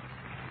flavor.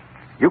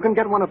 You can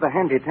get one of the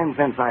handy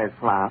 10-cent size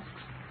flasks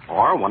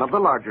or one of the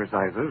larger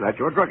sizes at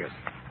your druggist.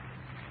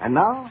 And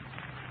now,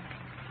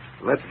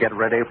 let's get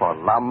ready for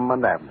Lum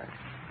and Abner.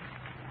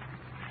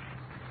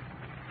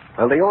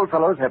 Well, the old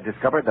fellows have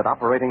discovered that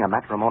operating a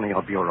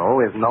matrimonial bureau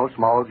is no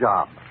small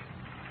job.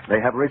 They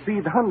have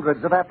received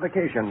hundreds of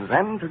applications,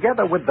 and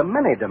together with the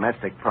many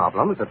domestic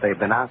problems that they've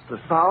been asked to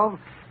solve,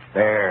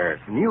 their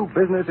new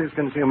business is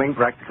consuming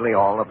practically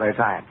all of their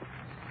time.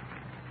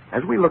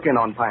 As we look in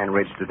on Pine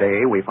Ridge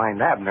today, we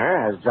find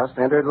Abner has just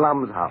entered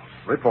Lum's house,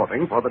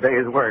 reporting for the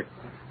day's work.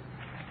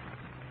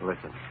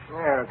 Listen.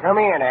 Well, come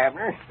in,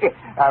 Abner.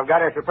 I've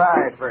got a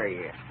surprise for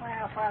you.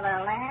 Well, for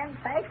the land's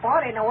sake,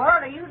 what in the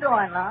world are you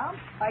doing, Lum?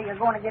 Are you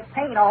going to get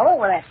paint all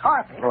over that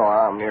carpet? Oh,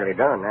 I'm nearly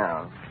done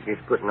now.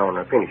 Just putting on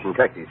the finishing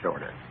touches,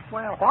 sort of.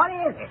 Well, what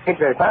is it?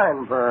 It's a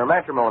sign for a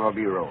matrimonial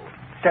bureau.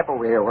 Step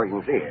over here where you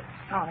can see it.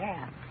 Oh,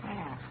 yeah.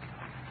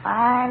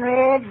 Pine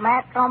Ridge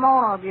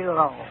Matrimonial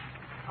Bureau.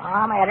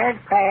 Lum Eddard's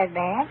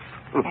president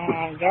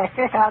and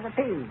justice of the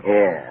peace.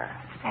 Yeah.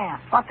 Yeah.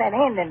 What's that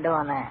Indian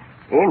doing there?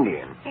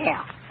 Indian?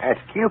 Yeah. That's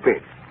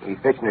Cupid. He's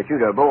fixing to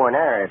shoot a bow and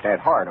arrow at that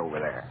heart over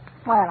there.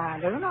 Well, I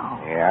do know.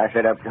 Yeah, I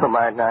sat up till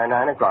about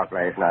 9 o'clock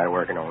last night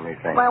working on this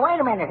thing. Well, wait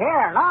a minute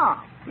here,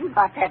 Lum. You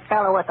got that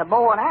fellow with the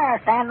bow and arrow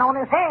standing on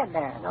his head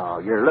there. No,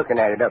 you're looking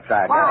at it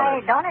upside Well, down. I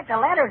ain't done it. The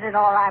letters is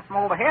all right from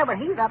over here, but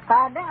he's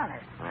upside down.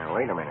 Now,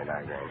 wait a minute,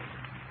 I Granny.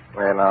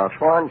 Well, I'll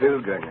swan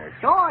to goodness.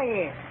 Sure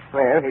he is.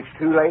 Well, it's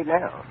too late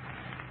now.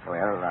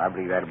 Well, I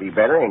believe that'll be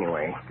better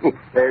anyway.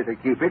 There's a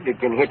Cupid that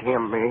can hit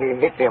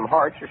them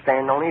hearts to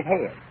stand on his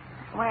head.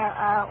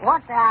 Well,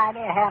 what's the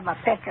idea of having a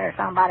picture of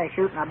somebody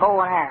shooting a bow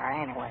and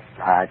arrow anyway?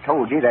 I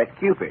told you that's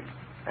Cupid.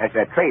 That's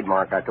that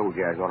trademark I told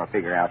you I was going to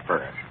figure out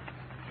first.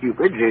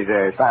 Cupid's is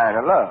a sign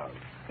of love.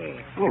 Yeah.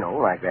 You know,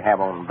 like they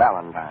have on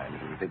Valentine's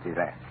and such as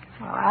that.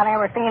 Well, I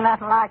never seen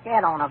nothing like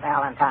that on a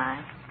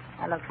Valentine.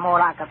 That looks more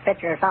like a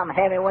picture of some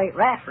heavyweight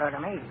wrestler to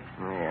me.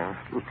 Yeah.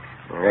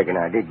 I reckon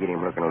I did get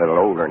him looking a little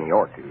older than he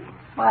ought to.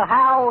 Well,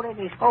 how old is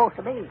he supposed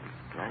to be?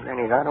 Now,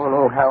 Granny, I don't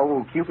know how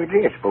old Cupid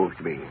is supposed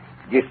to be.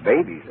 Just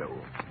babies, though.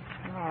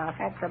 Well, if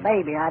that's a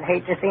baby, I'd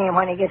hate to see him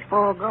when he gets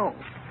full grown.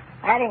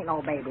 That ain't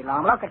no baby,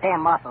 Lum. Look at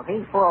them muscles.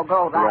 He's full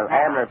grown right Well,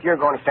 now. Abner, if you're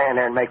going to stand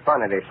there and make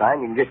fun of this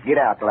sign, you can just get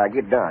out till I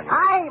get done.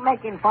 I ain't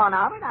making fun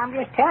of it. I'm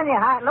just telling you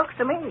how it looks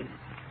to me.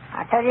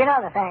 I'll tell you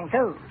another thing,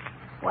 too.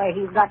 The way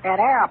he's got that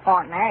arrow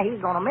pointing there,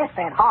 he's going to miss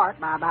that heart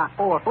by about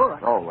 4 foot.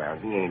 Oh, well,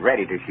 he ain't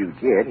ready to shoot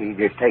yet. He's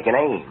just taking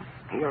aim.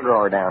 He'll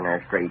draw her down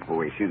there straight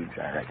before he shoots,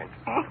 I reckon.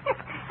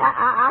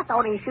 I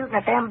thought he was shooting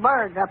at them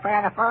birds up there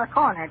in the far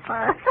corner at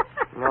first.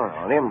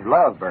 No, them's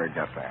lovebirds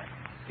up there.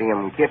 See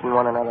them kissing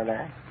one another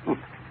there?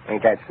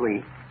 Ain't that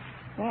sweet?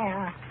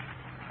 Yeah,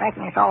 I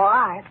reckon it's all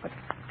right, but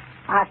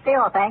I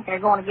still think they're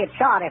going to get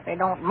shot if they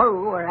don't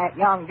move, or that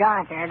young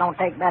giant there don't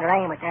take better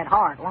aim at that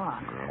heart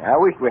one. Yeah, I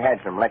wish we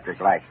had some electric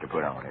lights to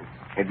put on it.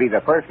 It'd be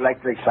the first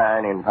electric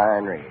sign in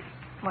Pine Ridge.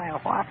 Well,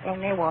 what in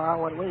the world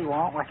would we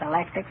want with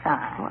electric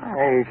sign?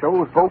 Hey,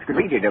 so folks could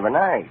read it of a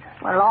night.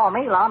 Well, all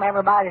me, Lum,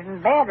 everybody's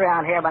in bed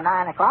around here by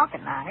 9 o'clock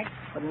at night.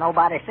 Would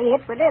nobody see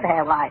it if we did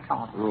have lights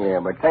on. Yeah,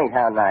 but think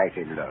how nice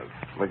it'd look.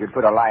 We could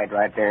put a light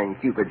right there in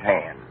Cupid's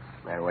hand.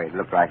 That way it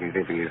looked like as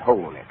if he was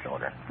holding it,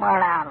 sort of. Well,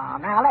 now,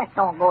 Lum, now let's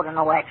don't go to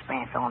no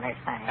expense on this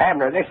thing.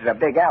 Abner, this is a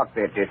big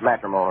outfit, this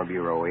matrimonial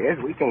bureau is.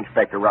 We can't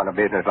expect to run a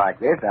business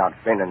like this without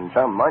spending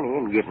some money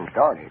and getting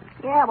started.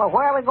 Yeah, but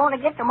where are we going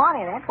to get the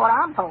money? That's what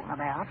I'm talking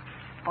about.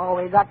 All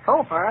we got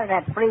so far is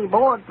that free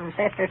board from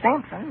Sister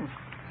Simpson.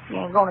 She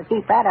ain't going to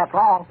keep that up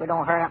long if we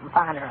don't hurry up and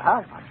find her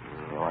husband.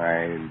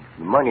 Why,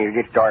 the money will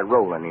just start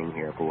rolling in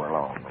here before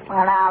long.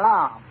 Well, now,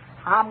 Lum,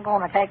 I'm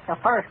going to take the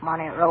first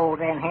money that rolls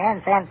in here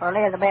and send for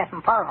Elizabeth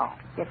and Pearl.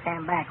 Get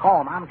them back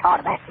home. I'm tired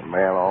of that.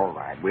 Well, all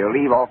right. We'll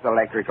leave off the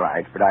electric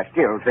lights, but I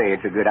still say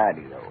it's a good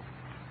idea, though.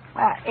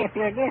 Well, if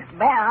you're just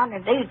bound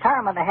and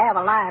determined to have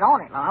a light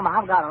on it, Lum,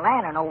 I've got a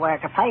lantern over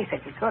at the place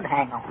that you could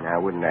hang on. Now,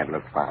 wouldn't that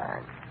look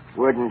fine?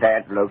 Wouldn't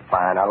that look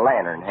fine, a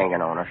lantern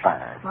hanging on a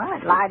sign? Well,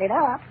 it'd light it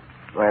up.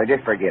 Well,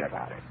 just forget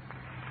about it.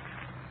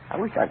 I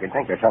wish I could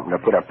think of something to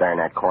put up there in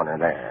that corner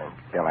there and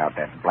fill out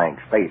that blank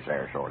space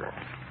there, sort of.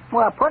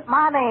 Well, put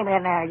my name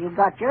in there. You've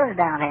got yours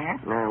down here.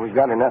 No, we've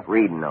got enough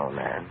reading on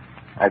there.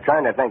 I'm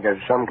trying to think of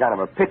some kind of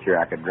a picture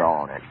I could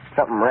draw on it.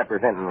 Something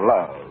representing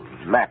love,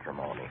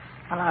 matrimony.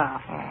 Hello,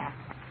 yeah.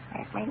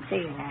 Let me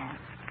see now.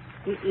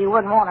 You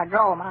wouldn't want to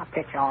draw my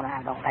picture on there,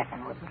 I don't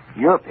reckon, would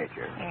you? Your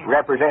picture? Yeah.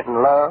 Representing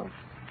love?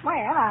 Well,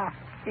 I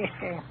just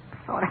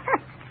sort of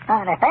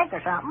trying to think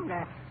of something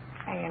to,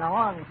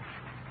 and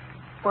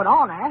put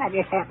on there, and I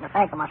just happened to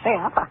think of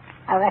myself.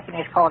 I reckon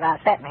it's called out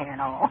sitting here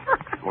and all.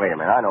 Wait a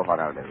minute, I know what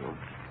I'll do.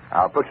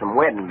 I'll put some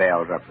wedding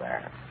bells up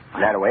there.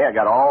 And that way I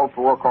got all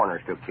 4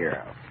 corners took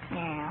care of.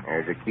 Yeah.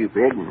 There's a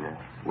Cupid, and the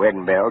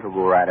wedding bells will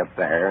go right up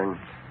there, and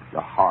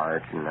the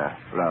heart and the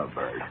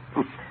lovebird.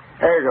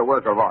 There's a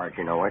work of art,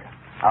 you know it.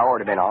 I ought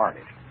to have been an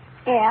artist.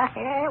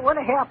 Yeah, it would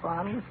have helped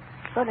them. You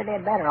could have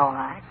did better, all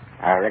right.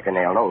 I reckon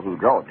they'll know who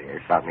drawed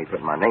this, without me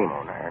putting my name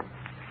on there.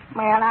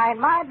 Well, now, it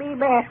might be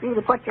best for you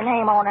to put your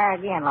name on there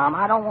again, Lum.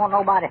 I don't want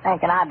nobody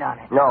thinking I done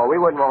it. No, we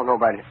wouldn't want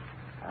nobody...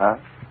 Huh?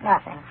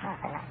 Nothing.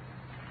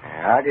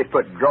 I'll just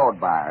put drawed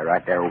by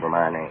right there over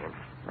my name.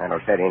 That'll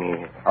set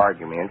any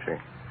arguments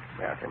or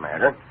about the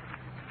matter.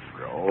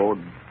 Drawed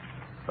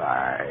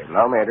by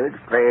Lum Eddard,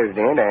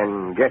 President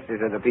and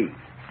Justice of the Peace.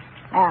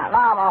 Now,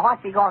 Lum,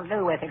 what you going to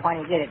do with it when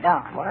you get it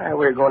done? Why,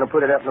 we're going to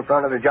put it up in the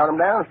front of the Jot 'em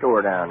Down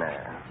store down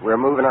there. We're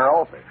moving our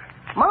office.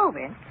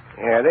 Moving?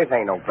 Yeah, this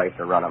ain't no place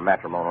to run a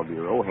matrimonial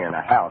bureau here in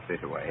a house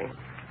this way.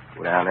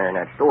 Go down there in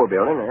that store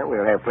building there,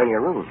 we'll have plenty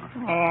of room.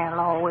 Yeah,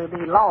 Lord, we'll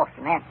be lost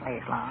in that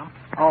place, Lum.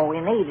 All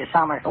we need is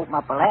somewhere to open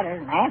up the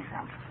letters and answer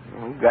them.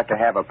 We've got to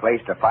have a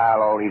place to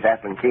file all these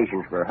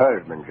applications for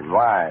husbands and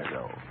wives,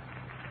 though.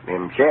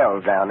 Them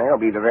shelves down there will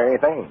be the very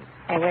thing.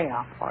 They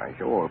will. Why,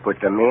 sure.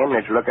 Put the men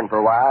that's looking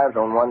for wives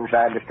on one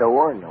side of the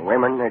store and the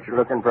women that's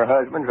looking for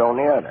husbands on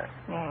the other.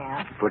 Yeah,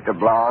 Put the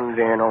blondes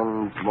in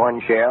on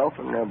one shelf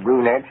and the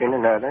brunettes in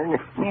another.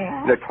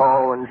 And the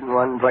tall ones in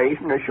one place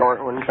and the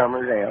short ones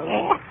somewhere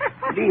else.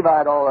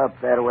 Divide all up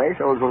that way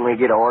so when we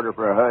get an order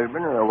for a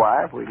husband or a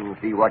wife, we can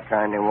see what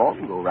kind they want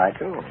and go right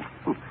to them.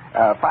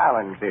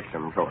 Filing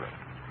system, sort of.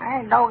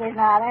 Hey, doggies,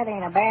 now, that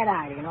ain't a bad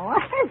idea, you know.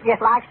 It's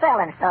just like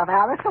selling stuff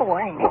out of the store,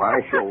 ain't it?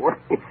 Why, sure.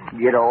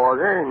 Get an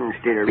order, and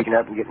instead of reaching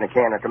up and getting a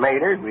can of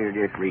tomatoes, we'll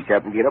just reach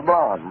up and get a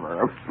blonde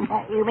for 'em.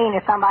 You mean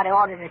if somebody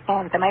orders a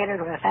can of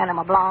tomatoes, we'll send them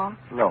a blonde?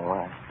 No,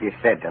 I just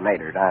said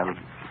tomatoes. I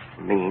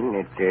mean,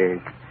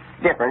 it's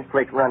different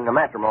between running the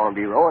matrimony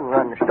bureau and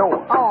running the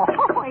store. Oh,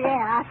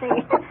 yeah, I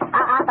see.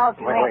 I thought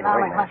you Wait a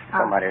minute.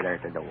 Somebody there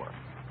at the door.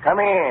 Come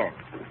in.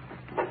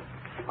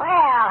 Well,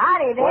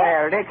 howdy, Dick.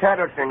 Well, Dick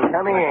Huddleston,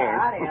 come in.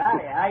 Howdy.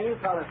 How you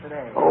fellas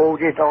today? Oh,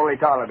 just only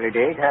tolerably,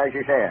 Dick. How's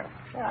yourself?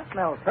 Well, I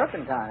smell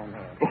turpentine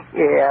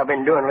here. Yeah, I've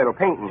been doing a little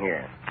painting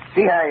here.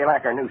 See how you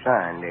like our new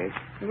sign, Dick.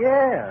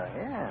 Yeah.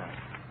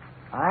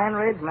 Pine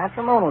Ridge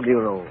Matrimonial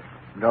Bureau.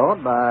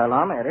 Brought by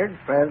Lum and Abner,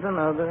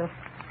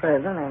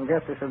 President and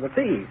Justice of the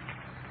Peace.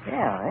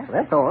 Yeah,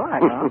 that's all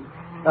right,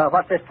 huh?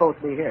 What's this supposed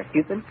to be here,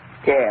 Cupid?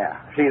 Yeah.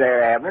 See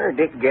there, Abner.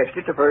 Dick guessed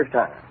it the first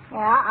time. Yeah,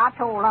 I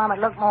told Lum it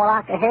looked more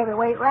like a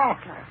heavyweight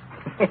wrestler.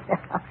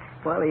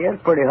 Well, he is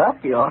pretty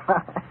husky, all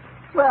right.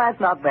 Well, that's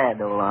not bad,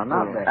 though, Lum.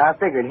 Not bad. I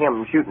figured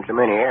him shooting so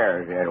many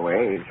arrows that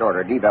way, it sort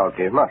of developed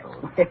his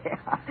muscles.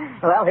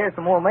 Well, here's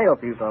some more mail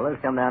for you fellas.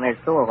 Come down there to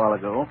the store a while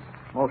ago.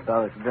 Most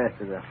of it's addressed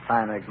to the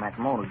Pine Ridge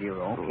Matrimonial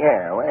Bureau.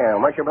 Yeah, well,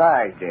 much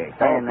obliged, Dick.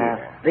 Thank you.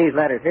 These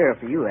letters here are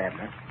for you,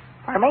 Abner.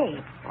 For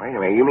me? Wait a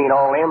minute. You mean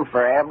all them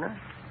for Abner?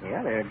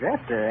 Yeah, they're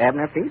addressed to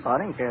Abner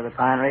Peabody, care of the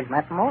Pine Ridge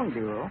Matrimonial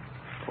Bureau.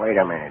 Wait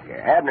a minute here.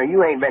 Abner,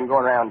 you ain't been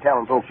going around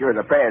telling folks you're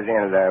the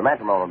president of the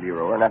Matrimonial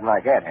Bureau or nothing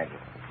like that, have you?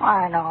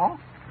 Why, no.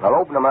 Well,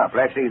 open them up.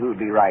 Let's see who'd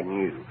be writing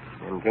you.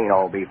 Them can't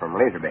all be from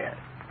Elizabeth.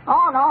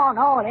 Oh,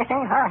 no. This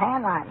ain't her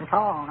handwriting at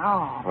all,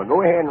 no. Well,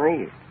 go ahead and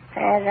read it.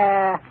 Says,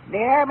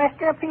 Dear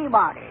Mr.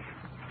 Peabody,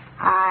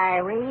 I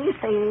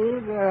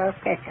received your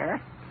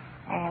picture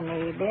and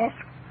the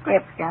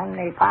description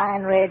the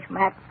Pine Ridge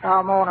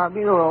Matrimonial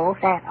Bureau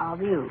sent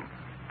of you.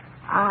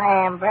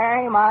 I am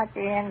very much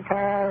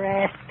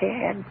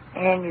interested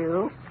in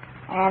you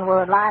and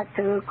would like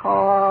to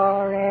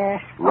correspond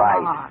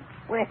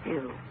with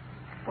you.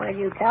 Will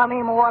you tell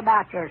me more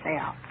about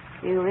yourself?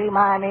 You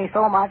remind me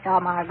so much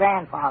of my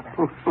grandfather.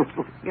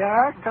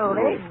 Yours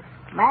truly,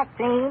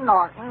 Maxine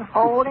Norton,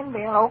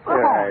 Holdingville,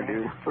 Oklahoma. I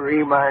do.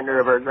 Reminder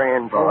of her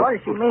grandfather. Well, what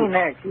does she mean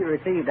there? She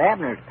received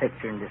Abner's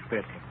picture and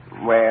description.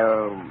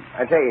 Well,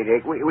 I tell you,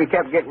 Dick, we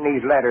kept getting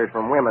these letters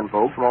from women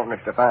folks wanting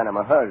us to find them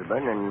a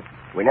husband, and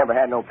we never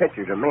had no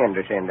pictures of men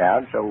to send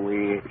out, so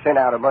we sent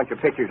out a bunch of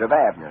pictures of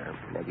Abner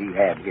that he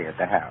had here at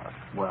the house.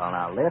 Well,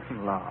 now,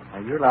 listen, Lum. Now,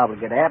 you're liable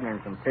to get Abner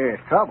in some serious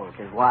trouble if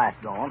his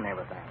wife's gone and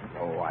everything.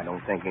 Oh, I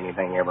don't think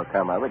anything ever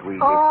come of it.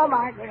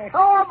 My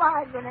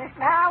goodness.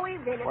 Now we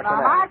did it, Lum.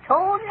 I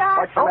told you.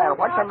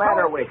 What's the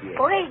matter with you?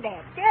 Read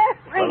that. Just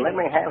read Well, let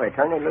me have it.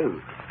 Turn it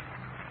loose.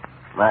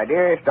 My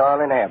dearest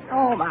darling Abner.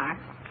 Oh, my.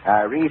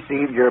 I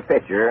received your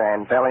picture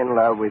and fell in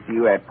love with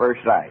you at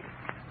first sight.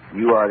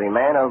 You are the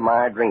man of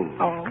my dreams.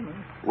 Oh.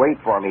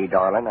 Wait for me,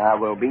 darling. I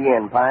will be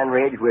in Pine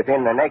Ridge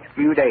within the next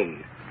few days.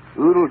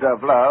 Oodles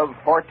of love,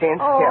 Hortense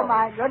Kelly. Oh,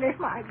 my goodness.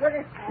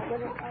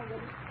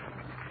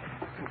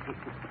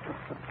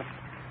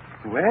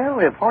 Well,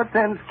 if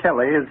Hortense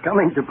Kelly is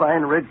coming to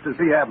Pine Ridge to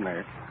see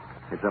Abner,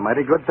 it's a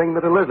mighty good thing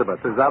that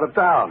Elizabeth is out of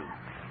town.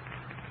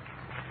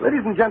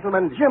 Ladies and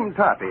gentlemen, Jim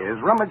Toppy is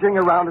rummaging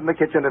around in the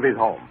kitchen of his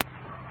home.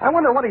 I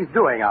wonder what he's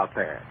doing out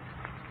there.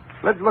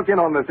 Let's look in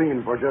on the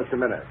scene for just a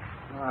minute.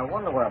 I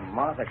wonder where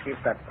Martha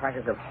keeps that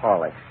package of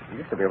Horlicks. It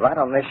used to be right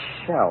on this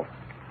shelf.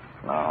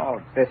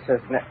 No, this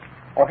isn't it.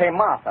 Oh, hey,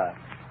 Martha.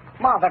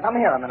 Martha, come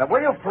here a minute,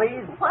 will you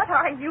please? What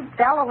are you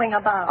bellowing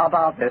about?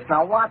 About this.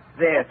 Now, what's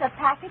this? It's a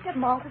package of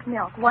malted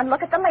milk. One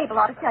look at the label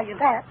ought to tell you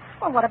that.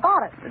 Well, what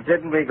about it?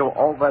 Didn't we go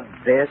over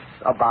this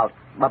about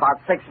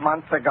 6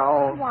 months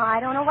ago? Why, I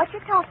don't know what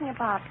you're talking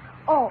about.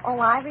 Oh,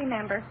 I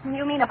remember.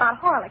 You mean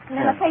about Horlicks and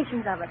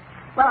imitations of it.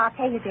 Well, I'll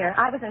tell you, dear,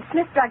 I was in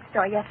Smith's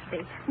drugstore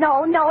yesterday.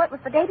 No, it was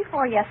the day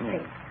before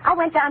yesterday. I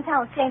went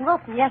downtown with Jane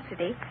Wilson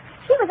yesterday.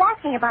 She was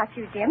asking about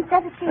you, Jim.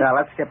 Said that she... Yeah,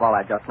 let's skip all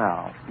that just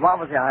now. What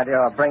was the idea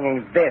of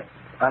bringing this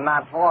and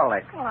not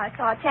Horlicks? Well, I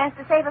saw a chance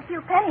to save a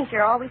few pennies.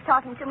 You're always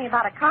talking to me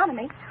about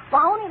economy.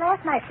 Well, only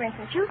last night, for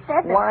instance, you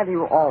said that... Why do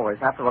you always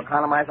have to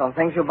economize on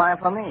things you buy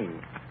for me?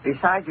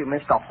 Besides, you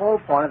missed the whole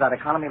point of that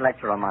economy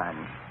lecture of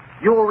mine.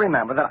 You'll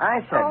remember that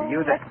I said to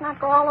you that... let's not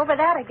go all over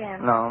that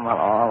again. No, well,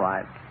 all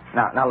right.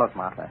 Now, look,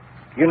 Martha.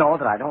 You know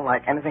that I don't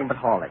like anything but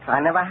Horlicks.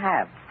 I never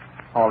have.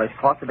 Horlicks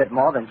cost a bit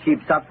more than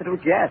cheap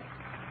substitutes, yes.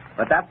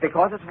 But that's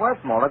because it's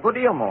worth more, a good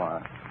deal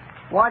more.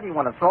 Why do you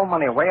want to throw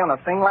money away on a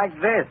thing like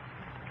this?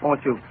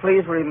 Won't you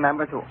please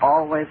remember to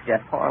always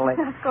get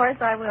Horlicks? Of course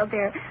I will,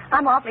 dear.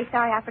 I'm awfully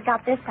sorry I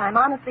forgot this time.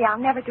 Honestly, I'll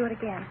never do it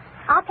again.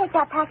 I'll take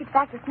that package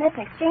back to Smith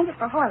and exchange it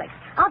for Horlicks.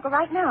 I'll go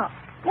right now.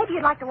 Maybe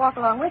you'd like to walk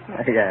along with me.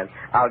 Yes,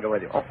 I'll go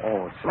with you.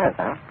 Oh, Smith,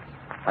 huh?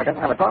 I guess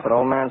I'll have a talk with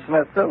old man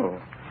Smith, too.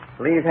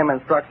 leave him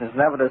instructions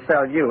never to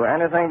sell you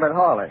anything but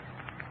Horlicks.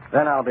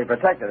 Then I'll be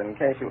protected in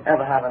case you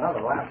ever have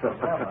another lapse of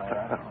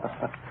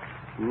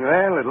will.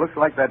 Well, it looks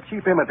like that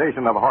cheap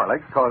imitation of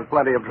Horlicks caused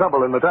plenty of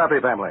trouble in the Darby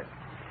family.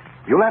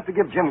 You'll have to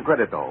give Jim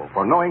credit, though,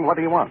 for knowing what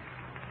he wants.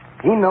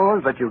 He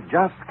knows that you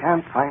just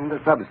can't find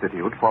a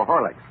substitute for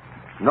Horlicks.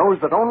 Knows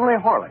that only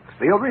Horlicks,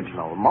 the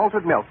original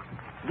malted milk,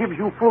 gives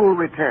you full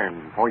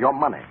return for your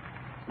money.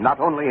 Not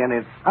only in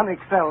its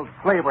unexcelled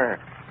flavor,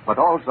 but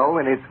also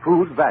in its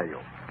food value.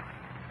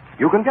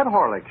 You can get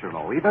Horlicks, you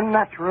know, even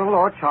natural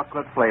or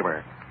chocolate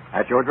flavor,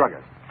 at your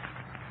druggist.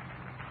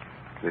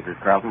 This is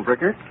Carlton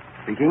Fricker,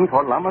 speaking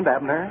for Lum and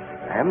Abner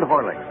and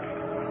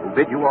Horlicks, who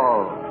bid you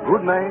all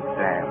good night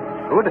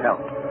and good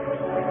health.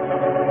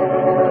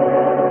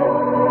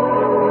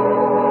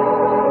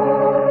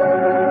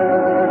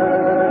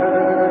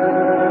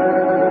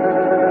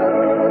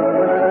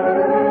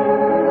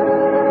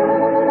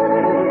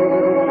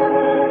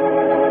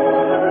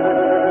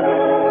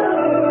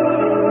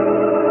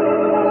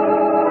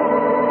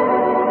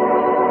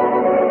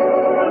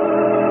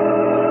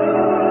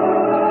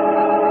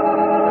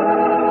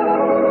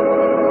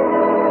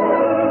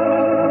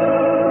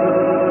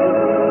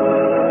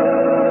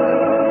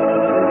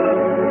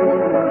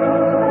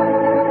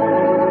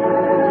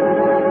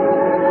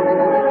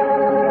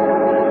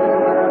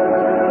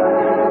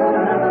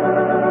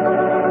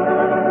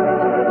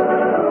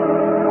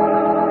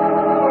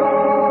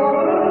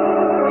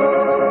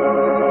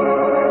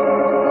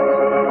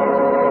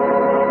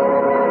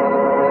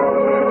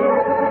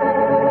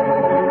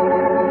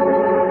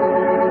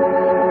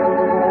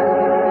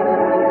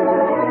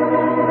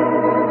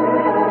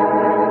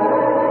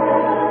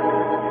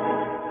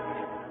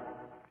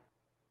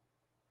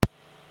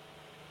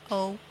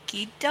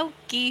 Okie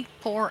dokie,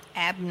 poor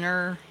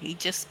Abner. He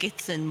just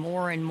gets in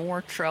more and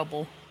more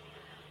trouble.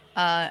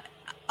 And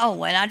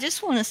I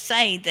just want to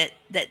say that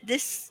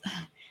this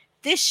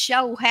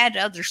show had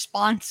other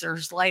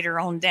sponsors later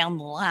on down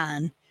the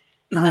line.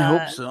 I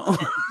hope so.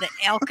 The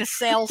Alka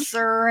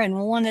Seltzer and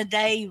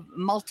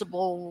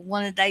multiple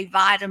one a day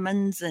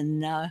vitamins,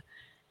 and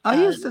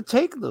I used to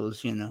take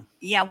those, you know.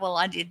 Yeah, well,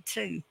 I did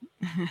too.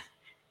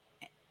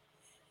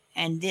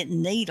 And didn't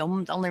need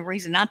them. The only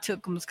reason I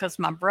took them was because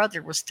my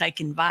brother was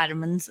taking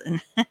vitamins, and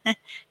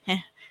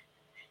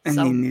and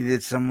he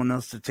needed someone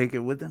else to take it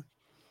with him.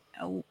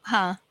 Oh,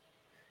 huh?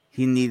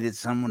 He needed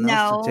someone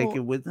else to take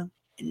it with him.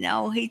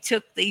 No, he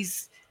took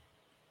these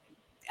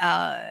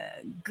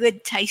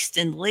good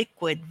tasting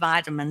liquid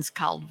vitamins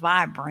called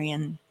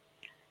Vibran,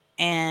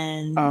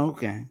 and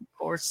okay. Of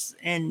course,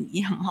 and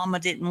Mama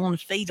didn't want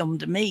to feed them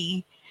to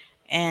me,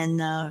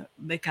 and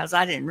because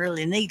I didn't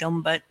really need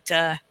them, but.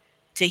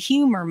 To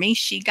humor me,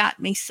 she got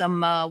me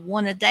some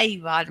one a day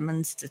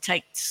vitamins to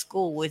take to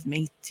school with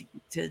me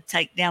to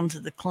take down to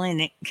the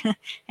clinic.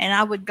 And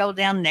I would go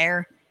down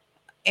there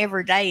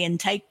every day and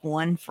take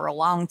one for a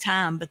long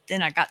time, but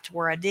then I got to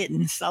where I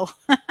didn't. So,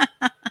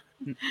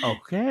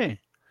 okay.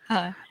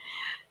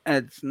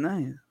 That's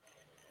nice.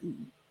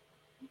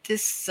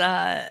 This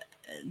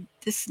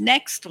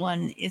next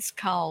one is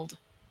called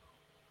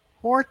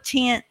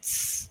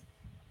Hortense.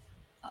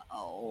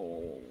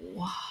 Oh,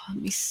 let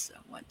me see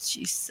what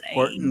she say.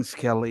 Hortense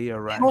Kelly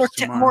arrives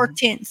tomorrow.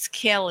 Hortense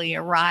Kelly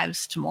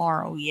arrives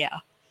tomorrow, yeah.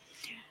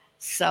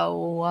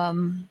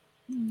 So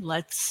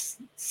let's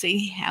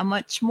see how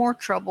much more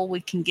trouble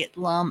we can get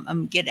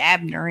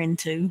Abner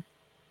into.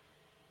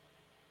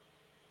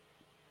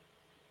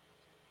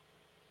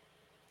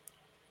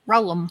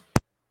 Roll 'em.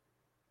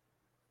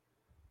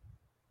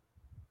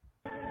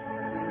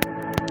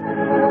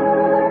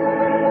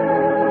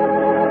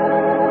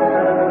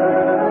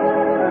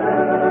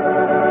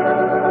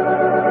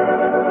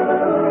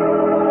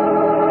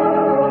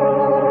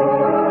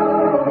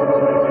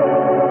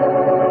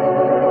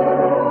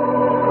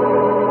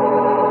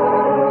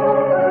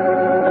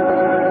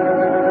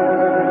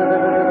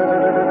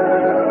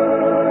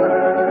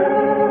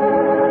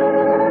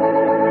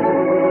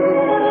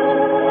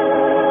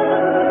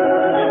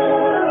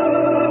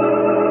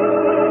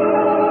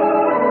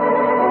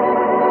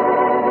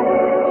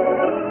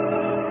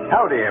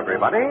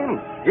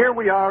 Here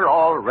we are,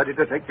 all ready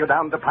to take you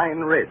down to Pine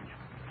Ridge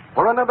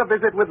for another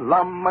visit with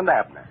Lum and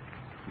Abner,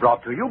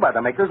 brought to you by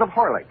the makers of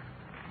Horlicks,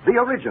 the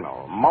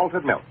original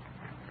malted milk.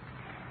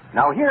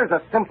 Now, here's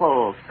a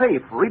simple,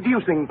 safe,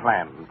 reducing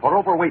plan for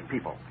overweight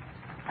people.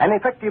 An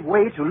effective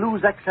way to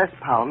lose excess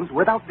pounds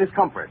without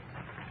discomfort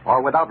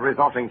or without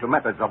resorting to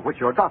methods of which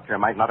your doctor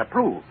might not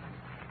approve.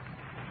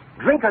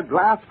 Drink a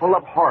glass full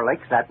of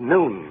Horlicks at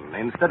noon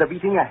instead of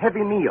eating a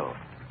heavy meal.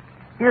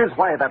 Here's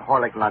why that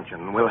Horlick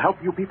luncheon will help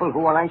you people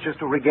who are anxious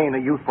to regain a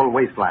youthful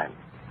waistline.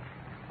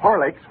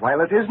 Horlicks, while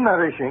it is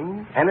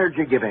nourishing,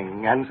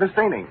 energy-giving, and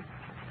sustaining,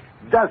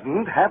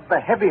 doesn't have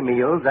the heavy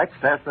meal's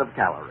excess of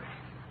calories.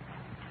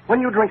 When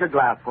you drink a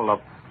glassful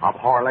of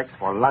Horlicks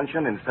for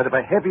luncheon instead of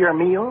a heavier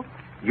meal,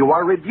 you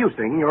are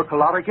reducing your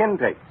caloric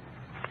intake.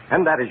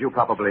 And that, as you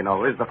probably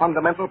know, is the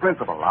fundamental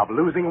principle of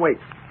losing weight.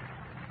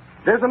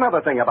 There's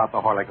another thing about the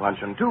Horlick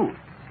luncheon, too.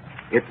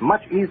 It's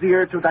much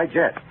easier to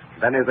digest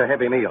than is a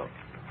heavy meal.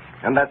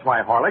 And that's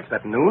why Horlicks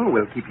at noon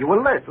will keep you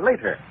alert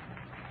later.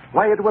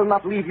 Why it will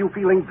not leave you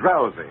feeling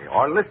drowsy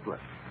or listless.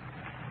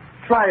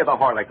 Try the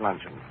Horlick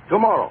luncheon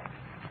tomorrow.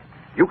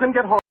 You can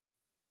get Horlicks.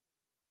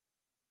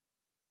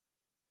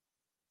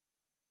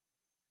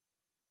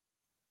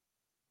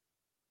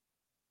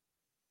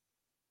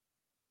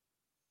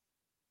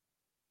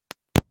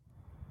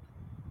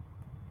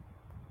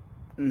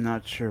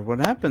 Not sure what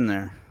happened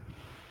there.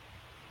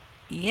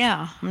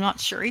 Yeah, I'm not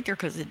sure either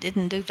because it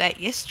didn't do that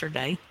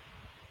yesterday.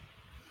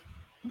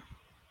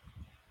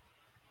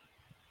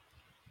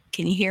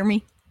 Can you hear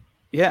me?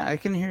 Yeah, I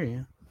can hear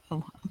you.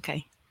 Oh,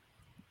 okay.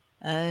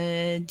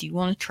 Do you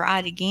want to try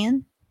it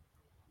again?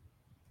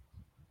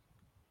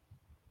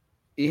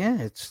 Yeah,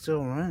 it's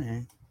still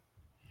running.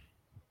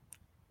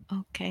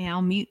 Okay,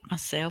 I'll mute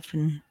myself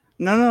and.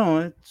 No,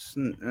 it's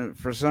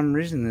for some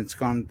reason it's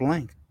gone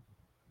blank.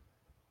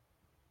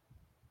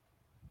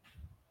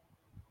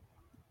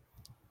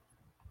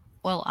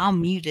 Well, I'll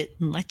mute it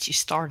and let you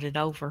start it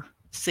over.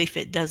 See if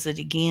it does it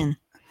again.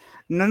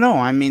 No,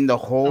 I mean the Oh,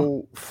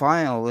 whole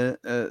file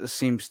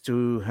seems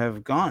to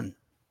have gone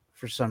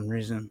for some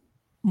reason.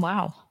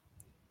 wow.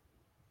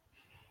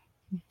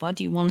 Well,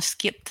 do you want to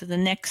skip to the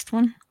next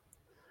one?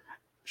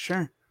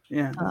 Sure.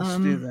 Yeah, let's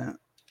do Um, that.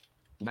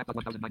 Backup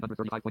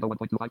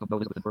 1995.1.25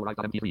 composers with per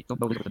item MP3.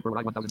 Composers with per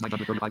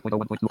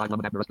 1995.1.25 Lum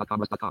and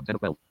Abner.com/com 10 of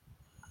 12.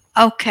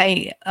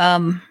 okay,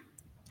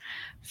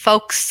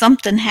 folks,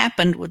 something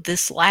happened with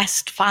this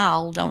last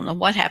file. Don't know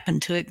what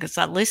happened to it because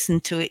I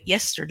listened to it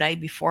yesterday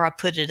before I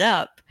put it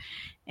up,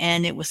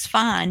 and it was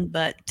fine,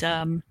 but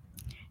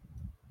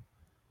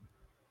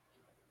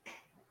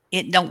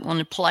it don't want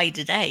to play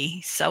today.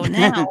 So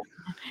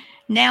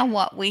now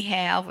what we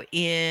have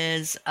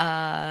is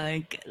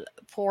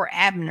poor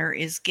Abner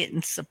is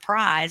getting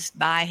surprised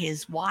by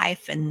his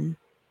wife and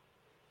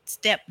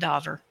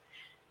stepdaughter.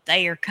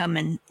 They are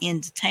coming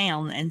into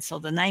town, and so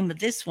the name of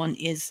this one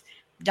is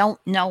 "Don't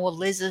Know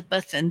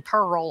Elizabeth and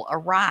Pearl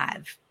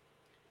Arrive."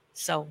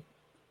 So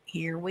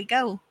here we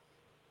go.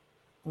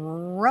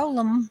 Roll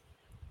 'em.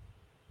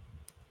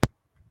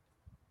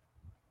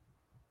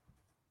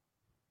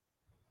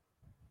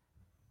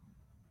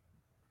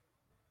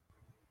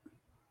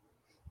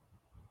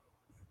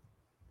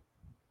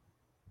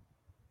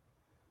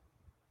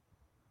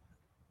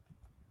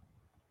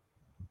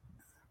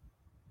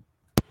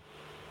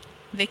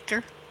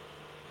 Victor.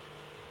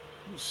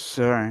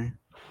 Sorry.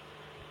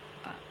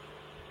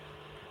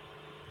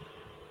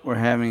 We're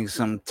having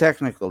some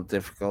technical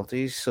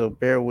difficulties, so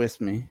bear with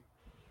me.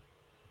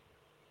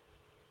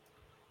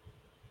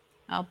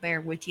 I'll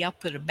bear with you. I'll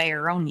put a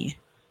bear on you.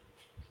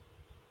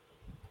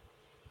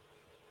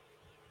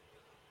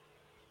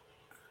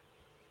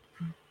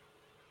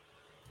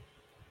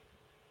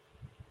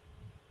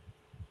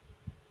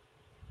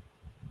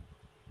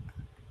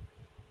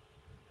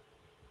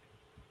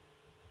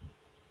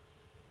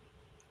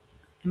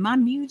 Am I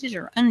muted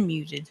or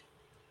unmuted?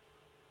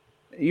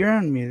 You're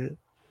unmuted.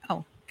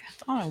 Oh, I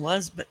thought I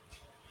was, but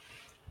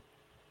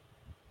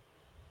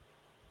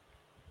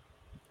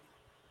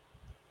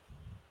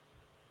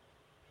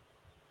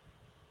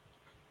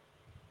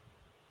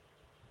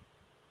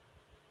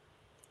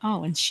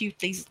oh, and shoot,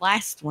 these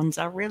last ones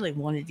I really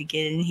wanted to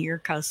get in here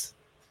because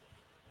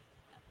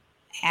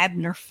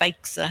Abner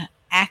fakes a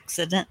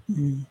accident.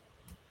 And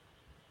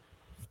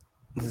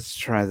Let's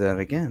try that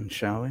again,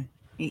 shall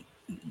we?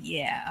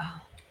 yeah.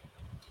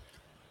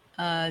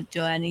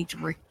 Do I need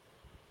to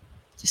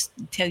just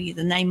tell you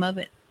the name of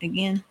it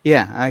again?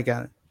 Yeah, I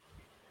got it.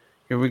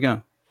 Here we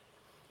go.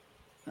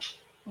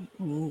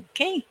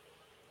 Okay.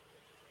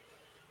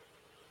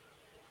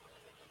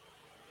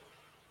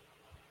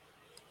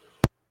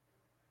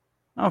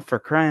 Oh, for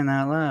crying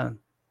out loud.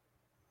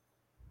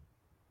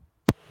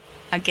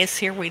 I guess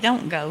here we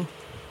don't go.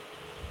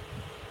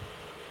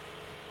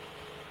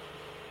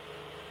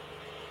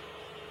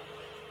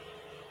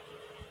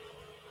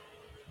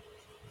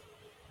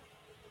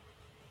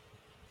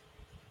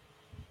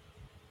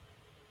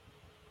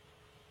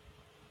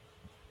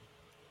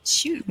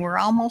 Shoot, we're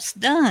almost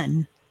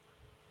done.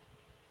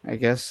 I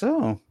guess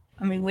so.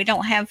 I mean, we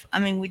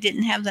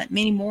didn't have that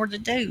many more to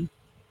do.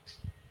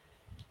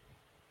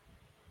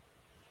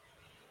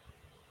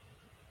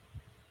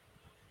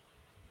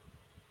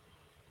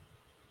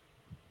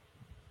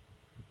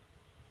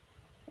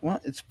 Well,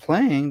 it's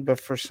playing, but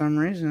for some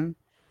reason.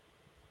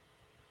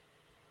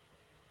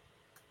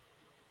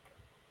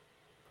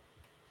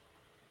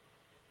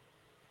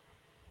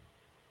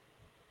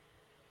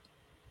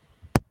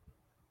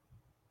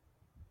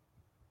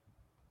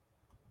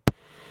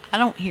 I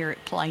don't hear it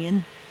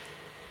playing.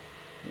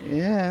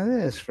 Yeah, it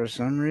is. For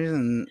some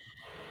reason,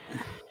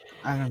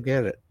 I don't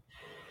get it.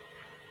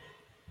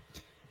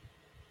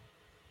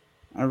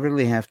 I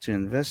really have to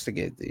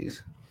investigate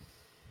these.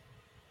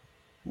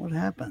 What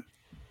happened?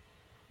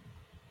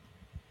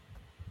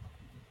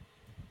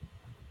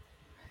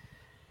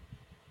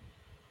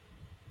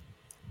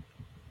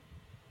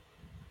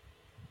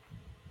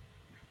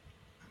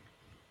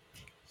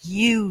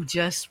 You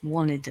just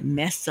wanted to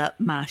mess up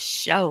my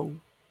show.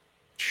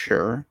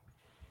 Sure.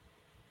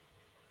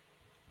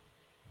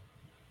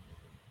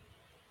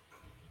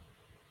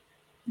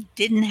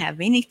 didn't have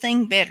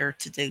anything better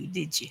to do,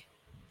 did you?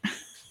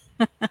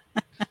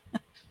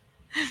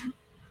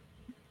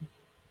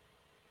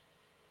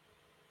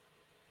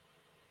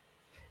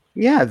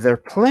 Yeah, they're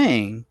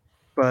playing,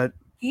 but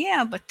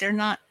Yeah, but they're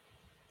not.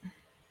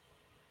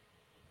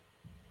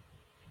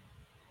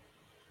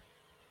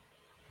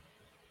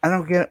 I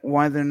don't get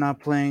why they're not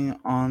playing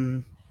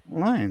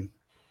online.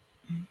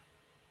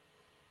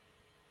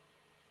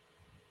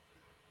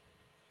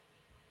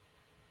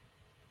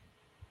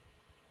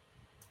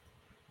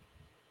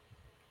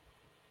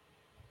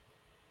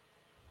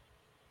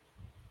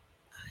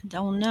 I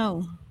don't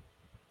know.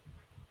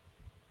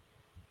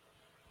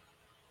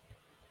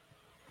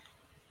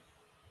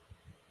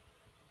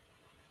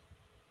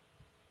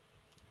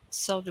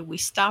 So do we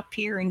stop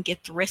here and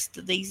get the rest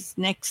of these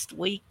next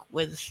week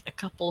with a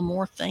couple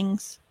more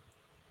things?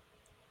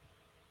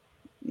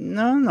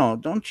 No, no,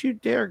 don't you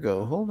dare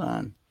go. Hold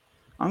on.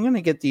 I'm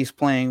gonna get these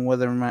playing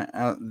whether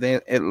they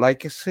it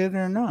likes it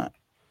or not.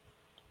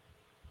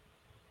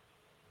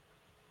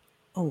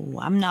 Oh,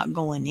 I'm not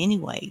going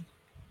anyway.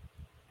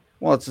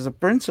 Well, it's the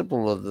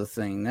principle of the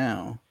thing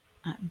now.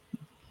 Um,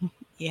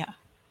 yeah.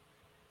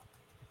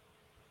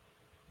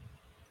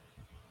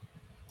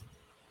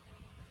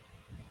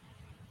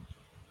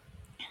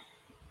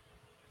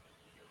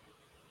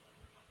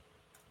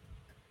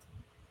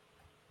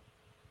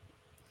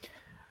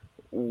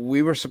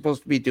 We were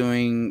supposed to be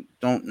doing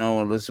 "Don't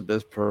Know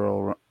Elizabeth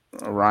Pearl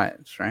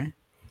Riots," right?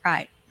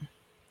 Right.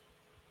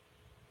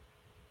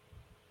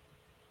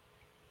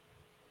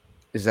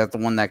 Is that the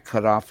one that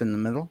cut off in the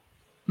middle,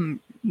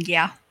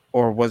 Yeah.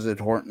 or was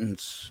it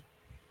Horton's?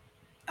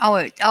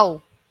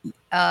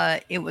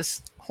 It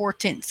was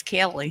Hortense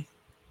Kelly.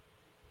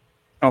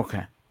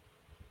 Okay,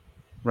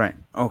 right.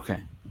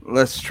 Okay,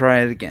 let's try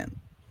it again.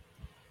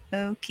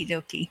 Okie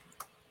dokie.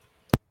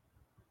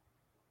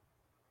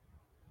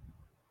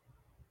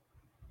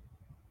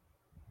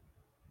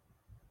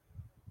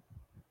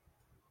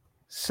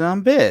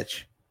 Some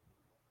bitch.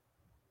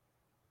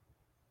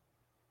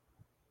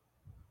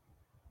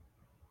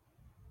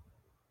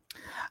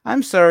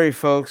 I'm sorry,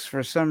 folks.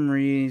 For some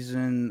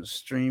reason,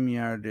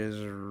 StreamYard is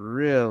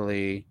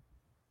really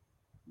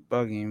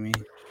bugging me.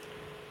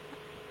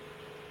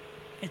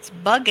 It's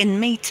bugging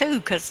me too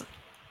because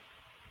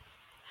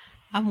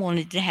I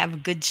wanted to have a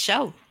good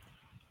show.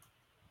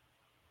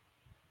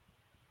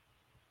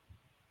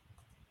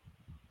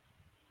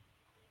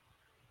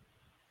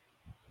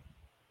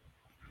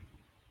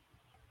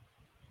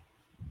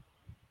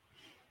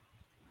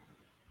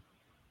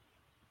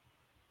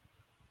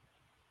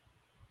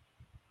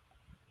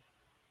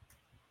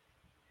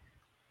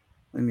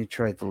 Let me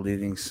try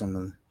deleting some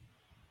of.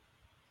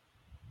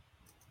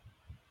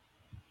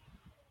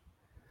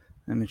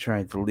 Let me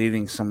try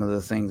deleting some of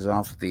the things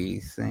off the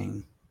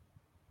thing.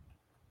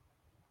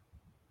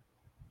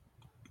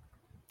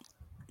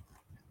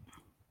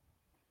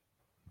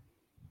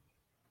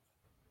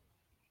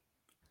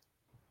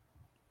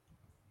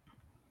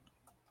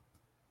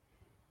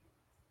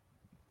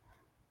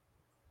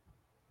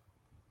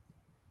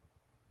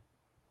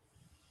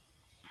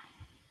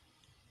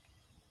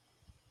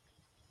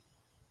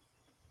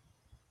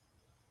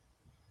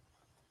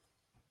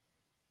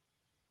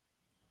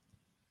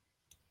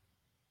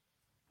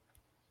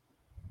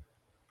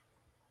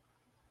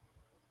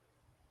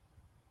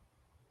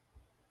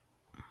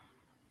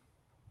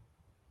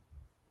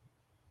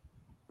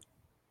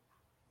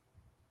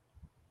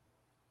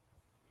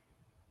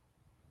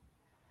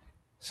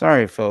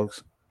 Sorry,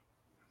 folks.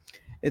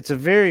 It's a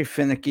very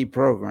finicky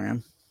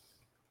program.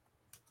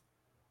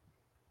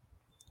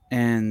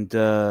 And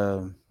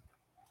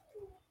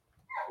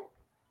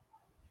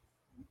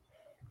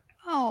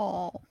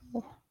Oh.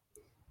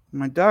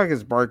 my dog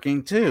is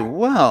barking too.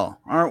 Well,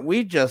 aren't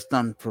we just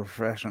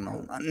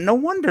unprofessional? No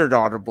wonder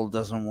Audible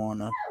doesn't want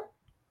to.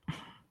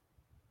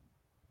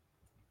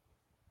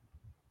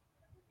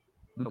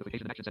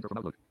 Notification action center from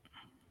Outlook.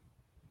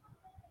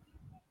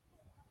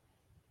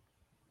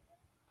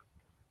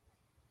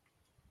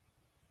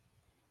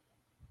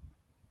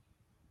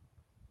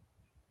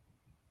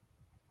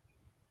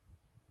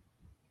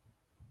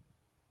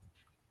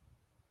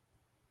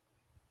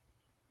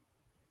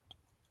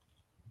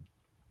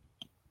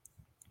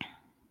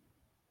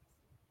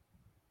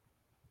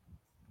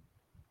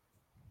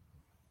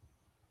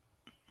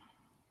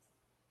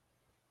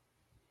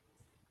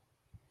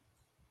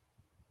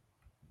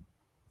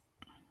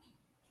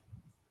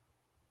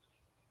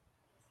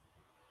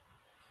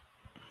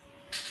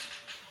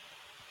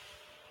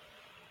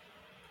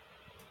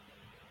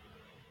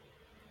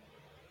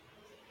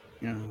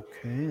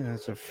 Okay,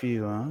 that's a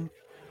few out.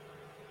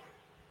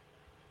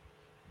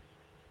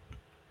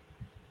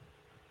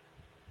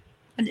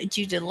 What did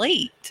you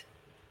delete?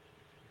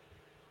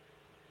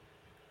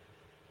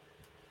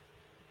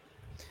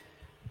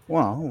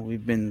 Well,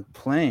 we've been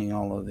playing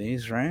all of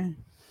these, right?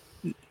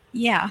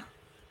 Yeah.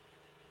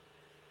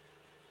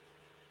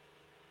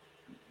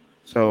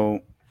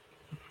 So,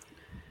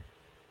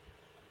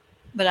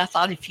 But I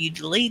thought if you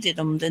deleted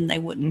them, then they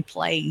wouldn't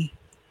play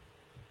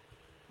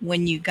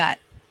when you got.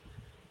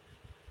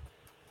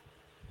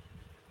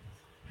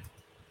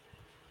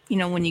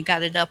 when you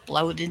got it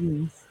uploaded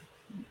and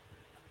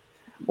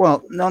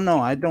Well, no,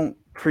 I don't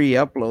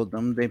pre-upload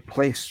them. They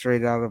play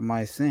straight out of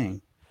my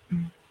thing.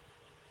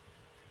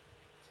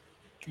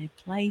 they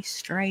play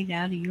straight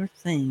out of your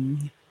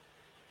thing.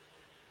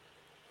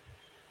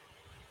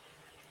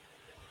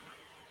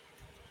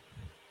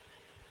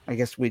 I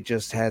guess we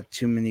just had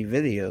too many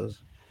videos.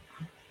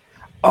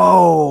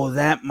 Oh,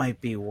 that might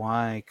be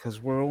why,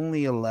 because we're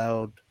only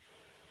allowed.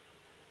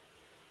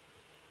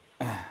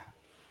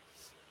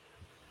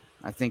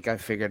 I think I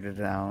figured it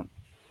out.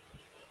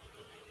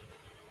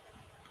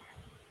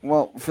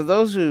 Well, for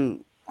those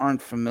who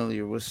aren't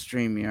familiar with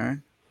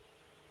StreamYard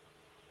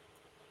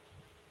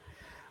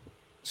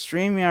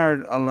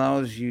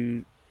allows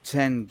you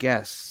 10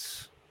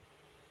 guests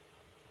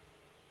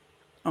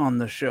on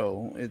the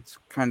show. It's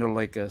kind of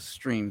like a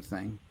stream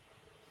thing.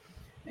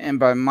 And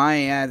by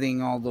my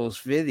adding all those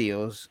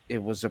videos,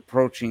 it was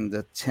approaching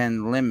the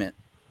 10 limit.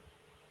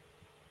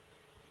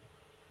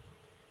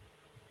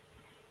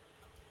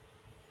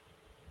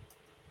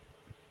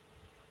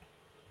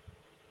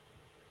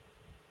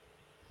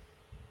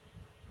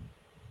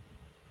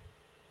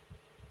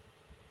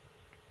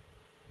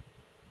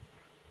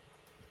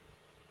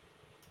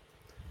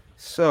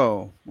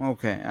 So,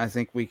 okay, I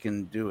think we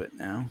can do it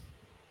now.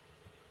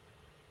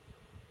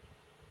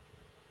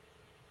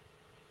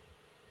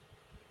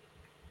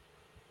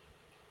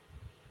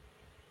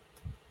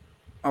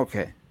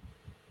 Okay.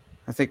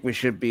 I think we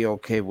should be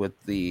okay with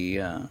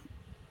the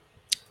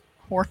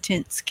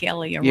Hortense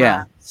Kelly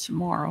yeah. arrives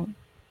tomorrow.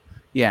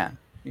 Yeah.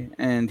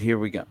 And here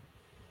we go.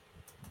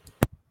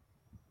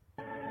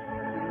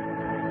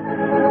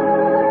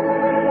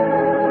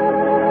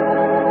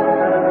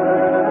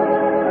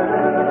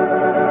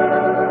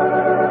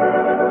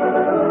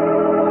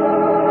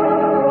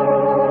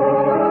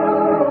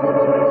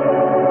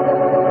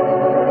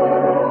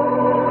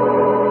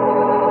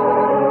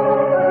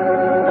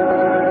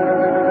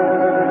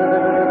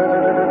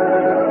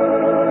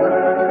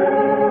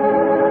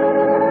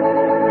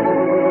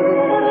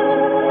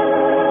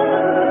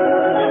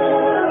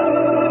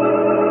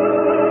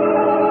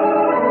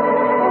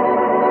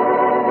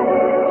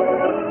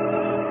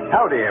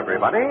 Howdy,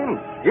 everybody.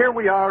 Here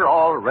we are,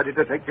 all ready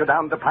to take you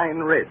down to Pine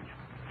Ridge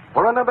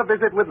for another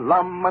visit with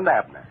Lum and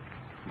Abner.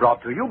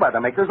 Brought to you by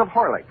the makers of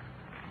Horlicks,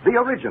 the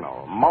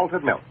original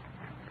malted milk.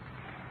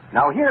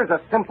 Now, here's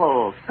a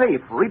simple,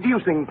 safe,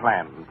 reducing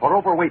plan for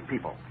overweight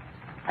people.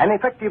 An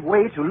effective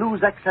way to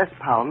lose excess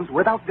pounds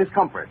without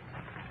discomfort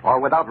or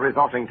without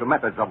resorting to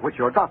methods of which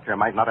your doctor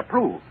might not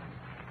approve.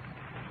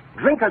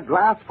 Drink a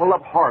glass full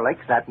of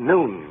Horlicks at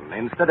noon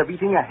instead of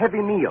eating a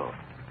heavy meal.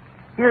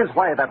 Here's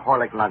why that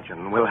Horlick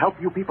luncheon will help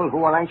you people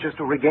who are anxious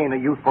to regain a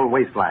youthful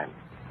waistline.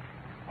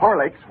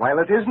 Horlicks, while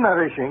it is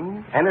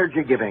nourishing,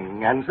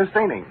 energy-giving, and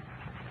sustaining,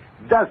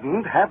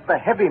 doesn't have the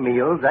heavy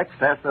meal's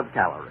excess of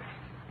calories.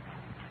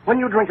 When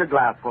you drink a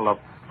glassful of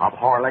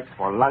Horlicks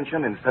for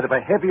luncheon instead of a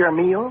heavier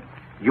meal,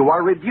 you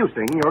are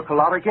reducing your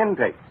caloric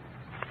intake.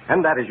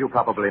 And that, as you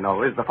probably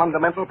know, is the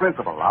fundamental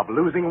principle of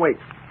losing weight.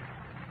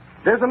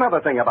 There's another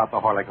thing about the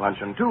Horlick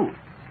luncheon, too.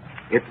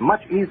 It's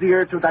much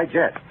easier to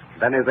digest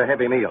than is a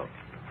heavy meal.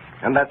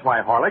 And that's why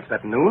Horlicks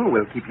at noon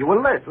will keep you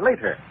alert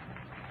later.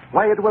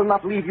 Why it will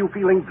not leave you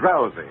feeling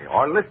drowsy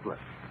or listless.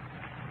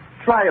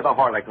 Try the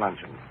Horlick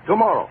luncheon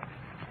tomorrow.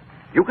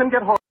 You can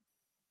get Horlick.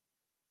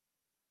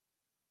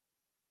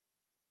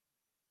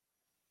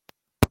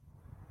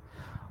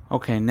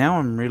 Okay, now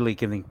I'm really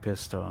getting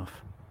pissed off.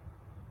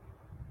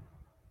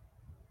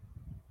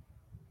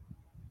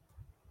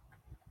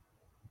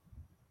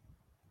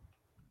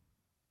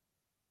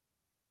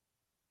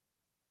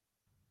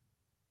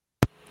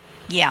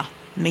 Yeah,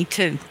 me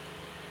too.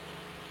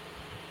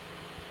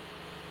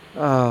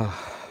 Uh,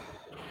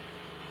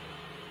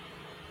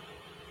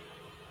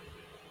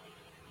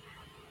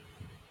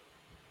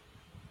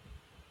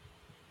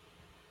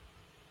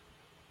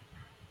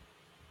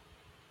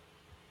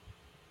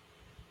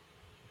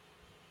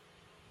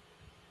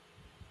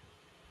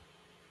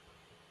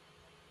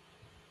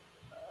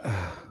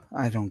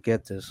 I don't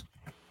get this.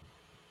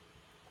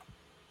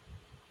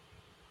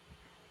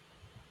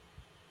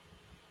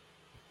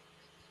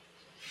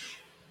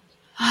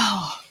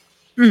 Oh.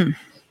 Mm.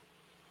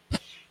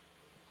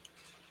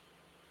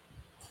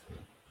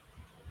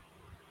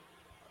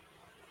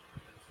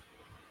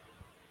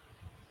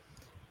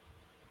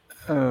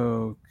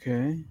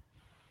 Okay.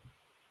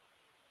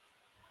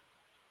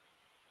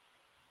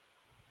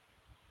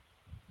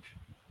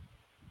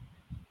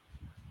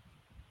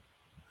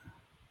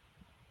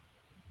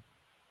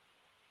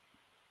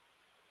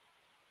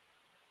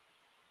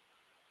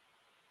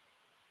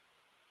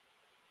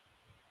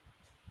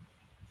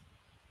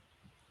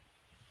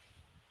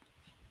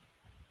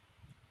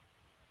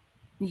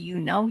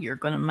 You're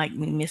going to make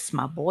me miss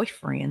my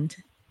boyfriend.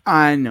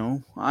 I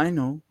know.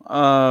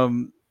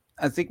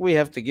 I think we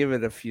have to give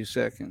it a few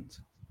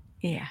seconds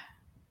Yeah.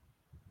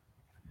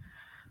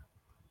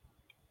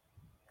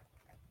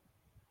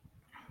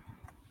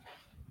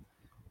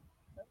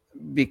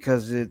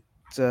 because it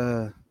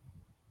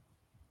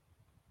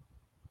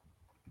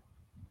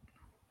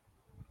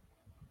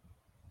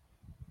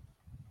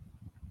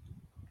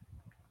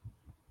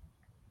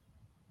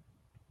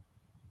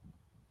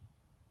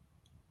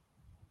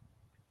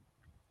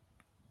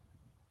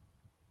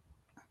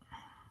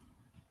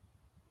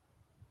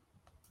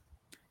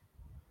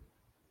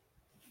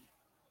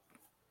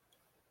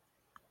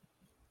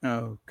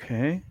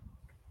Okay.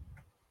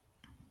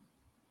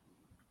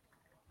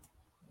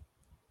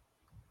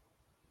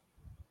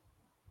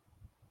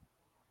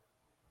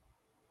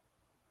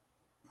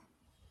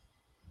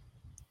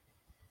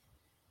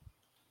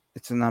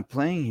 It's not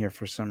playing here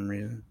for some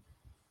reason.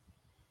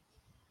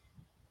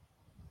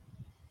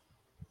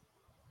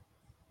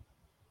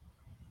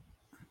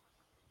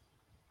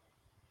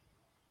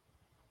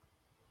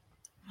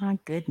 My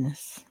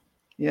goodness.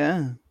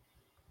 Yeah.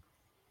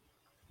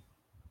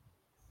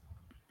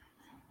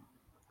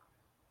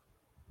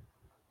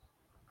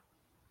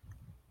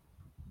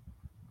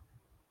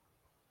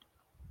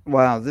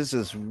 Wow, this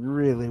is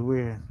really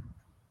weird.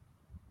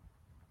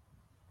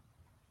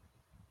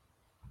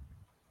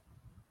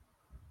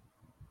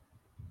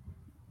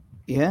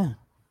 Yeah.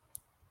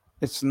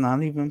 It's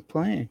not even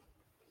playing.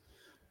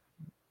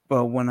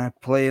 But when I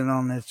play it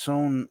on its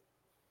own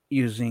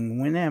using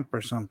Winamp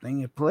or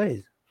something, it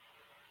plays.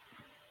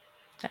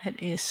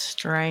 That is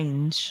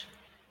strange.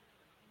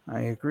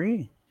 I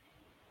agree.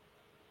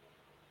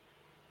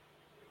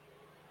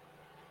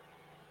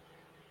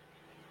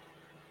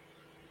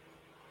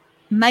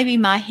 Maybe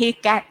my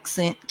hick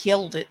accent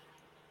killed it.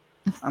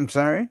 I'm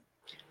sorry?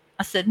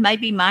 I said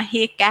maybe my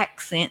hick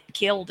accent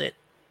killed it.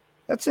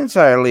 That's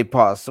entirely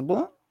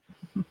possible.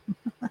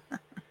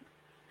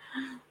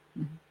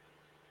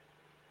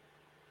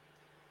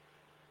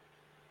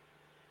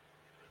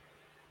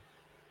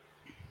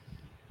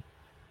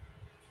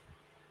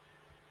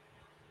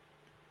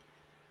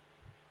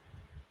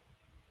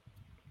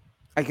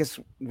 I guess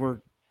we're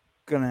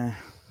gonna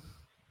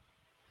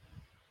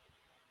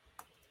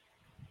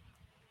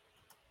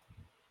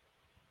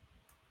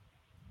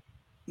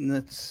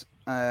let's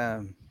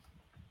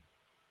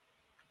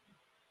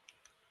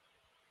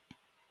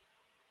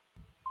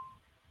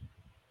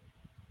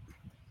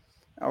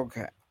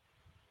okay.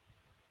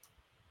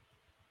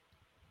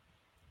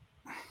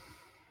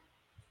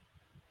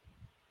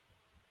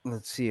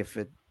 Let's see if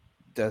it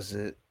does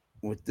it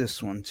with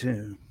this one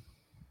too.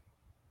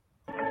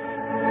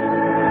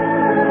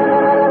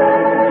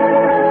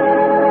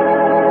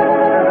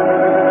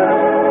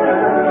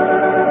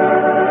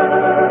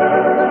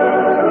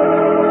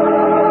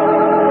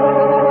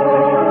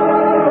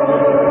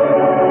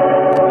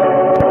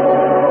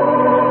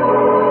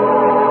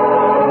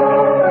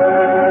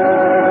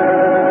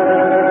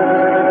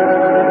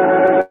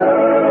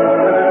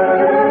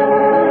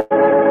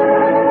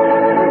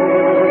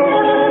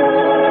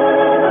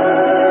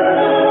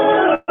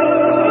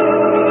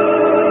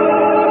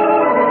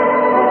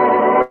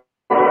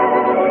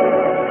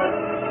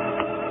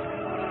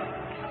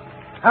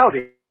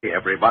 Howdy,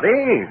 everybody.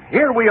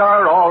 Here we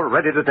are, all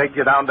ready to take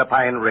you down to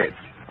Pine Ridge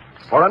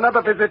for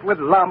another visit with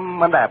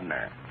Lum and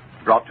Abner,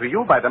 brought to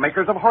you by the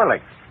makers of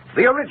Horlicks,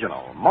 the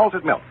original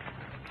malted milk.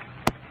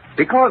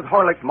 Because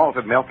Horlicks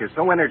malted milk is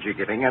so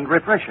energy-giving and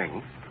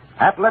refreshing,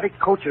 athletic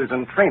coaches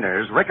and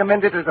trainers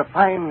recommend it as a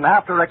fine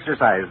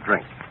after-exercise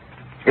drink.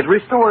 It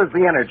restores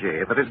the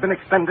energy that has been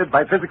expended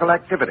by physical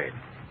activity,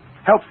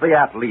 helps the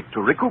athlete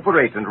to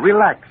recuperate and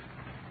relax.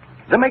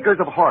 The makers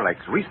of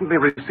Horlicks recently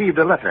received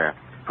a letter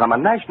from a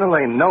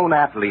nationally known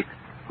athlete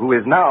who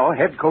is now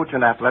head coach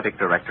and athletic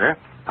director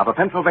of a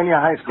Pennsylvania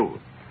high school.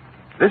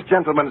 This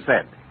gentleman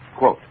said,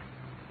 quote,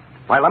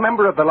 "While a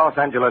member of the Los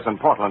Angeles and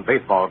Portland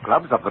baseball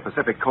clubs of the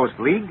Pacific Coast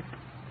League,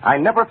 I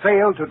never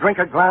failed to drink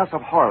a glass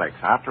of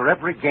Horlicks after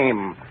every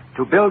game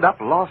to build up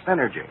lost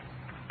energy.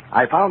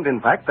 I found, in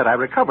fact, that I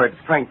recovered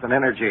strength and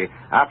energy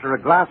after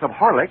a glass of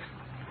Horlicks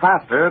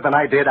faster than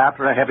I did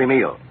after a heavy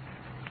meal.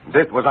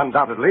 This was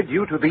undoubtedly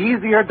due to the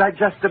easier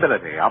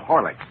digestibility of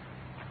Horlicks.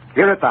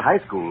 Here at the high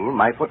school,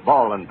 my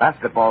football and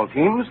basketball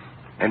teams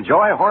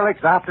enjoy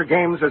Horlicks after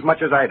games as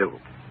much as I do.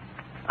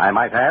 I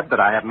might add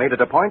that I have made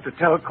it a point to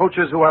tell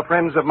coaches who are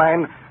friends of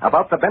mine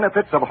about the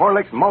benefits of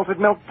Horlicks malted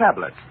milk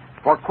tablets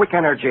for quick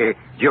energy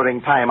during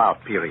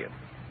timeout periods."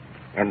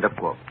 End of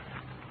quote.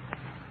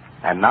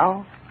 And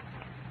now,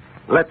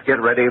 let's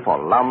get ready for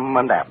Lum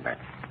and Abner.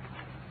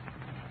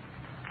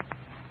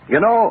 You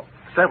know,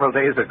 several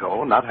days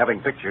ago, not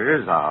having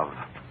pictures of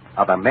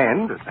other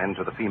men to send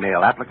to the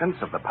female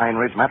applicants of the Pine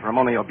Ridge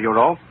Matrimonial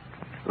Bureau,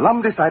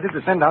 Lum decided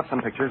to send out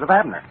some pictures of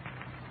Abner.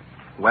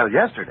 Well,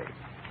 yesterday,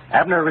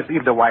 Abner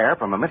received a wire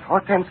from a Miss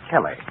Hortense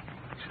Kelly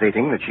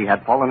stating that she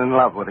had fallen in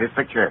love with his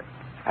picture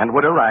and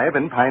would arrive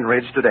in Pine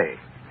Ridge today.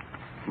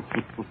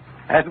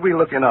 As we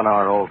look in on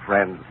our old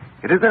friends,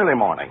 it is early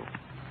morning.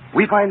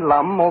 We find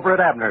Lum over at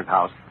Abner's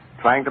house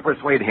trying to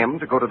persuade him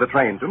to go to the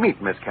train to meet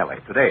Miss Kelly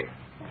today.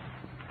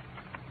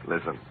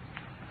 Listen.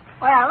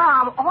 Well,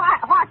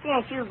 why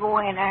can't you go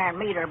in there and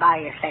meet her by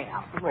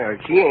yourself? Well,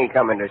 she ain't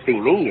coming to see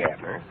me,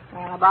 Abner.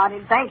 Well, I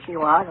didn't think she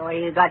was, the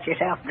way you got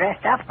yourself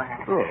dressed up for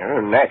her.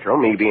 Well, natural,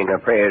 me being the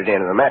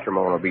president of the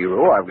Matrimonial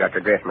Bureau, I've got to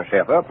dress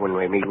myself up when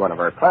we meet one of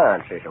our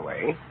clients this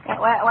way. Yeah,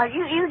 well,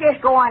 you just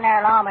go in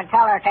there, Lum, and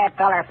tell her that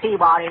feller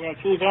Peabody that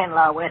she's in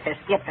love with has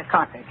skipped the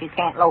country. She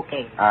can't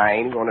locate him. I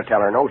ain't going to tell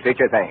her no such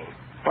a thing.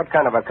 What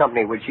kind of a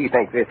company would she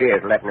think this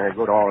is, letting her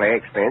go to all the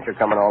expense of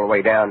coming all the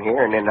way down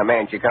here, and then the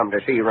man she come to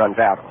see runs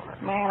out on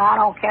her? Man, I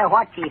don't care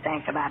what she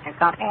thinks about the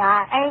company.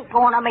 I ain't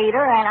going to meet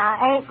her, and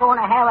I ain't going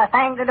to have a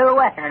thing to do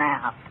with her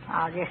now.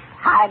 I'll just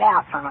hide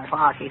out from her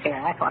while she's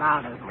here. That's what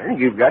I'll do. Well,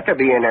 you've got to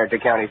be in there at the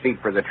county seat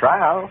for the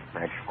trial.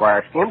 That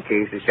Squire Skimp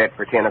case is set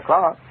for 10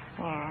 o'clock.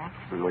 Yeah.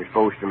 And we're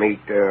supposed to meet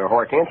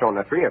Hortense on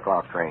the 3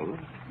 o'clock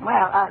train.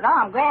 Well,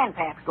 Lum,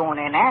 Grandpap's going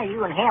in there.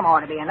 You and him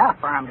ought to be enough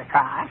for him to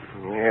try.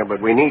 Yeah,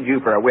 but we need you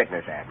for a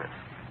witness, Abner.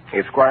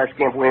 If Squire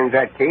Skimp wins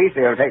that case,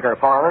 they'll take our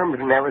farms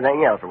and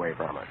everything else away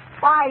from us.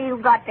 Why,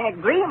 you've got that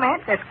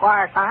agreement the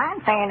Squire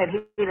signed saying that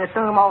he'd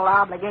assume all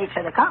obligations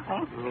of the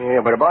company.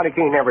 Yeah, but a body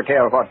can't never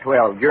tell what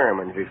 12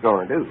 Germans is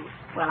going to do.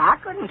 Well, I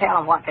couldn't tell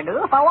them what to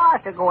do if I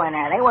was to go in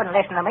there. They wouldn't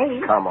listen to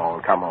me. Come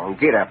on.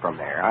 Get up from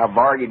there. I've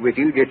bargained with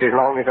you just as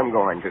long as I'm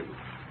going to.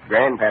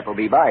 Grandpap will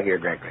be by here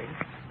directly.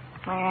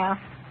 Well,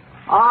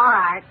 all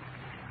right.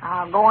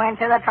 I'll go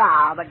into the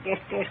trial, but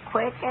just as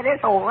quick as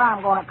it's over,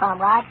 I'm going to come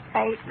right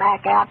straight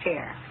back out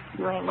here.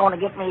 You ain't going to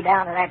get me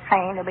down to that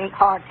train to meet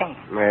Hortense.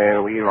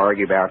 Well, we'll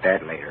argue about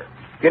that later.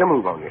 Get a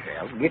move on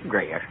yourself. Get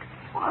dressed.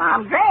 Well,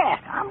 I'm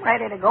dressed. I'm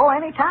ready to go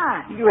any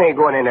time. You ain't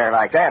going in there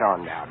like that,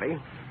 undoubtedly.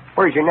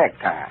 Where's your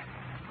necktie?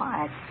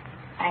 Why, it's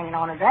hanging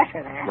on a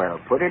dresser there.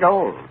 Well, put it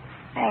on.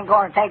 Ain't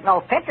going to take no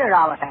pictures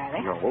of us, are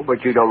they? No,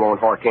 but you don't want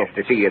Hortense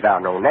to see you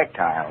without no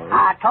necktie on.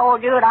 I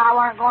told you that I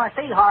weren't going to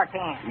see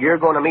Hortense. You're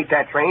going to meet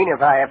that train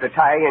if I have to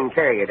tie you and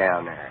carry you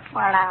down there.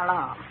 Well, now,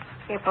 Lum,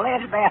 if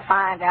Elizabeth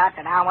finds out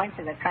that I went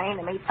to the train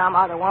to meet some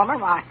other woman,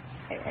 why,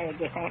 it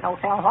just ain't no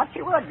telling what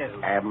she would do.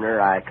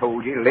 Abner, I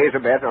told you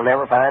Elizabeth will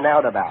never find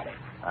out about it.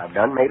 I've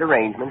done made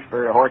arrangements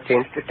for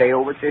Hortense to stay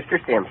over at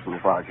Sister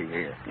Simpson's while she's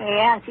here.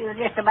 Yeah, and she was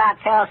just about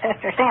to tell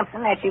Sister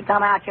Simpson that she'd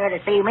come out here to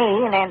see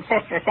me, and then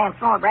Sister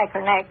Simpson will break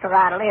her neck to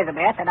write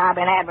Elizabeth that I've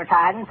been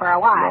advertising for a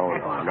while.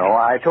 No,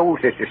 I told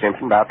Sister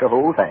Simpson about the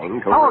whole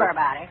thing. Told her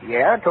about it?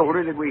 Yeah, I told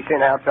her that we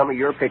sent out some of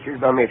your pictures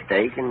by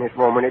mistake, and this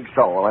woman had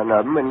saw one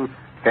of them and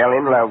fell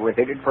in love with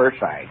it at first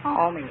sight.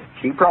 Oh, me.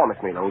 She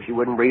promised me, though, she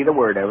wouldn't breathe a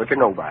word of it to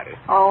nobody.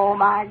 Oh,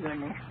 my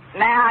goodness.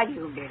 Now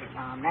you did it,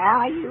 Mom.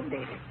 Now you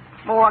did it.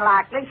 More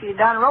likely she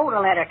done wrote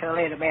a letter to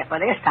Elizabeth by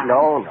this time.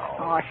 No.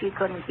 Or she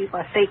couldn't keep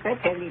a secret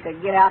till you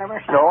could get out of her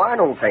sight. No, I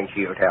don't think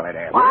she'll tell it,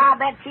 Abner. Well, I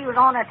bet she was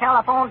on the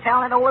telephone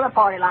telling it over the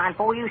party line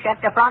before you shut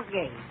the front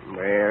gate.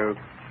 Well,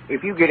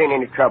 if you get in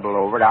any trouble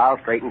over it, I'll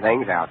straighten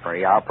things out for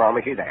you. I'll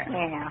promise you that.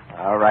 Yeah.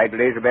 I'll write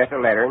Elizabeth a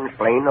letter and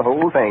explain the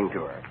whole thing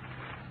to her.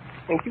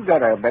 Think you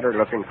got a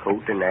better-looking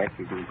coat than that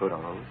you can put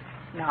on?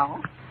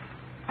 No.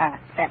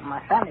 Except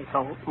my Sunday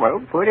coat. Well,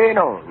 put it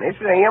on. This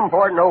is an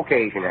important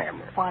occasion,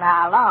 Abner. Well,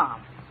 now,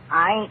 Lum,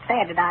 I ain't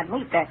said that I'd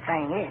meet that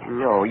train yet.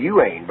 No, you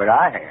ain't, but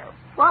I have.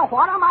 Well,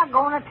 what am I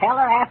going to tell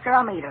her after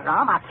I meet her,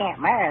 Lum? I can't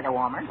marry the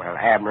woman. Well,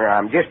 Abner,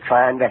 I'm just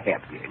trying to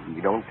help you.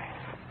 You don't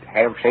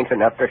have sense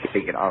enough to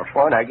see it. I'll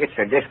swear I get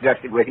so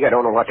disgusted with you, I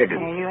don't know what to do.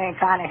 Yeah, you ain't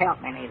trying to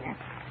help me neither.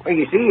 Well,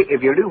 you see,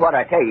 if you'll do what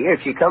I tell you,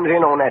 if she comes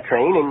in on that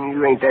train and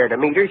you ain't there to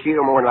meet her,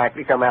 she'll more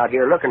likely come out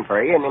here looking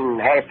for you and then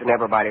asking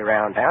everybody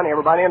around town.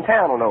 Everybody in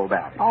town will know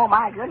about it. Oh,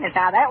 my goodness,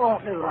 now that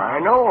won't do.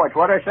 I know. It's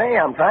what I say.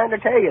 I'm trying to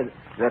tell you.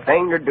 The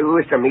thing to do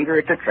is to meet her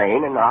at the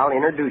train, and I'll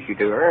introduce you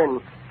to her, and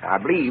I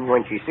believe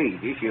when she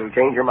sees you, she'll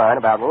change her mind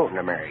about wanting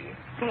to marry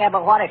you. Yeah,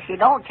 but what if she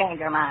don't change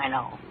her mind,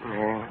 though?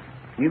 Yeah,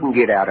 you can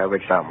get out of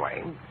it some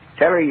way.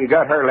 Tell her you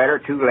got her letter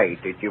too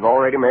late, that you've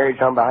already married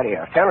somebody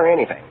else. Tell her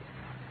anything.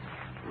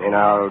 Then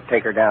I'll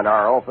take her down to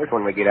our office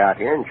when we get out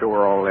here and show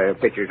her all the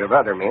pictures of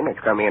other men that's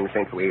come in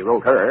since we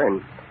wrote her,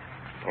 and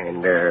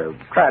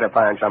try to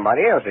find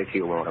somebody else that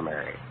she'll want to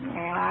marry. Well,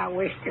 I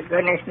wish to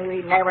goodness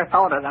he'd never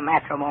thought of the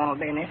matrimonial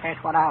business.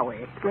 That's what I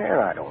wish.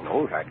 Well, I don't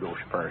know if I'd go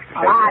so first to say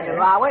I that. do.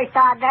 I wish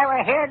I'd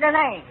never heard the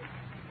name.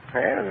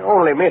 Well, the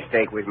only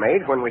mistake was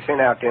made when we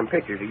sent out them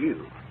pictures of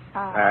you.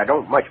 I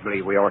don't much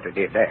believe we ought to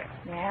did that.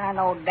 Yeah, I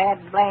know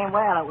Dad blame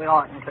well that we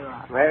oughtn't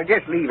to. Well,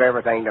 just leave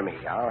everything to me.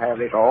 I'll have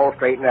this all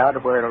straightened out to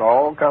where it'll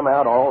all come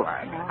out all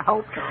right. I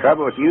hope so.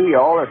 Trouble with you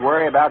always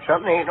worry about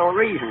something ain't no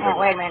reason to.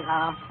 Wait a minute,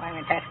 Lum. Wait a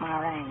minute, that's my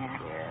ring there.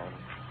 Yeah,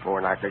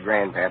 more like the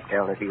grandpap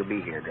telling us he'll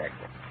be here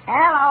directly.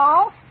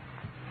 Hello?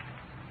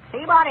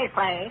 Peabody's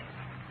place.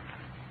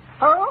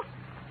 Who?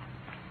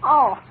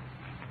 Oh,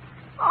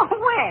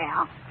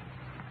 well.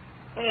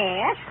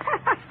 Yes.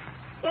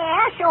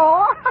 Yeah,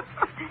 sure.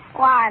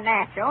 Why,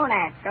 natural.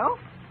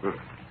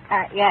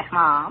 Yes,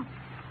 Mom.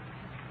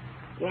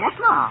 Yes,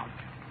 Mom.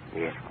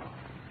 Yes, Mom.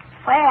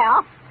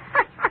 Well,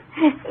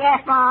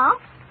 yes, Mom.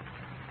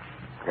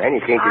 Granny,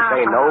 can't you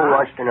say no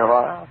once in a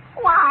while?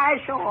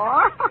 Why,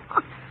 sure.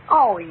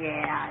 Oh,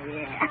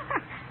 yeah.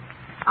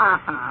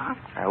 Uh-huh.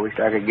 I wish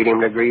I could get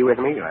him to agree with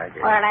me like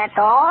that. Well, that's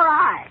all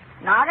right.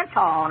 Not at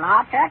all.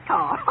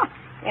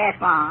 Yes,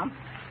 Mom.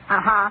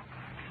 Uh-huh.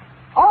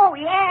 Oh,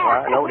 yeah.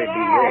 Well, I know they do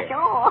that.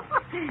 Sure.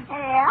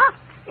 Yeah.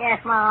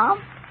 Yes,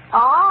 Mom. All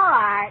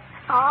right.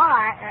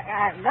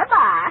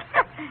 Goodbye.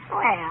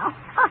 Well.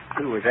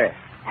 Who was that?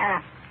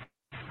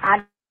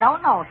 I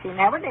don't know. She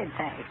never did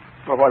say.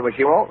 Well, what was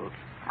she wanting?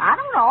 I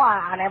don't know.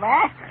 I never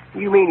asked her.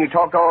 You mean you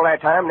talked all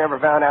that time, never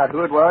found out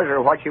who it was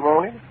or what she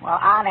wanted? Well,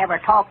 I never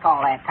talked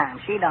all that time.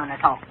 She done the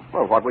talking.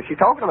 Well, what was she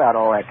talking about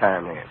all that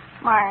time then?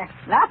 Why,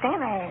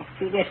 nothing.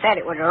 She just said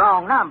it was the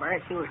wrong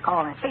number. She was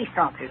calling Sea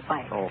Strump's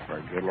place. Oh,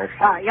 for goodness.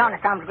 Yonder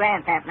comes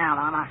Grandpap now,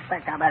 Lum. I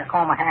expect I better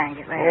comb my hair and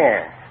get ready.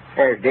 Yeah.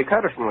 There's Dick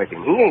Huddleston with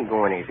him. He ain't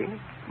going, is he?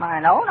 I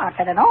know, not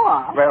that I know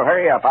of. Well,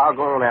 hurry up. I'll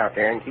go on out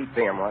there and keep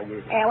them while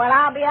you're... Yeah, well,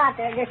 I'll be out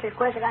there just as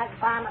quick as I can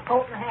find my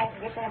coat and hat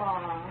and get them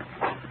on.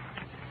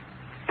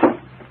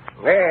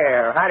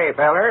 Well, howdy,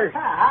 fellers.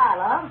 Hi,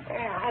 Lum.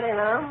 Yeah, howdy,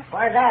 Lum.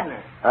 Where's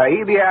Abner?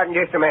 He'll be out in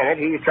just a minute.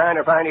 He's trying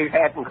to find his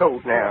hat and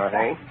coat now, I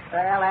think.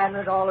 Well,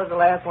 Abner's always the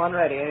last one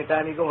ready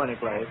anytime you go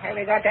anyplace. Have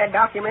you got that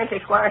document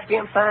that Squire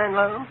Skimp signed,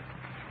 Lum?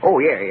 Oh,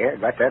 yeah.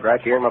 Got that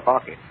right here in my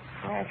pocket.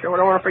 I sure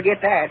don't want to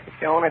forget that. It's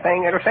the only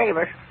thing that'll save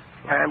us.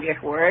 I'm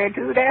just worried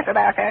to death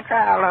about that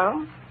trial,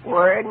 Lum.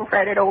 Worried and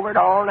fretted over it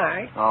all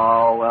night.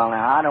 Oh, well,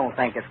 now, I don't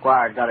think the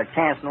Squire's got a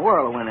chance in the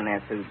world of winning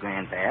that suit,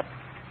 Grandpap.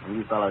 When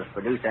you fellas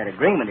produce that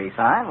agreement he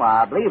signed,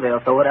 why, I believe they'll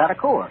throw it out of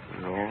court.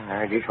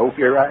 Yeah, I just hope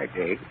you're right,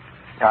 Dick.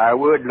 I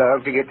would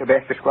love to get the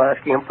best of Squire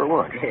Skimp for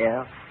once.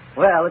 Yeah.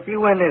 Well, if you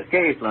win this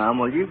case, Lum,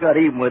 well, you got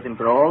even with him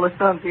for all the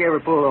stunts he ever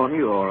pulled on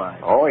you, all right.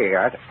 Oh,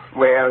 yeah.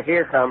 Well,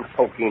 here comes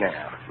Pokey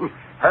now.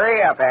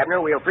 Hurry up, Abner.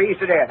 We'll freeze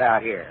to death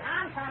out here.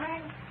 I'm coming.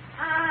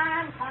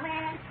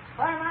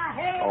 For my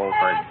head. Oh,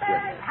 for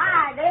goodness.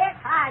 Hi, Dick.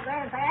 Hi,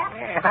 Grandpap.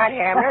 Yeah, howdy,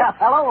 Abner.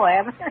 Hello,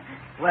 Abner.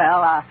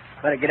 Well,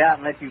 better get out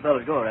and let you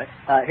fellas go, right?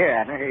 Here,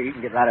 Abner. Here, you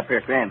can get right up here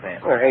at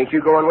Grandpap. Well, ain't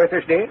you going with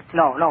us, Dick?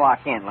 No, I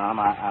can't, Lum.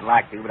 I'd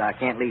like to, but I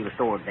can't leave the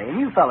store today. And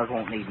you fellas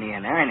won't need me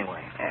in there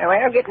anyway.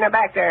 Well, get in the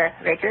back there,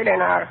 Richard,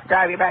 and I'll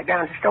drive you back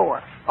down to the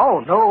store. Oh,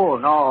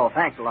 no.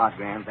 Thanks a lot,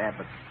 Grandpap,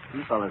 but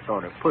you fellas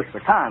sort of push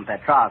for time if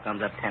that trial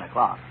comes up 10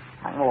 o'clock.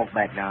 I can walk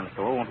back down the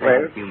store. Won't take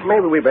a few minutes.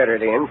 Maybe we better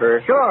then,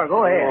 for... Sure,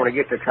 go ahead. We want to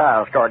get the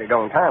trial started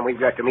on time. We've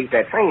got to meet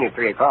that train at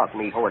 3 o'clock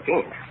and meet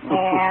Hortense.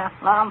 Yeah,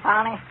 Lum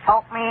finally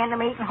talked me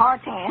into meeting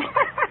Hortense.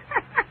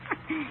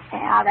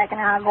 Yeah, I reckon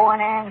I'll go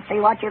in there and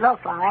see what you look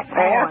like.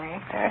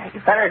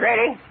 You fellas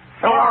ready?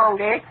 So long,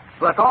 Dick.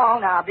 Well, so long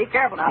now. Be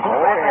careful now.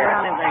 Don't wrap that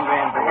around him thing,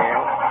 Grandpa.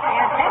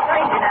 Yeah, take it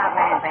easy now,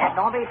 Grandpa.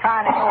 Don't be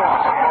trying to go.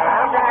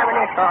 I'm driving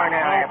this car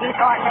now. If you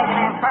start taking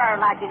them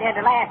curves like you did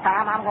the last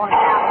time, I'm going to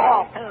get out and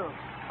walk, too.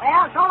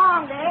 Well, so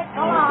long, Dick.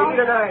 So long. See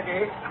you tonight,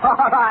 Dick.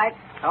 All right.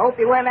 I hope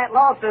you win that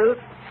lawsuit.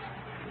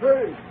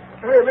 Hey,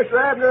 Mr.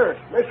 Abner.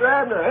 Mr.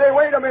 Abner. Hey,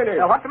 wait a minute.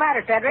 What's the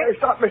matter, Cedric? Hey,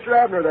 stop Mr.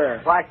 Abner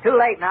there. Well, it's too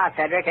late now,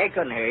 Cedric. He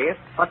couldn't hear you.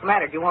 What's the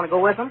matter? Do you want to go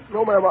with him?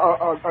 No, ma'am.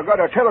 I got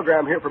a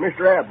telegram here for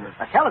Mr. Abner.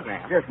 A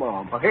telegram? Yes,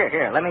 Mom. Well,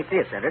 here. Let me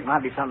see it, Cedric.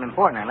 Might be something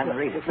important there. Let me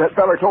read it. That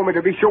feller told me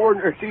to be sure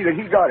and see that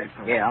he got it.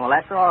 Yeah, well,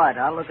 that's all right.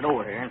 I'll look it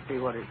over here and see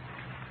what it...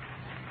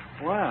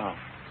 Well...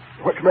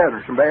 What's the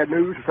matter? Some bad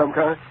news of some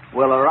kind?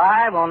 Will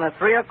arrive on the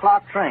 3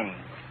 o'clock train.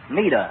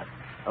 Meet us.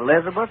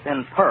 Elizabeth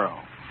and Pearl.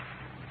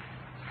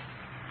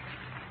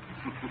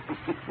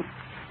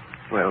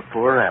 Well,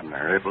 poor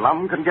Abner. If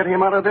Lum can get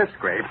him out of this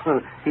scrape,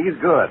 he's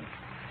good.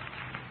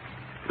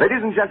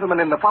 Ladies and gentlemen,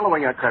 in the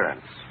following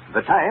occurrence,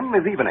 the time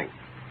is evening.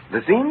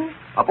 The scene,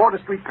 aboard a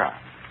streetcar.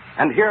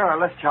 And here are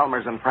Les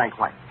Chalmers and Frank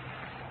White.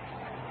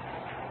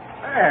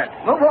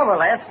 Move over,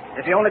 Les.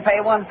 If you only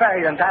pay one fare,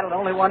 you're entitled to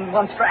only one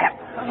strap.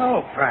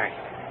 Oh, Frank.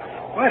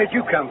 Where did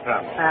you come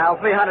from?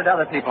 300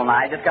 other people and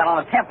I just got on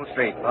a Temple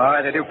Street.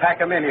 Oh, they do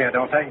pack 'em in here,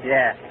 don't they?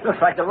 Yeah.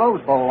 Looks like the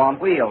Rose Bowl on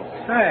wheels.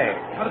 Say,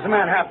 what does a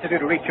man have to do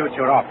to reach you at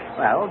your office?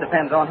 Well,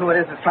 depends on who it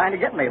is that's trying to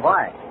get me.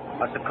 Why?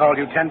 Must have called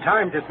you 10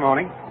 times this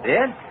morning.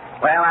 Did?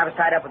 Well, I was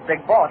tied up with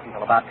Big Boss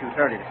until about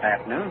 2:30 this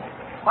afternoon.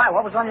 Why,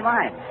 what was on your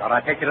mind? Thought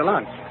I'd take you to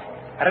lunch.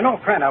 Had an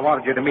old friend I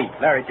wanted you to meet,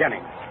 Larry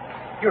Jennings.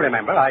 You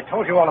remember, I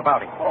told you all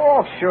about him.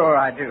 Oh, sure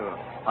I do.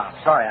 Well, I'm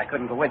sorry I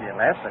couldn't go with you,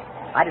 Les, but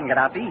I didn't get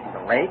out to eat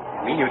until late.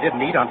 You mean you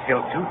didn't eat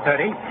until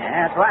 2:30?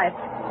 Yeah, that's right.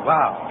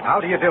 Wow. How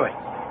do you do it?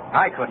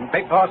 I couldn't,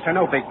 big boss or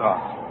no big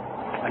boss.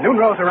 When noon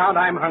rolls around,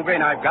 I'm hungry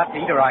and I've got to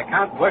eat or I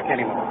can't work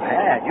anymore.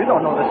 Yeah, you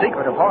don't know the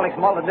secret of Horlick's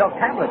malted milk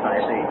tablets,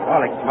 I see.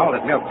 Horlick's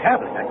malted milk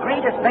tablets? The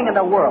greatest thing in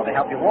the world to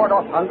help you ward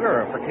off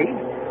hunger or fatigue.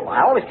 Well,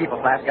 I always keep a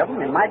flask of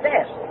them in my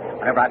desk.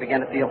 Whenever I begin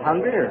to feel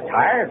hungry or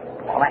tired,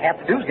 all I have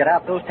to do is get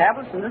out those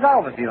tablets and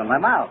dissolve a few in my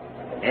mouth.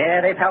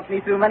 Yeah, they've helped me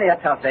through many a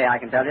tough day, I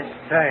can tell you.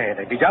 Say,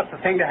 they'd be just the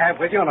thing to have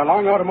with you on a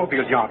long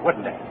automobile jaunt,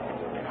 wouldn't they?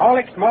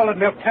 Horlick's malted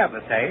milk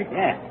tablets, eh?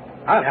 Yeah.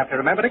 I'll have to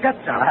remember to get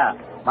some.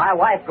 My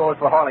wife goes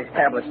for Horlick's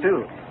tablets,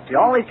 too. She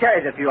always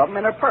carries a few of them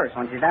in her purse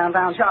when she's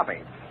downtown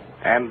shopping.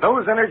 And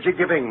those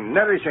energy-giving,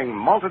 nourishing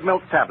malted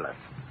milk tablets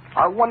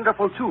are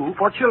wonderful, too,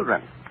 for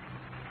children.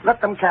 Let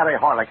them carry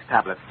Horlick's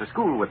tablets to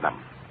school with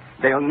them.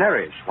 They'll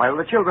nourish while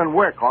the children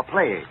work or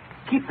play.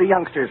 Keep the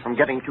youngsters from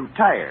getting too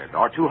tired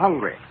or too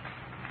hungry.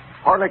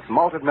 Horlick's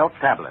malted milk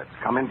tablets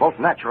come in both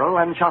natural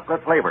and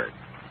chocolate flavors.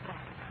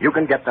 You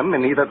can get them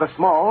in either the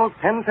small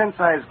 10-cent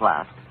size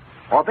glass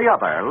or the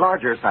other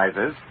larger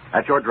sizes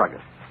at your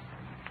druggist.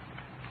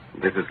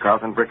 This is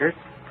Carlton Brickert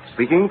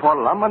speaking for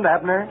Lum and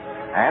Abner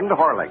and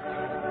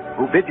Horlicks,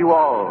 who bid you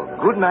all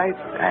good night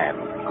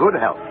and good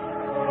health.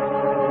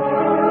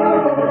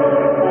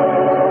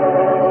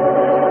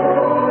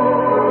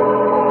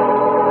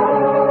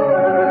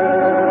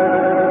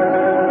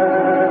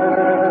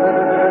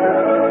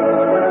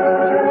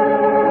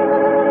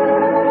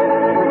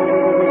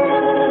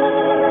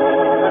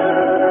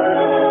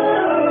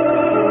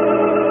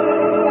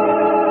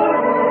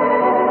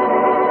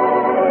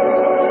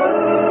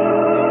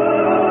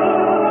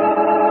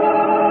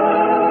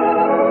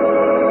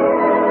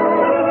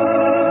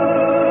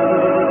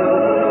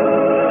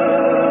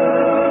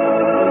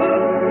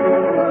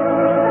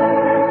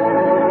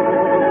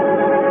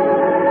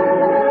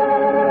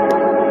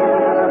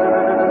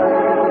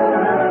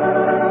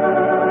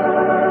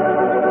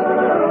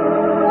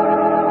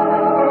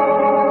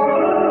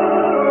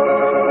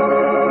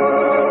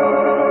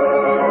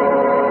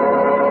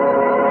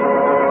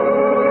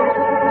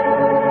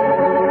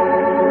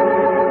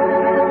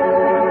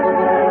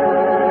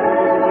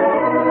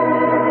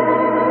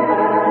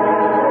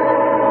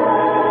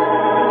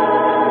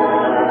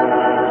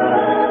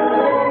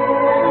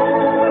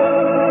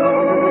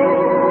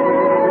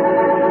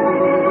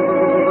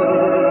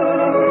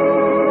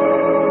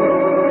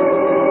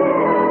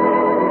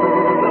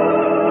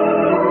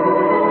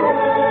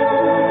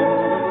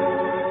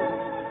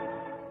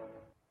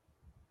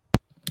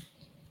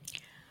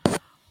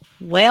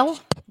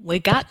 Well, we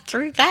got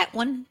through that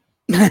one.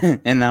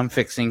 And I'm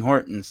fixing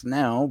Horton's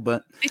now,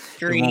 but it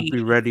won't be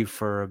Victory. ready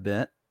for a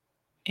bit.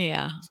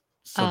 Yeah.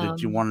 So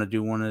did you want to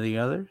do one of the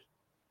others?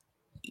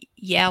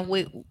 Yeah,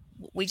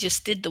 we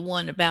just did the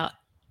one about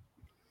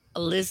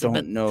Elizabeth.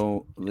 Don't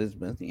know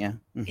Elizabeth, yeah.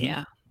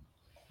 Yeah.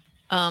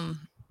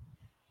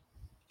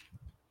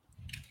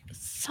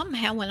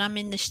 Somehow when I'm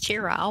in this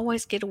chair, I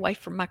always get away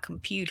from my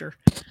computer.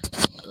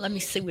 Let me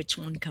see which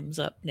one comes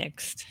up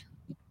next.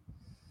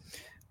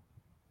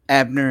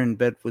 Abner in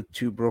bed with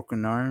 2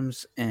 broken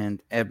arms, and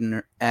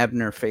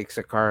Abner fakes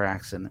a car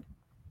accident.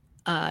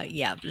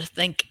 Yeah, I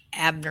think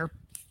Abner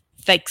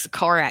fakes a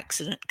car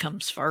accident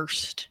comes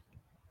first.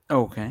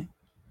 Okay.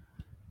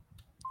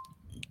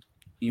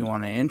 You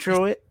want to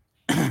intro it?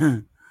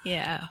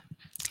 Yeah.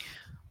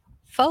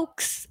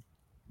 Folks,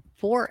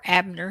 poor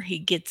Abner, he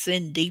gets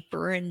in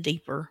deeper and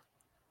deeper.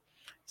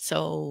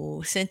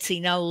 So since he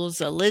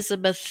knows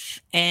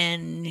Elizabeth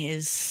and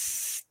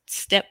his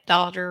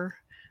stepdaughter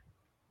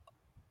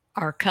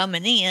are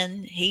coming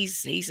in,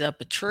 he's up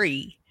a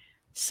tree.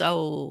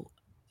 So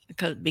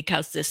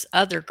because this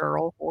other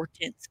girl,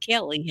 Hortense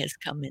Kelly, has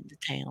come into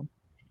town.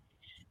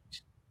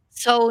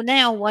 So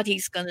now what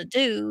he's going to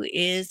do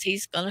is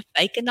he's going to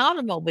fake an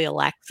automobile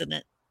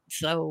accident.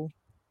 So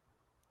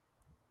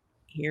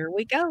here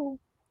we go.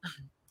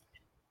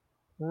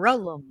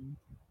 Roll 'em.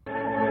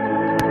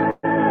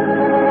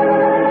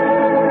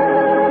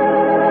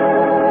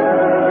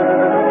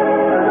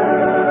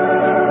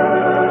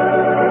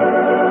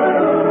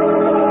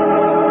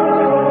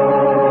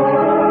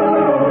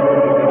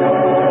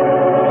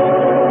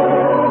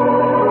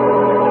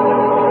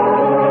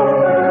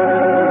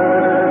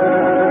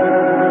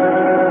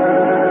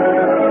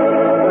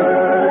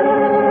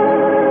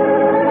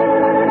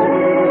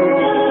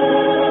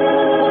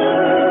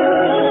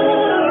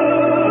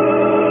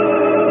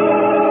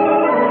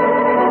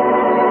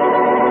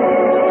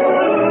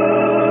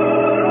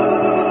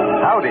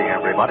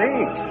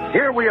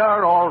 Here we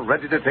are, all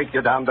ready to take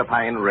you down to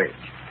Pine Ridge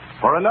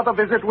for another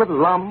visit with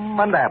Lum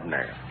and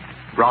Abner,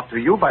 brought to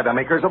you by the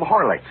makers of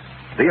Horlicks,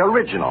 the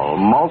original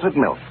malted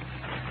milk.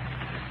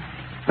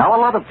 Now, a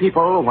lot of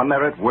people, when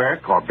they're at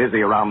work or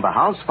busy around the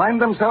house,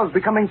 find themselves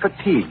becoming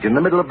fatigued in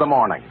the middle of the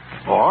morning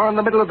or in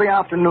the middle of the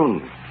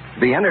afternoon.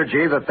 The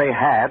energy that they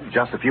had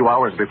just a few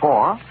hours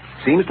before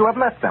seems to have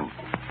left them.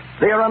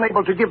 They are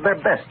unable to give their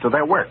best to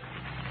their work.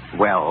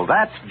 Well,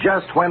 that's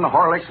just when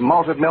Horlicks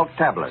malted milk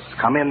tablets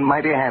come in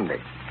mighty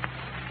handy.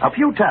 A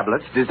few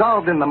tablets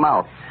dissolved in the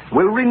mouth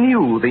will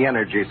renew the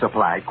energy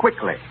supply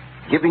quickly,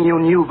 giving you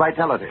new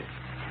vitality.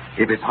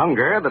 If it's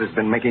hunger that has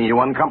been making you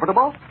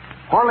uncomfortable,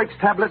 Horlicks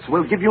tablets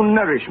will give you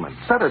nourishment,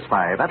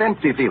 satisfy that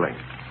empty feeling.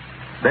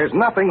 There's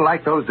nothing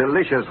like those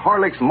delicious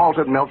Horlicks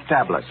malted milk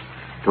tablets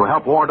to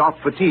help ward off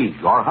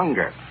fatigue or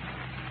hunger.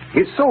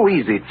 It's so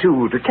easy,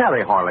 too, to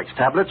carry Horlicks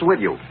tablets with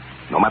you,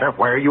 no matter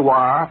where you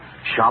are,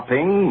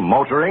 shopping,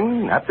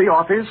 motoring, at the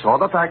office or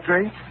the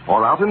factory,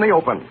 or out in the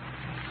open.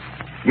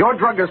 Your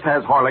druggist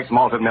has Horlicks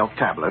malted milk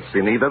tablets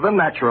in either the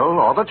natural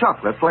or the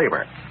chocolate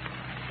flavor.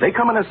 They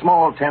come in a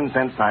small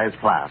 10-cent size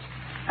flask,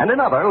 and in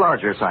other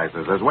larger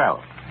sizes as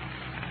well.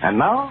 And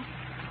now,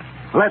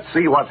 let's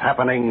see what's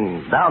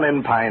happening down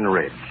in Pine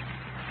Ridge.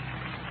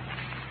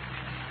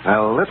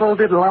 Well, little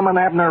did Lum and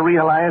Abner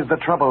realize the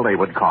trouble they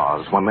would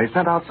cause when they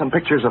sent out some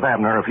pictures of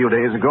Abner a few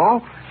days ago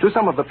to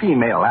some of the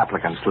female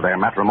applicants to their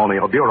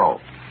matrimonial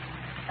bureau.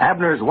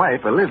 Abner's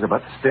wife,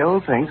 Elizabeth, still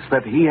thinks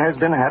that he has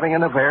been having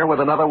an affair with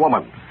another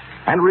woman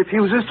and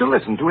refuses to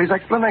listen to his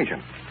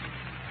explanation.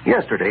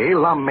 Yesterday,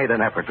 Lum made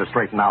an effort to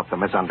straighten out the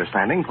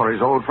misunderstanding for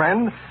his old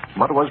friend,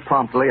 but was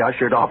promptly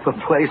ushered off the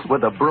place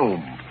with a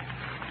broom.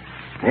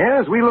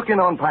 As we look in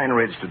on Pine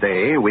Ridge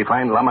today, we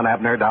find Lum and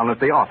Abner down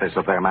at the office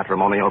of their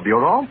matrimonial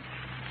bureau.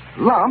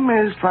 Lum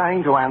is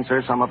trying to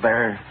answer some of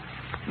their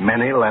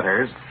many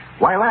letters,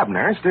 while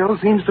Abner still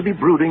seems to be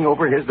brooding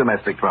over his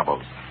domestic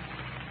troubles.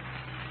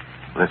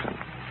 Listen.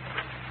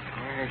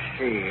 Let's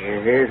see.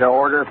 Here's an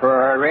order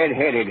for a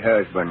red-headed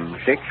husband,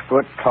 6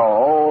 foot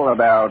tall,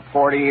 about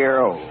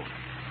 40-year-old.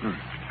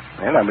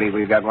 Well, I believe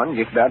we've got one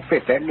just about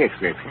fit that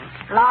description.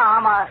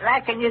 Lum,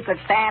 reckon you could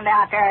stand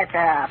out there at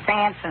the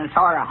fence and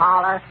sort of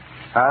holler?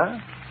 Huh?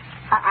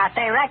 I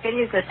say, reckon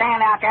you could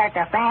stand out there at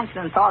the fence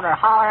and sort of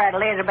holler at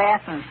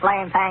Elizabeth and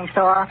explain things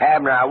to her?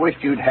 Abner, I wish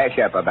you'd hush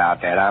up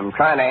about that. I'm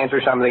trying to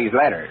answer some of these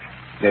letters.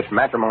 This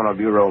matrimonial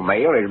bureau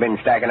mail has been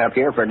stacking up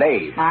here for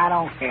days. I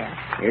don't care.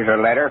 Here's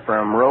a letter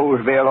from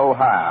Roseville,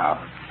 Ohio.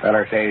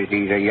 Feller says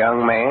he's a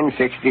young man,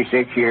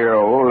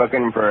 66-year-old,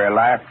 looking for a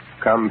life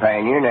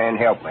companion and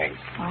helpmate.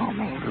 Oh,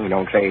 man. You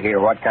don't say here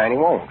what kind he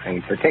wants.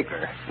 Ain't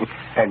particular.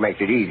 That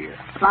makes it easier.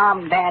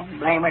 Mom, Dad,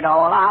 blame it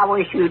all. I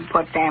wish you'd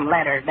put them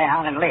letters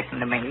down and listen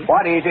to me.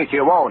 What is it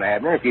you want,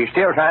 Abner? If you're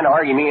still trying to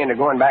argue me into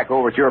going back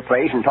over to your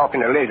place and talking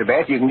to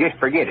Elizabeth, you can just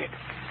forget it.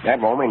 That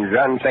woman's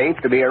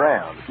unsafe to be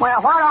around.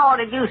 Well, what all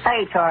did you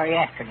say to her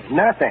yesterday?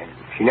 Nothing.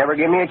 She never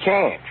gave me a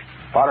chance.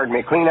 Followed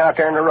me clean out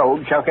there in the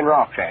road, chunking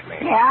rocks at me.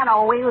 Yeah, I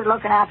know. We was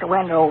looking out the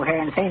window over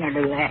here and seen her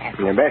do that.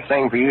 And the best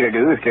thing for you to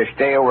do is to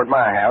stay over at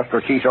my house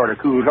till she sort of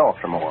cools off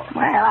some more.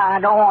 Well,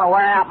 I don't want to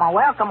wear out my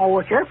welcome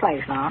over at your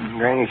place now.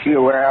 Granny,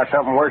 she'll wear out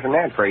something worse than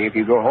that for you if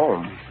you go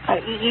home.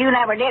 You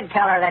never did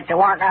tell her that there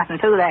weren't nothing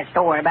to that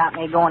story about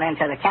me going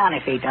into the county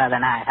seat the other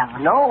night, huh?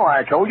 No,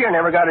 I told you I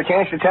never got a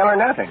chance to tell her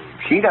nothing.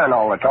 She done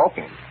all the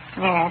talking.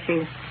 Yeah,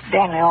 she's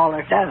generally all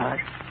there does.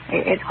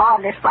 It's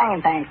hard to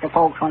explain things to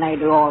folks when they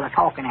do all the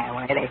talking that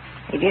way.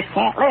 They just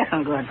can't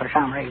listen good for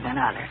some reason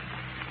or other.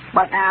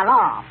 But now,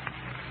 Lum,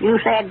 you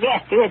said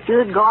yesterday that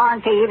you'd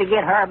guarantee to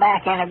get her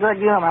back in a good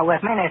humor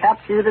with me, and it's up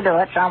to you to do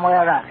it some way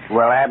or other.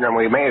 Well, Abner,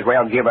 we may as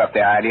well give up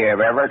the idea of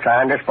ever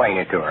trying to explain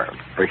it to her,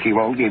 for she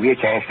won't give you a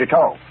chance to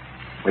talk.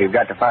 We've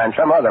got to find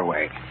some other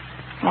way.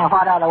 Now,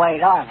 what other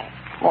ways are there?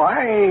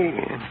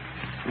 Why,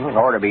 there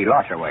ought to be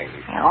lots of ways.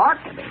 There ought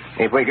to be.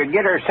 If we could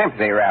get her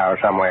sympathy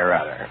roused some way or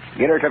other,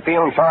 get her to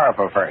feeling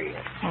sorrowful for you.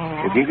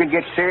 Yeah. If you could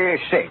get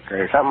serious sick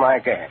or something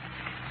like that.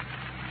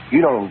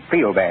 You don't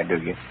feel bad, do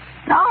you?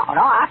 No,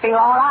 I feel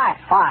all right.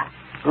 Why?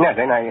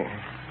 Nothing.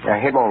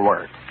 It won't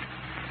work.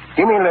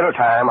 Give me a little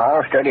time.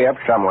 I'll study up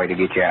some way to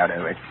get you out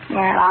of it. Well,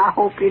 I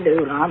hope you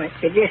do, Lum. It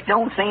just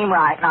don't seem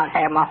right not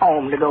having a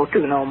home to go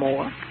to no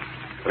more.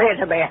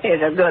 Elizabeth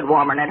is a good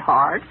woman at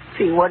heart.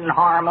 She wouldn't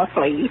harm a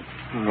flea.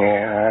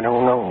 Yeah, I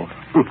don't know.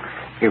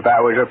 If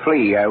I was a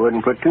flea, I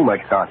wouldn't put too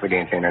much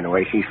confidence in her the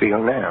way she's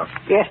feeling now.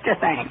 Just to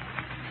think,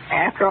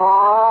 after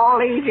all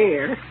these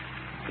years,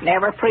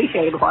 never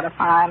appreciated what a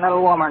fine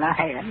little woman I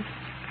had.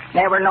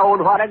 Never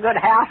knowed what a good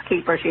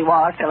housekeeper she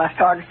was till I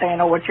started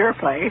staying over at your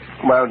place.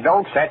 Well,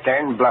 don't sit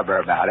there and blubber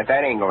about it.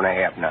 That ain't going to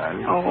help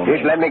none. Oh,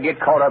 just let me get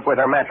caught up with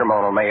her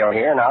matrimonial mail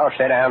here, and I'll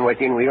sit down with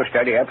you, and we'll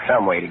study up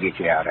some way to get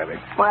you out of it.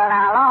 Well,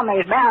 now, Lum,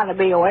 there's bound to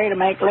be a way to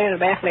make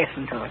Elizabeth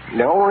listen to it.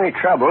 The only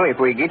trouble, if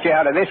we get you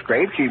out of this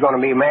scrape, she's going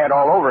to be mad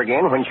all over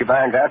again when she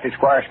finds out that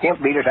Squire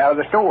Skimp beat us out of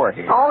the store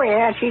here. Oh,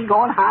 yeah, she's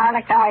going higher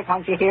than a kite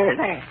when she hears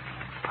that.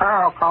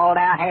 Pearl called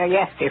down here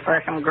yesterday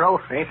for some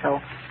groceries,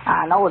 so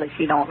I know that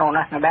she don't know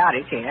nothing about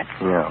it yet.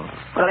 No.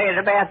 Well,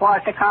 Elizabeth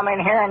was to come in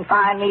here and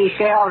find these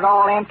shelves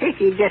all empty.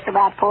 She'd just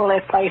about pull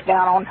this place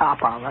down on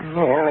top of it.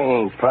 Well, they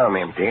ain't plumb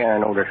empty. I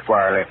know the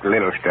squire left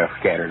little stuff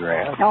scattered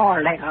around. Oh,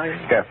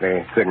 little. Stuff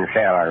they couldn't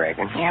sell, I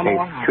reckon. Yeah, There's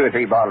more. 2 or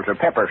 3 bottles of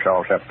pepper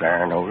sauce up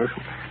there, I noticed.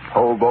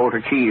 Whole bowl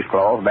of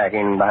cheesecloth back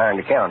in behind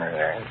the counter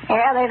there.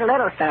 Yeah, there's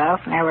little stuff.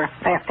 Never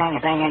left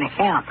anything in the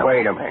counter.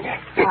 Wait a minute.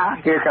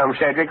 Here comes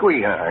Cedric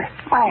Weehund.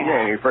 Wait.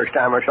 Yeah, first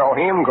time I saw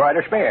him, quite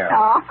a spell.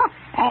 Oh,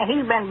 hey,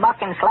 he's been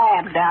bucking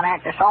slabs down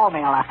at the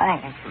sawmill, I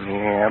think.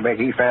 Yeah, I bet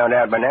he found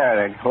out by now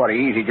that what an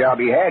easy job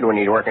he had when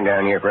he's working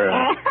down here for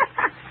us.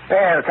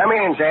 Well, come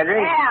in,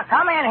 Cedric. Yeah,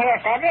 come in here,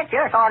 Cedric.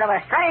 You're sort of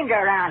a stranger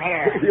around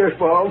here. Yes,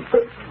 Mom.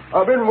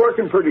 I've been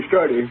working pretty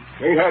steady.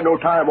 Ain't had no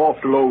time off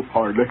to loaf,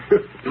 hardly.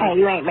 Hey,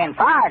 you ain't been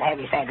fired, have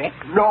you, Cedric?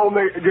 No,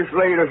 they just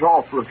laid us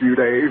off for a few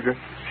days.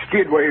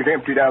 Skidway's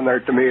empty down there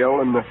at the mill,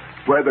 and the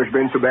weather's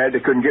been so bad they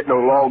couldn't get no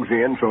logs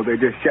in, so they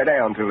just shut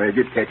down till they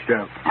get catched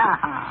up.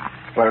 Uh-huh.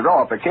 Well,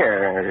 draw up a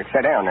chair.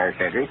 Sit down there,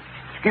 Cedric.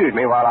 Excuse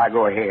me while I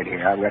go ahead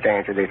here. I've got to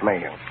answer this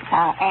mail.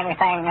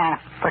 Anything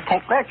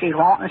particular she's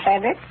wanting,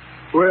 Cedric?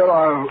 Well,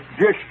 I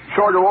just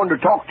sort of wanted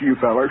to talk to you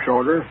fellas,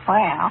 sort of.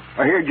 Well?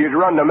 I heard you'd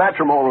run the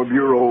matrimonial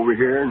bureau over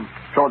here and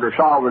sort of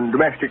solving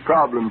domestic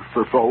problems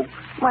for folks.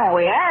 Well,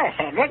 we are,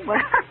 Cedric,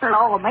 but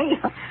Lord me,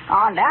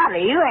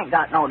 undoubtedly you ain't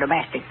got no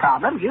domestic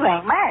problems. You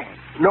ain't married.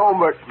 No,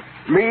 but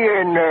me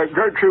and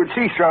Gertrude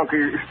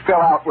Seastrunker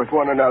fell out with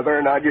one another,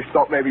 and I just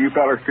thought maybe you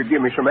fellas could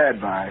give me some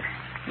advice.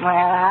 Well,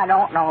 I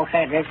don't know,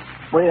 Cedric.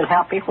 We'll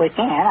help if we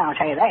can, I'll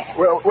tell you that.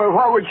 Well,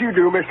 what would you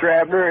do, Mr.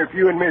 Abner, if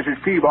you and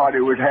Mrs. Peabody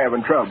was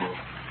having trouble?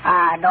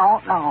 I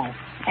don't know.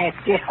 It's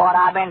just what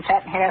I've been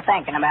sitting here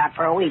thinking about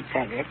for a week,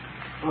 Cedric.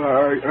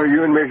 Are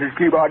you and Mrs.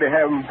 Peabody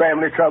having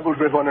family troubles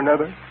with one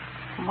another?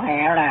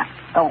 Well,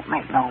 don't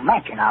make no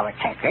mention of it,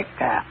 Cedric,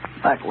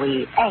 but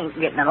we ain't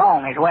getting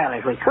along as well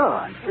as we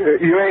could.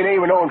 You ain't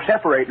even on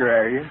separating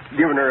her, are you?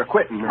 Giving her a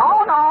quitting?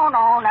 Oh,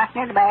 no,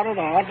 nothing as bad as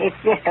that. It's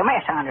just a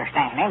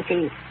misunderstanding.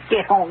 She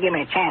just won't give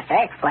me a chance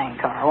to explain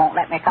to her. Won't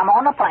let me come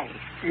on the place.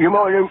 You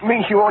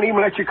mean she won't even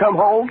let you come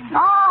home?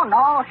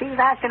 No, she's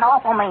acting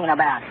awful mean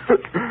about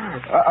it.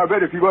 I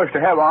bet if you was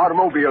to have an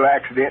automobile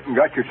accident and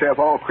got yourself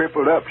all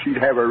crippled up, she'd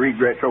have her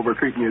regrets over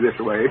treating you this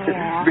way.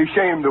 Yeah. Be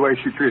ashamed the way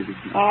she treated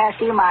you. Yeah,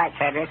 she might,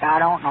 Cedric. I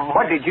don't know.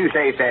 What did you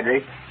say,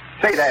 Cedric?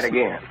 Say that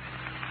again.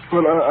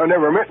 Well, I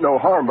never meant no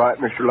harm by it,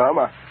 Mr. Lum.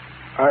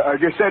 I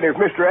just said if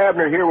Mr.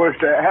 Abner here was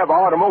to have an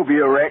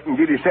automobile wreck and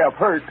get himself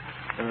hurt,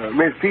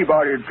 Miss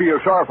Peabody would feel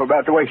sorrowful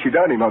about the way she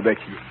done him, I bet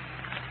you.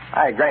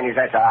 Hey, Granny,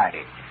 that's a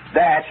idea.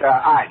 That's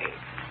a idea.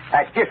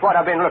 That's just what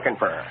I've been looking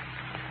for.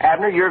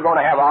 Abner, you're going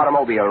to have an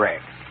automobile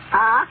wreck.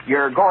 Huh?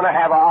 You're going to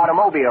have an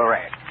automobile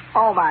wreck.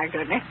 Oh, my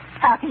goodness.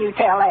 How can you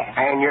tell that?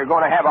 And you're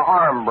going to have an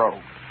arm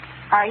broke.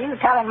 Are you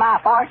telling my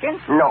fortune?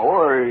 No,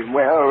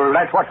 well,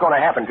 that's what's going to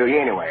happen to you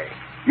anyway.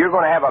 You're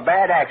going to have a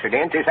bad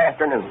accident this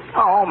afternoon.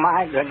 Oh,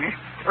 my goodness.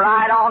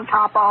 Right on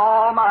top of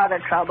all my other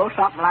troubles,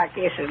 something like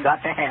this has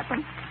got to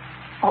happen.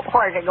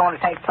 Where's it going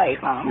to take place,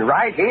 Lum?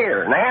 Right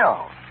here,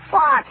 now.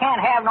 Well, I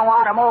can't have no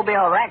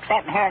automobile wreck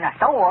sitting here in the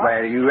store.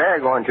 Well, you are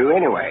going to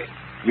anyway.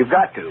 You've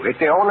got to. It's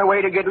the only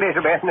way to get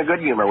Elizabeth in a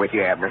good humor with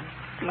you, Abner.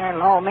 Well,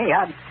 Lord me,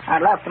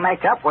 I'd love to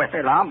make up with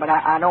her, Lum, but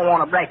I don't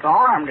want to break her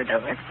arm to do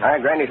it.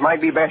 Granny, it might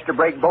be best to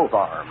break both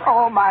arms.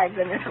 Oh, my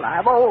goodness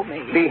alive, oh,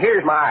 me. See,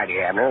 here's my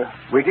idea, Abner.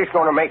 We're just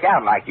going to make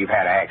out like you've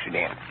had an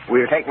accident.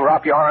 We're taking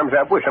wrap your arms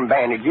up with some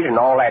bandages and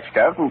all that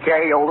stuff and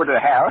carry you over to the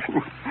house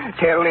and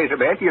tell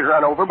Elizabeth you're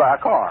run over by a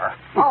car.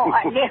 Oh,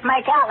 just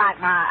make out like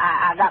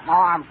I got my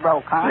arms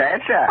broke, huh?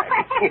 That's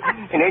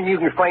right. And then you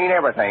can explain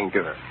everything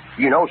to her.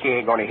 You know she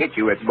ain't going to hit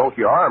you with both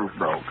your arms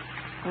broke.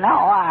 No,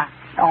 I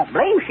don't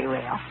believe she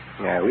will.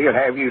 Yeah, we'll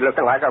have you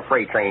looking like a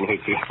freight train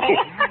hit you.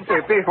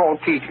 If this won't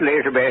teach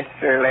Elizabeth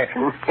her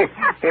lesson,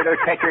 it'll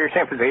catch her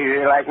sympathy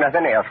like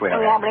nothing else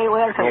will. Yeah, I believe it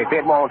will, too. If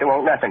it won't, there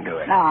won't nothing do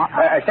it. No.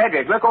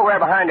 Cedric, look over there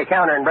behind the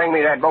counter and bring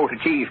me that bolt of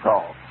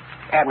cheesecloth.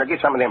 Abner,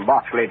 get some of them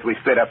box lids we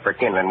split up for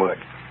kindling wood.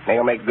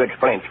 They'll make good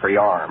splints for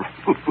your arm.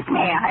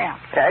 Yeah.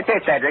 That's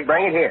it, Cedric.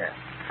 Bring it here.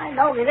 I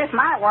know this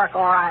might work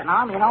all right,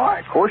 Mom, you know.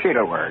 Of course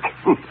it'll work.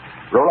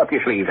 Roll up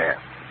your sleeve there.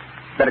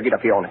 Better get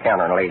up here on the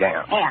counter and lay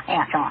down.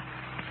 Yeah, sure.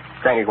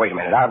 Granny, wait a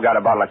minute. I've got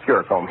a bottle of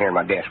Curacome here in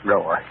my desk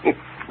drawer.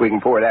 We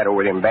can pour that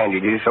over them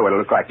bandages so it'll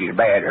look like you're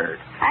bad hurt.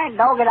 I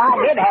dog it,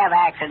 I did have an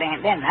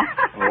accident, didn't I?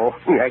 Oh,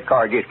 that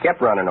car just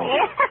kept running over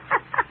you.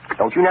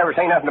 Don't you never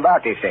say nothing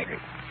about this, Cedric.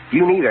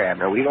 You neither,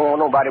 Abner. We don't want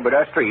nobody but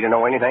us three to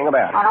know anything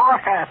about it. And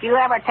also, if you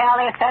ever tell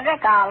this,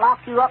 Cedric, I'll lock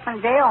you up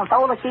in jail and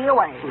throw the key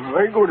away.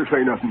 I ain't going to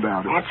say nothing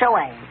about it. That's the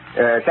way.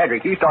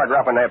 Cedric, you start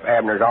roughing up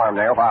Abner's arm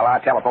there while I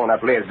telephone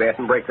up Elizabeth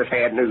and break the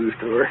sad news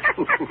to her.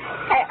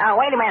 Hey,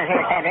 wait a minute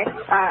here, Cedric.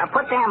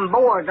 Put them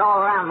boards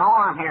all around my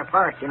arm here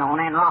first, you know, and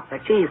then lock the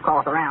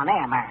cheesecloth around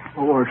them there.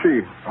 Oh, I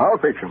see. I'll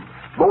fix them.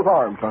 Both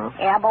arms, huh?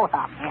 Yeah, both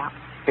of them, yeah.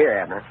 Here,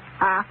 Abner.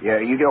 Huh? Yeah,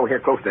 you get over here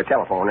close to the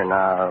telephone and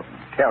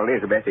tell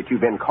Elizabeth that you've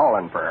been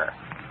calling for her.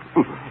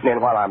 Then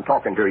while I'm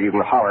talking to her, you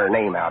can holler her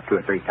name out 2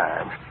 or 3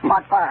 times.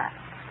 What for?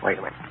 Wait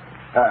a minute.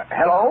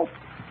 Hello?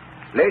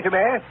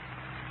 Elizabeth?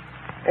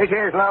 This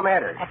here's Lum and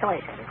Abner. That's the way,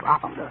 Cedric.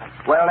 Rock 'em good.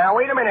 Well, now,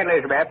 wait a minute,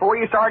 Elizabeth. Before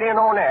you start in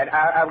on that,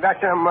 I've got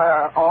some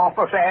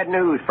awful sad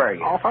news for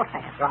you. Awful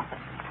sad. Rock 'em.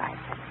 Right.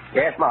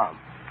 Yes, Mom.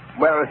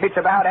 Well, it's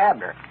about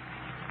Abner.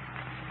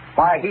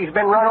 Why, he's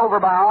been run over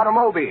by an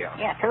automobile.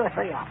 Yeah, 2 or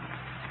 3 of them.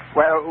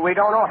 Well, we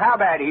don't know how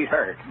bad he's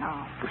hurt. No.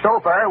 So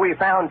far, we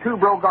found 2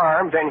 broke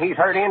arms, and he's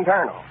hurt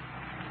internal.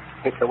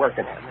 It's the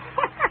working, Abner.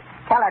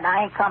 Tell her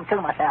I ain't come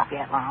to myself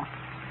yet, Mom.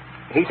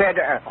 He said,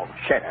 oh,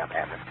 shut up,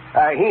 Abner.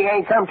 He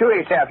ain't come to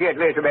himself yet,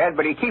 Elizabeth,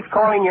 but he keeps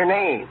calling your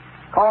name.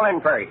 Calling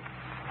for you.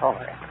 Call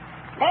her, Abner.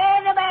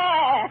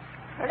 Elizabeth!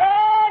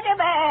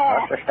 Elizabeth!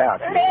 What's the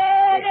stout?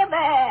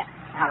 Elizabeth!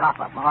 Now, lock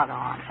up my other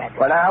arm, Cedric.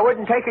 Well, now, I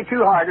wouldn't take it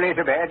too hard,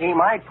 Elizabeth. He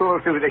might pull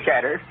through the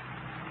shatters.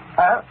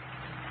 Huh?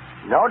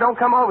 No, don't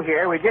come over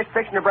here. We're just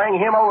fixing to bring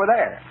him over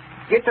there.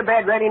 Get the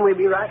bed ready and we'll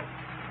be right.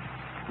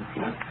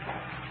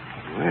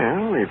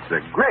 Well, it's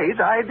a great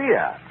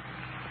idea.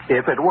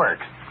 If it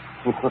works.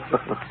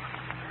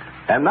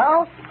 And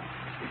now,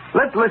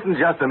 let's listen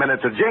just a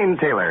minute to Jane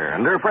Taylor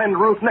and her friend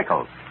Ruth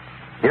Nichols.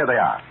 Here they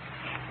are.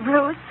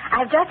 Ruth,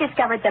 I've just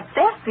discovered the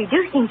best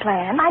reducing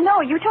plan. I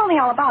know. You told me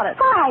all about it.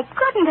 Well, I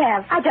couldn't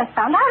have. I just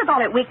found out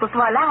about it week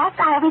before last.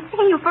 I haven't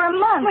seen you for a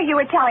month. Well, you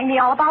were telling me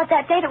all about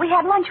that day that we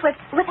had lunch with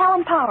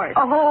Helen Powers.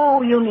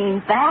 Oh, you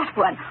mean that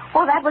one.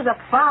 Oh, that was a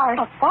farce.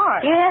 A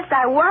farce? Yes,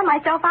 I wore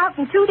myself out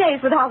in 2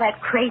 days with all that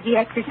crazy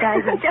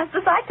exercising. Just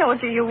as I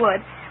told you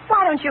would.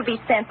 Why don't you be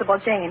sensible,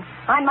 Jane?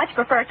 I much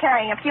prefer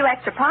carrying a few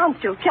extra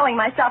pounds to killing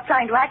myself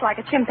trying to act like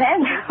a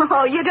chimpanzee.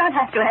 Oh, you don't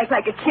have to act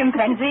like a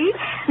chimpanzee.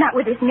 Not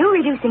with this new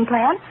reducing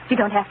plan. You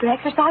don't have to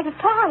exercise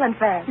at all, in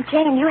fact.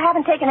 Jane, you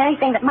haven't taken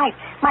anything that might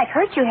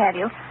hurt you, have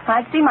you?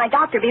 I'd see my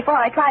doctor before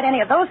I tried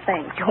any of those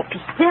things. Don't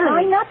be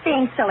silly. I'm not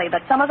being silly,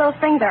 but some of those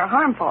things are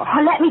harmful.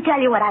 Well, let me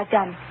tell you what I've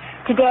done.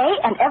 Today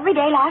and every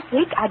day last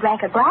week, I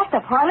drank a glass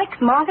of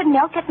Horlicks malted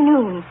milk at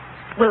noon.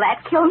 Will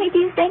that kill me, do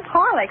you think?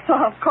 Horlicks?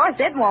 Well, of course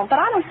it won't, but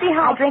I don't see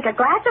how... I drink a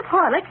glass of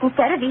Horlicks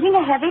instead of eating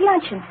a heavy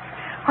luncheon.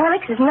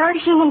 Horlicks is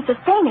nourishing and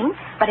sustaining,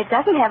 but it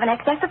doesn't have an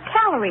excess of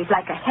calories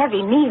like a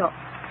heavy meal.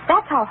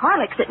 That's how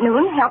Horlicks at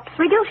noon helps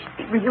reduce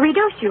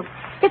you.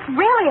 It's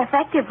really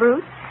effective,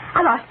 Ruth.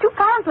 I lost 2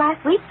 pounds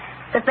last week,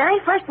 the very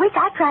first week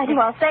I tried it.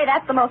 Well, say,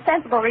 that's the most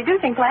sensible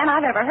reducing plan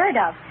I've ever heard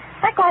of.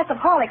 That glass of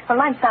Horlicks for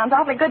lunch sounds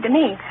awfully good to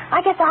me.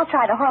 I guess I'll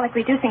try the Horlick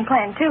reducing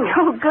plan, too.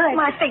 Oh, good.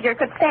 My figure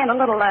could stand a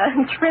little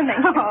trimming.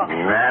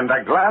 And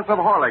a glass of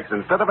Horlicks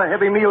instead of a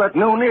heavy meal at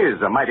noon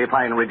is a mighty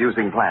fine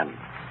reducing plan.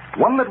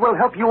 One that will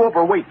help you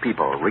overweight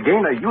people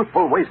regain a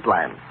youthful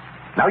waistline.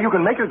 Now, you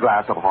can make a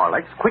glass of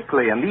Horlicks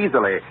quickly and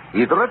easily,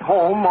 either at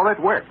home or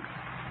at work.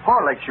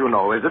 Horlicks, you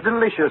know, is a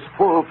delicious,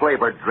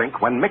 full-flavored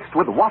drink when mixed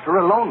with water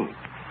alone.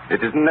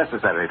 It isn't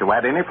necessary to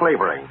add any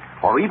flavoring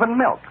or even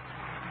milk.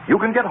 You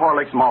can get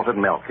Horlicks malted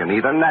milk in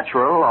either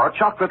natural or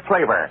chocolate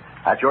flavor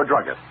at your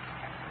druggist.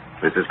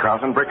 This is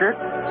Carlton Brickert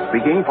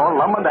speaking for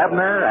Lum and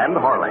Abner and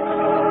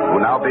Horlicks, who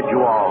now bid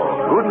you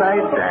all good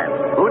night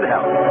and good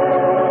health.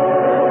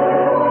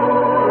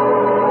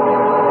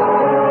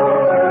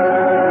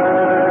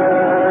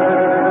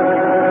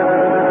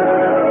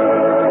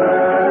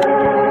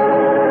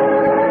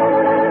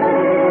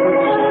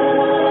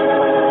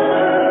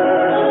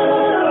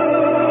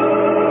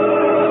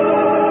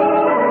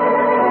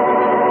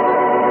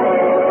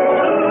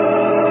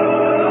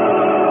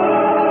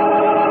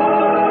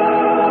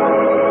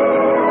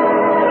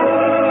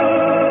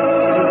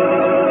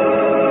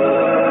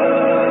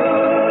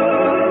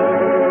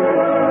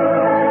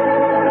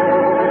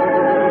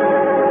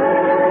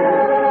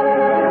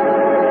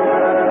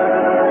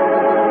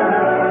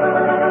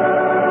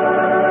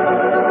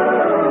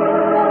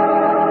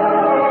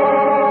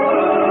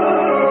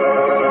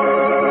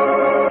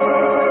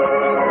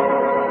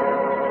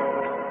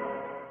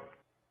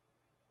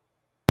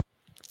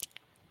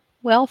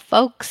 Well,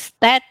 folks,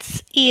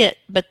 that's it,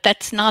 but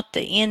that's not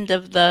the end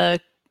of the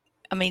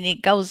I mean,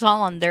 it goes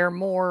on. There are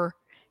more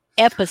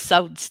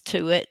episodes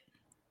to it.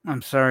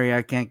 I'm sorry,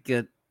 I can't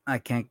get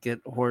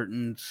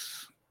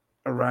Horton's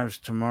arrives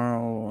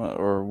tomorrow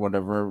or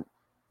whatever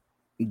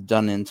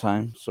done in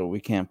time, so we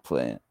can't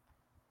play it.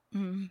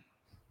 Mm,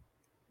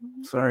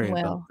 Sorry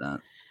about well, that.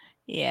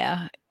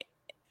 yeah.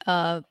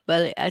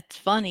 But it's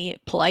funny.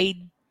 It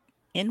played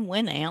and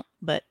went out,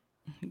 but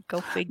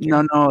go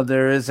No, figure. no,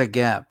 there is a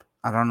gap.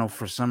 I don't know,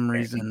 for some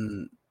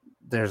reason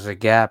there's a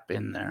gap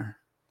in there.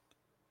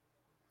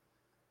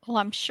 Well,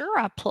 I'm sure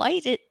I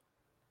played it,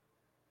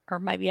 or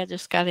maybe I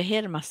just got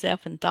ahead of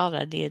myself and thought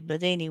I did.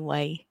 But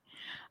anyway,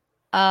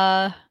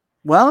 uh,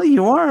 Well,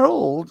 you are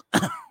old.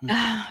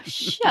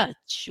 shut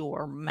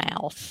your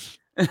mouth.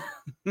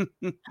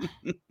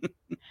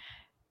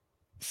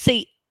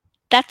 See,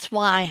 that's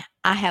why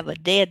I have a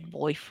dead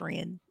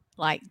boyfriend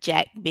like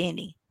Jack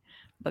Benny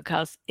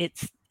because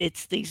it's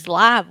these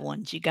live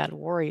ones you got to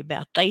worry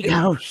about. They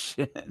don't, Oh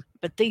shit.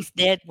 but these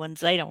dead ones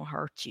they don't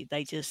hurt you.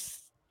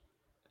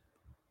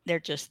 They're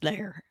just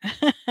there.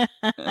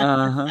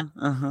 Uh-huh.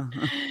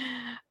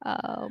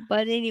 Uh-huh.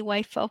 But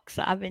anyway, folks,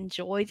 I've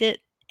enjoyed it,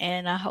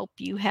 and I hope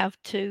you have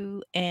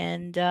too.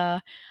 And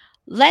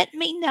let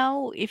me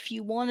know if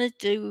you want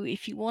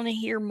to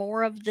hear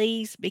more of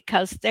these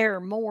because there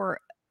are more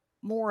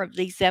of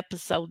these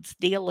episodes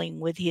dealing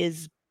with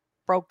his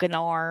broken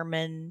arm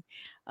and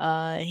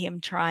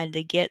him trying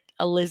to get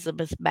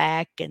Elizabeth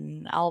back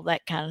and all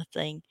that kind of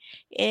thing.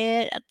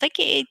 I think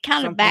it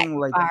kind of Something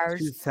like backfires.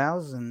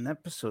 2000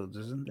 episodes,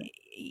 isn't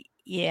it?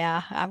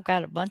 Yeah, I've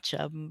got a bunch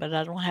of them, but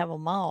I don't have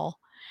them all.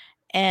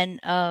 And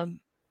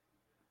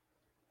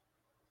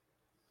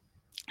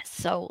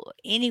so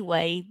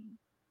anyway,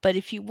 but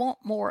if you want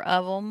more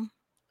of them,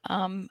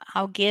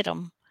 I'll get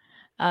them.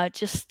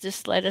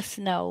 Just let us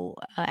know.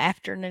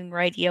 Afternoon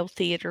Radio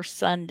Theater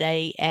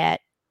Sunday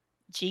at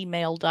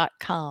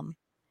gmail.com.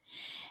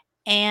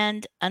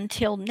 And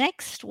until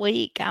next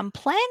week, I'm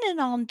planning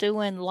on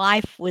doing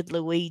Life with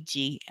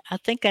Luigi. I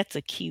think that's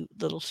a cute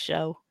little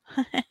show.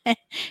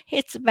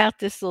 It's about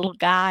this little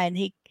guy and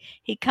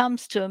he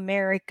comes to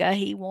America.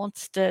 He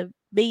wants to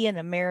be in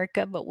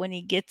America, but when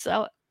he gets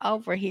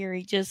over here,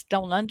 he just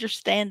don't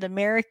understand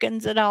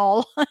Americans at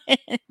all.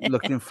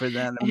 Looking for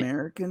that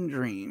American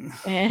dream.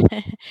 Aren't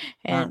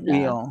and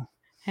we all?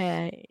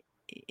 uh,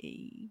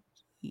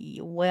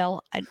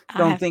 well, I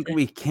Don't have think to.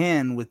 we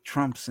can with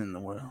Trump's in the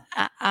world.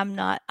 I'm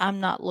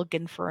not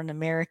looking for an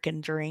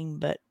American dream,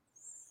 but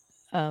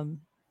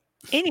um,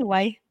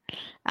 anyway,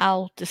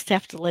 I'll just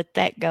have to let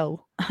that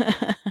go.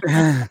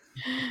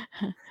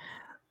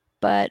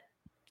 But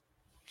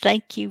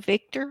thank you,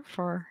 Victor,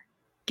 for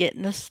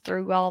getting us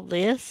through all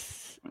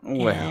this,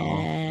 Well,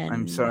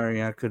 I'm and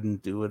sorry I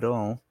couldn't do it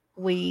all.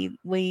 we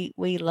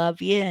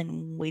love you,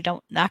 and we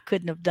don't. I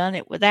couldn't have done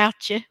it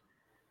without you.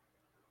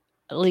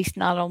 At least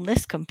not on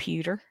this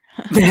computer.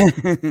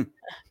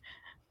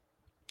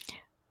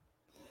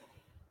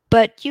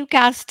 But you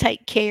guys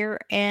take care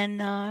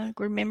and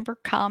remember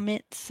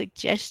comments,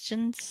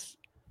 suggestions.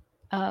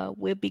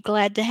 We'll be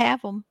glad to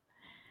have them.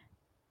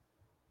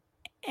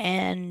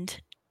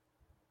 And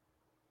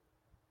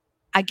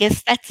I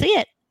guess that's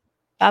it.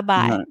 Bye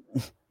bye.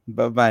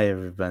 Bye bye,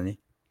 everybody.